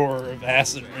understand the horror of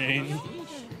acid rain.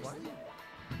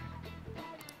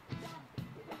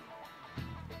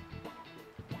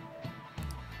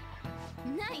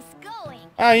 Nice going.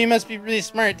 Oh, you must be really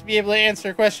smart to be able to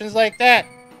answer questions like that.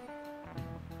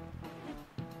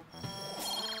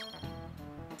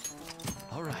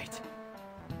 All right.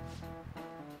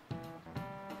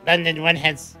 London one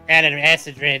has added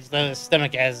acid rain to the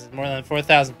stomach acid. More than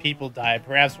 4,000 people died.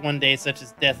 Perhaps one day such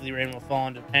as deathly rain will fall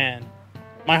on Japan.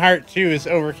 My heart, too, is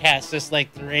overcast, just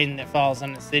like the rain that falls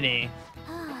on the city.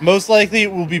 Most likely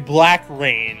it will be black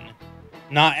rain,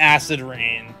 not acid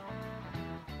rain.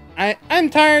 I'm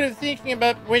tired of thinking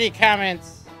about witty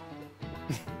comments.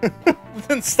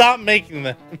 Then stop making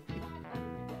them.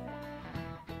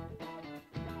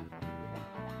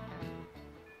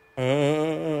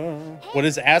 What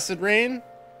is acid rain?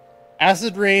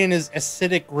 Acid rain is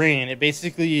acidic rain. It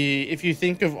basically, if you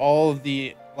think of all of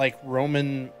the like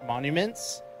Roman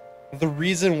monuments, the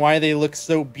reason why they look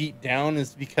so beat down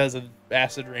is because of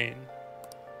acid rain.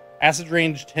 Acid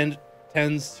rain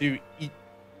tends to eat.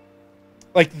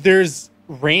 Like, there's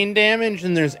rain damage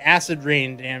and there's acid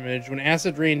rain damage. When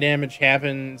acid rain damage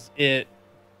happens, it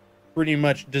pretty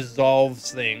much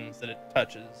dissolves things that it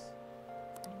touches.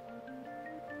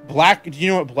 Do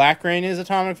you know what black rain is,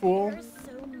 Atomic Fool? You're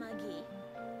so muggy.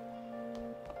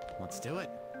 Let's do it.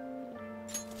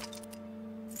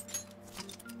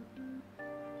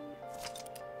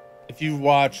 If you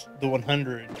watched the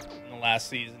 100 in the last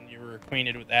season, you were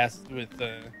acquainted with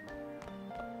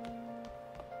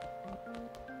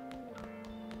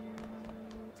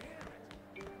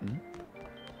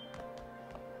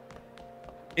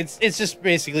It's just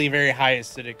basically very high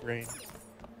acidic rain.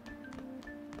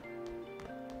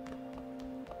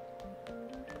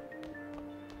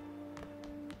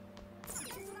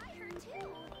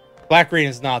 Black rain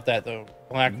is not that though.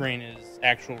 Black rain is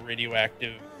actual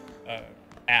radioactive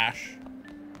ash.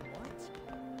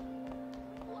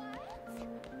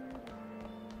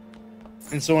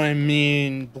 And so I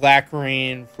mean Black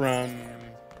Rain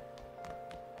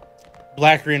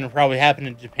will probably happen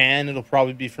in Japan. It'll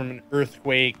probably be from an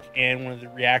earthquake and one of the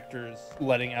reactors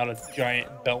letting out a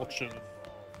giant belch of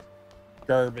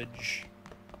garbage.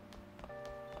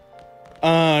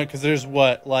 Because there's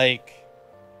what, like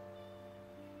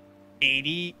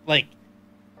 80? Like,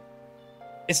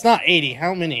 it's not 80.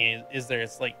 How many is there?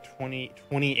 It's like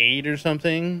 28 or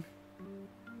something.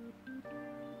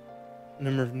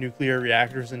 Number of nuclear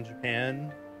reactors in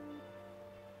Japan.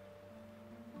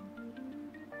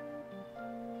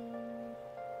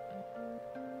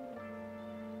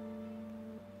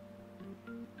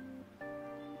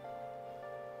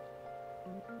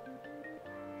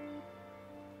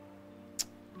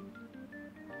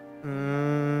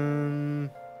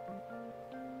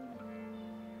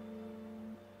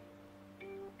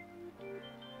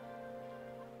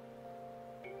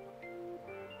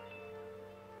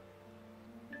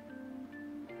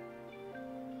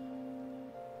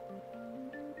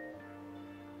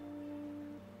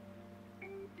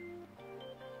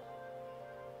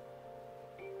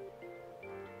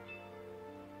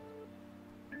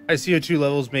 High CO2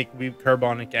 levels make weak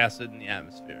carbonic acid in the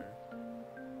atmosphere.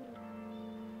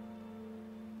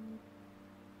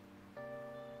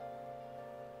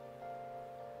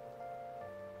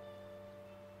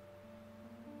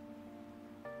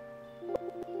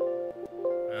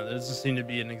 There doesn't seem to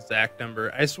be an exact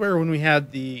number. I swear when we had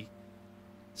the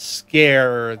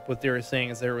scare, what they were saying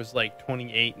is there was like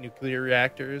 28 nuclear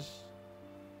reactors.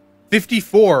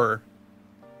 54!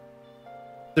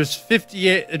 There's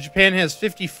 58. Japan has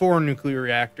 54 nuclear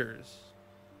reactors.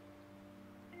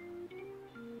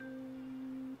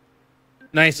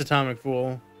 Nice, Atomic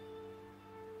Fool.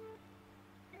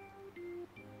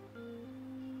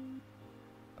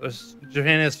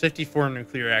 Japan has 54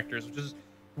 nuclear reactors, which is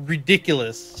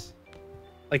ridiculous.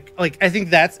 Like I think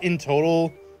that's in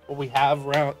total what we have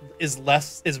around is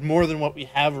more than what we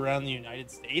have around the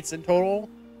United States in total.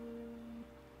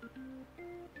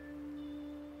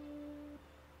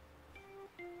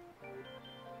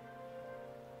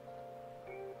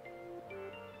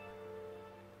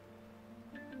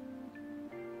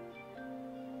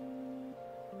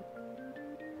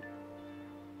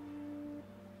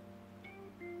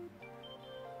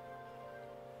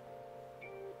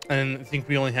 And I think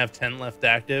we only have 10 left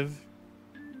active.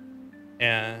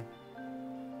 Yeah.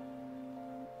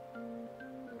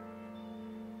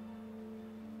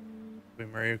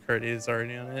 Mario Kart is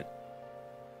already on it.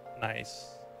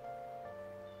 Nice.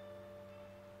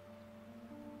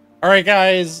 Alright,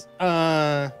 guys.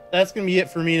 That's going to be it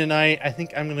for me tonight. I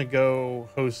think I'm going to go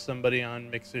host somebody on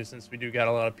Mixer since we do got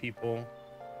a lot of people.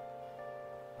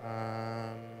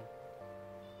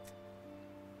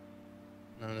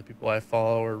 None of the people I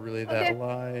follow are really that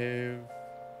live.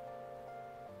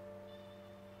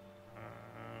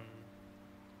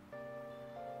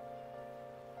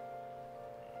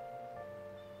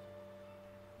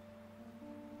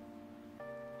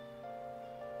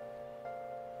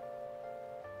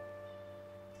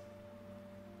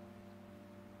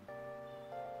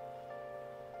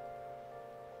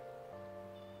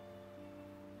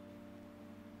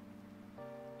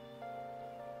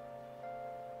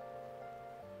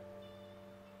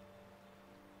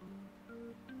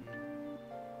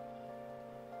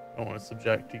 I don't want to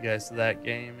subject you guys to that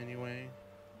game anyway.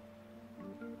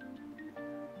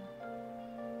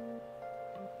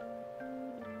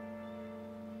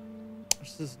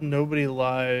 There's just nobody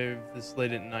live this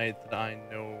late at night that I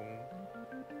know.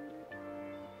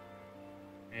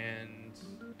 And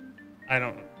I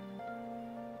don't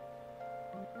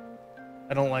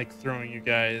like throwing you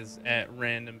guys at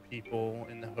random people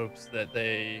in the hopes that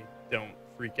they don't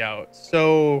freak out.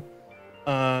 So,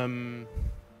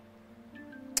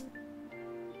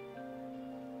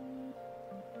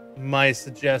 my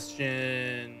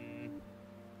suggestion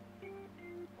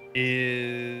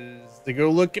is to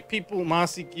go look at people.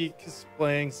 Mossy Geek is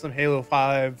playing some Halo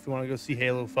 5. If you want to go see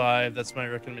Halo 5, that's my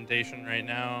recommendation right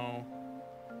now.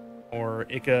 Or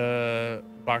Ika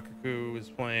Bakuku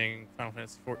is playing Final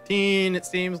Fantasy 14, it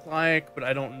seems like, but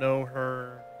I don't know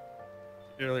her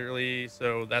particularly,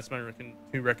 so that's my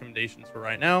two recommendations for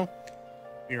right now.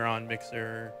 You're on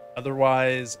Mixer.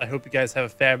 Otherwise, I hope you guys have a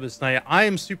fabulous night. I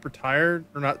am super tired,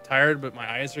 or not tired, but my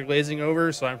eyes are glazing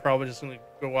over, so I'm probably just going to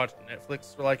go watch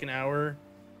Netflix for like an hour.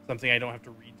 Something I don't have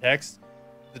to read text.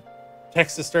 The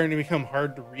text is starting to become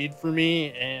hard to read for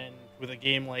me, and with a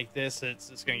game like this, it's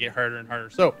going to get harder and harder.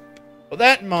 So, with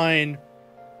that in mind,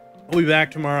 we'll be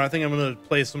back tomorrow. I think I'm going to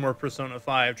play some more Persona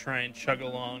 5, try and chug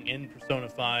along in Persona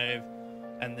 5,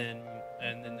 and then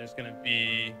there's going to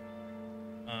be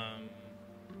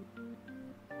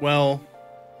Well,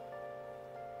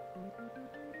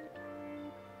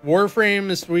 Warframe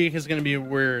this week is going to be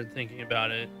weird thinking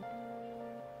about it.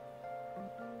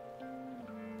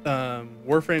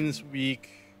 Warframe this week,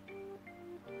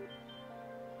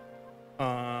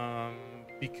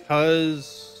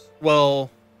 because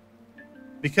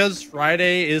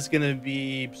Friday is going to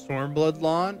be Stormblood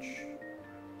launch.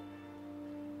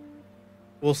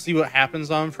 We'll see what happens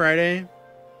on Friday.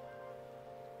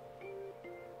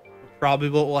 Probably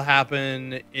what will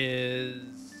happen is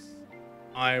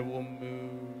I'll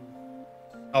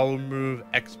move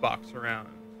Xbox around.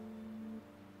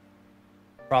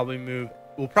 We'll probably move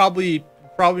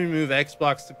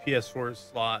Xbox to PS4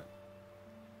 slot.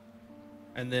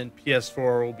 And then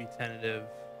PS4 will be tentative.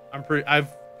 I've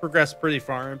progressed pretty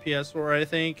far in PS4, I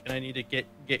think, and I need to get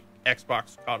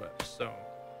Xbox caught up. So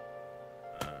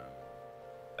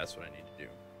that's what I need to do.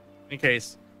 In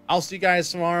case, I'll see you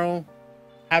guys tomorrow.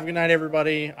 Have a good night,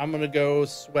 everybody. I'm gonna go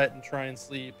sweat and try and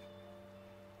sleep.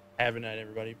 Have a good night,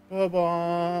 everybody.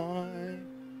 Bye-bye.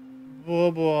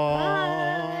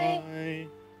 Bye-bye. Bye.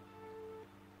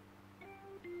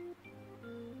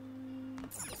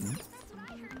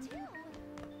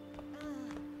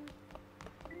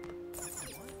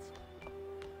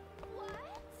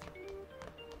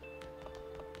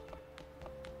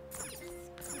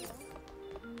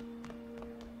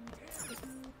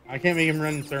 I can't make him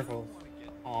run in circles.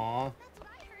 Aww.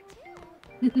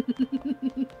 It's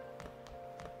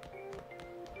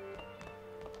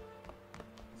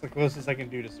the closest I can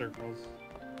do to circles.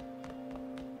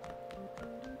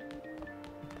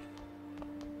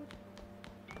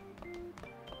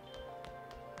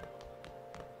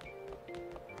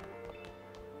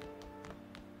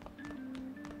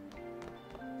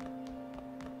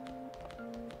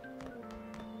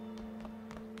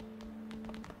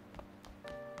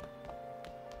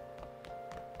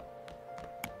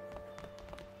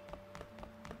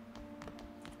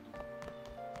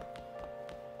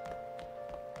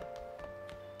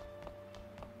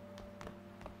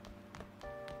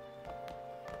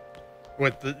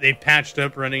 They patched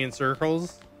up running in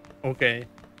circles? Okay.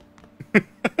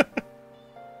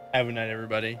 Have a night,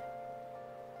 everybody.